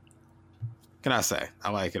 can I say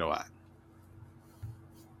I like it a lot?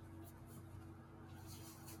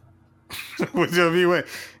 Would you be with?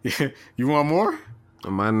 You want more?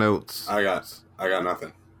 My notes. I got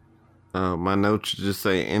nothing. My notes just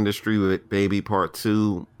say Industry with Baby Part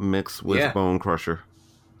 2 mixed with Bone Crusher.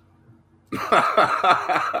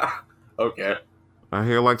 Okay. I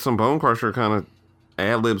hear like some Bone Crusher kind of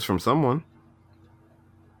ad-libs from someone.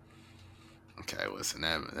 Okay, listen,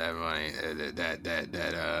 that money,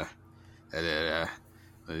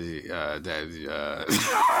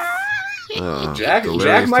 Jack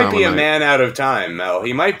might be a man out of time, Mel.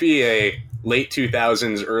 He might be a late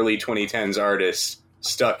 2000s, early 2010s artist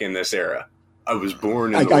stuck in this era. I was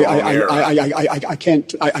born in the wrong era. I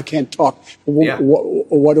can't talk.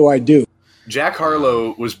 What do I do? Jack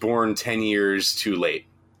Harlow was born 10 years too late.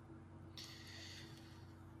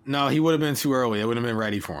 No, he would have been too early. It would have been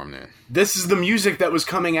ready for him then. This is the music that was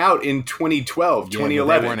coming out in 2012,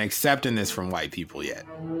 2011. They weren't accepting this from white people yet.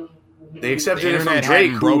 They accepted it from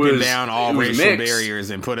Drake, who broken down all racial barriers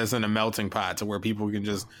and put us in a melting pot to where people can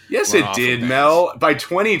just. Yes, it did, Mel. By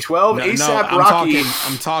 2012, A$AP Rocky.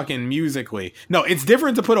 I'm talking musically. No, it's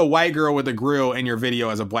different to put a white girl with a grill in your video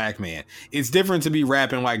as a black man. It's different to be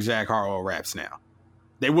rapping like Jack Harlow raps now.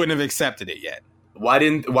 They wouldn't have accepted it yet. Why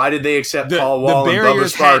did they accept Paul Wall and Bubba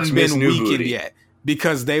Sparks' Miss New Booty? Yet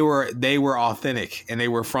because they were authentic and they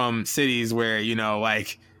were from cities where, you know,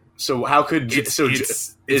 like. So how could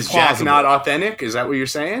is Jack not authentic? Is that what you're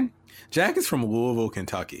saying? Jack is from Louisville,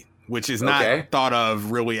 Kentucky, which is not thought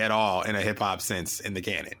of really at all in a hip hop sense in the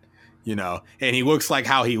canon. You know, and he looks like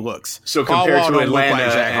how he looks. So compared to Atlanta,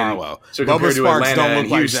 like Jack Harlow. So Bubba Sparks don't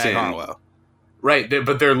look like Jack Harlow. Right,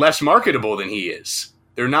 but they're less marketable than he is.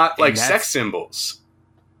 They're not like sex symbols.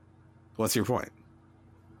 What's your point?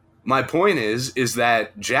 My point is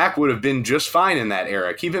that Jack would have been just fine in that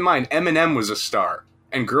era. Keep in mind, Eminem was a star.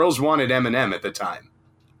 And girls wanted Eminem at the time.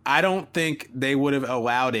 I don't think they would have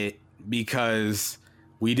allowed it because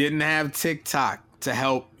we didn't have TikTok to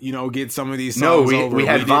help, you know, get some of these songs over. We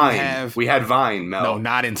had Vine. We had Vine, Mel. No,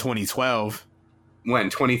 not in 2012. When?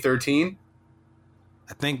 2013?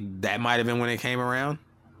 I think that might have been when it came around.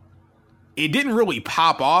 It didn't really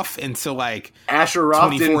pop off until like Asher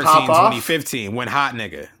Roth 2014, didn't pop off? 2015 when Hot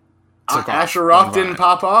Nigga took off. Asher Roth didn't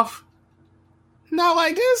pop off? Not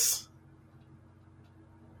like this.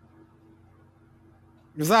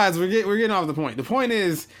 Besides, we're getting off the point. The point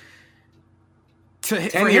is,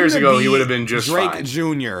 10 years ago, he would have been just Drake fine.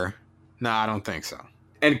 Jr. No, I don't think so.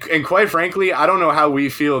 And quite frankly, I don't know how we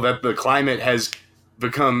feel that the climate has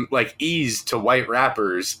become like eased to white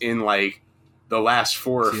rappers in like the last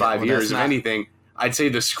 4 or 5 years. If anything, I'd say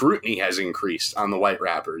the scrutiny has increased on the white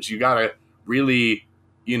rappers. You gotta really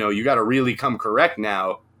come correct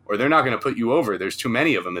now, or they're not going to put you over. There's too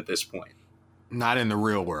many of them at this point. Not in the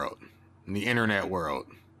real world. In the internet world,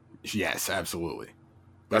 yes, absolutely.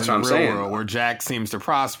 That's what I'm saying. In the real world, where Jack seems to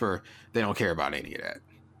prosper, they don't care about any of that.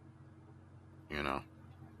 You know,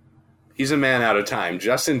 he's a man out of time.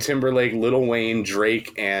 Justin Timberlake, Lil Wayne,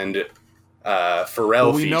 Drake, and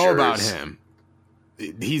Pharrell. We know about him.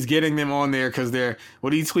 He's getting them on there because they're.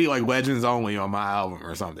 What do you tweet like Legends Only on my album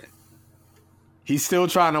or something? He's still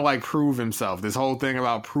trying to like prove himself. This whole thing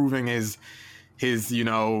about proving his, you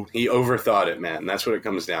know, he overthought it, man. That's what it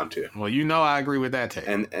comes down to. Well, you know, I agree with that take.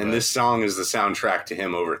 And this song is the soundtrack to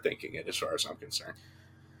him overthinking it, as far as I'm concerned.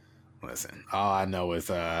 Listen, all I know is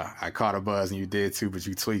I caught a buzz and you did too, but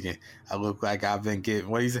you tweaking. I look like I've been getting,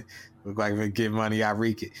 what do you say? Look like I've been getting money, I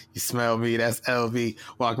reek it. You smell me, that's LV.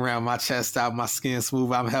 Walking around my chest out, my skin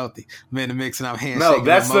smooth, I'm healthy. I'm in the mix and I'm handshaking.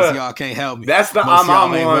 No, most of y'all can't help me. That's the I'm on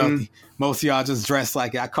one. Wealthy. Most of y'all just dress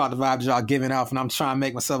like it. I caught the vibes y'all giving off and I'm trying to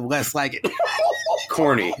make myself less like it.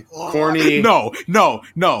 Corny. No. It's good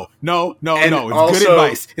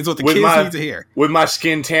advice. It's what the kids need to hear. With my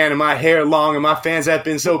skin tan and my hair long and my fans have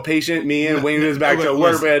been so patient, me and Wayne is back to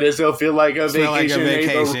work, but it still feel like a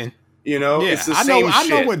vacation. You know, yeah, it's the same shit. I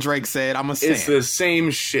know what Drake said. I'm a stand. It's the same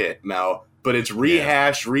shit, Mel, but it's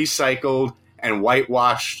rehashed, recycled, and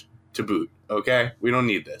whitewashed to boot. Okay, we don't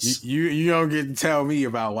need this. You don't get to tell me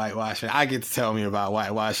about whitewashing. I get to tell me about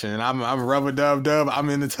whitewashing, and I'm rubber dub. I'm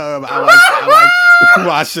in the tub. I like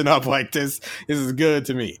washing up like this. This is good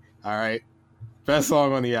to me. All right. Best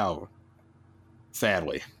song on the album.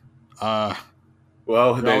 Sadly. Well,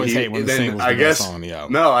 then I guess song on the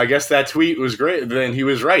album. No, I guess that tweet was great. Then he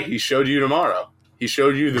was right. He showed you tomorrow. He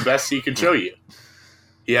showed you the best he could show you.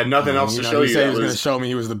 He had nothing else to show you. He said he was going to show me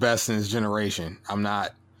he was the best in his generation. I'm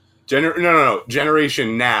not. No.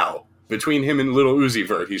 Generation now. Between him and Lil Uzi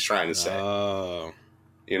Vert, he's trying to say. Oh.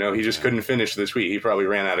 He just couldn't finish the tweet. He probably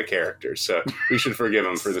ran out of characters. So we should forgive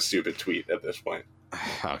him for the stupid tweet at this point.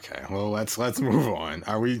 Okay. Well, let's move on.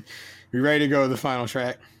 Are we ready to go to the final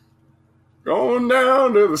track? Going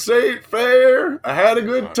down to the state fair. I had a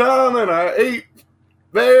good time and I ate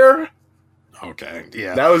there. Okay.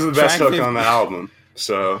 Yeah. That was the best hook on the album.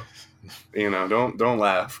 So, don't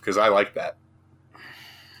laugh because I like that.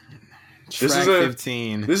 Track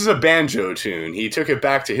 15. This is a banjo tune. He took it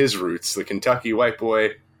back to his roots. The Kentucky white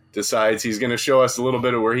boy decides he's going to show us a little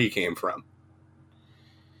bit of where he came from.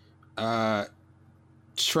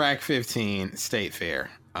 Track 15, State Fair.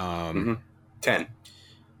 10. 10.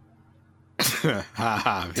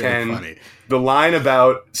 Funny. The line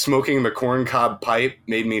about smoking the corncob pipe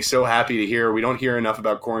made me so happy to hear. We don't hear enough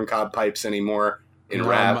about corncob pipes anymore in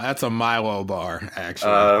rap. That's a Milo bar,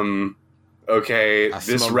 actually. Okay,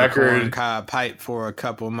 this record. I smoked pipe for a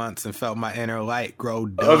couple months and felt my inner light grow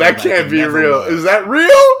dumb. Oh, that can't be real. Is that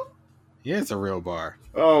real? Yeah, it's a real bar.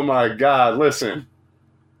 Oh my God! Listen,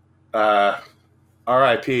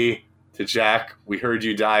 R.I.P. to Jack. We heard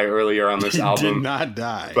you die earlier on this album. He did not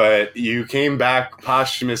die, but you came back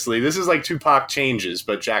posthumously. This is like Tupac Changes,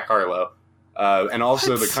 but Jack Harlow, and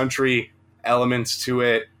also the country elements to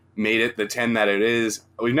it made it the 10 that it is.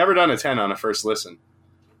 We've never done a 10 on a first listen.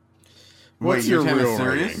 What's your real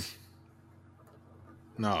rating?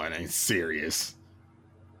 No, it ain't serious.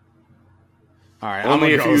 All right,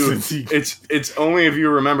 only if you. It's only if you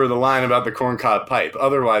remember the line about the corncob pipe.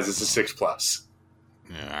 Otherwise, it's a 6+.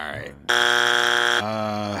 Yeah,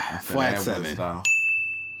 all right. Flat 7.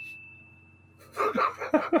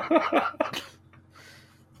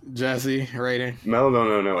 Jesse, rating? Mel don't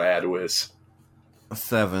know no ad whiz.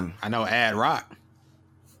 7. I know ad rock.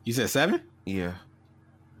 You said 7? Yeah.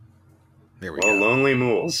 There we go. Lonely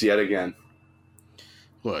Mules, yet again.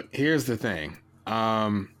 Look, here's the thing.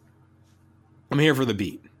 I'm here for the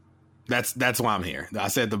beat. That's why I'm here. I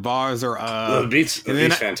said the bars are... the beat's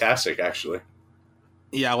fantastic, actually.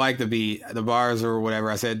 Yeah, I like the beat. The bars or whatever.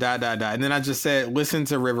 I said, ... And then I just said, listen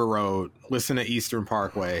to River Road. Listen to Eastern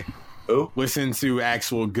Parkway. Who? Listen to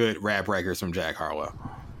actual good rap records from Jack Harlow.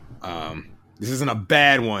 This isn't a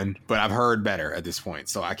bad one, but I've heard better at this point.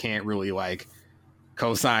 So I can't really,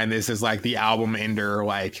 co-sign this as the album ender,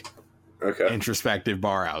 introspective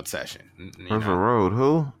bar out session. River Road,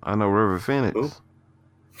 who? I know River Phoenix. Who?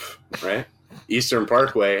 Right? Eastern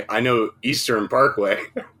Parkway. I know Eastern Parkway.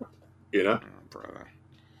 Brother.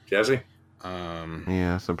 Jesse?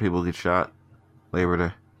 Yeah, some people get shot Labor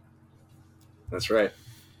Day. That's right.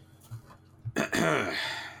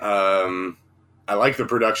 I like the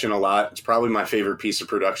production a lot. It's probably my favorite piece of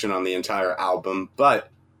production on the entire album, but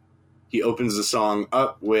he opens the song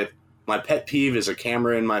up with, my pet peeve is a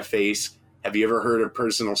camera in my face. Have you ever heard of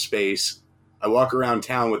personal space? I walk around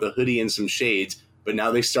town with a hoodie and some shades, but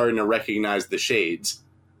now they're starting to recognize the shades.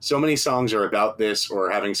 So many songs are about this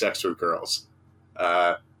or having sex with girls.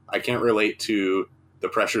 I can't relate to the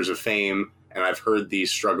pressures of fame, and I've heard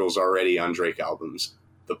these struggles already on Drake albums.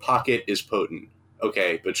 The pocket is potent.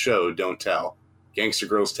 Okay, but show, don't tell. Gangsta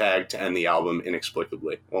Girls tag to end the album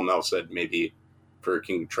inexplicably. Well, Mel said maybe for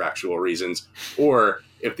contractual reasons, or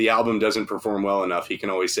if the album doesn't perform well enough, he can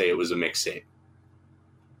always say it was a mixtape.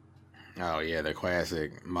 Oh yeah, the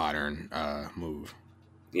classic modern move.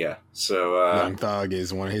 Yeah, so Young Thug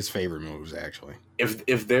is one of his favorite moves, actually.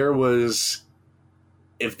 If there was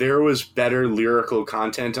better lyrical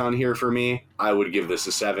content on here for me, I would give this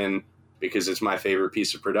a 7 because it's my favorite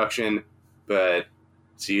piece of production. But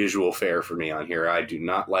it's the usual fare for me on here. I do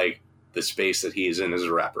not like the space that he is in as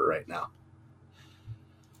a rapper right now.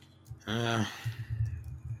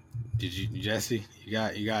 Did you, Jesse?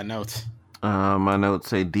 You got notes? My notes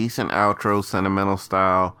say decent outro, sentimental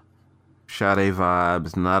style, Sade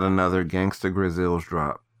vibes, not another Gangsta Grizzles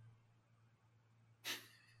drop.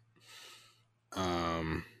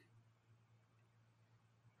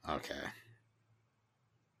 Okay.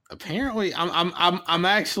 Apparently, I'm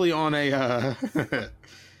actually on a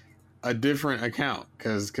a different account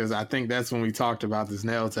because I think that's when we talked about this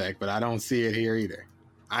nail tech, but I don't see it here either.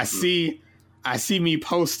 I see me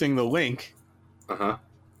posting the link, but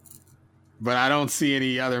I don't see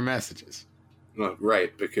any other messages. Well,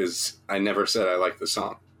 right, because I never said I liked the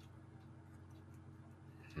song.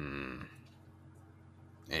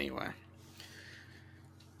 Anyway,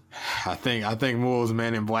 I think Moole's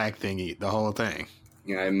Men in Black thingy, the whole thing.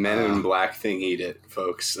 Yeah, Men in Black thingied it,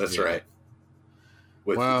 folks. That's right.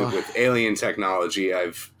 With alien technology,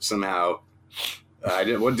 I've somehow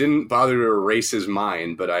didn't bother to erase his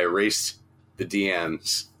mind, but I erased the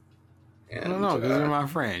DMs. And, I don't know, because you're my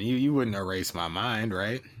friend. You wouldn't erase my mind,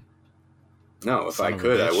 right? No, if I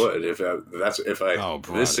could, I would. If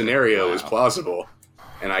this scenario is plausible,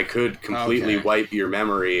 and I could completely wipe your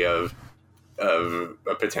memory of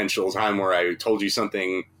a potential time where I told you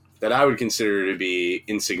something that I would consider to be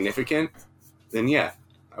insignificant, then yeah,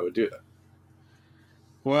 I would do that.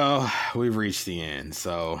 Well, we've reached the end.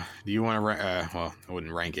 So, do you want to? Well, I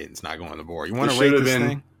wouldn't rank it. It's not going on the board. You want to rate this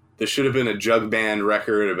thing? There should have been a jug band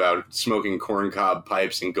record about smoking corncob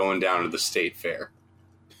pipes and going down to the state fair.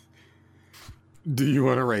 Do you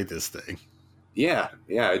want to rate this thing? Yeah,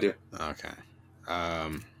 I do. Okay.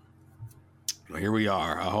 Well, here we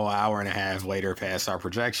are, a whole hour and a half later past our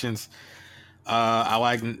projections. I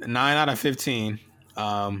like 9 out of 15.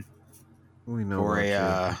 We know for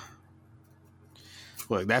a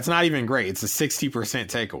look. That's not even great. It's a 60%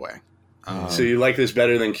 takeaway. So you like this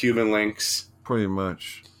better than Cuban Links? Pretty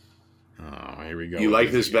much. Oh, here we go. You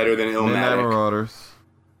like this better than Midnight Marauders?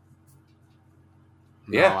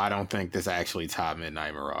 No, I don't think this actually topped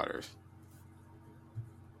Midnight Marauders.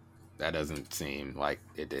 That doesn't seem like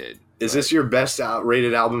it did. Is this your best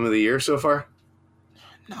rated album of the year so far?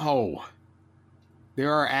 No.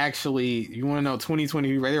 There are actually, you want to know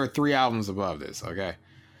 2020, there are 3 albums above this, okay?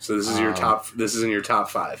 So this is your top, this is in your top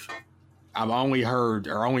 5. I've only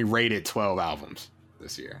rated 12 albums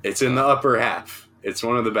this year. It's in the upper half. It's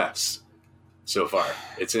one of the best so far.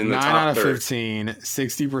 It's in the 9 top out of third. 15,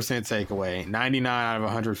 60% takeaway, 99 out of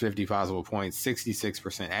 150 possible points,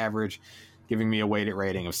 66% average, giving me a weighted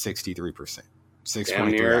rating of 63%.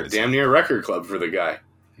 Damn near record club for the guy.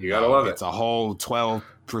 You gotta love it. It's a whole 12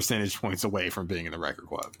 percentage points away from being in the record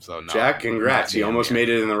club. So no, Jack, congrats. You almost made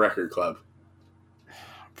it in the record club.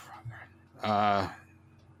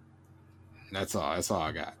 That's all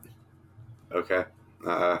I got. Okay.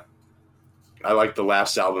 I like the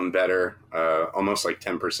last album better, almost like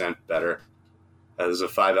 10% better. There's a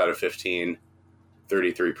 5 out of 15,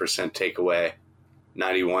 33% takeaway,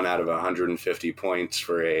 91 out of 150 points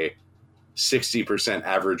for a 60%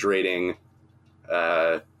 average rating,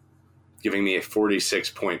 giving me a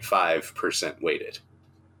 46.5% weighted.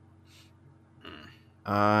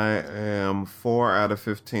 I am 4 out of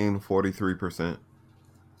 15, 43%.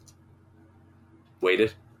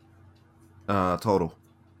 Weighted? Total.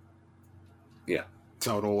 Yeah.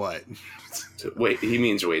 Total what? Wait, he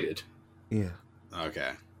means weighted. Yeah.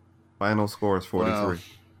 Okay. Final score is 43. Well,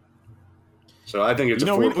 so I think it's a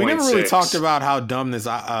 4.6. We never really talked about how dumb this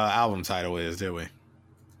album title is, did we?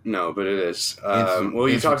 No, but it is.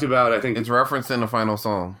 You talked about, I think... It's referenced in the final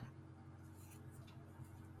song.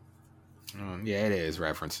 Yeah, it is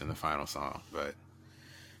referenced in the final song, but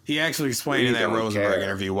he actually explained in that Rosenberg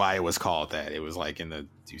interview why it was called that. It was like you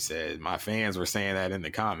said, my fans were saying that in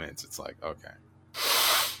the comments. It's like, okay.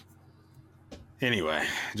 Anyway,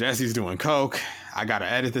 Jesse's doing coke. I got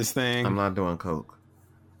to edit this thing. I'm not doing coke.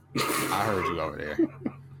 I heard you over there.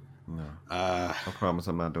 No. I promise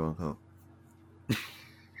I'm not doing coke.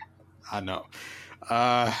 I know.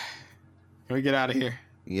 Can we get out of here?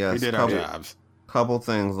 Yes. We did our jobs. Couple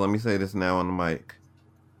things. Let me say this now on the mic.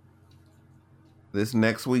 This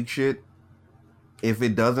next week shit, if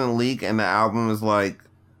it doesn't leak and the album is like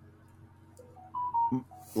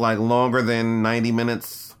longer than 90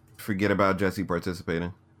 minutes, forget about Jesse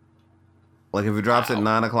participating. Like if it drops at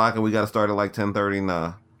 9 o'clock and we got to start at like 10:30,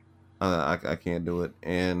 nah. I can't do it.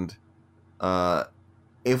 And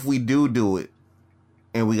if we do it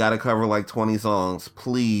and we got to cover like 20 songs,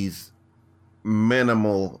 please,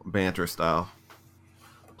 minimal banter style.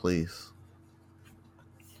 Please.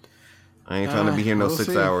 I ain't trying to be here no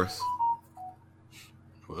 6 hours.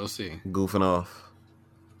 We'll see. Goofing off.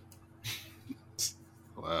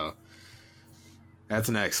 Well, that's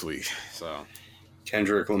next week. So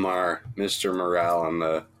Kendrick Lamar, Mr. Morale on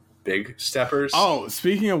the Big Steppers. Oh,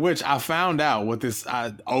 speaking of which, I found out what this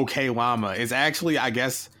OK Llama is actually, I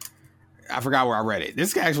guess, I forgot where I read it.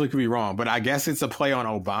 This actually could be wrong, but I guess it's a play on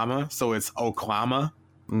Obama, so it's Oklama.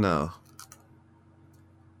 No.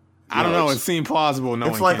 I don't know. It seemed plausible.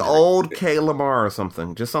 It's like Kendrick. old K. Lamar or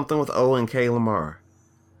something. Just something with O and K. Lamar.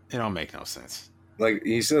 It don't make no sense. Like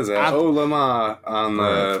he says that. Lamar on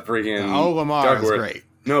the freaking. Lamar Duckworth. is great.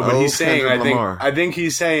 No, but he's saying. I think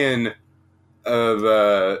he's saying.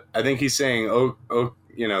 I think he's saying.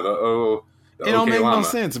 You know the O. It don't make no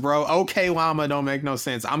sense, bro. OK Llama don't make no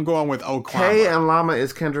sense. I'm going with Oklama. K and Llama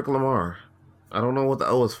is Kendrick Lamar. I don't know what the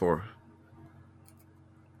O is for.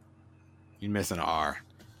 You're missing an R.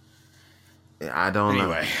 Yeah, I don't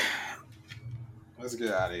know. Anyway, let's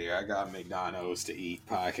get out of here. I got McDonald's to eat,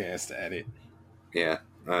 podcast to edit. Yeah.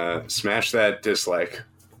 Smash that dislike.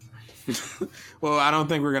 Well, I don't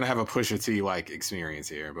think we're going to have a Pusha T like experience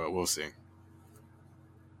here, but we'll see.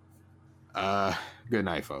 Good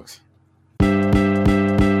night, folks.